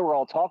 but they were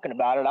all talking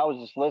about it. I was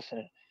just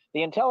listening.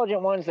 The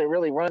intelligent ones that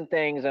really run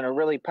things and are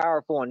really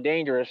powerful and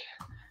dangerous,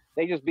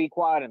 they just be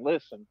quiet and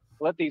listen.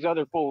 Let these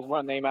other fools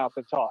run their mouth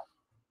and talk.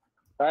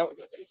 Right?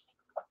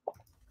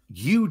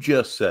 You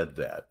just said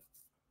that.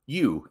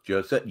 You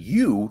just said,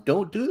 you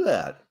don't do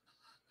that.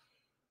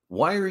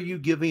 Why are you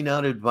giving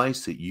out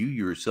advice that you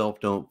yourself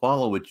don't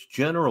follow? It's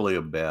generally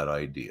a bad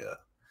idea.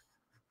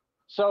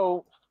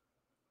 So,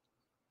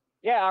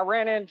 yeah, I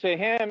ran into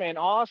him in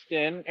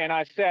Austin, and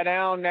I sat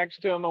down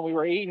next to him, and we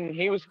were eating.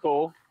 He was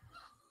cool.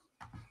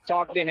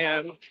 Talked to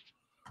him.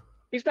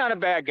 He's not a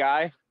bad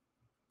guy.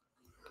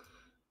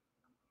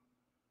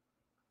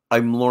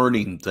 I'm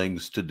learning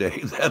things today.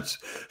 That's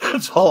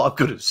all I'm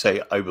going to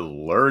say. I'm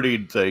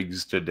learning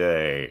things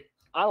today.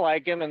 I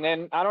like him, and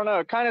then, I don't know,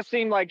 it kind of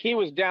seemed like he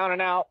was down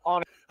and out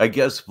on. I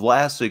guess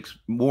Vlasic's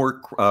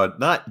more,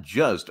 not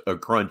just a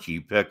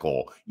crunchy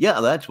pickle.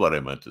 Yeah, that's what I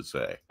meant to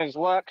say. His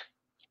luck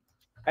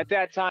at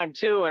that time,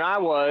 too, and I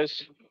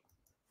was.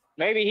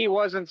 Maybe he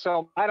wasn't,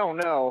 so I don't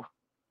know.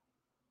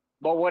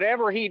 But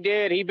whatever he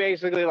did, he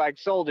basically like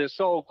sold his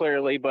soul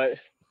clearly. But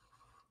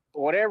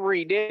whatever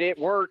he did, it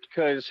worked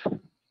because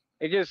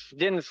it just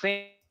didn't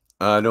seem.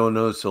 I don't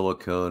know,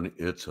 Silicone.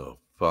 It's a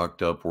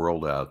fucked up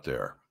world out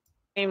there.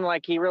 Seemed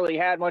like he really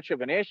had much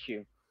of an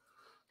issue.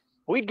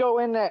 We'd go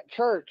in that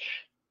church.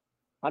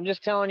 I'm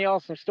just telling y'all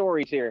some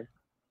stories here.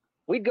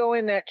 We'd go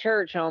in that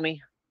church, homie.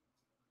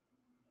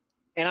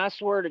 And I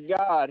swear to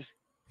God,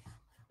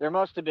 there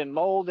must have been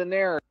mold in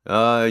there.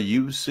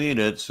 You've seen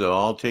it, so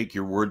I'll take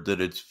your word that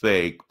it's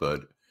fake,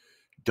 but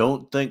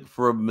don't think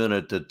for a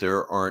minute that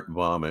there aren't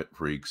vomit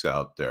freaks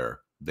out there.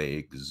 They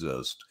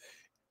exist.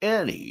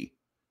 Any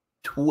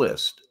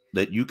twist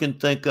that you can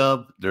think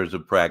of, there's a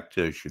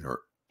practitioner.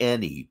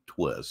 Any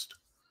twist.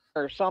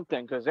 Or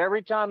something, because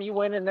every time you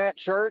went in that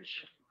church,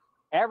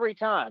 every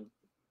time,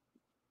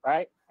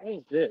 right? What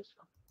is this?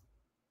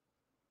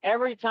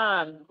 Every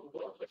time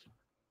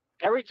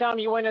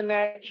you went in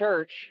that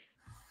church,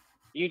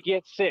 you'd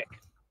get sick.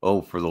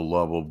 Oh, for the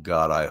love of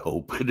God, I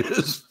hope it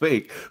is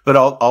fake. But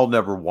I'll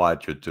never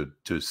watch it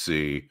to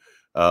see.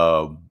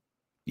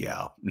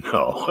 Yeah,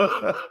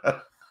 no.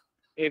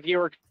 If you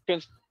were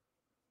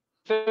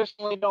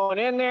consistently going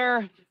in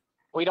there,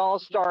 we'd all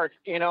start,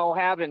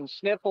 having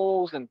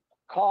sniffles and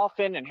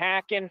coughing and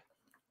hacking.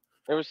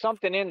 There was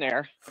something in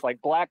there,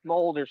 like black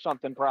mold or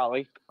something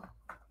probably.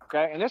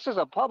 Okay, and this is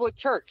a public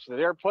church. So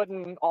they're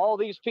putting all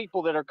these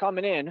people that are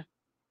coming in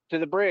to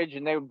the bridge,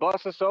 and they would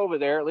bus us over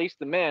there, at least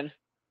the men,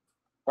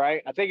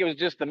 right? I think it was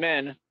just the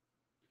men.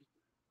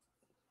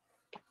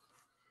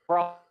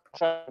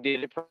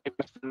 Did it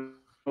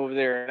over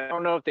there. I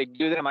don't know if they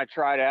do that. I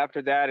tried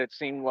after that. It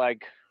seemed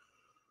like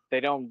they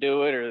don't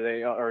do it,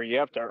 or you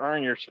have to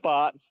earn your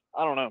spot.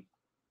 I don't know.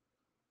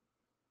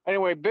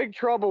 Anyway, Big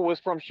Trouble was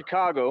from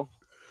Chicago.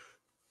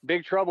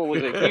 Big Trouble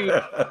was a huge.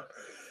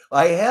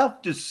 I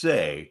have to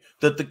say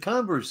that the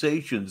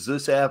conversations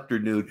this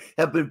afternoon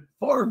have been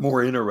far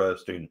more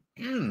interesting.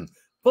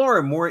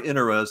 Far more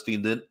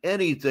interesting than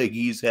anything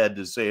he's had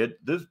to say.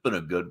 This has been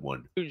a good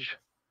one.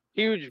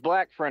 Huge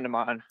black friend of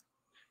mine,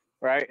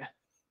 right?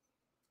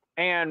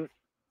 And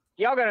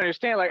y'all gotta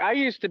understand, like, I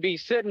used to be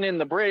sitting in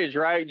the bridge,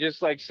 right?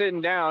 Just like sitting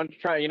down,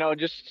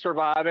 just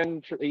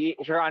surviving,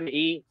 trying to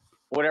eat,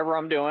 whatever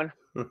I'm doing.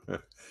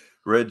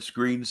 Red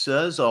Screen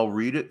says, I'll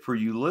read it for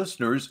you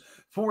listeners.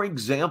 For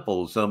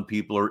example, some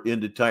people are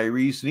into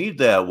Tyree Sneed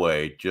that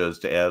way.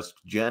 Just ask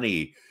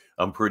Jenny.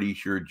 I'm pretty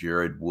sure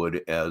Jared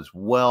would as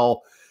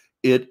well.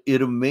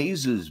 It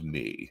amazes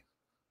me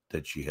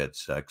that she had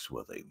sex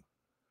with him.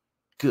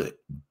 Good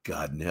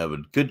God in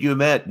heaven. Could you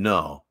imagine?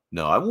 No,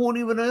 I won't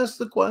even ask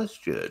the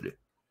question.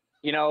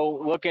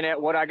 Looking at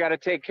what I got to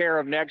take care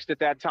of next at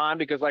that time,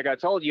 because like I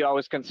told you, I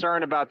was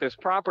concerned about this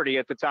property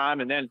at the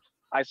time. And then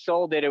I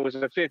sold it. It was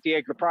a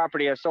 50-acre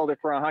property. I sold it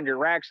for 100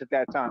 racks at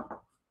that time.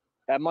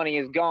 That money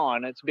is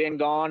gone. It's been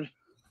gone.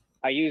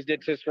 I used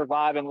it to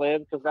survive and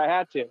live because I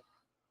had to,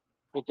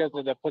 because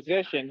of the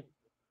position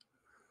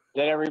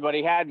that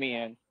everybody had me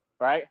in,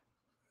 right?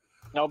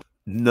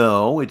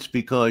 No, it's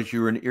because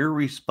you're an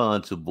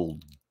irresponsible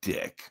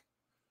dick.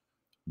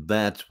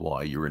 That's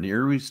why you're an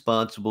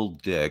irresponsible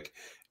dick.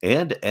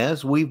 And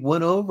as we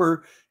went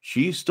over,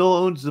 she still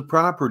owns the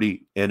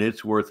property, and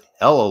it's worth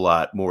hell a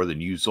lot more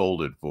than you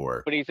sold it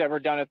for. But he's ever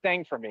done a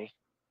thing for me.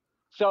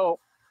 So,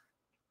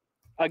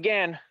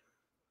 again,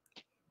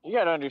 you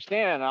got to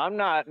understand, I'm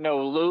not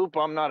no loop.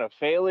 I'm not a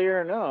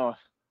failure. No.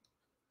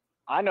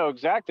 I know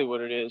exactly what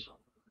it is.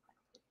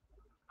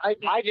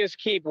 I just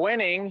keep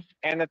winning,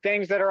 and the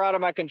things that are out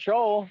of my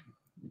control,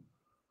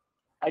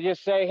 I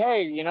just say,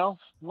 hey, I'm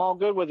all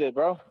good with it,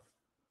 bro.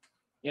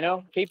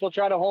 People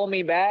try to hold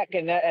me back,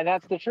 and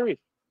that's the truth.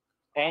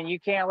 And you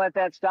can't let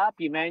that stop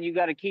you, man. You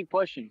got to keep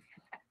pushing,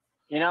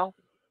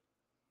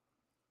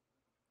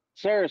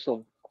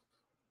 Seriously.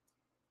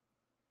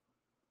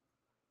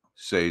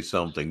 Say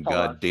something,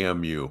 God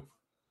damn you.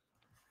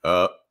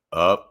 Up.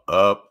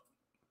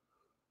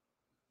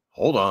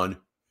 Hold on.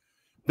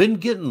 Been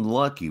getting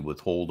lucky with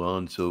hold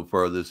on so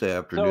far this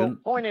afternoon.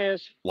 So, point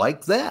is,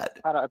 like that.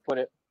 How do I put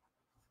it?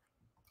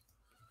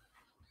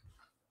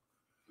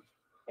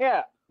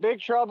 Yeah, Big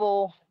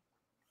Trouble.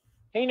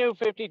 He knew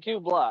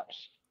 52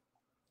 blocks.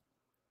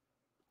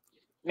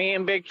 Me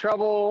and Big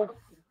Trouble.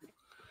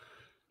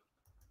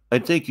 I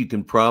think you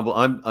can probably,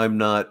 I'm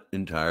not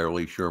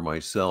entirely sure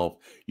myself.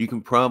 You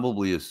can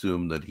probably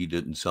assume that he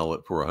didn't sell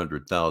it for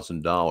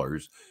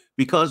 $100,000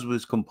 because of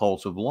his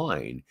compulsive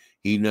lying.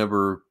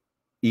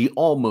 He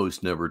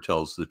almost never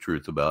tells the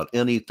truth about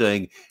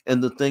anything.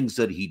 And the things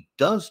that he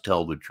does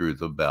tell the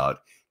truth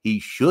about, he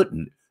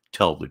shouldn't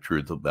tell the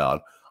truth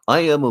about. I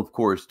am, of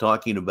course,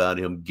 talking about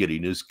him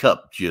getting his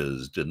cup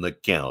jizzed in the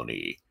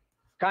county.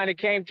 Kind of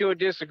came to a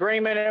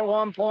disagreement at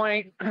one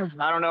point.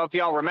 I don't know if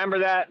y'all remember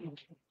that.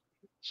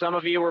 Some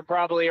of you were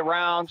probably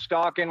around,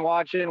 stalking,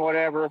 watching,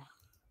 whatever.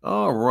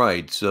 All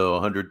right, so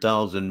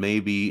 100,000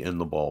 maybe in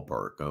the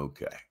ballpark.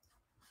 Okay.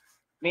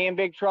 Me and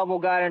Big Trouble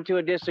got into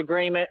a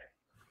disagreement.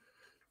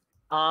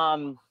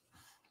 Because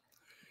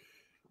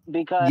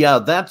yeah,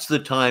 that's the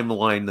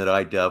timeline that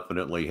I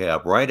definitely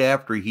have. Right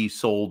after he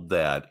sold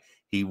that,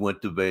 he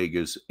went to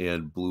Vegas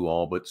and blew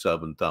all but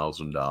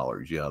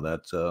 $7,000. Yeah,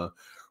 that's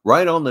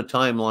right on the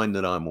timeline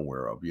that I'm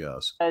aware of.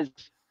 Yes.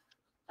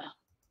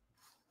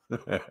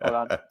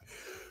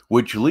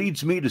 Which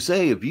leads me to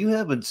say, if you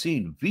haven't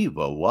seen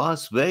Viva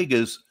Las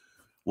Vegas,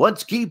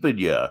 what's keeping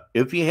you?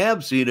 If you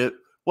have seen it,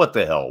 what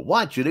the hell?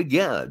 Watch it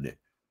again.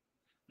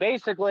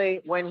 Basically,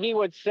 when he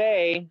would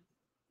say,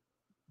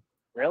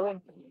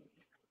 really?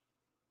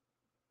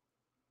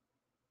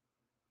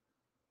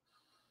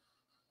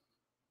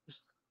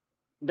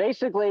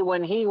 Basically,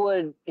 when he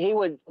would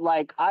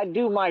like, I'd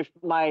do my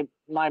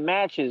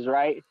matches,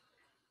 right?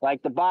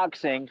 Like the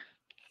boxing,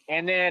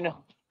 and then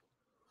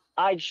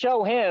I'd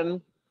show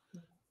him,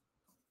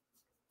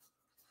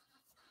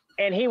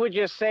 and he would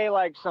just say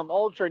like some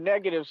ultra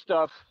negative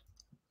stuff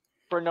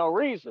for no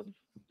reason.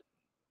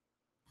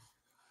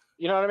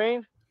 You know what I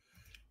mean?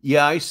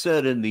 Yeah, I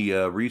said in the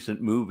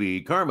recent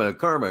movie Karma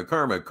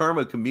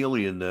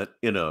Chameleon, that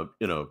in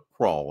a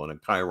crawl in a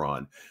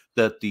Chiron,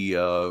 that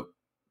the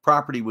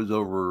property was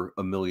over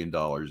 $1 million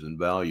in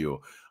value.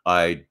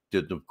 I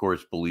didn't, of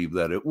course, believe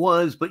that it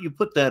was, but you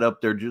put that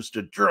up there just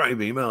to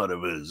drive him out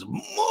of his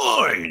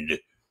mind.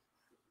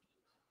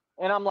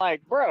 And I'm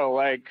like, bro,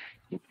 like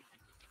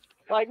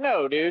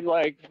no, dude,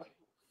 like,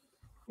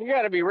 you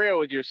got to be real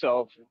with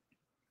yourself,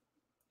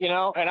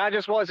 and I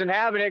just wasn't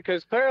having it,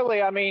 because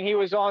clearly, I mean, he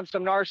was on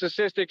some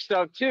narcissistic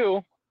stuff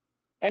too,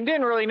 and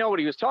didn't really know what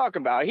he was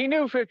talking about. He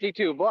knew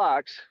 52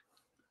 blocks.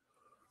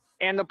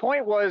 And the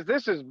point was,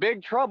 this is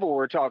Big Trouble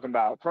we're talking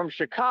about from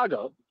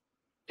Chicago.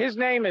 His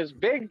name is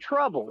Big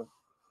Trouble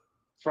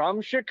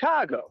from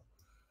Chicago.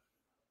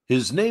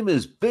 His name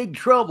is Big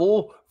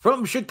Trouble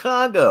from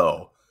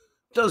Chicago.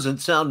 Doesn't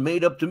sound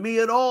made up to me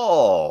at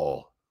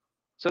all.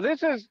 So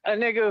this is a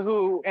nigga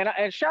who,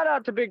 and shout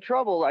out to Big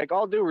Trouble, like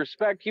all due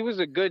respect, he was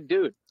a good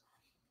dude.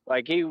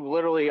 Like he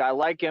literally, I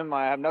like him.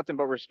 I have nothing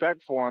but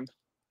respect for him.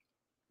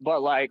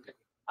 But like,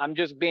 I'm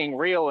just being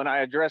real, and I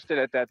addressed it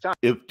at that time.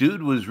 If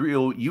dude was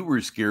real, you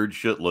were scared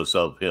shitless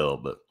of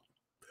him.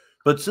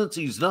 But since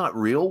he's not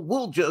real,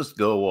 we'll just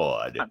go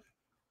on.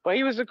 But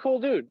he was a cool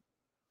dude.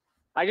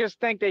 I just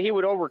think that he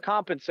would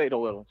overcompensate a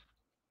little.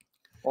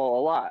 Well,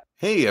 a lot.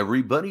 Hey,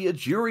 everybody,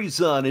 it's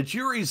Yuri's on. It's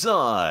Yuri's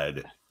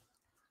on.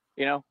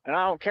 You know, and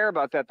I don't care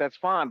about that. That's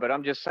fine. But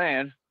I'm just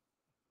saying,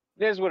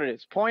 it is what it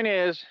is. Point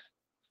is,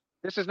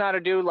 this is not a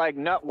dude like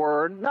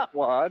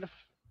Nutwad,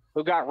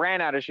 who got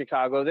ran out of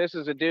Chicago. This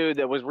is a dude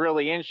that was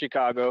really in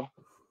Chicago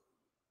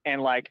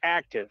and like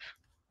active.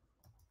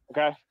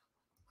 Okay.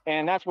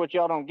 And that's what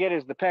y'all don't get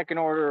is the pecking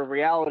order of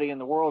reality in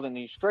the world in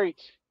these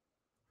streets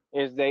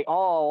is they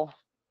all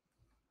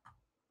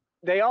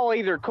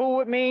either cool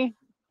with me.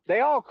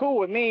 They all cool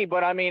with me,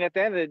 but I mean, at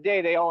the end of the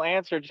day, they all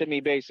answered to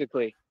me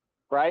basically.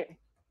 Right.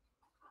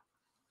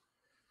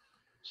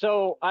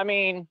 So, I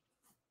mean,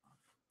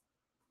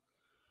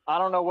 I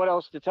don't know what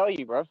else to tell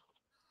you, bro.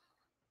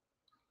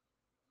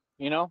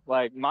 You know,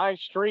 like my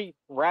street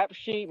rap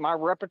sheet, my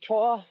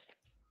repertoire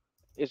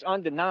is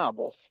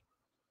undeniable.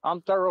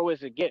 I'm thorough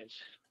as it gets.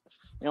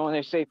 You know, when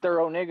they say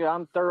thorough nigga,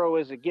 I'm thorough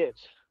as it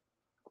gets.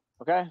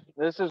 Okay?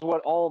 This is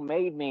what all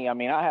made me. I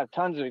mean, I have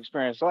tons of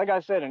experience. So like I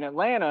said, in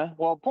Atlanta,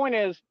 well, point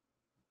is,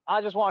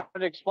 I just wanted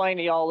to explain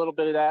to y'all a little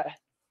bit of that.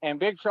 And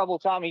Big Trouble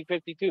taught me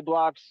 52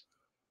 blocks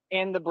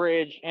in the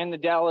bridge, in the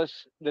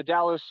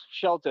Dallas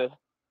shelter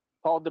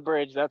called the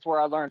bridge. That's where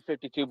I learned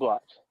 52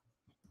 blocks.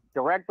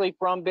 Directly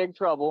from Big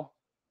Trouble.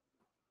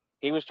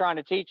 He was trying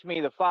to teach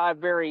me the 5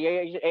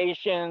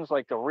 variations,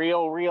 like the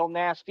real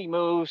nasty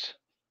moves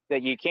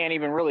that you can't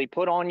even really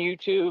put on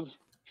YouTube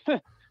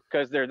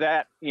because they're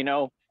that, you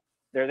know,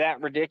 they're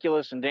that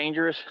ridiculous and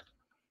dangerous.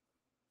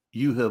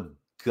 You have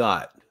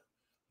got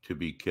to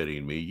be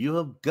kidding me. You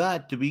have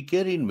got to be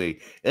kidding me.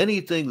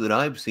 Anything that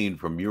I've seen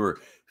from your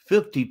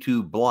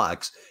 52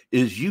 blocks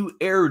is you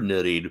air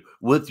knitting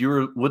with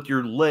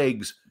your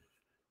legs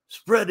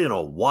spread in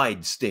a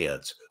wide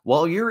stance.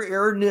 While you're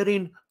air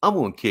knitting, I'm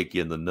going to kick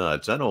you in the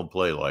nuts. I don't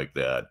play like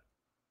that.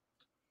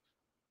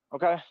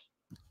 Okay.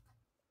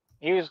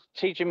 He was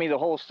teaching me the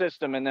whole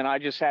system, and then I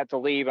just had to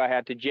leave. I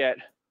had to jet,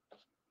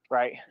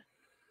 right?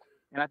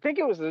 And I think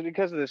it was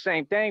because of the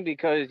same thing,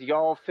 because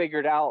y'all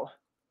figured out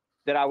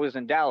that I was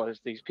in Dallas,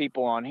 these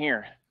people on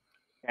here.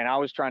 And I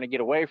was trying to get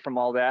away from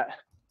all that.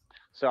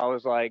 So I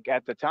was like,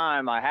 at the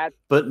time, I had.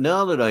 But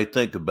now that I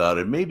think about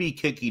it, maybe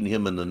kicking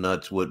him in the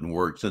nuts wouldn't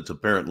work, since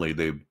apparently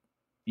they've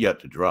yet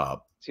to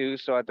drop.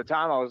 So at the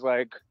time, I was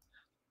like,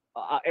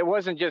 it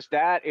wasn't just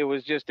that. It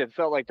was just, it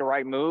felt like the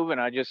right move. And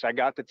I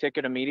got the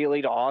ticket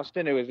immediately to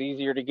Austin. It was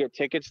easier to get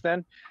tickets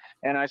then.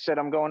 And I said,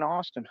 I'm going to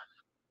Austin.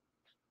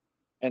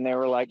 And they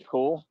were like,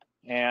 cool.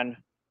 And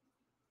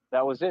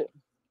that was it.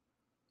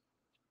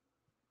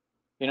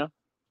 You know?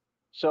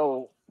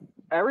 So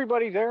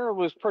everybody there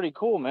was pretty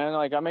cool, man.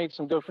 Like I made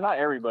some good, not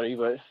everybody,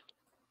 but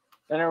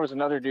then there was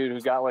another dude who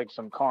got like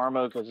some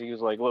karma because he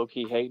was like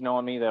low-key hating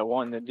on me. That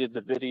one that did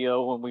the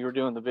video when we were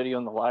doing the video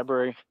in the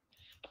library.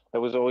 That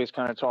was always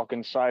kind of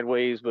talking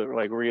sideways, but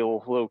like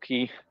real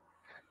low-key.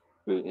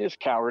 It's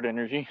coward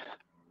energy.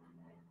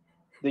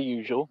 The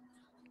usual.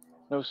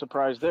 No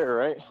surprise there,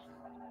 right?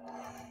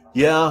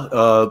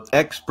 Yeah,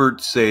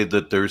 experts say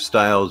that their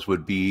styles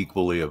would be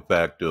equally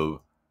effective.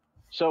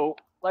 So,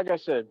 like I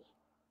said,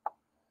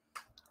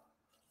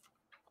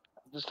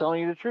 just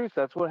telling you the truth.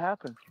 That's what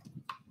happened.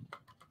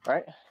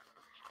 Right?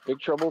 Big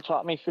Trouble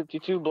taught me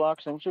 52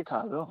 blocks in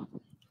Chicago.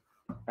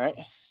 Right?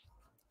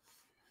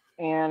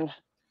 And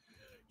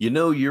you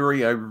know,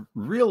 Yuri, I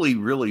really,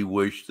 really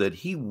wish that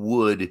he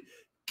would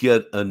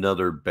get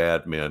another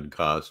Batman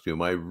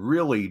costume. I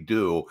really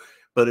do.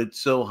 But it's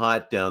so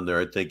hot down there.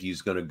 I think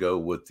he's going to go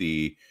with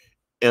the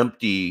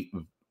empty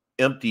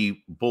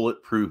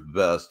bulletproof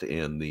vest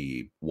and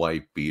the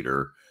wife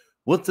beater.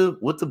 With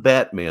the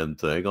Batman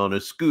thing on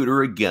a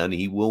scooter, again,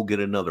 he will get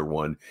another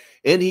one.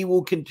 And he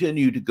will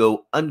continue to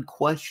go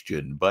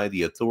unquestioned by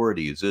the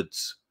authorities.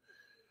 It's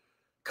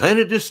kind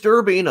of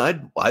disturbing.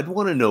 I'd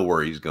want to know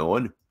where he's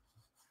going.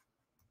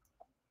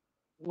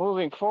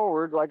 Moving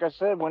forward, like I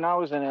said, when I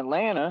was in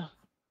Atlanta,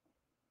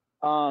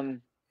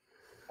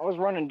 I was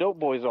running dope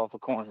boys off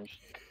of corners.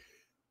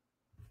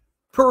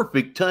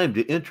 Perfect time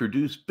to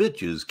introduce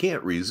bitches.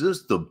 Can't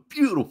resist the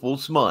beautiful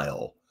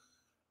smile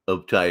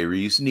of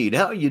Tyree Sneed.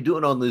 How are you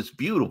doing on this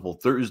beautiful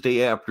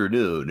Thursday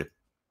afternoon? That's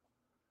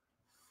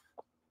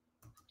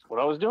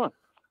what I was doing.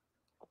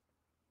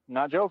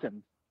 Not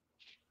joking.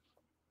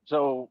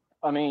 So,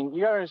 I mean,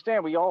 you gotta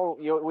understand, we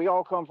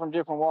all come from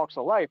different walks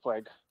of life.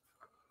 Like,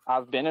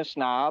 I've been a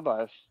snob.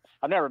 I've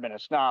I've never been a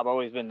snob. I've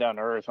always been down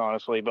to earth,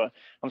 honestly. But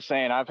I'm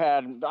saying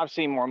I've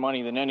seen more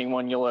money than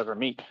anyone you'll ever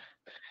meet,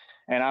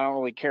 and I don't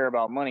really care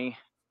about money.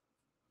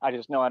 I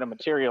just know how to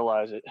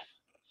materialize it.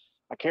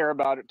 I care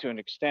about it to an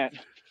extent.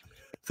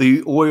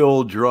 The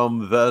oil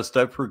drum vest.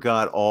 I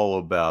forgot all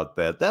about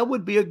that. That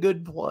would be a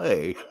good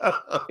play.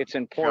 It's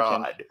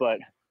important, God. but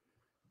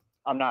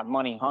I'm not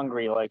money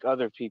hungry like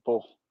other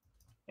people.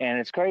 And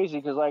it's crazy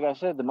because, like I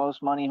said, the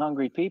most money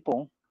hungry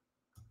people.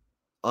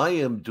 I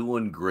am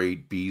doing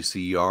great,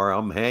 BCR.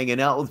 I'm hanging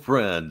out with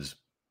friends.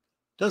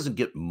 Doesn't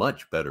get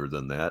much better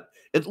than that.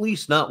 At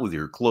least not with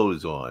your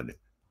clothes on.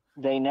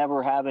 They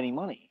never have any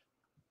money.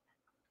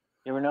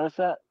 You ever notice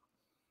that?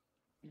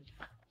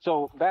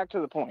 So back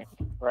to the point,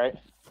 right?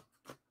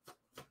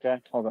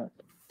 Okay, hold on.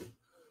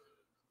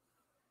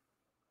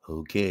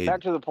 Okay.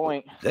 Back to the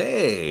point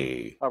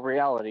Hey. of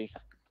reality.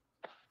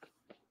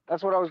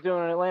 That's what I was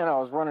doing in Atlanta.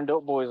 I was running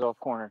dope boys off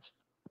corners.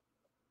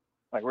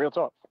 Like, real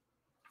talk.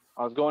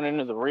 I was going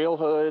into the real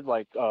hood,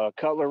 like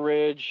Cutler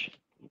Ridge.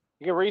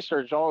 You can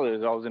research all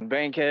this. I was in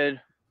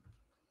Bankhead.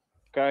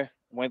 Okay.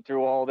 Went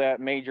through all that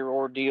major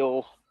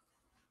ordeal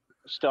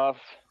stuff.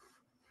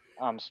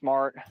 I'm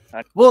smart.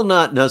 Well,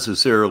 not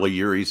necessarily,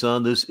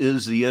 Yuri-san. This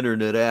is the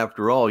internet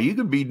after all. You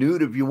can be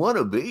nude if you want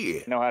to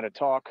be. Know how to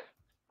talk.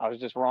 I was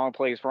just wrong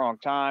place, wrong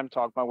time.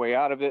 Talked my way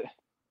out of it.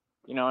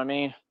 You know what I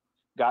mean?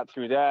 Got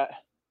through that,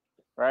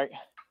 right?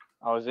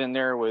 I was in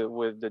there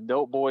with the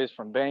dope boys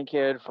from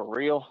Bankhead for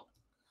real.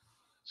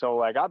 So,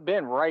 like, I've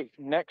been right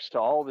next to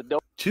all the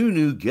dope. 2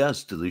 new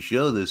guests to the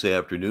show this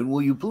afternoon.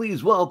 Will you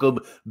please welcome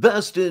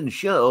Best in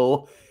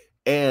Show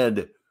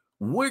and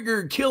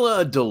Wigger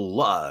Killer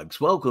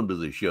Deluxe. Welcome to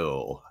the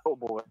show.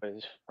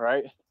 Boys,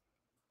 right?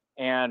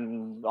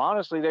 And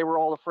honestly, they were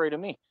all afraid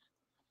of me.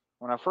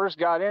 When I first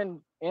got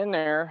in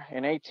there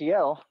in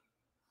ATL,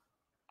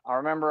 I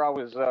remember I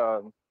was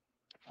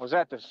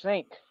at the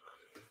sink,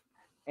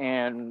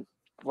 and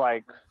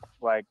like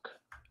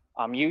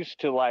I'm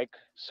used to like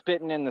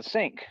spitting in the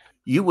sink.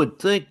 You would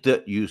think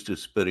that used to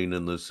spitting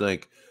in the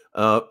sink.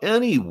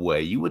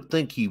 Anyway, you would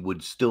think he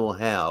would still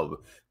have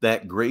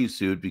that gray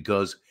suit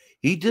because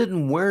he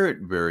didn't wear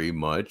it very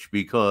much,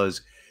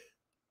 because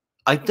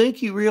I think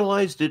he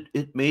realized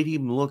it made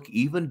him look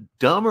even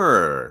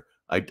dumber.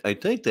 I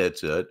think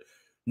that's it.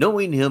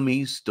 Knowing him,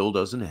 he still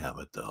doesn't have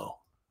it, though.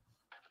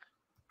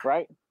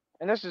 Right?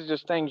 And this is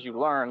just things you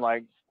learn.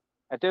 Like,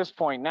 at this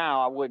point now,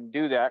 I wouldn't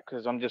do that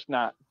because I'm just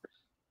not,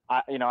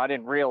 I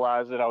didn't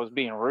realize that I was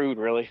being rude,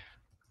 really.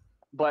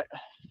 But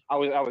I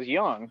was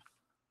young.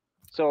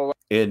 So,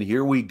 and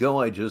here we go.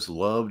 I just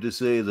love to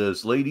say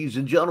this. Ladies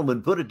and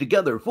gentlemen, put it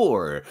together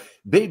for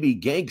Baby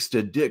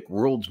Gangsta Dick,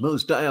 world's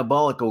most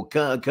diabolical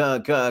grip.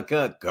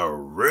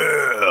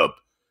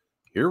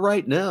 Here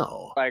right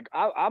now. Like,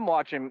 I've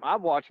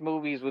watched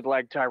movies with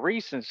like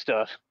Tyree and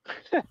stuff.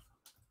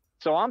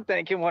 So I'm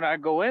thinking when I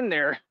go in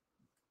there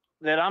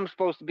that I'm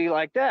supposed to be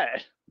like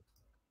that.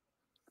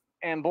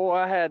 And boy,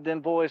 I had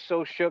them boys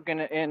so shook in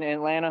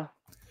Atlanta.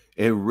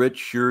 And Rich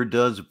sure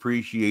does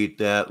appreciate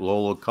that,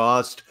 Lola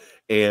Cost.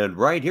 And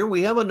right here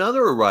we have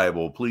another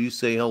arrival. Please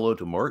say hello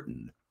to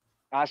Martin.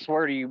 I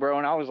swear to you, bro.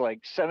 And I was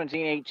like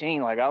 17,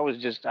 18. Like, I was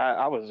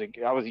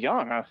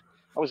young. I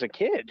was a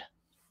kid,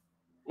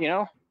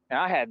 and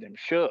I had them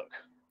shook.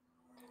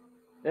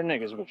 Them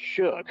niggas was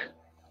shook.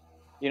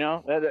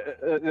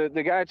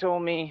 The guy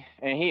told me,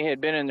 and he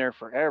had been in there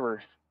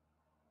forever.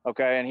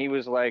 Okay. And he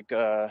was like,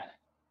 to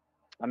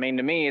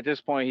me at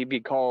this point, he'd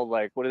be called,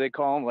 like, what do they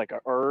call him? Like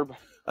a herb.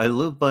 I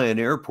live by an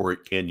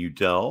airport. Can you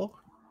tell?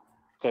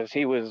 Because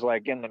he was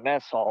like in the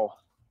mess hall.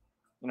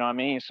 You know what I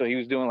mean? So he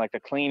was doing like the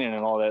cleaning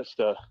and all that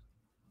stuff.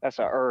 That's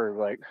a herb.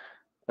 Like,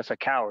 that's a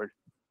coward.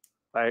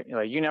 Right?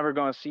 Like, you're not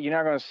going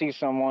to see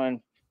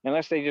someone,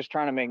 unless they just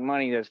trying to make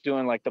money, that's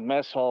doing like the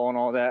mess hall and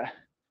all that,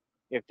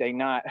 if they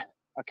not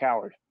a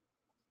coward.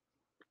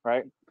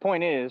 Right?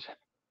 Point is,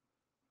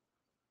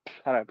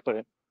 how do I put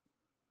it?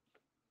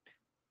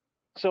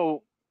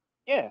 So,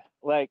 yeah,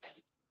 like,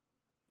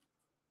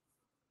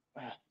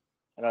 how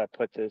do I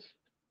put this?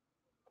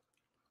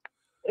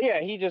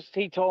 Yeah,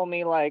 he told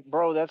me, like,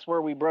 bro, that's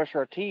where we brush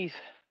our teeth.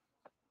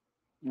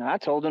 And I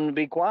told him to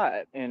be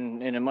quiet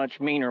in a much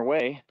meaner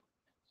way.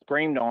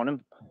 Screamed on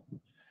him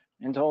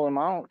and told him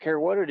I don't care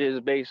what it is,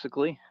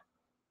 basically.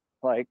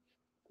 Like,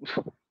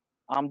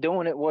 I'm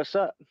doing it, what's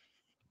up?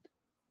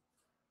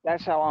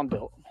 That's how I'm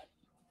built.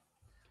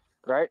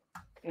 Right?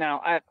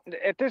 Now, at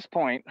this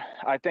point,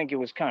 I think it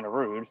was kind of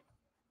rude,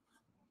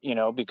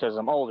 because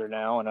I'm older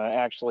now and I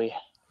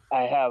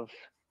have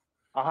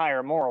a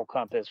higher moral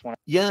compass.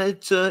 Yeah,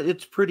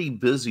 it's pretty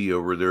busy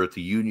over there at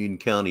the Union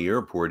County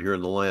Airport here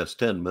in the last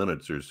 10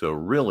 minutes or so.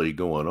 Really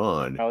going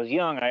on. I was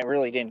young. I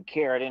really didn't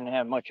care. I didn't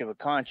have much of a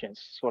conscience.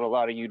 That's what a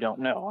lot of you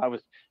don't know. I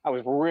was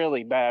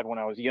really bad when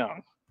I was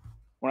young.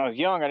 When I was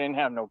young, I didn't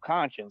have no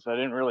conscience. I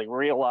didn't really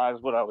realize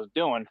what I was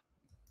doing,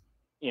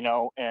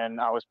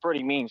 and I was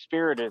pretty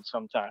mean-spirited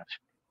sometimes.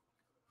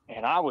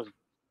 And I was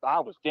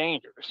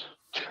dangerous.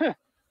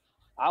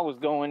 I was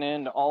going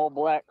into all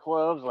black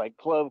clubs like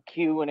Club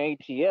Q and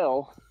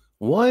ATL.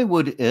 Why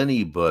would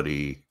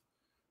anybody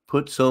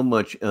put so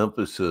much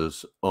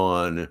emphasis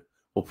on,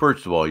 well,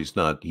 first of all, he's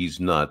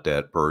not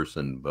that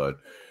person, but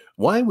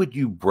why would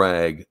you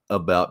brag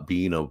about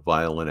being a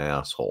violent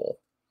asshole?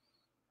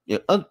 Yeah,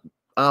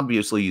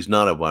 obviously he's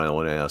not a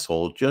violent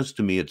asshole. Just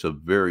to me, it's a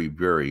very,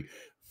 very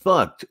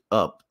fucked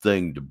up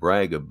thing to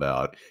brag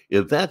about.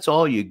 If that's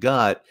all you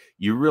got,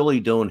 you really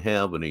don't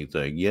have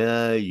anything.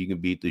 Yeah, you can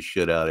beat the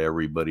shit out of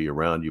everybody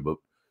around you, but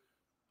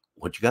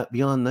what you got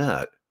beyond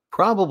that?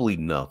 Probably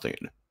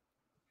nothing.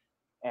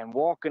 And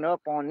walking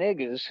up on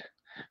niggas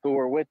who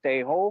were with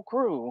their whole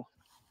crew.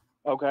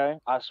 Okay,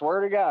 I swear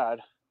to God.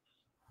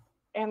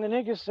 And the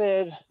nigga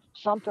said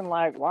something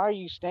like, "Why are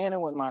you standing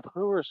with my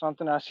crew?" or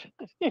something. I said,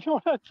 you know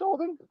what I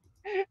told him?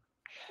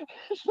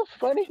 It's the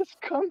funniest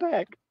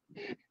comeback.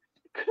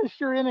 Because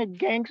you're in a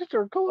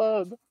gangster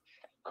club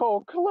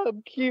called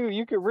Club Q.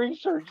 You can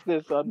research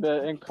this, I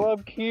bet. And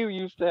Club Q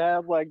used to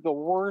have like the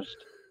worst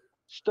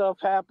stuff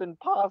happen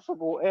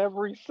possible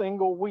every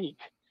single week.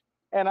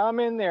 And I'm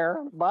in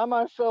there by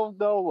myself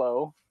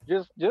dolo,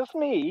 just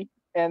me,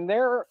 and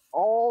they're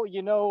all,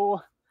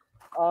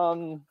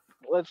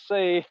 let's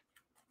say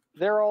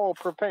they're all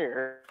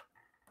prepared.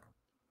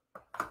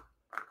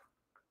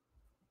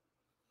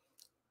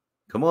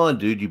 Come on,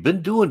 dude. You've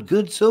been doing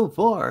good so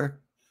far.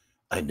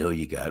 I know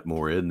you got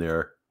more in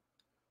there.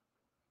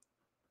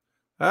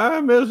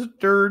 Hi,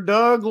 Mr.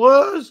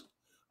 Douglas.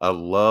 I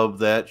love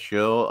that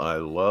show. I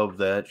love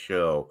that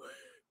show.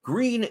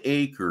 Green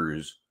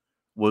Acres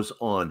was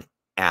on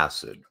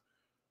acid.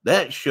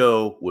 That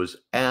show was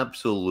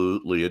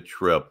absolutely a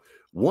trip.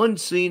 One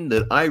scene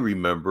that I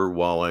remember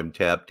while I'm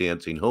tap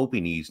dancing,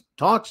 hoping he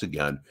talks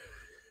again,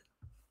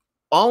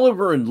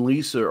 Oliver and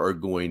Lisa are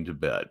going to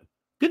bed.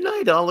 Good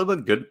night, Oliver.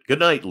 Good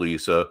night,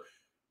 Lisa.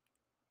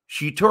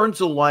 She turns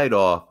the light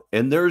off,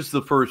 and there's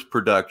the first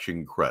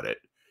production credit.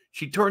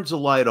 She turns the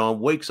light on,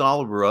 wakes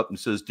Oliver up, and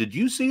says, "Did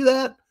you see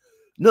that?"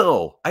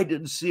 "No, I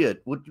didn't see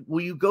it.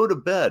 Will you go to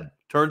bed?"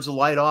 Turns the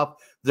light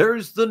off.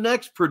 There's the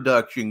next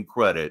production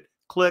credit.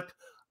 Click.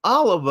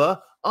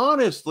 "Oliver,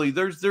 honestly,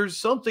 there's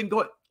something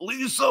going.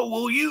 Lisa,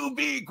 will you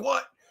be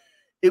quiet?"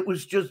 It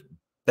was just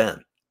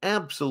bent,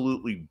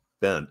 absolutely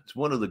bent. It's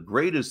one of the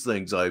greatest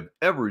things I've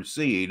ever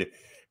seen.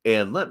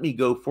 And let me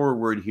go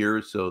forward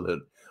here so that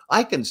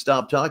I can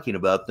stop talking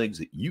about things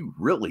that you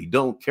really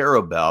don't care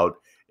about,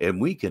 and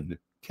we can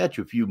catch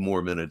a few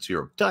more minutes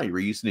here of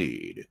Tyree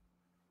Sneed.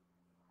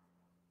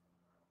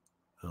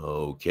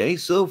 Okay,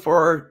 so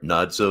far,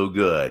 not so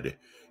good.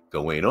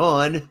 Going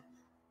on.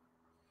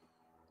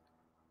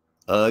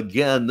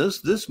 Again,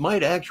 this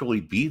might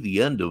actually be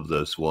the end of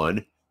this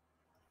one.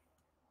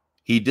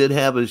 He did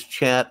have his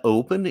chat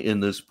open in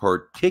this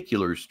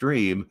particular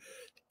stream,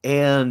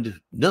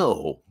 and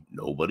no,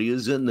 nobody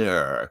is in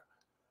there.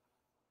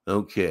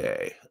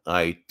 Okay,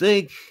 I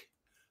think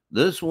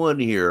this one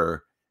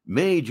here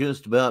may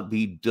just about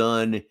be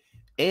done,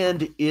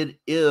 and it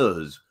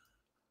is.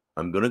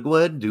 I'm going to go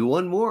ahead and do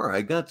one more.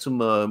 I got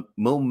some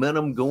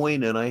momentum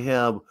going, and I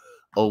have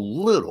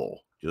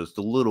just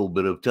a little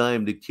bit of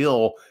time to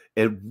kill.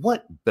 And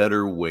what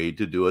better way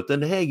to do it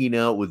than hanging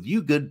out with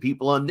you good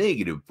people on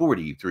Negative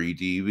 43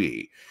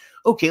 TV?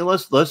 Okay,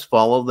 let's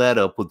follow that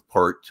up with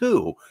part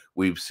 2.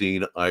 We've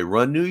seen I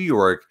Run New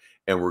York,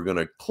 and we're going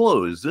to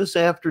close this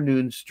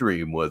afternoon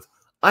stream with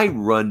I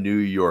Run New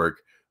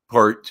York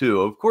part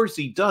 2. Of course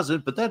he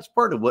doesn't, but that's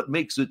part of what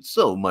makes it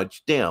so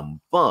much damn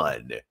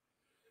fun.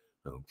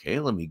 Okay,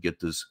 let me get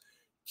this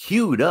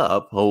queued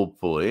up.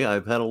 Hopefully,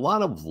 I've had a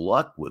lot of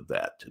luck with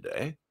that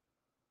today.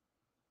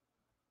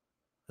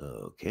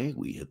 Okay,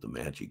 we hit the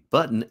magic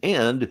button,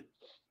 and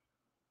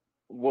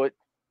What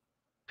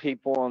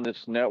people on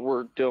this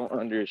network don't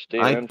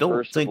understand. I don't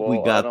first think of we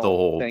all, got I the don't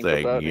whole think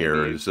thing about any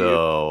here. of you.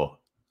 So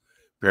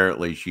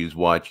apparently, she's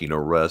watching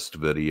arrest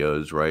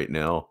videos right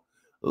now.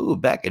 Ooh,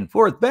 back and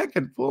forth, back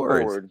and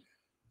forth. Forward.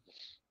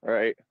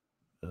 Right.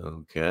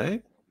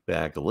 Okay,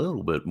 back a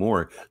little bit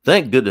more.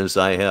 Thank goodness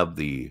I have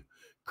the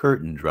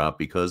curtain drop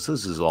because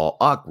this is all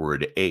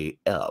awkward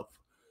AF.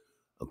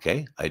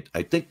 Okay,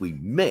 I think we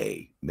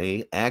may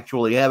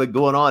actually have it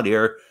going on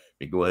here.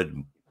 Let me go ahead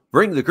and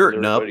bring the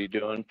curtain up. Everybody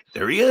doing?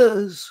 There he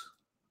is.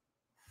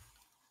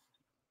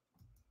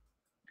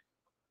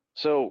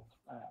 So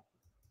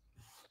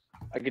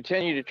I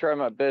continue to try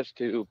my best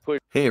to push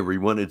Hey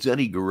everyone, it's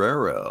Eddie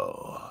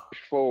Guerrero.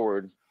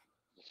 forward.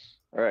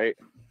 Right.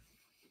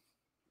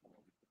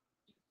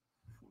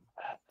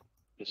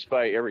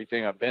 Despite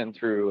everything I've been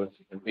through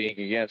and being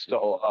against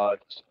all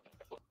odds.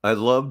 I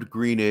loved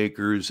Green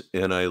Acres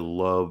and I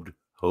loved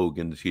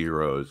Hogan's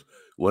Heroes.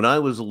 When I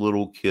was a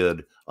little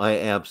kid, I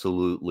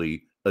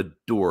absolutely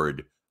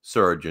adored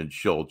Sergeant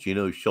Schultz. You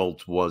know,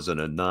 Schultz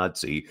wasn't a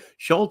Nazi.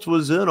 Schultz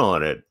was in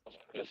on it.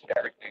 Just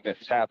everything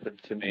that's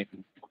happened to me.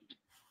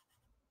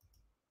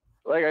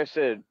 Like I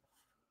said,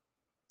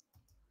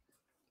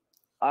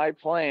 I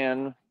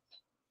plan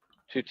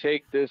to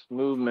take this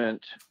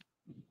movement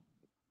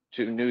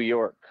to New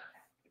York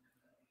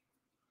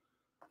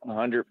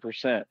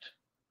 100%.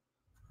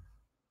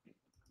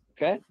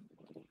 Okay?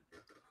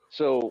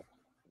 So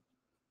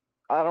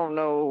I don't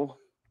know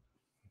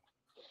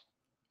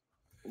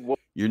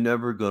You're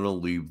never going to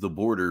leave the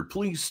border.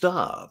 Please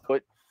stop.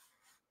 What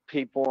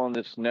people on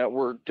this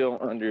network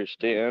don't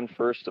understand,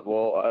 first of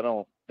all, I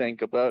don't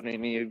think about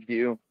any of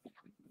you.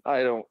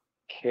 I don't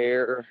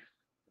care.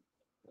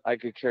 I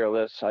could care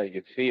less how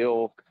you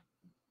feel.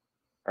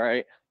 All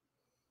right.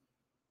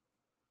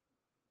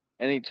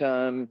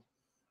 Anytime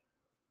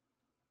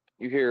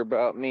you hear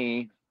about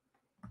me,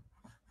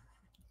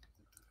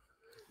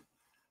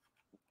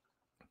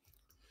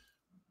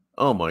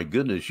 Oh my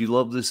goodness, you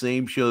love the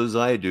same shows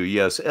I do.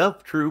 Yes,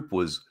 F Troop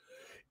was.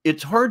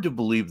 It's hard to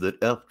believe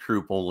that F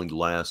Troop only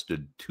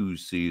lasted 2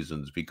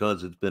 seasons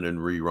because it's been in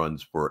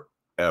reruns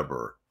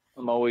forever.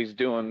 I'm always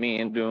doing me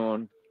and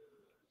doing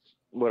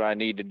what I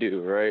need to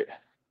do, right?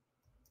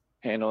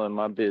 Handling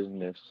my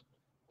business,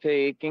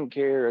 taking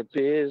care of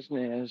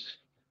business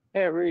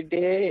every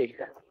day,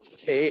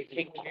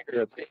 taking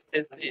care of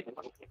business.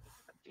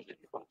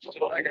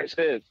 So, like I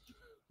said,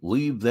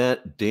 Leave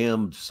that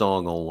damned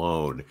song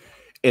alone.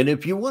 And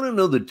if you want to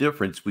know the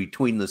difference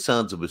between the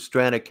sounds of a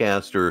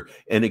Stratocaster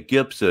and a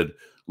Gibson,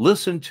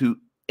 listen to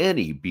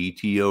any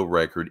BTO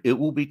record. It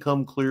will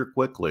become clear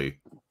quickly.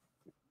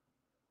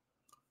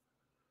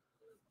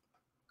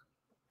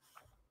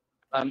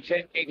 I'm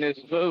taking this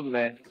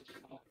movement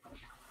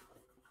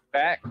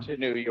back to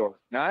New York,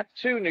 not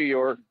to New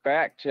York,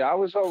 back to, I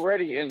was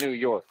already in New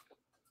York.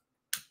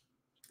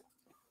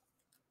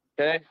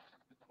 Okay?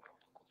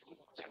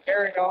 To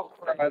carry off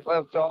where I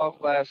left off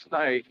last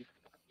night,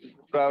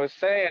 what I was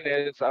saying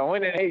is I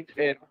went and ate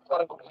in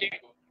Club Q,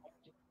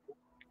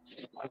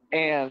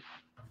 and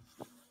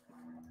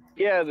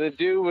yeah, the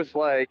dude was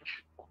like,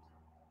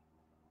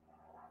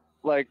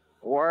 why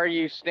are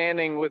you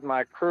standing with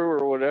my crew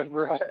or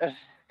whatever?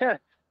 I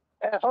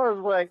was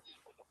like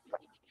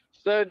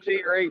 17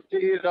 or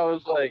 18. I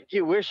was like,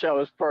 you wish I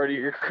was part of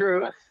your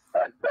crew.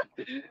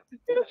 It's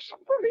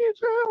funny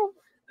as hell.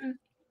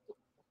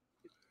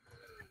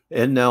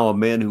 And now a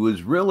man who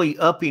is really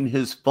upping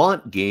his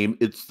font game.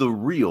 It's the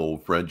real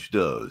French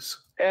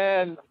Dose.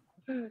 And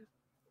I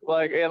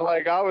was kind of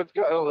like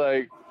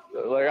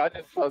I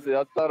just thought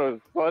I thought it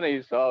was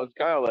funny, so I was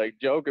kind of like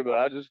joking, but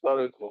I just thought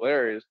it was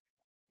hilarious.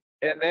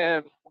 And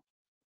then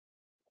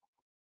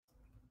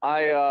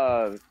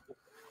I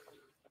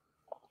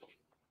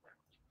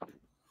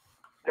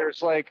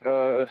there's like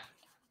a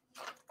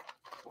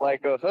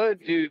hood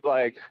dude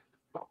like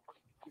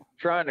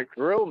trying to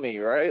grill me,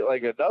 right?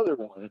 Like another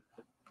one.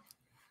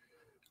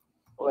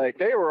 Like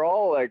they were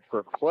all like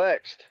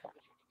perplexed.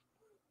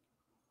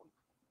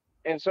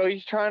 And so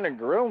he's trying to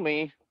grill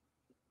me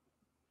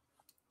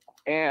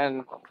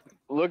and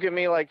look at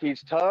me like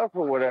he's tough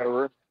or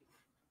whatever.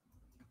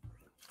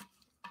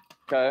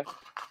 Okay.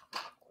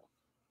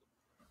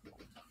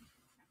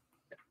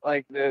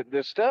 Like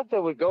the stuff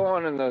that would go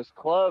on in those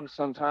clubs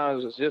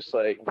sometimes was just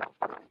like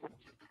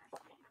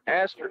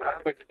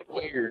astronomically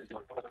weird.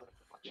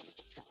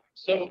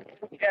 So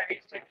yeah,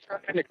 he's like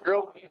trying to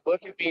grill me,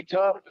 look at me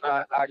tough,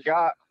 and I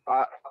got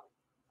on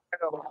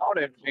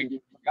him and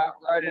got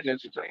right in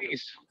his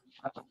face,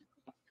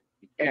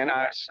 and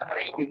I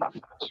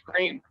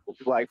screamed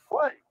like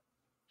what?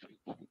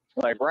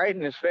 Like right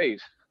in his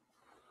face,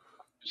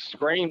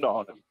 screamed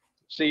on him.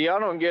 See, y'all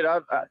don't get.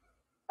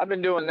 I've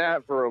been doing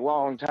that for a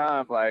long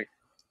time. Like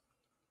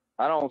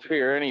I don't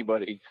fear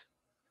anybody.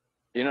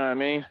 You know what I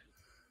mean?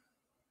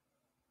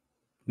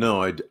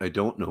 No, I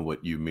don't know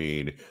what you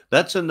mean.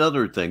 That's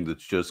another thing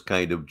that's just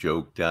kind of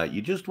joked out.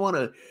 You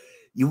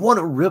want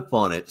to rip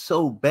on it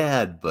so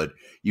bad, but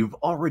you've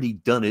already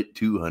done it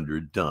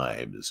 200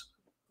 times.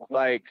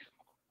 Like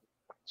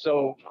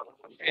so,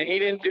 and he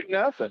didn't do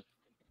nothing.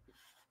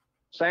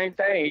 Same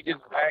thing. He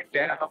just backed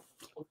down.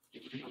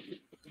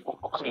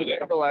 So they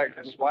were like,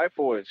 "This white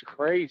boy is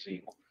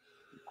crazy,"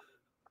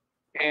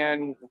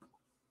 and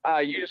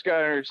you just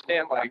gotta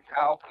understand like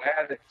how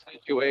bad the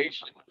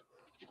situation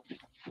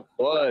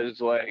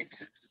was. Like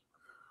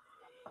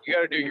you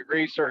gotta do your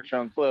research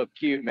on Club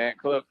Q, man.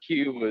 Club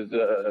Q was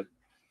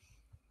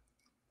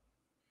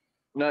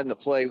nothing to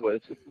play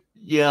with.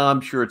 Yeah,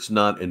 I'm sure it's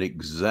not an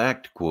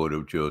exact quote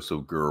of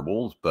Joseph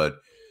Goebbels,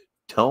 but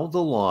tell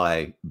the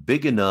lie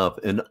big enough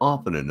and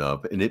often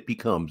enough, and it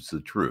becomes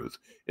the truth.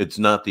 It's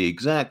not the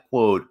exact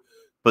quote,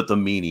 but the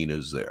meaning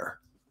is there.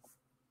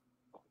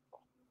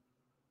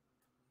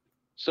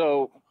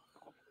 So,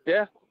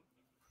 yeah,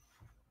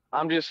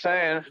 I'm just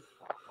saying,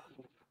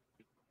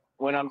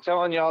 when I'm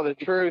telling y'all the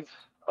truth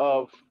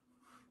of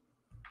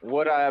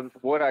what I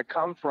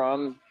come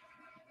from,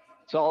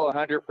 it's all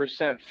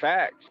 100%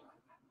 fact.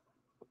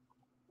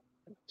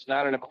 It's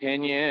not an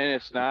opinion.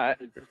 It's not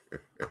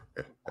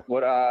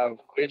what I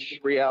wish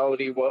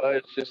reality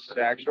was. It's just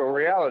actual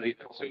reality.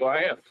 That's who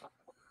I am.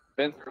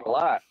 Been through a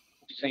lot.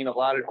 Seen a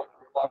lot of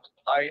walks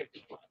of life.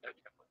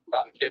 A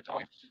lot of kids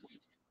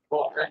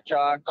with drink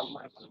jocks.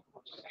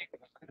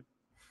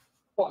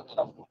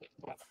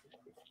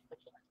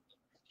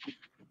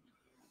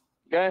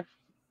 Okay.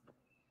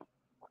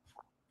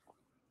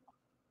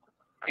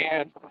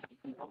 And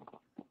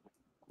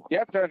you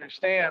have to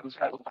understand,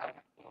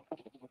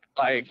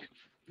 like,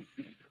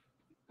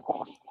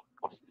 how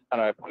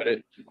do I put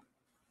it?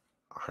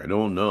 I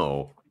don't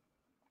know.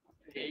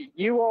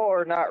 You all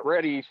are not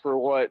ready for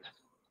what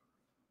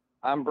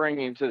I'm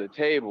bringing to the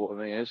table. I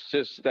mean, it's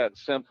just that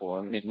simple.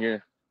 I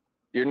mean,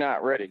 you're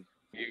not ready.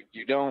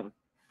 You don't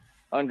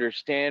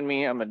understand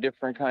me. I'm a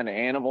different kind of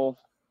animal,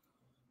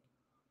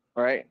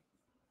 right?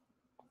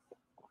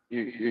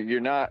 You're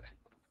not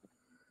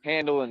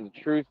handling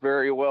the truth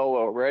very well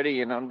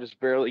already, and I'm just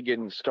barely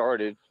getting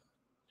started.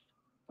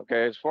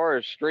 Okay, as far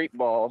as street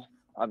ball,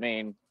 I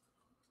mean,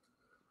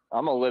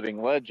 I'm a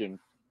living legend.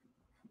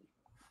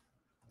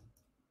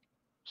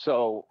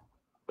 So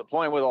the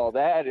point with all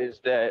that is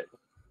that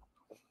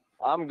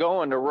I'm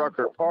going to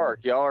Rucker Park.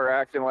 Y'all are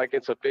acting like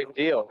it's a big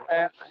deal.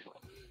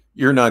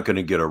 You're not going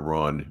to get a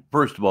run.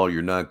 First of all,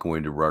 you're not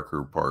going to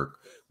Rucker Park.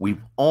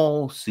 We've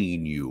all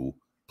seen you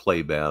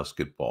play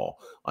basketball.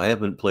 I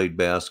haven't played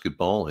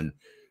basketball in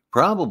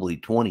probably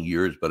 20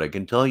 years, but I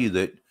can tell you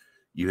that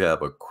you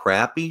have a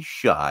crappy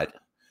shot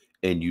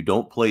and you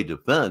don't play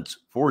defense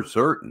for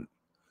certain.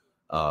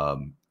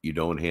 You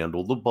don't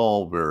handle the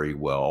ball very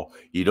well.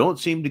 You don't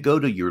seem to go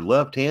to your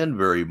left hand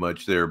very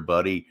much there,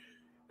 buddy.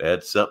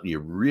 That's something you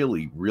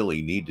really,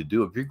 really need to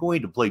do. If you're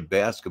going to play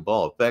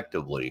basketball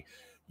effectively,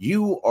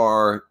 you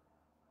are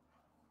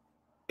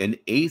an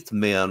 8th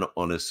man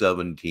on a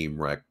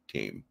 7-team rec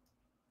team.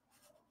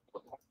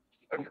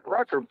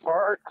 Rucker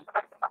Park?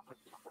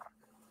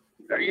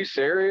 Are you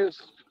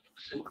serious?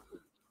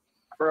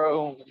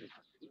 Bro,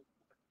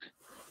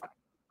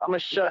 I'm gonna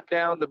shut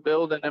down the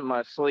building in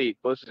my sleep.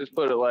 Let's just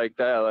put it like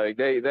that. Like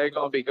they're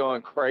gonna be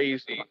going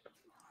crazy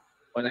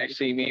when they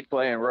see me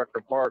playing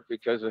Rucker Park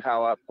because of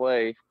how I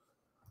play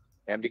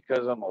and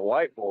because I'm a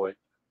white boy.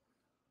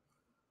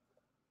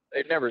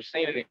 They've never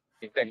seen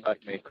anything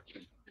like me.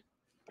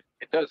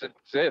 It doesn't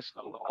exist.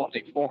 I'm the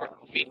only form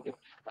of me.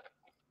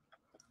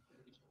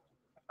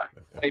 I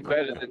play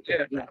better than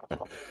them.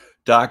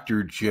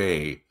 Dr.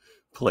 J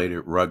played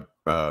at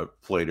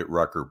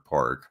Rucker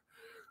Park.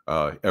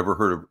 Ever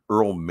heard of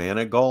Earl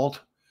Manigault?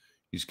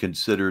 He's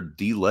considered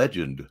the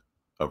legend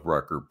of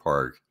Rucker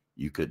Park.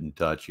 You couldn't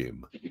touch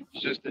him.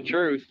 It's just the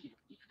truth.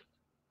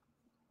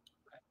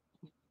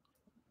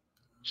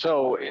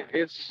 So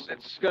it's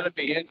going to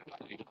be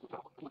interesting.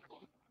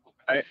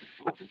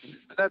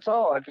 That's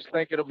all. I just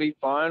think it'll be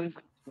fun.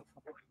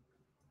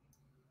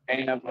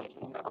 And I'm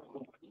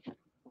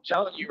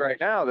telling you right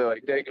now, they're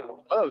going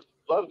to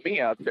love me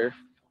out there.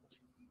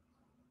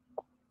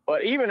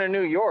 But even in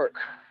New York,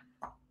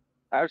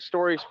 I have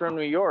stories from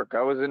New York.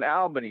 I was in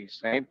Albany,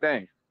 same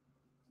thing.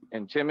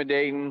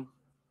 Intimidating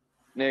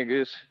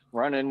niggas,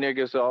 running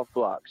niggas off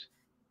blocks.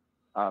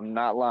 I'm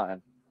not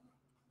lying.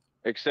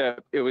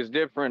 Except it was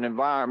different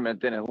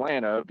environment than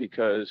Atlanta,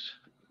 because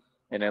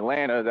in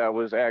Atlanta, that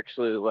was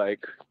actually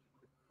like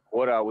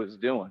what I was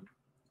doing,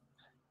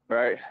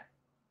 right?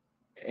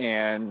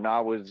 And I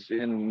was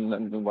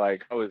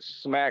I was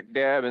smack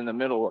dab in the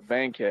middle of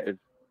Bankhead,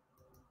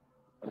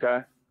 okay?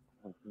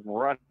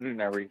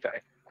 Running everything.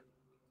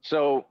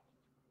 So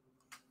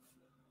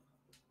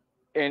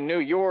in New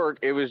York,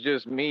 it was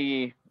just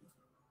me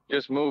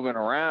just moving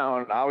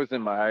around. I was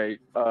in my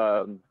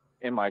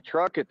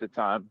truck at the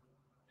time.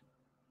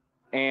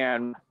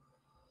 And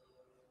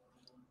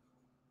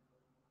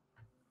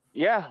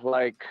yeah,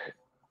 like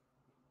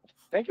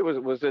I think it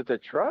was it the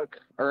truck,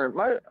 or it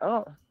might,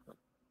 I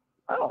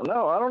don't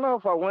know. I don't know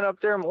if I went up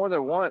there more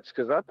than once,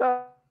 because I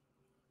thought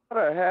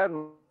I had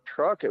my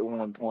truck at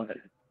one point.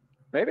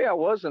 Maybe I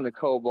was in the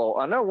Cobalt.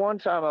 I know one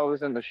time I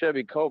was in the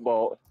Chevy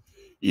Cobalt.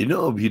 You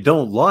know, if you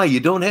don't lie, you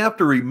don't have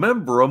to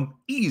remember them.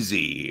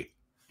 Easy.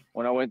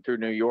 When I went through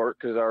New York,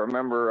 because I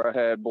remember I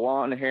had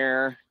blonde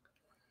hair,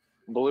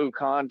 blue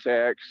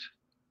contacts,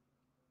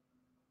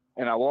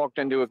 and I walked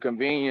into a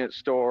convenience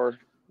store,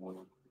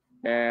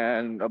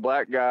 and a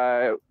black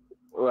guy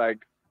like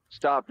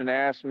stopped and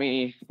asked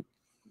me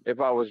if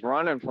I was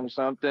running from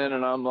something,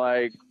 and I'm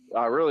like,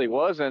 I really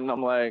wasn't.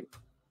 I'm like,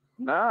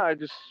 nah, I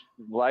just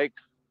like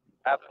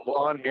having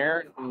blonde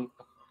hair, and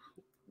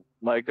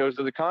like those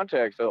are the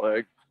contacts I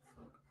like.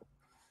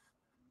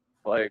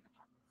 Like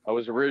I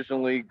was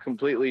originally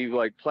completely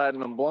like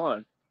platinum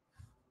blonde.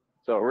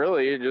 So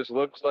really, it just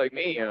looks like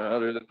me,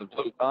 other than the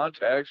blue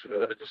contacts.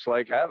 I just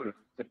like having them.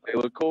 They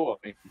look cool on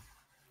me.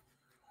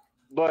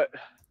 But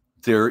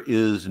there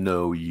is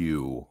no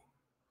you.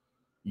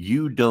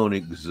 You don't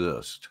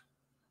exist.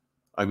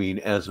 I mean,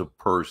 as a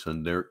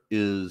person, there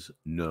is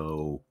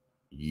no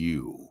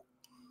you.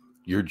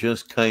 You're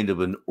just kind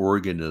of an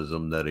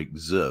organism that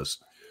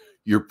exists.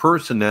 Your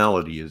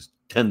personality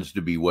tends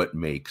to be what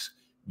makes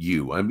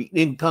you. I mean,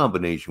 in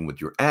combination with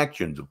your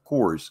actions, of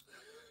course.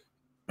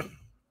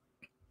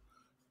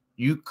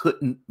 You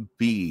couldn't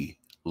be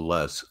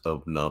less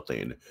of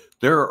nothing.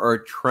 There are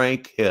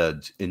trank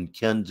heads in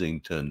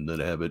Kensington that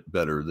have it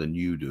better than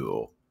you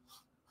do.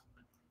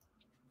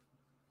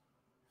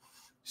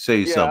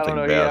 Say something, I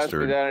don't know. bastard. He asked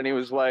me that, and he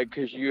was like,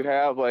 "Cause you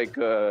have like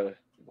a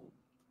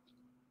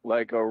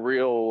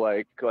real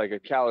like a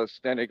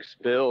calisthenics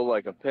bill,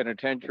 like a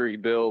penitentiary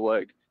bill,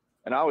 like."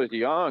 And I was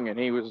young, and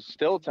he was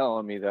still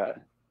telling me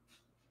that.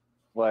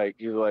 Like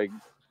he's like,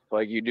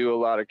 Like you do a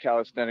lot of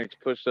calisthenics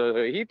push.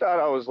 He thought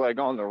I was like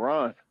on the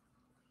run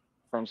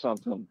from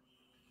something.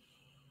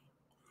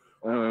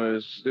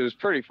 And it was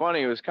pretty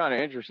funny. It was kind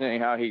of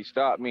interesting how he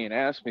stopped me and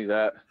asked me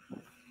that.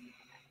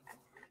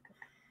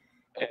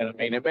 And I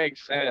mean, it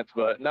makes sense,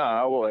 but no,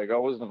 I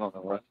wasn't on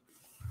the run.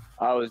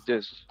 I was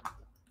just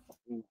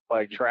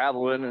like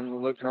traveling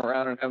and looking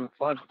around and having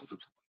fun.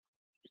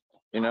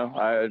 You know,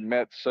 I had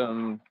met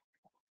some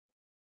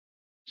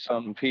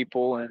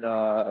people in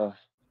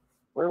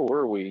where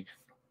were we?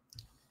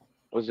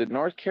 Was it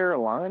North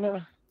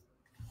Carolina?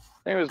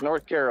 I think it was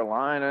North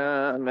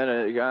Carolina. I met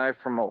a guy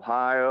from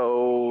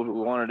Ohio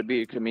who wanted to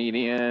be a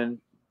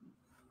comedian.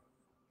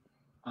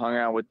 Hung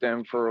out with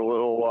them for a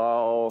little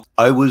while.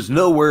 I was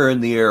nowhere in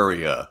the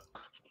area.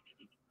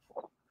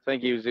 I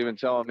think he was even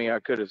telling me I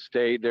could have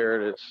stayed there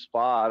at his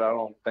spot. I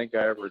don't think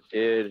I ever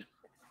did.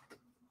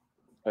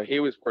 But he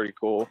was pretty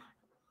cool.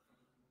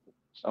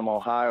 Some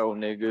Ohio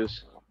niggas.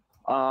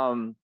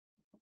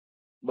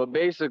 But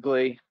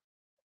basically,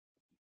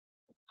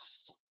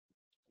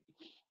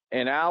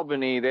 in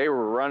Albany, they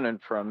were running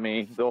from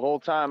me the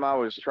whole time I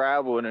was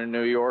traveling in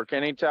New York.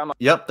 Anytime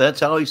Yep, that's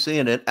how he's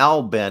saying it.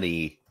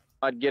 Albany.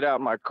 I'd get out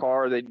my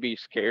car, they'd be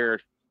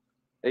scared.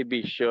 They'd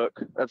be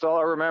shook. That's all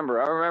I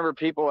remember. I remember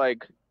people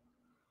like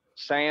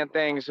saying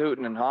things,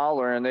 hooting and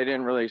hollering. They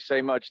didn't really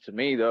say much to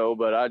me though,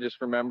 but I just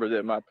remember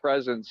that my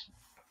presence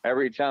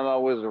every time I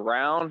was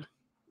around.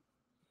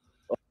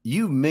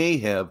 You may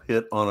have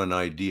hit on an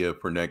idea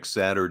for next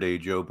Saturday,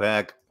 Joe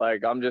Pack.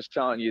 Like, I'm just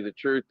telling you the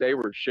truth. They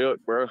were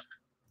shook, bro.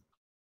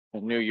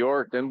 In New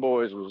York, them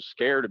boys was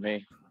scared of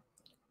me.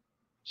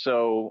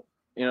 So,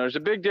 you know, there's a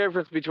big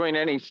difference between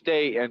any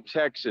state and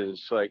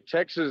Texas. Like,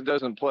 Texas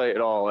doesn't play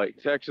at all. Like,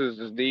 Texas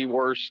is the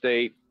worst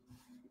state,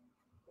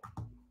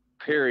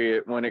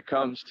 period, when it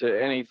comes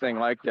to anything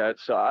like that.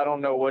 So I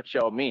don't know what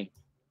y'all mean.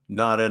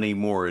 Not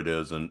anymore, it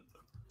isn't.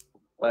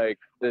 Like,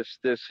 this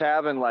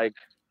having, like,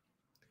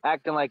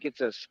 acting like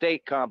it's a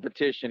state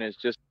competition is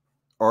just...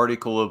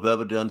 Article of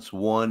Evidence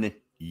 1,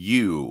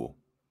 you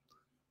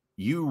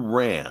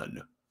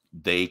ran.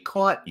 They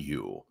caught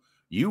you.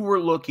 You were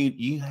looking,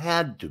 you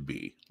had to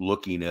be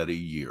looking at a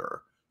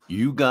year.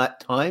 You got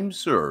time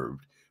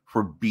served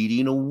for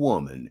beating a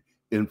woman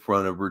in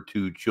front of her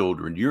 2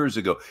 children years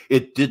ago.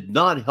 It did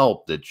not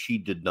help that she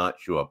did not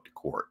show up to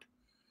court.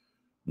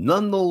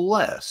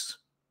 Nonetheless,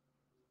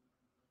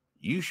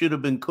 you should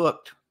have been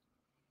cooked.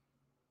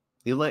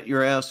 You let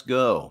your ass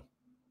go.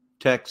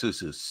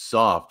 Texas is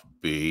soft,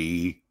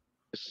 B.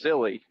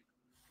 Silly.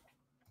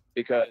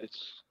 Because...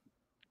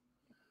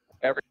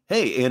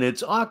 Hey, and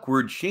it's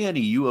awkward, Shanny.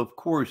 You, of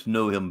course,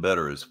 know him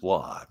better as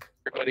Flock.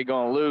 Everybody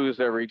gonna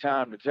lose every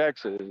time to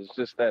Texas. It's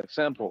just that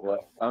simple.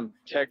 Like, I'm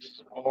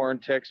Texas born,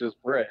 Texas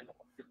bred.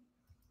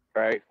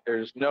 Right?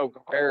 There's no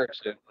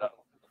comparison.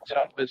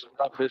 Toughest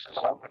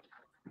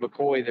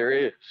McCoy there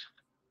is.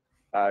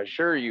 I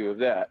assure you of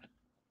that.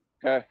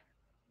 Okay.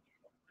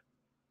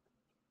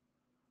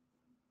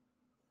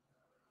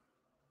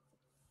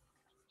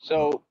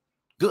 So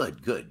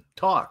Good.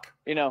 Talk.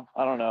 You know,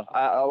 I don't know.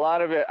 A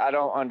lot of it I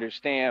don't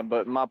understand,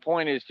 but my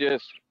point is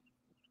just,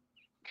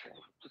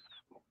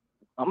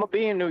 I'm going to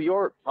be in New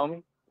York,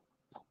 homie.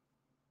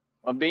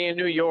 I'm be in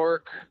New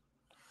York.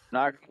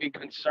 Not going to be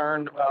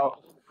concerned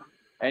about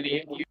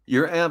any of you.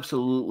 You're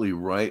absolutely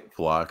right,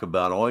 Flock,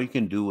 about all you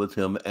can do with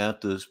him at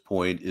this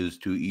point is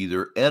to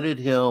either edit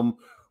him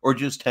or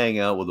just hang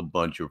out with a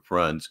bunch of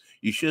friends.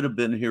 You should have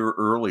been here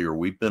earlier.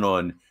 We've been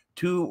on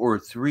 2 or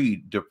 3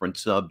 different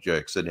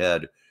subjects that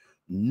had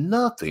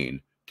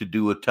nothing to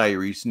do with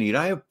Tyree Sneed.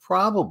 I have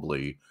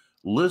probably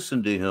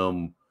listened to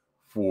him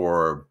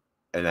for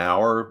an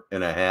hour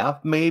and a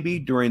half, maybe,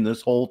 during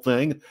this whole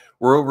thing.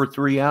 We're over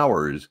 3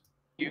 hours.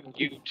 You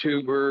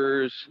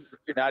YouTubers,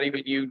 you're not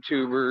even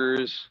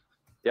YouTubers.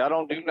 Y'all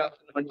don't do nothing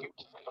on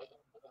YouTube.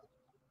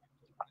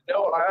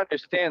 No, I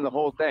understand the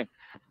whole thing.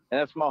 And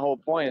that's my whole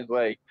point is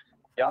like,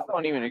 y'all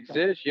don't even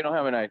exist. You don't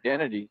have an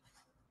identity.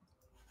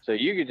 So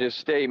you could just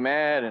stay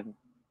mad and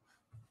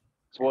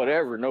it's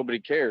whatever. Nobody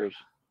cares.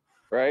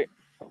 Right?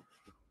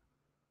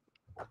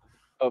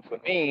 But for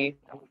me,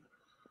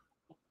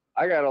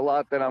 I got a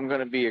lot that I'm going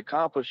to be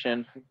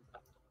accomplishing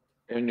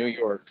in New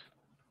York.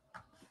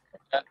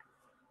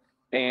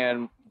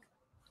 And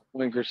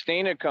when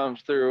Christina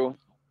comes through,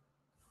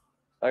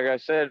 like I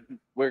said,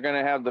 we're going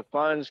to have the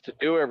funds to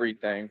do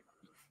everything.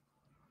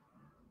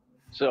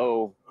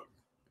 So...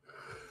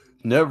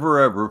 Never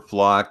ever,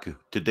 Flock.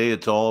 Today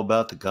it's all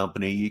about the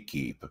company you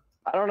keep.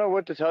 I don't know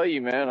what to tell you,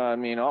 man. I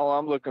mean, all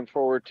I'm looking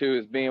forward to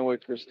is being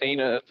with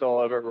Christina. That's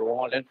all I've ever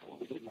wanted.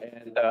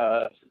 And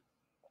other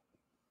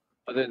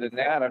than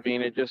that, I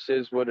mean, it just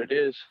is what it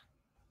is.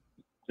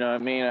 You know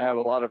what I mean? I have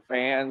a lot of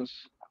fans,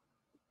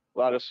 a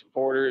lot of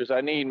supporters.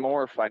 I need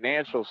more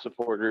financial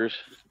supporters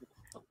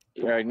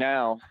right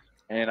now.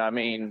 And I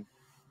mean,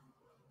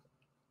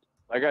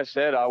 like I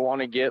said, I want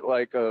to get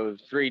like a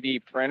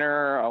 3D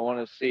printer. I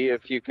want to see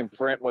if you can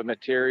print with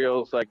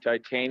materials like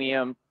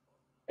titanium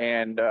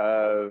and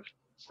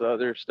some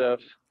other stuff.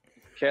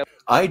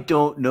 I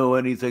don't know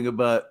anything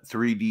about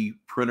 3D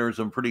printers.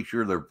 I'm pretty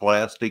sure they're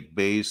plastic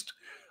based.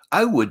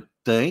 I would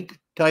think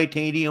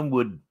titanium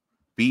would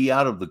be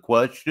out of the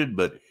question,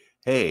 but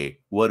hey,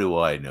 what do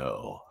I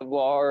know?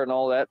 Kevlar and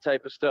all that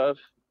type of stuff.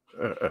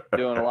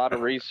 Doing a lot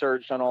of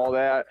research on all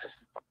that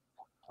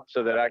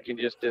so that I can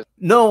just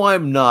No,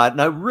 I'm not.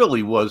 And I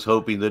really was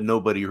hoping that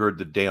nobody heard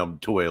the damn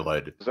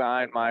toilet.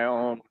 design my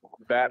own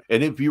Batman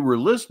And if you were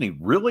listening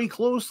really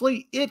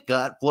closely, it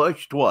got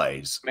flushed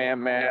twice.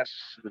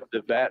 masks,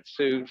 the bat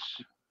suits,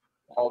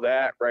 all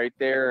that right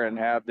there, and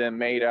have them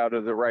made out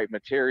of the right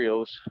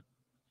materials.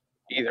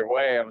 Either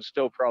way, I'm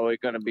still probably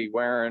going to be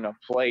wearing a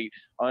plate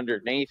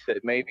underneath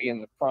it, maybe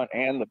in the front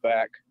and the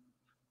back,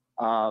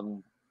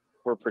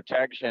 for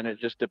protection. It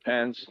just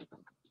depends.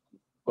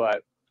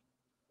 But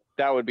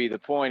that would be the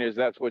point, is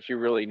that's what you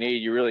really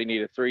need. You really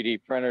need a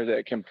 3D printer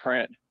that can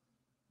print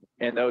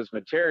in those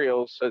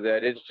materials so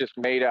that it's just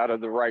made out of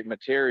the right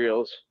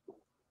materials,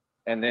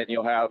 and then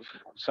you'll have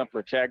some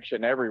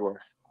protection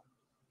everywhere.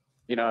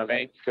 You know what I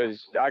mean?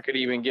 Because I could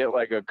even get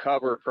like a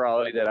cover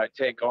probably that I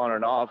take on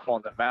and off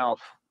on the mouth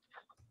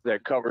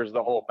that covers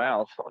the whole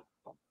mouth,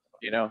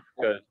 you know,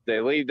 because they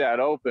leave that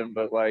open,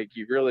 but like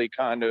you really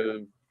kind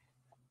of,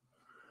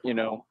 you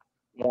know,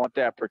 want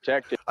that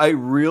protected. I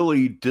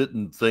really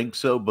didn't think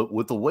so, but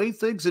with the way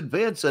things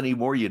advance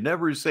anymore, you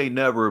never say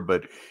never,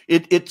 but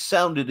it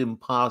sounded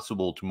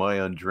impossible to my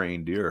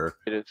untrained ear.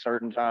 At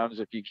certain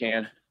times if you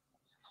can,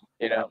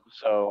 you know.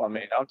 So I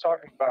mean, I'm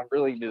talking about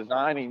really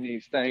designing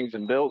these things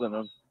and building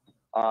them.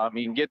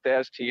 You can get the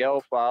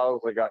STL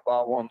files. Like I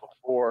bought one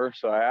before,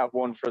 so I have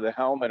one for the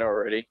helmet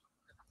already.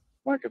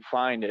 I could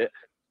find it,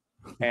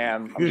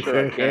 and I'm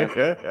sure I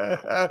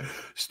can.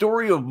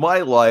 Story of my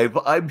life.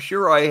 I'm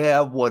sure I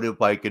have one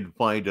if I can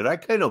find it. I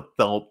kind of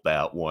felt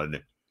that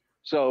one.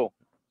 So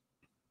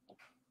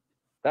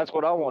that's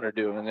what I want to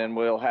do, and then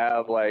we'll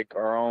have like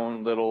our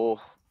own little,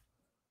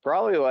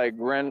 probably like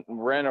rent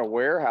a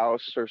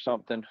warehouse or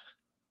something.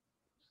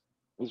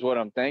 Is what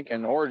I'm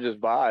thinking, or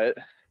just buy it.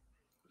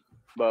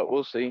 But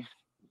we'll see.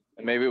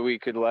 Maybe we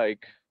could,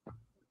 like,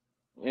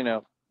 you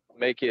know,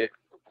 make it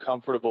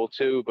comfortable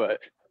too. But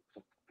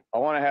I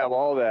want to have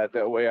all that.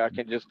 That way I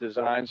can just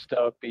design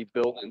stuff, be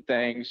building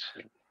things.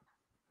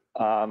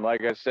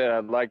 Like I said,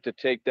 I'd like to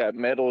take that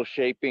metal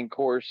shaping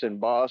course in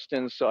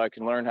Boston so I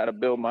can learn how to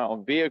build my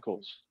own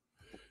vehicles.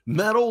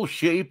 Metal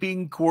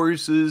shaping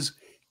courses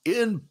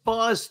in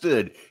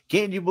Boston.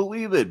 Can you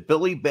believe it?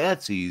 Billy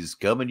Batsy's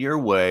coming your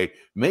way.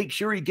 Make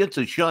sure he gets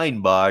a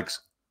shine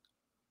box.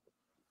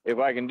 If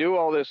I can do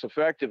all this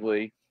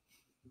effectively,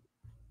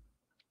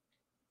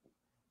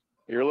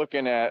 you're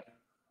looking at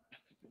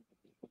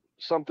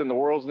something the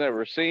world's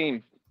never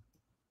seen.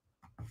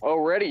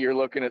 Already you're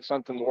looking at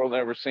something the world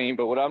never seen.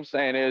 But what I'm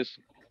saying is,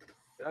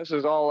 this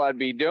is all I'd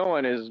be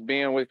doing, is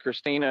being with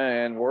Christina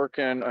and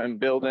working and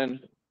building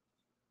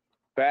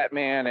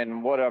Batman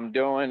and what I'm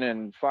doing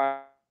and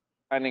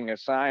finding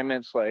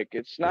assignments. Like,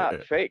 it's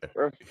not fake,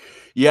 bro.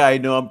 Yeah, I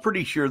know. I'm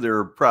pretty sure there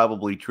are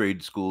probably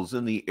trade schools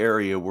in the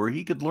area where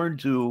he could learn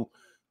to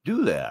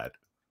do that.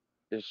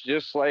 It's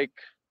just like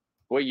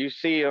what you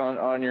see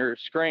on your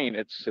screen.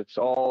 It's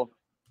all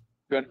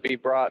going to be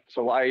brought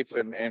to life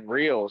and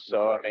real.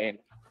 So, I mean,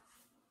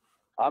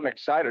 I'm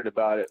excited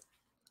about it,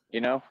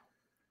 you know,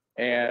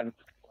 and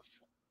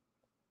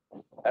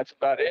that's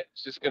about it.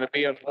 It's just going to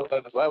be on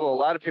another level. A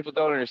lot of people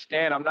don't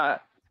understand. I'm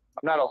not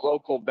a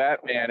local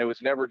Batman. It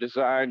was never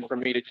designed for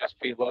me to just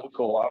be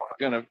local. I'm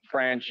going to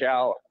branch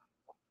out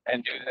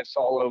and do this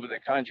all over the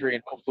country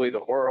and hopefully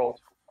the world,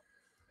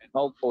 and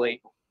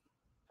hopefully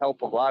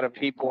help a lot of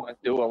people and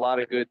do a lot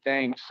of good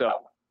things. So,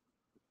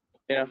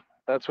 yeah,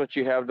 that's what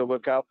you have to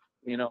look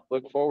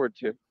forward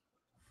to.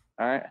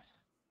 All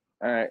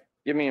right.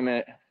 Give me a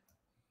minute.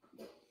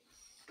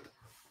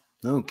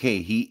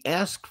 Okay, he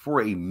asked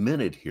for a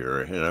minute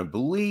here, and I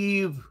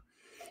believe,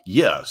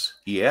 yes,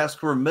 he asked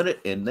for a minute,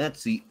 and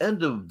that's the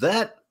end of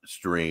that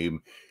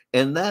stream.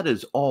 And that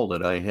is all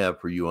that I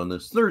have for you on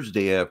this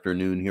Thursday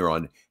afternoon here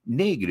on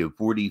Negative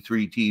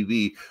 43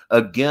 TV.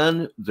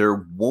 Again,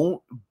 there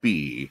won't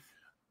be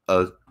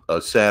a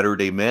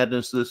Saturday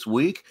Madness this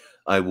week.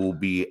 I will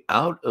be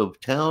out of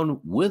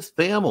town with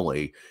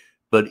family,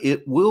 but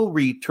it will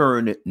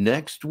return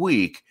next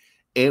week.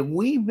 And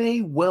we may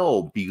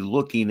well be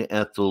looking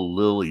at the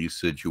Lily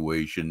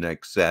situation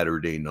next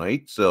Saturday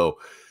night. So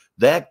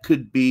that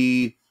could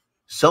be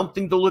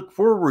something to look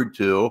forward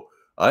to.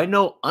 I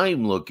know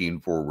I'm looking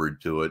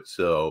forward to it.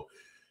 So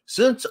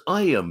since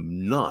I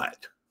am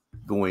not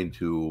going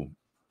to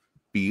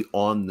be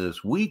on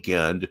this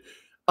weekend,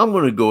 I'm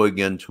going to go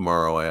again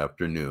tomorrow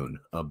afternoon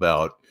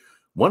about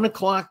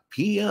 1:00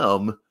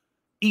 p.m.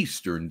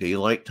 Eastern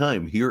Daylight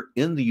Time here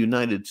in the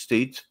United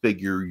States.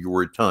 Figure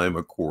your time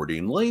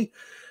accordingly.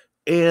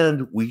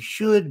 And we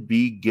should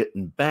be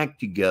getting back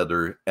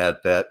together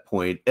at that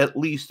point. At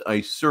least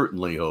I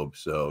certainly hope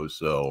so.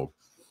 So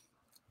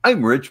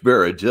I'm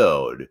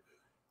Richbartone.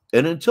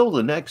 And until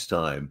the next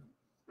time,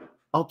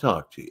 I'll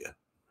talk to you.